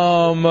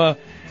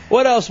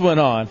 What else went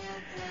on?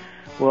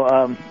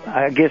 Well,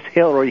 I guess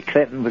Hillary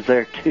Clinton was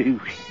there, too.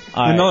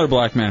 Another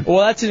black man. Well,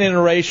 that's an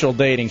interracial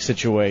dating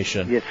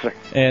situation. Yes, sir.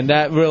 And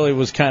that really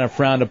was kind of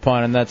frowned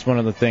upon, and that's one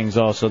of the things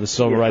also the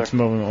civil rights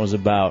movement was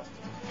about.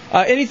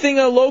 Anything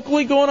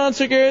locally going on,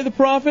 Sir Gary the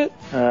Prophet?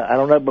 I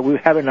don't know, but we're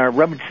having our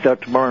rummage sale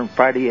tomorrow and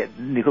Friday at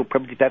New Hope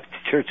Primitive Baptist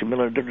Church in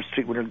Miller and Denver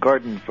Street, Winter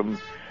Garden from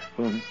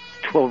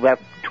 12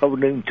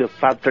 noon to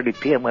 5:30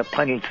 p.m. We have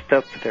plenty of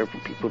stuff there for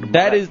people to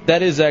buy.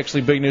 That is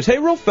actually big news. Hey,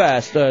 real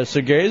fast,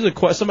 Sir Gary,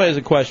 somebody has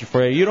a question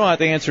for you. You don't have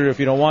to answer it if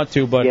you don't want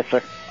to, but yes,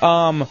 sir.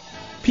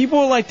 People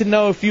would like to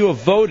know if you have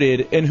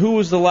voted and who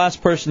was the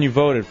last person you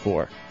voted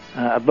for.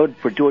 I voted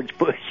for George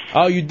Bush.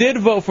 Oh, you did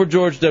vote for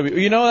George W.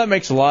 You know, that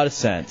makes a lot of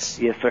sense.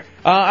 Yes, sir.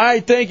 All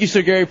right, thank you,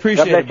 Sir Gary.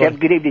 Appreciate it. Have a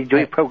good evening. Enjoy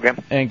your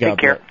program. And God Take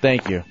care. bless.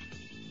 Thank you.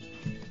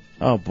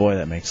 Oh, boy,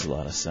 that makes a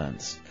lot of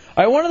sense.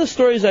 All right, one of the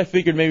stories I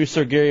figured maybe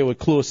Sir Gary would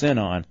clue us in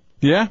on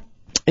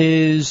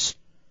is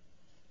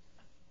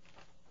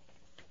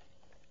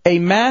a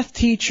math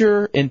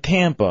teacher in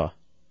Tampa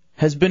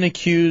has been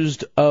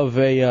accused of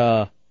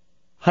a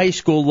high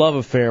school love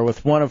affair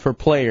with one of her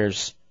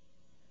players.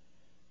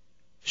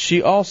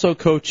 She also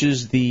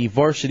coaches the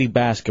varsity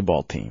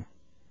basketball team.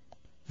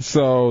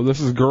 So this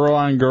is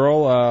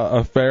girl-on-girl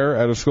affair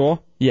at a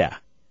school? Yeah.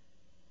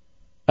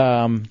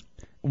 I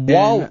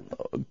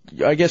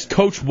guess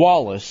Coach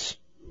Wallace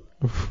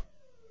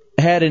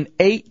had an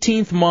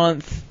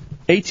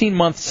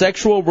 18-month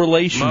sexual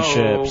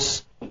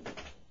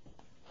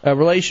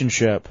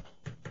relationship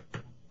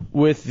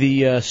with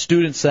the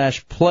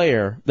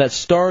student/player that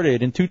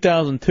started in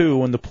 2002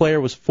 when the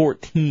player was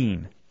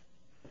 14.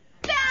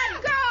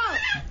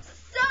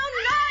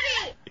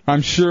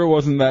 I'm sure it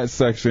wasn't that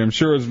sexy. I'm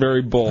sure it was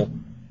very bull.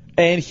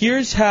 And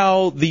here's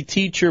how the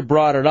teacher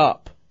brought it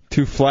up.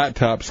 Two flat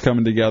tops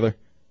coming together.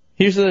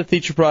 Here's how the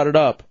teacher brought it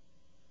up.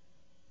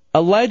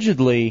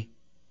 Allegedly,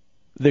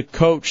 the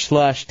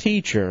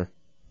coach/teacher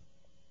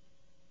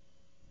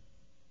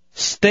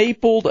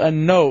stapled a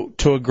note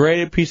to a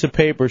graded piece of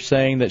paper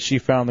saying that she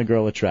found the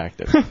girl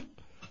attractive.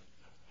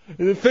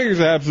 The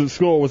figures abs at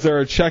school, was there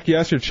a check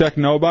yes or check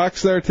no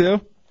box there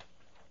too?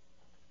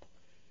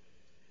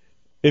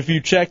 If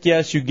you check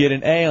yes, you get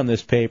an A on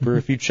this paper.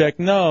 If you check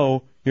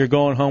no, you're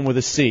going home with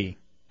a C,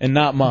 and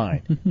not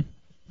mine.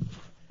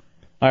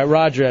 All right,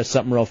 Roger has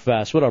something real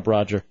fast. What up,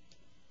 Roger?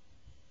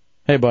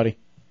 Hey, buddy.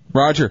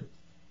 Roger.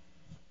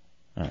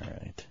 All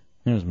right.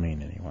 It was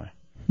mean anyway.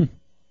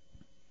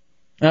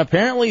 Now,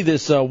 apparently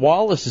this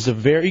Wallace is a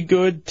very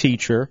good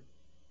teacher.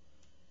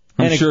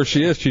 I'm sure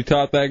she is. She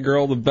taught that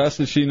girl the best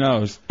that she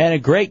knows. And a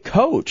great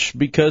coach,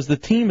 because the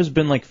team has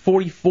been like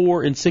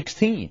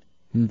 44-16.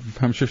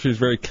 I'm sure she's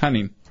very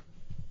cunning.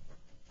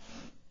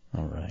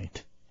 All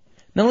right.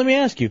 Now let me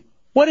ask you,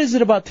 what is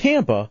it about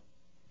Tampa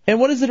and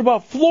what is it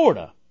about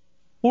Florida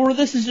where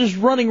this is just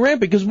running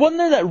rampant? Because wasn't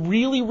there that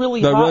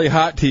really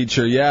hot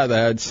teacher, that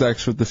had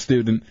sex with the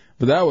student,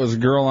 but that was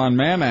girl on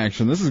man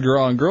action. This is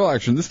girl on girl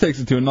action. This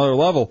takes it to another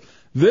level.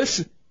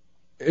 This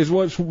is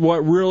what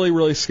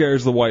really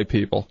scares the white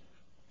people.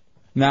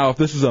 Now, if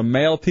this is a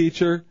male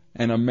teacher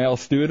and a male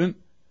student,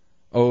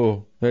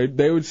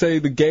 they would say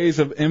the gays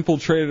have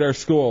infiltrated our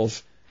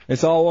schools.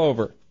 It's all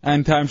over.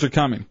 End times are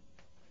coming.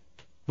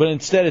 But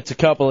instead it's a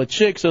couple of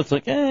chicks, so it's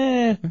like,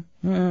 I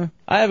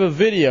have a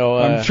video.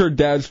 I'm sure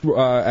Dad's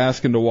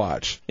asking to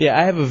watch. Yeah,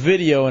 I have a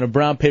video in a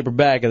brown paper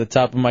bag at the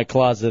top of my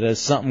closet that has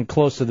something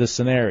close to this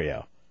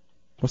scenario.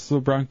 What's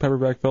the brown paper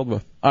bag filled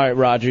with? All right,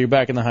 Roger, you're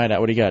back in the hideout.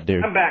 What do you got,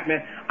 dude? I'm back,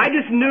 man. I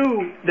just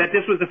knew that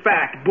this was a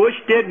fact. Bush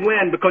did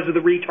win because of the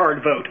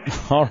retard vote.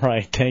 All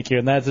right, thank you.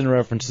 And that's in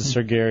reference to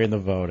Sir Gary and the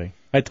voting.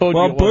 I told you.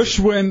 Well, Bush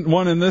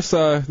won in this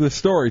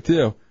story,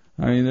 too.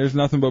 I mean, there's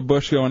nothing but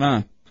Bush going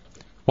on.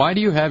 Why do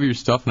you have your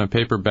stuff in a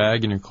paper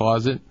bag in your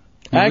closet?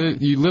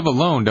 You live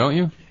alone, don't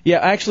you? Yeah,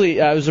 actually,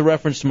 it was a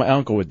reference to my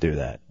uncle would do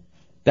that.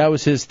 That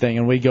was his thing,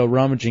 and we'd go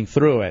rummaging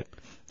through it.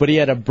 But he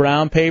had a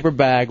brown paper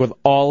bag with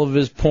all of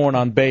his porn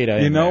on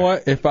beta. You know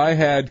what? If I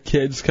had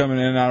kids coming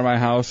in and out of my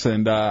house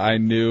and I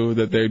knew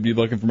that they'd be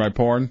looking for my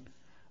porn,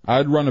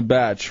 I'd run a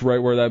batch right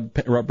where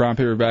that brown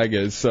paper bag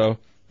is. So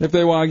if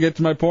they want to get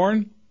to my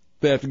porn,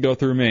 they have to go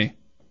through me.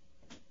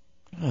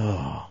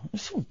 Oh,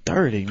 it's so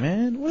dirty,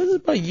 man. What is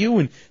it about you?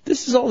 And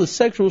this is all the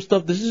sexual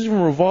stuff. This isn't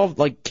even revolved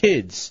like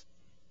kids.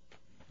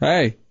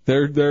 Hey,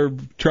 they're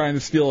trying to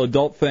steal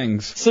adult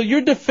things. So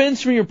your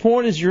defense from your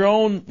porn is your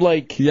own,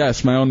 like...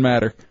 Yes, my own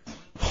matter.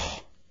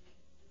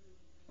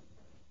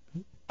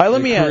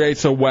 Let me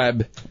creates a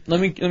web. Let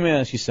me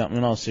ask you something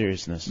in all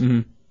seriousness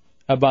Mm-hmm.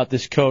 about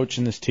this coach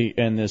and this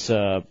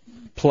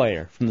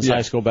player from this Yeah.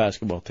 high school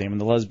basketball team and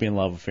the lesbian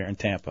love affair in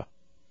Tampa.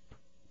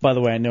 By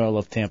the way, I know I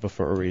love Tampa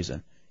for a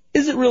reason.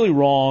 Is it really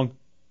wrong?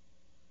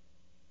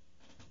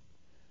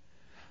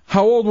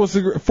 How old was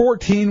the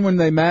 14 when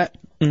they met?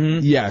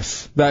 Mm-hmm.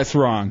 Yes, that's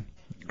wrong.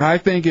 I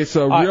think it's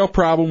a real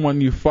problem when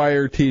you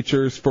fire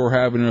teachers for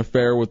having an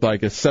affair with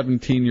like a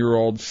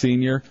 17-year-old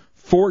senior.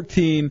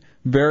 14,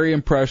 very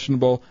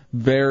impressionable,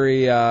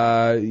 very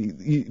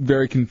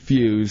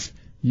confused.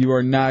 You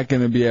are not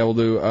going to be able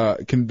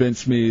to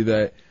convince me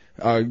that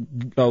a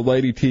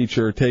lady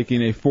teacher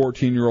taking a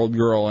 14-year-old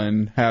girl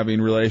and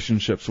having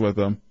relationships with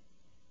them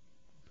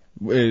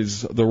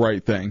is the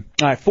right thing.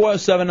 All right,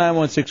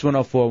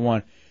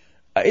 407-916-1041.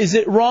 Is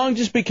it wrong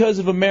just because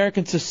of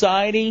American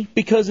society?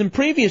 Because in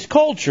previous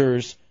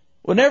cultures,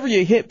 whenever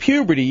you hit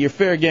puberty, you're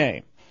fair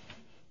game.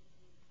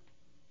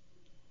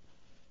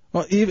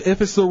 Well,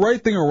 if it's the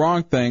right thing or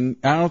wrong thing,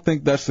 I don't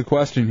think that's the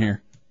question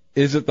here.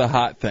 Is it the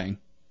hot thing?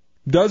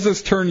 Does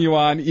this turn you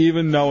on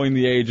even knowing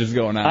the age is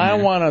going on? I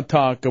here? want to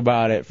talk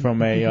about it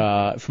from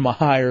a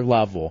higher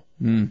level.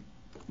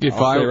 If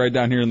I'll stay right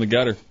down here in the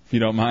gutter, if you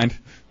don't mind.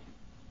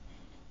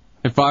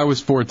 If I was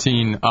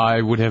 14,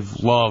 I would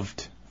have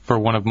loved for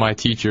one of my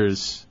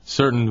teachers,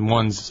 certain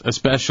ones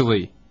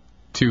especially,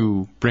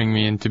 to bring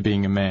me into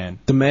being a man.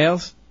 The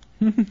males?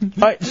 All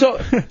right, so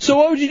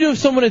what would you do if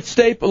someone had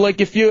stapled, like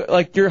if you,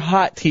 like your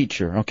hot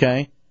teacher,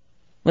 okay?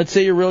 Let's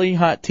say your really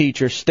hot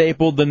teacher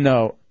stapled the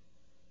note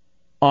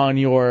on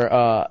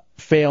your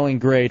failing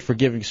grade for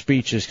giving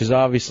speeches, because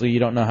obviously you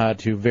don't know how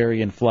to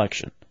vary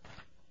inflection.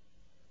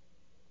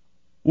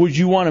 Would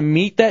you want to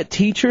meet that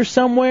teacher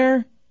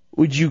somewhere?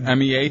 Would you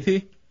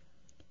MEAT?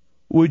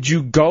 Would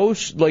you go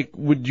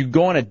would you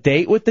go on a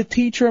date with the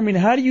teacher? I mean,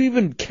 how do you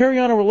even carry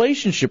on a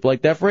relationship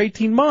like that for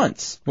 18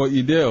 months? What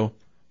you do,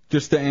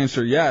 just to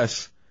answer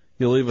yes,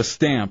 you leave a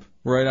stamp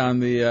right on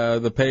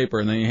the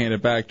paper, and then you hand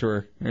it back to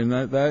her, and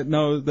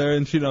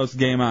then she knows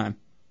game on.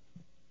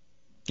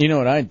 You know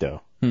what I'd do?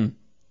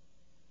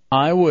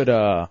 I would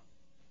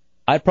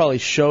I'd probably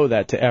show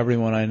that to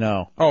everyone I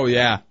know. Oh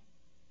yeah,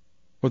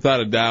 without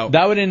a doubt.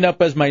 That would end up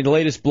as my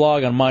latest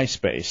blog on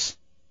MySpace.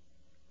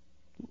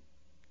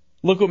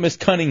 Look what Miss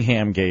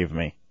Cunningham gave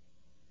me.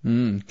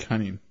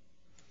 Cunning.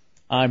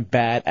 I'm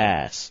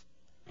badass.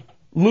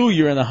 Lou,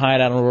 you're in the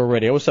Hideout on Rural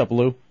Radio. What's up,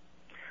 Lou?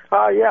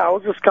 Yeah, I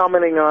was just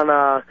commenting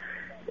on,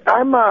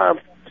 I'm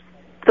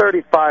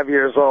 35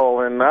 years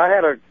old, and I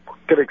had a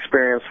good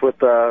experience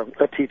with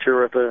a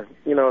teacher with a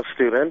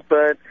student,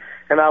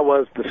 and I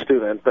was the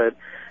student, but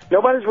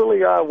nobody's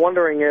really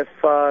wondering if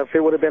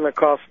it would have been a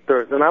cost,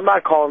 and I'm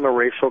not calling a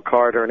racial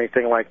card or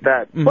anything like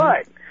that,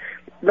 but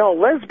no,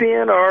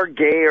 lesbian or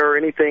gay or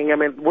anything, I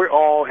mean, we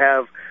all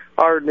have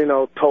our,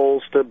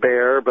 tolls to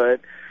bear, but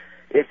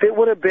if it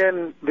would have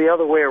been the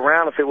other way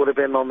around, if it would have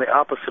been on the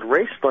opposite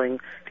race thing,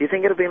 do you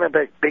think it would have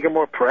been a bigger,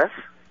 more press?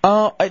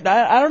 I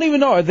don't even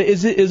know.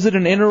 Is it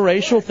an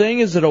interracial thing?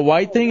 Is it a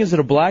white thing? Is it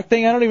a black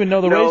thing? I don't even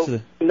know the race of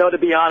it. No, to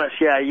be honest,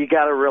 yeah, you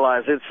got to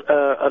realize it's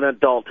an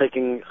adult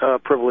taking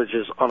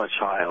privileges on a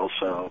child.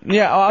 So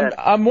yeah,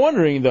 I'm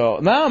wondering though.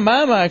 Now I'm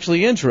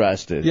actually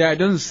interested. Yeah, it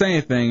doesn't say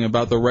anything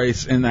about the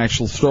race in the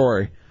actual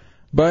story,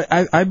 but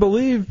I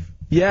believe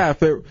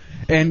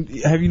and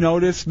have you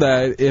noticed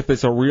that if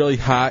it's a really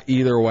hot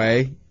either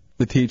way,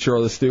 the teacher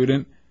or the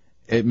student,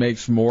 it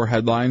makes more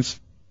headlines?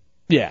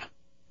 Yeah.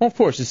 Well, of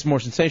course, it's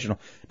more sensational.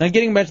 Now,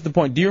 getting back to the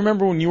point, do you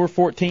remember when you were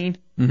 14?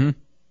 Mm-hmm.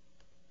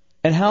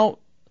 And how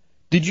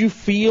did you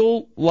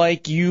feel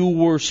like you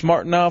were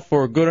smart enough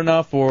or good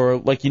enough or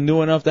like you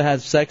knew enough to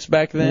have sex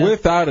back then?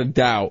 Without a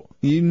doubt.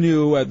 You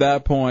knew at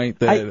that point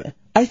that...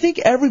 I think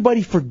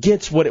everybody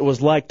forgets what it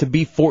was like to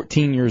be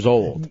 14 years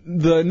old.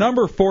 The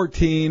number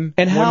 14,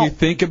 and when you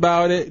think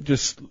about it,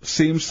 just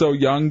seems so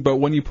young, but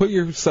when you put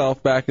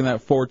yourself back in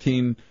that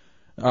 14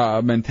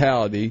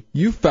 mentality,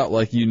 you felt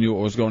like you knew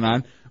what was going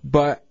on.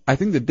 But I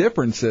think the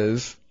difference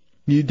is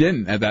you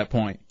didn't at that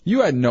point.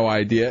 You had no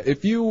idea.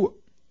 If you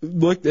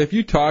look, if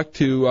you talked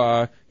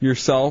to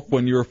yourself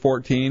when you were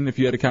 14, if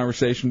you had a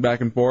conversation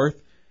back and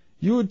forth,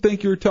 you would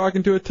think you were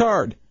talking to a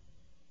tard.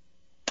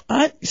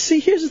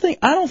 Here's the thing.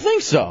 I don't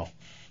think so.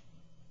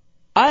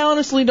 I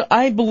honestly,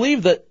 I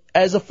believe that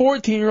as a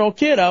 14-year-old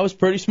kid, I was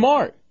pretty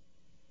smart.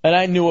 And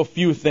I knew a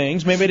few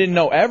things. Maybe I didn't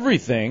know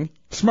everything.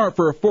 Smart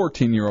for a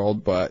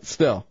 14-year-old, but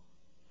still.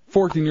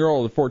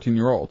 14-year-old to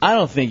 14-year-old. I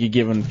don't think you're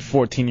giving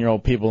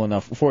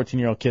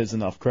 14-year-old kids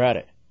enough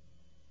credit.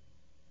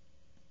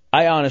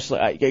 I honestly,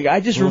 I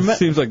just remember.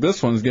 Seems like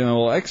this one's getting a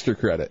little extra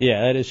credit.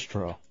 Yeah, that is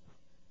true.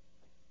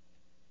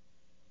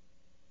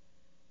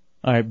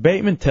 All right,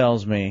 Bateman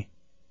tells me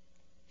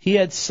he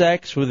had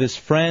sex with his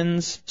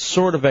friend's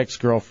sort of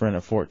ex-girlfriend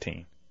at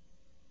 14.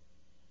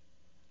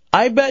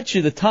 I bet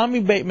you the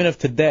Tommy Bateman of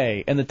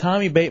today and the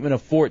Tommy Bateman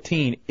of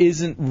 14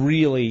 isn't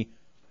really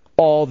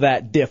all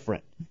that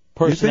different.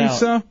 You think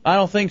so? I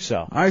don't think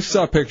so. I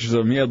saw pictures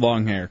of him. He had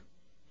long hair.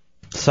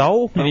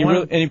 So?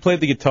 And he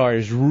played the guitar.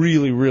 He's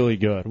really, really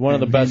good. One of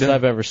the best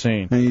I've ever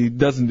seen. And he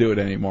doesn't do it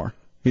anymore.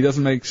 He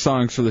doesn't make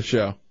songs for the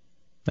show.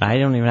 I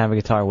don't even have a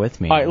guitar with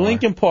me All right, anymore.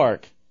 Lincoln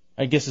Park,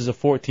 I guess, is a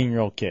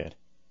 14-year-old kid.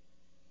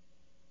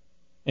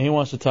 And he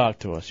wants to talk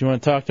to us. You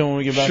want to talk to him when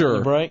we get back from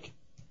the break?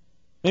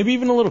 Maybe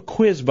even a little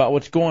quiz about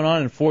what's going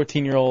on in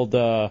 14-year-old,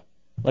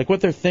 like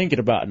what they're thinking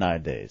about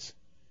nowadays.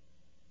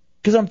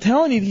 Because I'm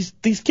telling you,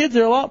 these kids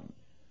are a lot.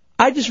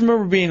 I just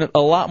remember being a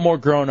lot more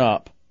grown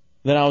up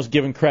than I was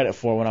given credit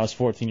for when I was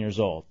 14 years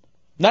old.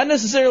 Not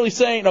necessarily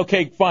saying,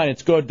 okay, fine,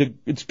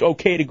 it's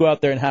okay to go out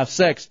there and have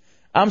sex.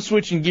 I'm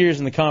switching gears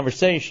in the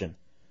conversation.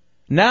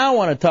 Now I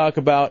want to talk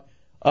about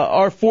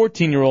are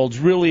 14-year-olds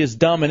really as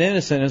dumb and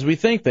innocent as we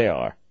think they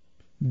are?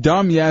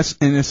 Dumb, yes.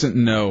 Innocent,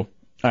 no.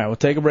 All right, we'll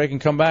take a break and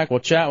come back. We'll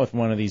chat with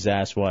one of these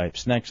ass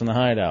wipes. Next on the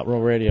Hideout, Real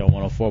Radio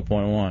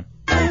 104.1.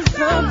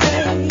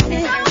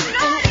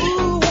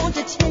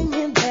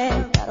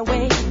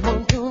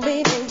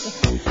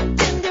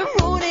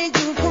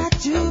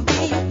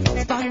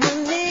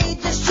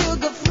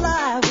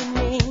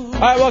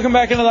 All right, welcome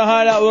back into the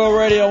Hideout, Real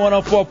Radio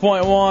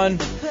 104.1.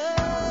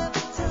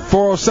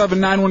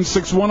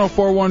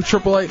 407-916-1041,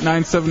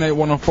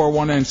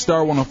 888-978-1041, and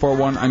star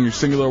 1041 on your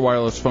singular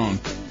wireless phone.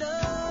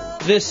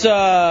 This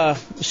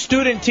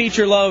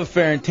student-teacher love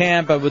affair in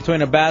Tampa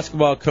between a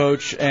basketball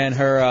coach and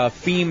her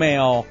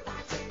female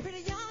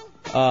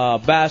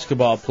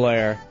basketball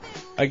player.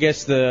 I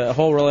guess the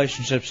whole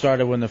relationship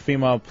started when the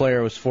female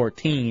player was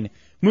 14.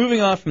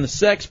 Moving on from the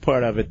sex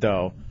part of it,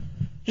 though,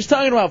 just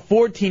talking about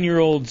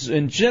 14-year-olds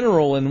in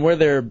general and where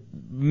their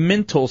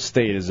mental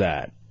state is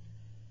at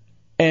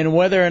and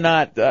whether or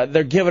not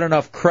they're given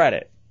enough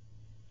credit.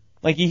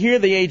 Like, you hear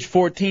the age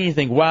 14, you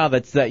think, wow,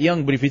 that's that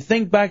young. But if you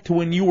think back to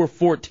when you were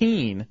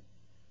 14,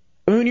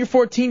 I mean, when you're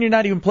 14, you're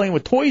not even playing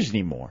with toys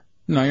anymore.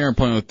 No, you aren't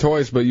playing with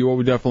toys, but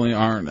you definitely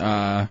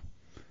aren't.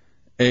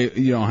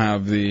 You don't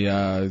have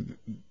the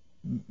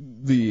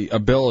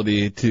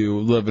ability to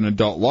live an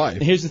adult life.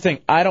 Here's the thing.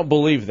 I don't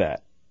believe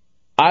that.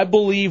 I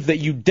believe that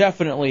you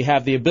definitely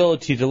have the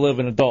ability to live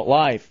an adult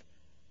life.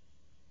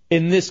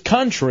 In this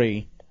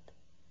country,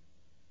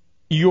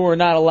 you're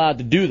not allowed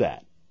to do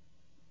that.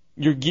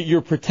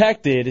 You're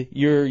protected.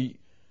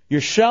 You're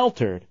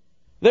sheltered.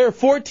 There are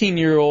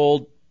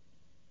 14-year-old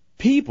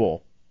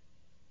people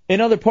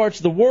in other parts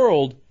of the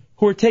world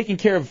who are taking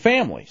care of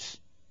families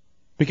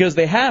because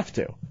they have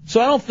to. So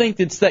I don't think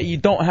it's that you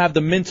don't have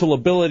the mental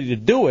ability to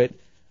do it.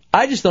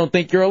 I just don't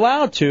think you're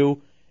allowed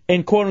to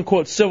in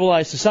quote-unquote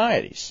civilized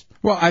societies.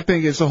 Well, I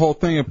think it's a whole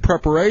thing of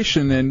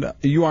preparation, and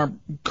you aren't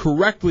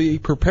correctly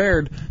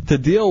prepared to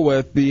deal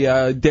with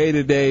the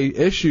day-to-day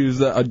issues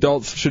that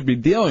adults should be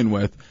dealing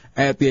with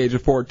at the age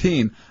of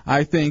 14.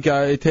 I think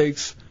it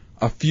takes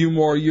a few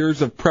more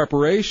years of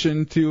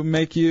preparation to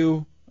make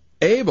you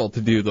able to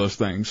do those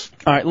things.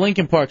 All right,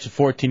 Lincoln Park's a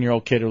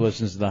 14-year-old kid who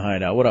listens to the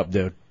Hideout. What up,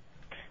 dude?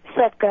 What's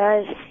up,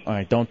 guys? All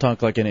right, don't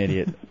talk like an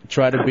idiot.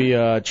 Try to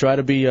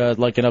be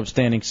like an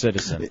upstanding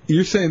citizen.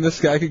 You're saying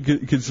this guy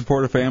could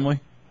support a family?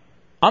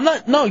 I'm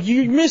not. No,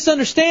 you're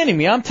misunderstanding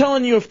me. I'm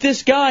telling you, if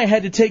this guy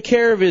had to take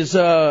care of his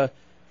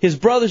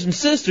brothers and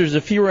sisters,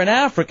 if he were in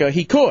Africa,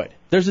 he could.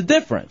 There's a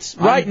difference.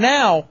 Right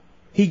now,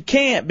 he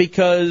can't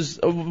because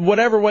of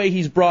whatever way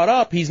he's brought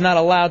up, he's not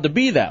allowed to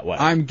be that way.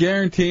 I'm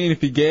guaranteeing if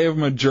he gave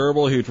him a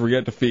gerbil, he would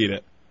forget to feed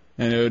it,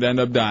 and it would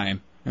end up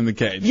dying in the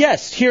cage.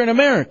 Yes, here in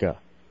America.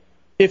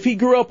 If he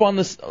grew up on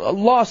this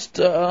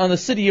on the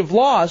city of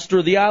Lost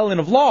or the island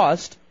of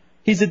Lost,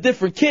 he's a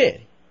different kid.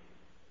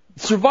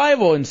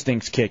 Survival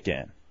instincts kick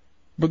in.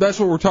 But that's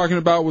what we're talking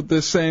about with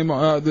this same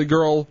the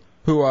girl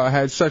who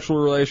had sexual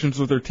relations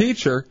with her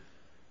teacher.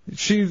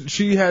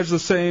 She has the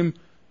same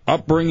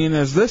upbringing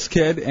as this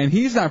kid, and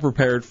he's not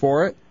prepared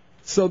for it.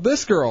 So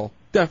this girl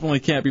definitely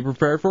can't be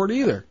prepared for it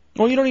either.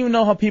 Well, you don't even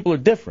know how people are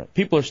different.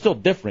 People are still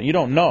different. You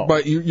don't know.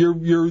 But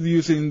you're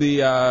using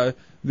the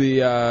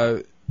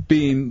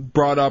being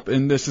brought up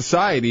in this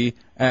society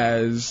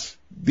as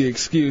the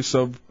excuse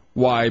of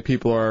why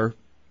people are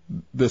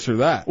this or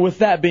that. With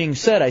that being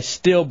said, I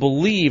still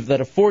believe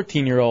that a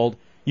 14-year-old,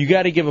 you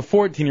got to give a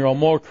 14-year-old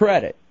more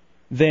credit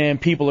than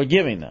people are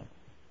giving them.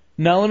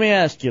 Now let me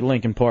ask you,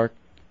 Lincoln Park,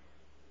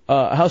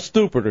 how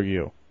stupid are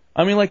you?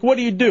 I mean, like, what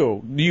do?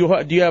 Do you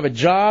have a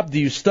job? Do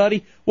you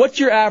study? What's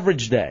your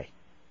average day?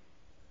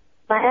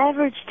 My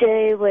average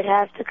day would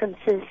have to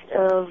consist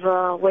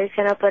of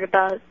waking up at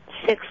about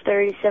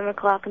 6:30, 7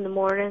 o'clock in the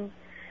morning,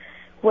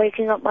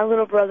 waking up my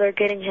little brother,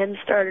 getting him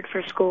started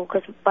for school,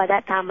 because by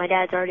that time my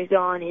dad's already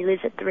gone. He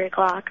leaves at 3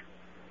 o'clock.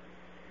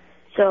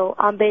 So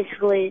I'm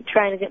basically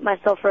trying to get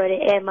myself ready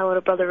and my little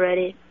brother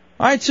ready.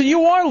 All right, so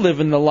you are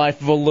living the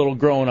life of a little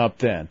grown-up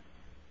then.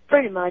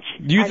 Pretty much.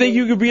 Do you think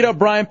you could beat up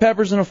Brian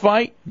Peppers in a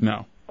fight?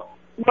 No.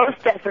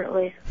 Most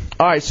definitely.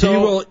 All right, so he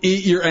will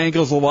eat your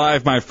ankles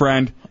alive, my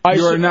friend.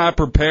 You are not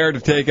prepared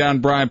to take on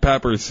Brian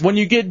Peppers. When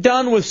you get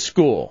done with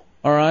school,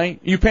 all right,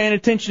 you paying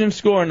attention in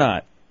school or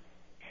not?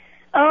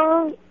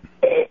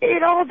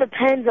 It all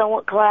depends on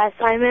what class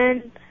I'm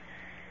in.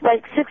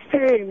 Like 6th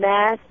period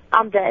math,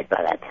 I'm dead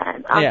by that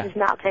time. I'm just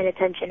not paying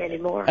attention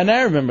anymore. And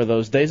I remember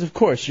those days, of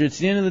course. It's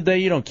the end of the day,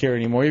 you don't care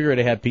anymore. You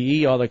already had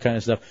PE, all that kind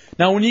of stuff.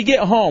 Now, when you get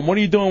home, what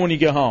are you doing when you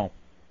get home?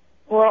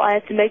 Well, I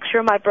have to make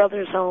sure my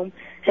brother's home.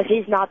 If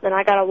he's not, then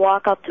I got to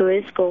walk up to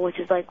his school, which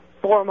is like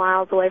 4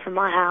 miles away from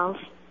my house.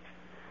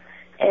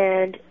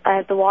 And I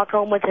have to walk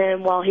home with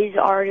him while he's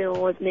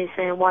arguing with me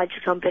saying, why'd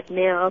you come pick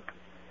me up?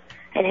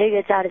 And he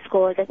gets out of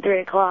school like at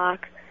 3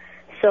 o'clock.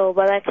 So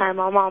by that time,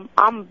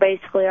 I'm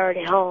basically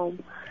already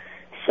home.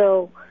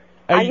 So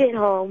I get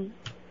home.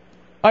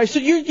 All right, so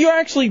you're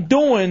actually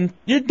doing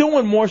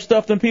more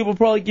stuff than people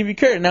probably give you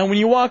credit. Now, when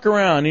you walk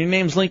around and your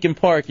name's Lincoln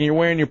Park and you're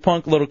wearing your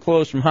punk little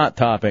clothes from Hot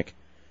Topic,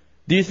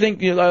 do you think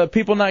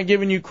people not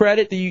giving you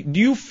credit? Do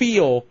you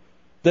feel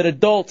that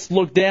adults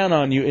look down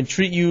on you and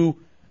treat you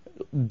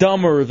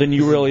dumber than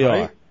you really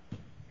are?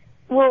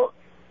 Well,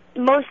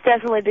 most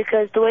definitely,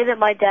 because the way that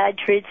my dad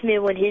treats me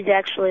when he's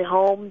actually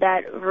home,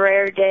 that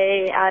rare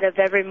day out of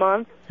every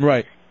month,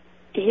 Right.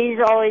 he's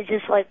always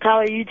just like,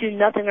 Tyler, you do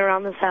nothing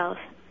around this house.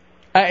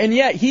 And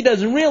yet he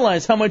doesn't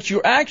realize how much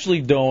you're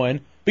actually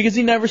doing because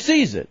he never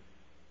sees it.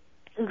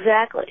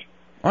 Exactly.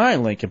 All right,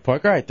 Lincoln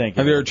Park. All right, thank you.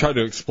 Have you ever tried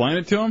to explain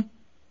it to him?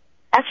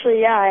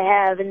 Actually, yeah,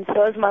 I have, and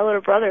so is my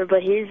little brother,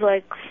 but he's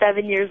like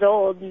 7 years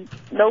old, and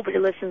nobody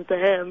listens to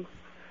him.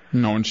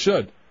 No one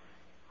should.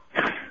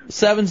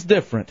 7's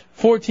different.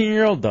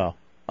 14-year-old, though.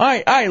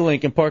 All right,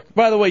 Lincoln Park.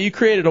 By the way, you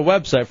created a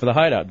website for the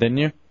Hideout, didn't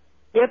you?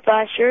 Yep,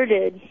 I sure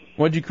did.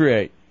 What'd you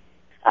create?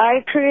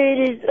 I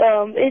created,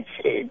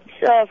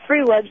 it's a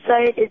free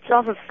website. It's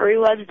off of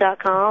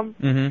freewebs.com.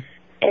 Mm-hmm.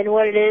 And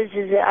what it is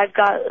that I've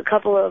got a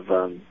couple of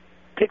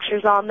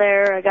pictures on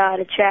there. I got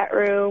a chat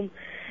room.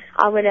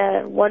 I'm going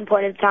to, one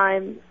point in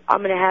time,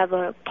 I'm going to have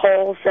a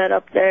poll set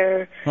up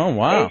there. Oh,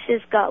 wow. And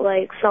it's just got,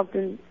 like,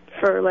 something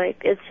for,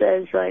 like, it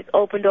says, like,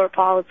 open door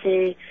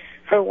policy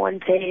for one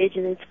page,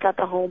 and it's got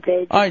the home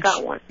page. All It's right,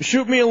 got one.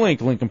 shoot me a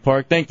link, Lincoln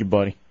Park. Thank you,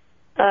 buddy.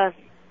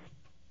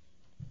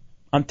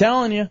 I'm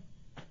telling you.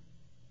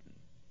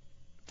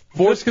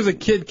 Just because a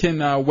kid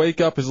can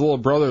wake up his little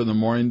brother in the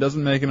morning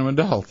doesn't make him an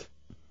adult.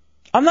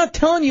 I'm not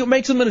telling you it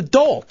makes him an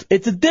adult.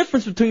 It's a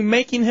difference between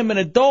making him an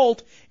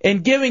adult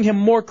and giving him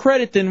more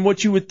credit than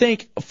what you would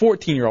think a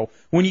 14-year-old.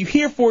 When you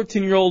hear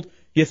 14-year-old,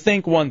 you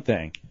think one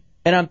thing.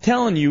 And I'm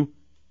telling you,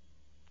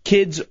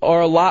 kids are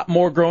a lot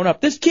more grown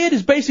up. This kid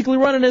is basically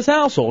running his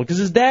household because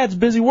his dad's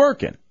busy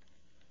working.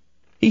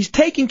 He's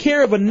taking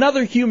care of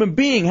another human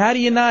being. How do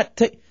you not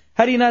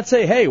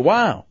say, hey,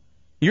 wow,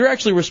 you're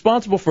actually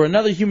responsible for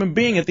another human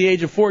being at the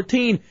age of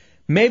 14.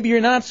 Maybe you're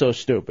not so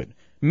stupid.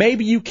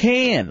 Maybe you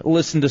can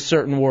listen to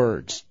certain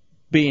words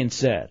being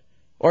said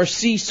or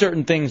see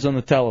certain things on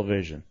the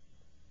television.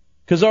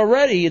 Because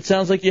already it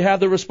sounds like you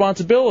have the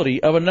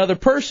responsibility of another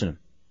person.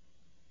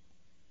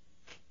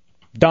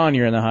 Don,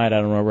 you're in the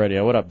Hideout on Real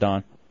Radio. What up,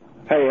 Don?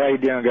 Hey, how you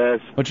doing,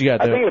 guys? What you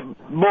got I there? think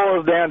it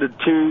boils down to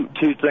two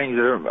things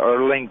that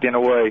are linked in a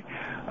way.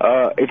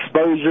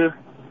 Exposure,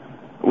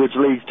 which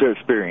leads to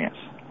experience.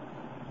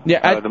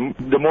 Yeah.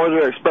 The more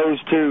they're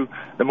exposed to,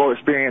 the more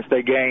experience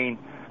they gain,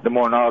 the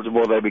more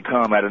knowledgeable they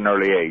become at an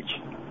early age.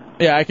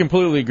 Yeah, I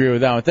completely agree with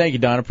that one. Thank you,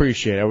 Don.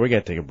 Appreciate it. We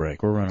got to take a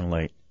break. We're running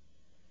late.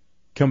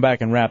 Come back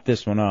and wrap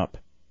this one up.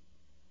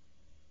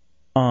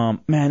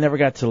 Man, I never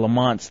got to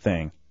Lamont's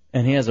thing,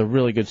 and he has a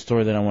really good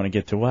story that I want to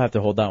get to. We'll have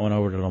to hold that one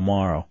over to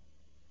tomorrow.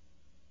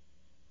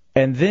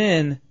 And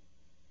then,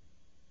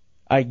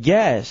 I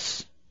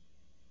guess,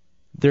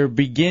 they're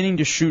beginning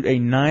to shoot a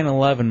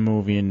 9/11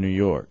 movie in New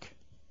York.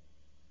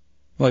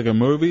 Like a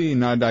movie,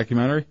 not a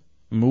documentary?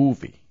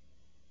 Movie.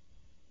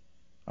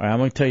 All right, I'm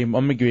going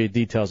to give you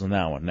details on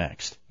that one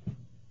next.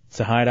 It's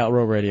a Hideout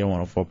Row Radio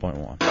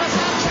 104.1.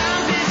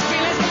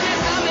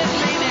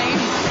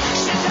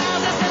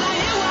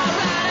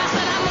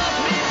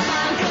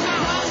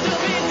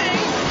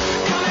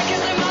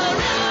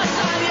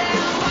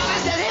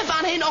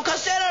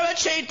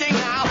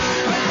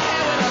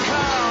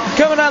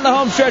 Coming on the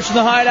home stretch in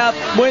the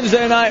Hideout,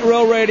 Wednesday night,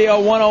 Row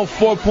Radio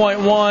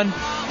 104.1.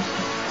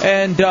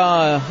 And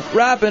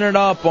wrapping it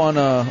up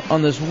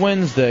on this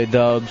Wednesday,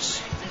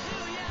 Dubs.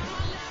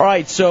 All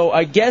right, so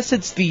I guess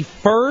it's the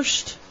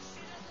first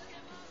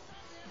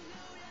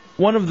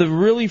one of the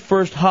really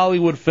first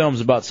Hollywood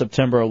films about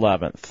September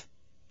 11th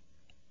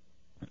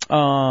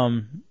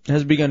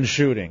has begun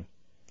shooting.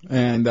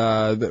 And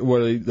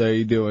what are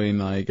they doing,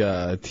 like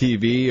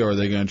TV, or are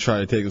they going to try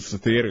to take this to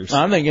theaters?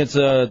 I think it's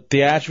a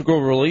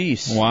theatrical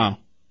release. Wow.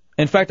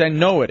 In fact, I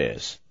know it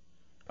is.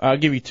 I'll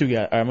give you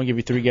I'm going to give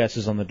you 3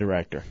 guesses on the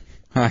director.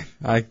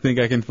 I think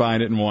I can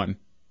find it in one.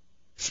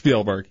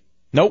 Spielberg.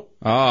 Nope.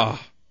 Ah.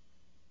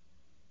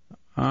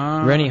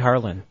 Rennie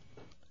Harlan.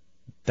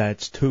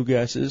 That's 2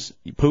 guesses.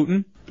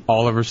 Putin?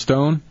 Oliver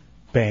Stone.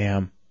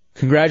 Bam.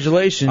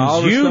 Congratulations.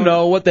 Oliver you Stone-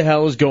 know what the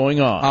hell is going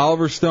on.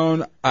 Oliver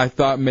Stone, I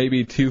thought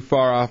maybe too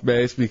far off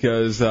base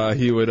because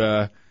he would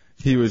get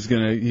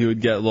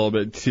a little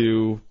bit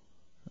too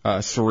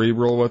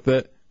cerebral with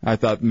it. I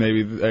thought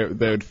maybe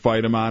they would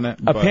fight him on it.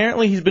 But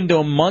Apparently, he's been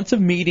doing months of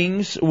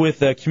meetings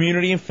with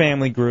community and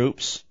family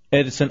groups.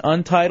 And it's an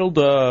untitled.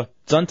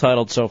 It's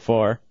untitled so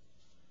far.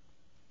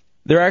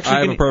 They're actually. I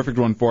have a perfect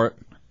one for it.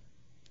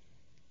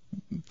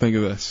 Think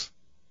of this: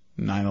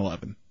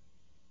 9/11.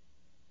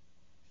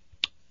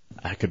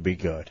 That could be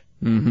good.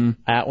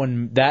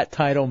 Mm-hmm. That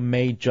title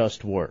may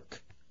just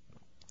work.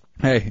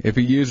 Hey, if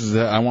he uses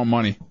it, I want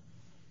money.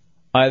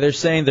 They're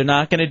saying they're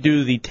not going to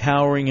do the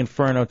Towering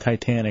Inferno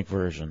Titanic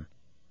version.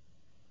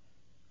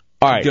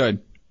 All right.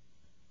 Good.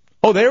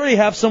 Oh, they already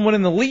have someone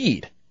in the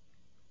lead.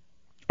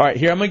 All right,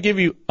 here, I'm going to give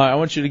you, I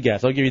want you to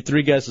guess. I'll give you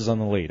 3 guesses on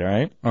the lead, all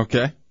right?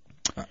 Okay.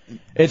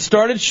 It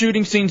started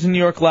shooting scenes in New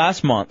York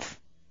last month.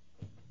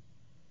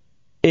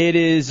 It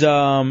is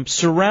some of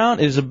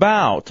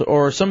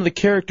the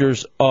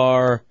characters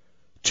are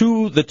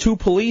the 2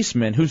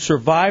 policemen who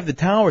survived the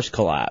towers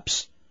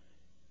collapse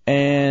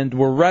and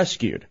were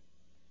rescued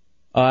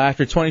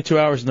after 22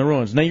 hours in the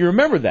ruins. Now, you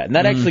remember that, and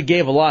that actually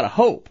gave a lot of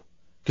hope.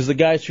 Because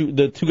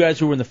the 2 guys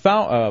who were in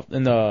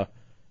the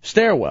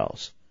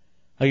stairwells,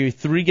 I'll give you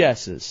 3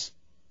 guesses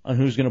on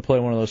who's going to play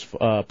one of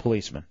those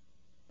policemen.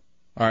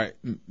 All right,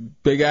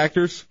 big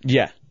actors?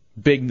 Yeah,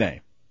 big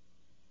name.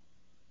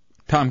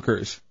 Tom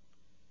Cruise.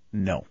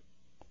 No.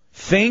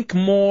 Think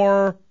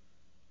more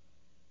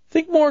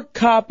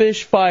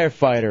cop-ish,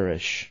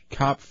 firefighter-ish.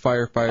 Cop,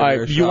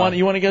 firefighter-ish. All right,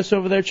 you want to guess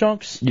over there,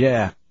 Chunks?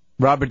 Yeah.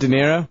 Robert De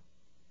Niro?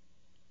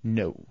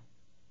 No.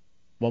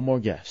 One more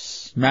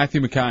guess.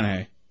 Matthew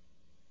McConaughey.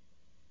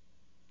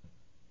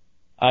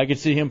 I could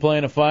see him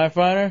playing a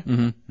firefighter.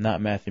 Mm-hmm.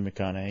 Not Matthew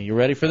McConaughey. You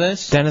ready for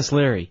this? Dennis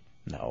Leary.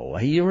 No,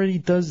 he already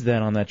does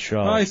that on that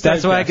show. Oh,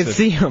 That's why I could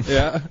see him.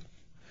 Yeah.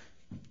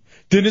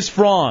 Dennis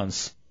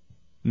Franz.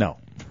 No.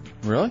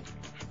 Really?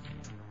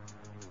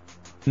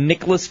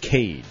 Nicolas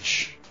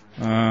Cage.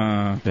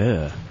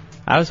 Ugh.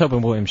 I was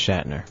hoping William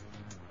Shatner.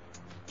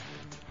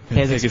 He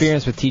has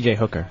experience with T.J.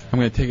 Hooker. I'm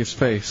going to take his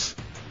face.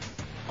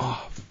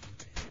 Oh.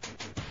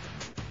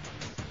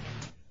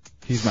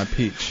 He's my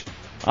peach.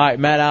 All right,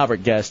 Matt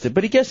Albert guessed it,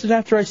 but he guessed it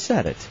after I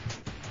said it.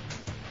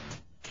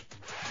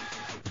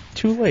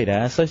 Too late,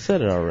 ass. I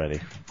said it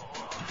already.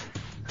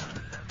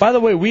 By the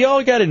way, we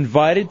all got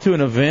invited to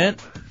an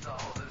event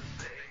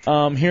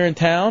here in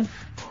town,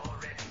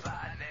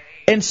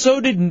 and so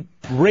did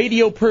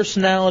radio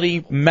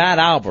personality Matt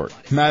Albert.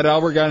 Matt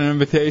Albert got an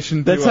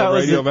invitation to a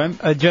radio event?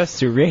 Adjust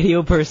to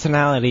radio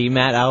personality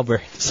Matt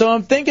Albert. So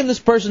I'm thinking this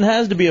person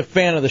has to be a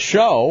fan of the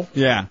show.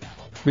 Yeah.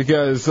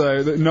 Because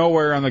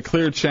nowhere on the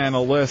Clear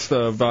Channel list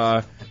of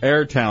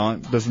air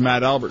talent does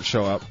Matt Albert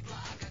show up.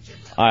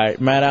 All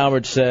right, Matt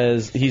Albert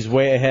says he's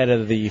way ahead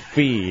of the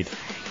feed,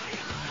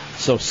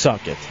 so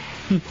suck it.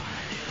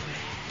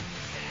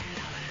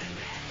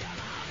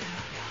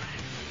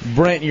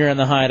 Brent, you're in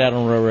the Hideout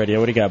on Real Radio.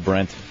 What do you got,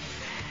 Brent?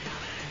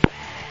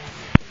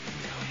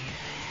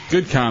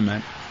 Good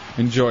comment.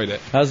 Enjoyed it.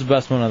 That was the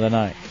best one of the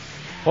night.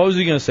 What was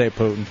he going to say,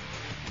 Putin?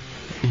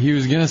 He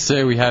was going to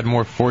say we had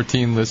more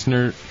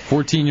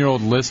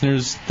 14-year-old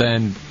listeners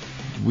than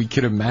we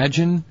could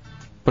imagine,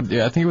 but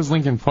yeah, I think it was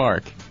Lincoln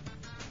Park.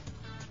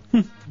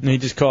 He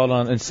just called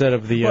on instead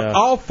of the...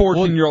 all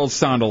 14-year-olds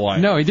sound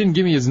alike. No, he didn't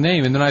give me his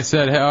name, and then I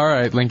said, hey, all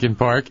right, Lincoln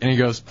Park, and he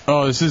goes,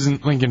 oh, this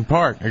isn't Lincoln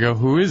Park. I go,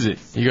 who is it?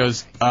 He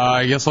goes,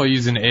 I guess I'll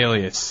use an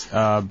alias,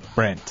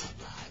 Brent.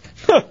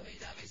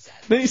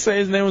 Did he say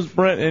his name was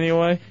Brent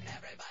anyway?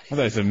 I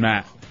thought he said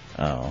Matt.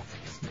 Oh.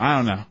 I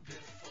don't know.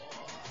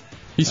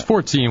 He's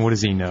 14, what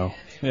does he know?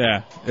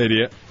 Yeah,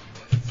 idiot.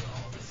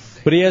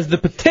 But he has the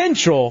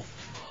potential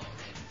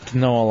to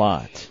know a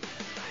lot.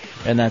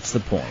 And that's the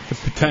point. The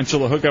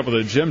potential to hook up with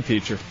a gym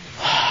teacher.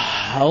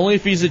 Only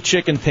if he's a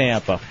chick in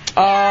Tampa.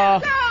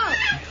 That's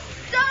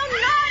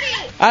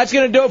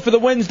going to do it for the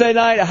Wednesday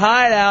night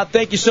Hideout.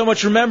 Thank you so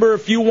much. Remember,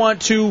 if you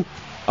want to...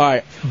 All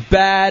right,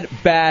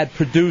 bad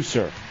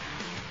producer.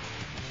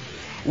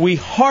 We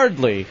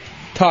hardly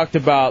talked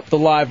about the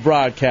live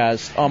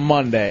broadcast on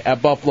Monday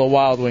at Buffalo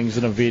Wild Wings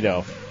in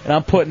Oviedo. And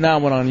I'm putting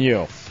that one on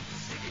you.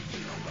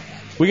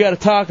 We got to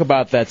talk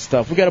about that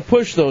stuff. We got to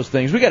push those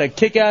things. We got a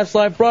kick-ass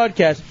live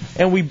broadcast,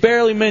 and we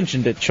barely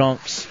mentioned it,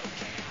 Chunks.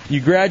 You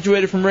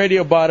graduated from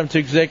radio bottom to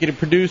executive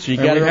producer. We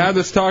had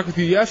this talk with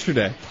you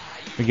yesterday.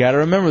 We got to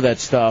remember that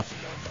stuff.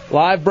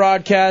 Live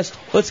broadcast.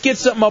 Let's get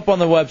something up on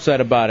the website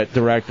about it,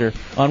 Director,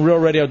 on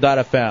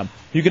realradio.fm.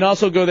 You can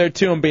also go there,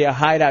 too, and be a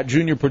Hideout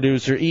Junior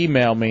producer.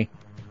 Email me.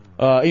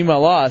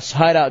 Email us,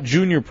 Hideout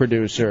Junior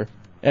producer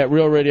at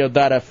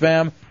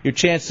realradio.fm. Your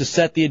chance to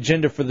set the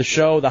agenda for the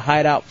show, the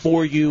Hideout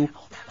for you,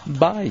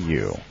 by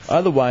you.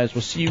 Otherwise,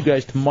 we'll see you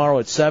guys tomorrow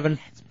at 7.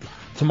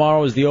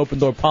 Tomorrow is the open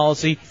door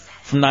policy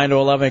from 9 to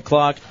 11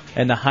 o'clock,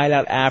 and the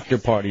Hideout after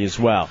party as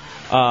well.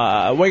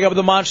 Wake up with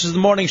the Monsters in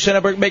the morning.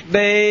 Shenneberg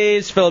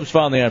McDays. Phillips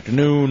Fall in the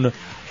afternoon.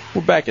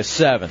 We're back at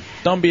 7.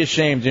 Don't be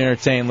ashamed to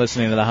entertain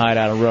listening to the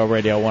Hideout on Real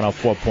Radio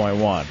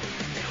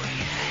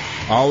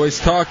 104.1. Always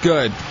talk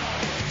good.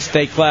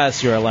 Stay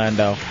classy,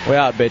 Orlando. We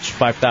out, bitch.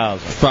 5,000.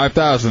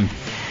 5,000.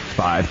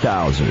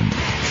 5,000.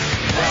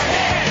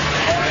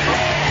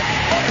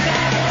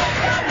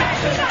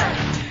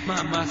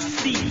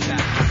 Mamacita.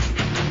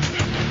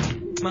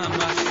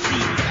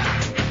 Mamacita.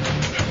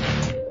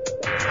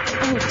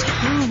 Oh,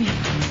 Tommy.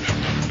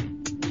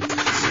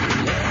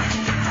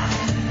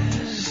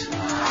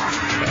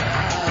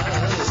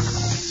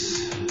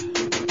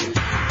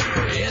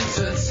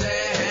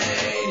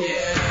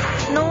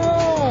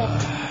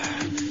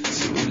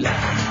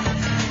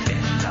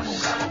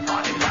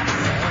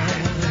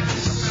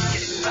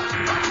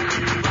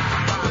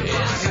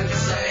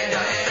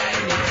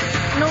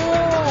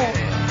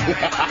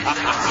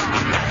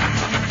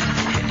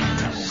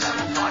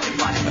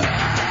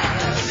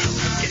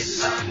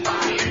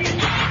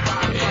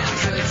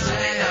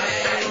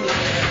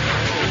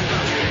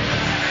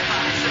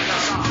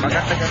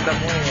 Maganda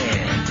mo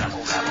eh.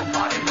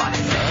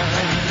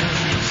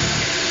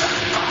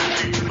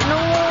 No!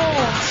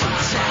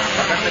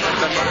 Maganda mo eh.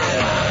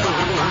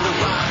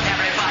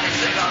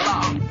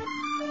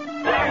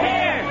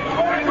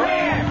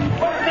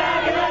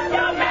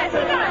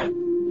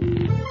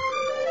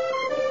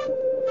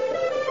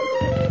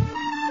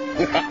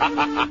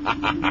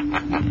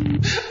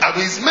 I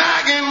be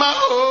smacking my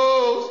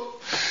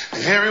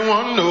hoes.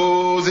 Everyone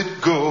knows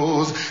it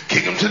goes.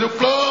 Kick 'em to the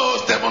floor,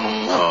 step on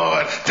them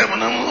hard,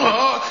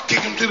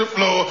 kick 'em to the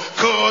floor,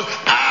 cause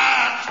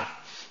I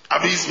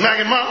be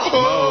smacking my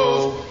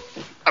hoes.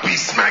 I be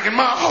smacking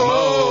my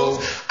hoes.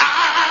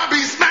 I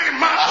be smacking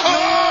my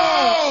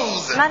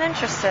hoes. Not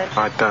interested.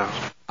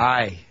 5,000.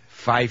 Aye,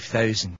 5,000.